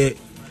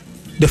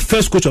the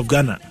first coach of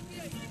Ghana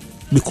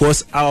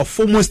because our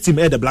foremost team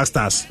the Black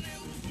Stars.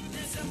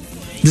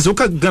 This is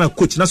Ghana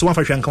coach. That's one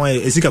fashion. Can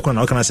I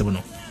say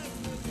no?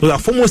 So our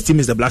foremost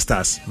team is the Black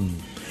Stars.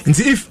 And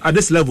see, if at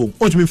this level,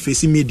 what me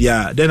facing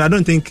media, then I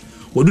don't think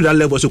we'll do that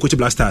level to coach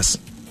Black Stars.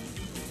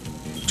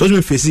 So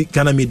me facing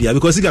Ghana media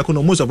because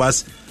most of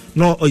us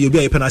no or you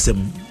be a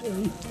penasem.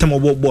 Time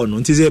of born.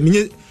 Until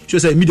say she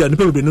say media no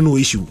people no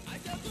issue.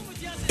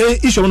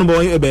 Issue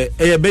number be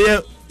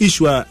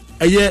issue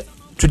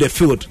to the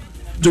field.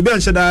 To be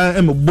answered, I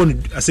am a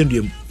born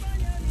ascendium.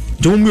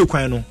 Don't me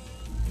no.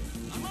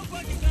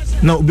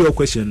 Now, be a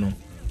question. No,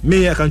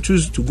 me I can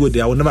choose to go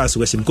there. I will never ask a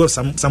question because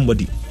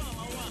somebody,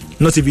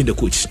 not even the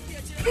coach.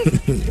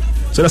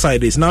 So that's how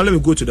it is. Now let me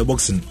go to the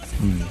boxing.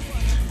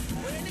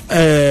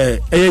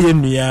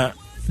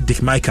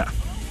 Dick Micah.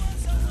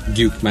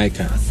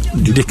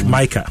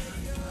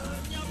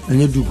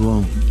 And you do go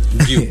on.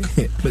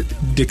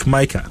 Dick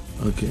Micah.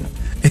 Okay.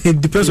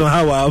 It depends on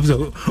how I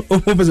observe.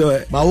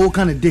 But what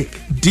kind of dick?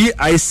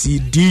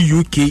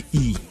 DICDUKE.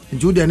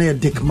 You the name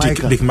Dick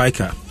Micah. Dick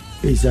Micah.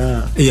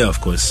 Yeah,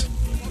 of course.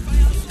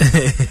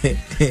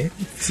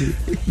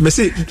 Me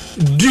say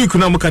Duke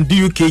now can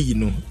DUK, you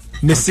know.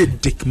 Me say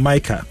Dick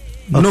Micah.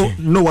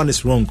 No one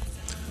is wrong.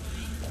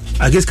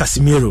 I guess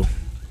Casemiro.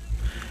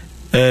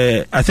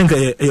 I think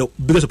a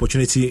biggest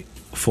opportunity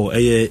for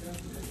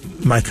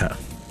Micah.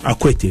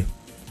 Akwete.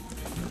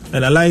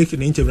 And I like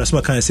in the interview, I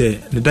can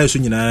say the dice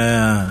when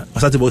I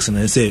started boxing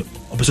and say,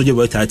 "Opposite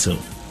boy title."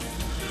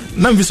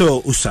 Now we saw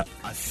Usa.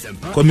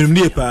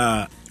 Community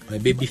pa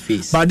baby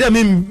face. But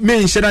then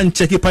me share and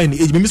check it in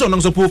the age. Me so long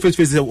so face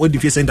what the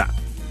face that.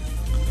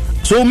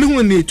 So me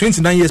when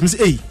 29 years, me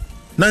say, hey,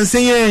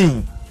 Nancy,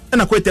 and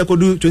I quite take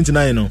do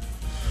 29 no.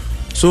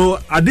 So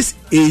at this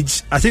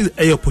age, I think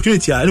a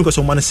opportunity. I don't got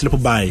someone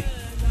slip by.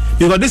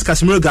 You got this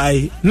Casemiro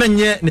guy.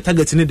 Nanye ne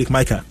target in Dick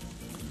Micah.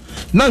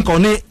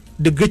 Nankone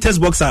the greatest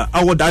boxer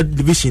out that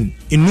division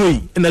in Nui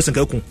in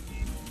Nasenkaku.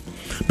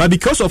 But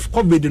because of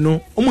COVID, you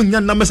know,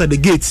 omunya numbers at the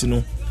gates, you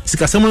know,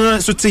 Sikasamu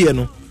Suti, you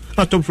know,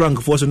 not top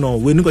rank for us, no,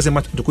 we never say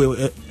much to go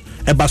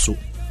a basso.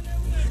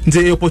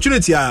 The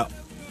opportunity are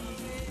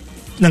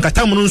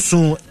Nankatamu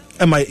soon,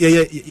 and my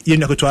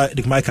Yenakota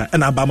Dick Micah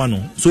and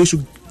Abamano. So you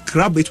should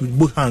grab it with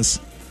both hands.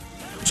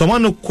 So I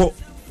want to call,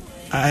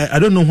 I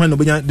don't know when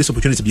this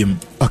opportunity be.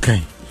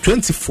 Okay.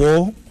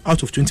 24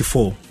 out of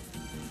 24.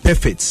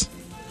 Perfect.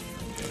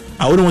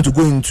 I wouldn't want to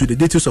go into the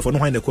details of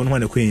when the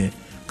queen.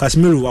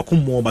 Casemiro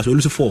wakum more, but we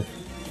lose 4.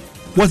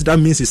 What that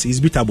means is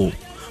he's beatable.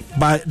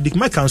 But Dick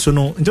Micah also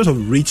know in terms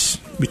of reach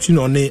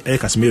between One and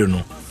Casemiro,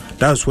 no,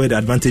 that's where the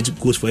advantage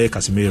goes for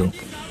Casemiro.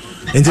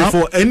 And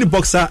for any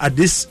boxer at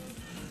this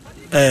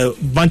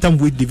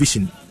bantamweight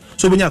division,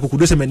 so when you could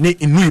do some in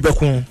New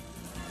York,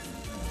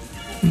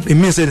 it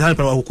means that hand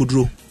power could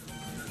draw.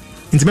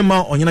 In the member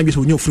on your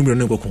new film,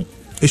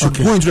 it should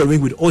go into the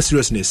ring with all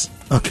seriousness.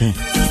 Okay.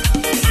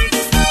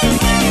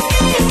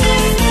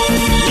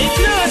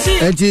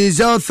 It is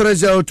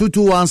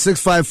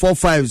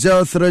 03022165545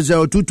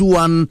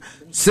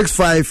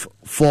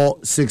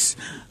 03022165546.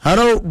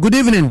 Hello, good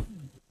evening.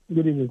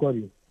 Good evening,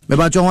 Kobby.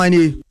 Mebacho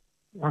Wani.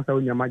 Answer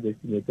with your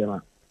majesty,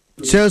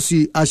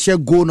 Chelsea, I shall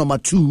go number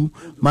 2.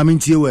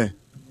 Maminti where?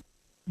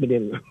 With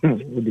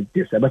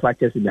the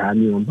Chelsea behind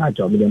me on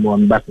Bacho, with them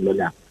on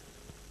Barcelona.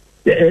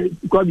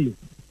 Kobby,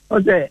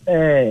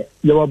 there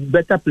were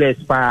better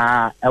players for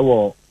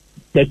our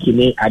taking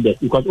it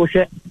because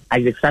Osha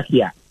Isaac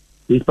Sakia.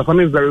 He's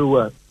performing very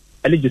well.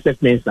 Ali Joseph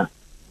Mensah.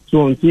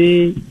 So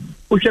until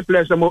Ushe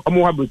players more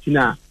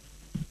Butina.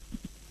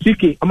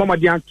 Siki,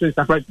 Amamadian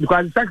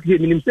because exactly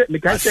meaning say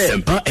because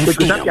a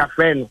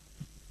friend.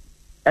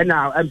 And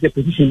now I'm the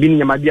position being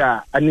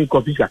Yamadia and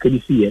Confisca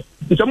KDC.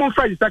 So someone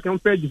Friday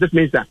second fair Joseph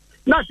Mensah.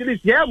 Now at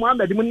least yeah,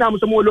 Mohammed, the Munam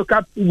some more look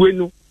up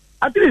Wenu.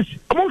 At least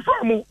among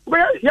from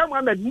where yeah,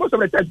 Mohammed, most of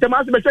the time, the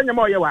master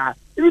Yawa.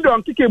 If you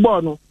don't kick a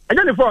ball, no, and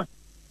then the fourth.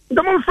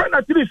 The most friend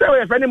at least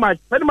say very much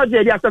they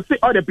have to see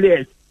all the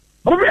players.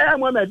 Over here,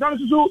 Mohammed, don't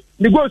do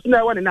the goals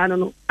now one and I don't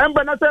know. And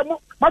but I say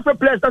most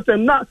players that's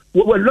not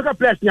look at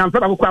players in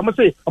front of I must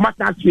say I'm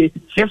not 6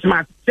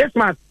 months.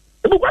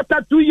 It was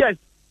not 2 years.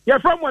 You're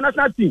from one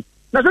national team.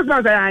 Now 6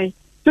 months I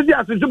just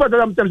super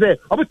say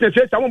obviously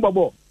face I won't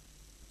bubble.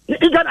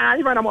 You got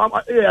even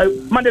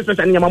Monday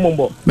and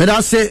Yamambo. But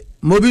I say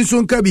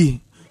Mobinson Kabi.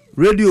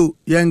 Radio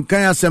yen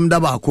kanya sem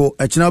daba ko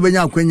echina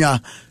obenya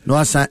akwenya no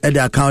asan e the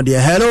account there.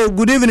 Hello,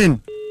 good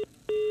evening.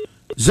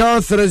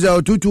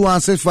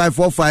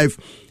 03022165545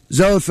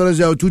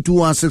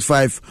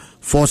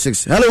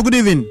 03022165546. Hello, good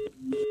evening.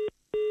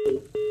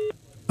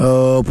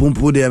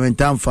 Pumpu de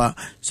mentamfa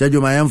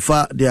Sergio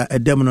Mayemfa de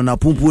edem na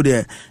pumpu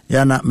de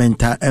yana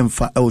menta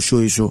emfa el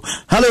show so.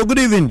 Hello, good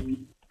evening.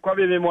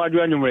 Kobby me mo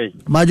adu anumre.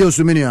 Majo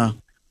Suminia.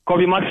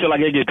 Kobby Maxwell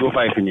agege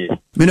 25 ni.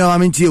 Mina wa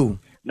mintie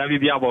na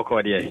bibia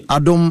boko de.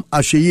 Adom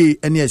ahweye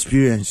any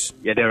experience.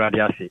 Ye de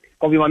radiase.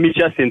 Kobby ma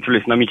micha St.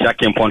 Louis na micha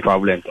Kempon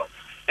traveling.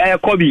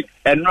 Kobby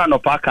enra no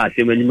parka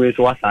se manimre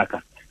so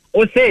wasaka.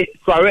 O say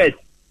Suarez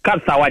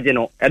caps awaje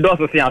no. E do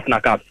so say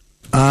Arsenal caps.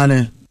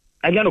 Ane.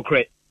 Again no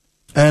cre.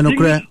 No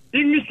cre.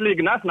 English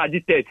League national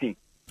G13.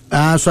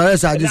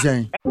 Suarez are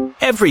saying.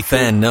 Every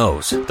fan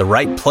knows the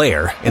right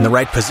player in the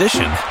right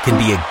position can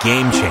be a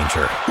game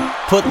changer.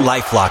 Put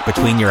LifeLock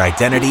between your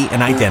identity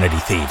and identity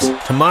thieves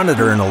to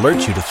monitor and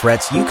alert you to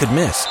threats you could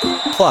miss.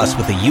 Plus,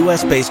 with a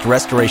U.S.-based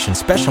restoration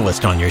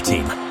specialist on your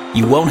team,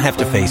 you won't have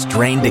to face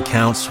drained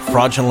accounts,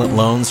 fraudulent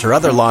loans, or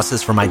other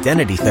losses from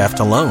identity theft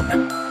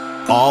alone.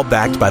 All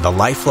backed by the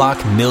LifeLock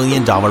 $1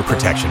 Million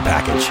Protection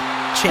Package.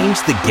 Change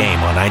the game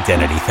on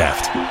identity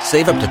theft.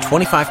 Save up to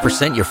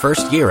 25% your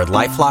first year at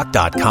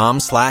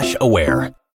LifeLock.com/aware.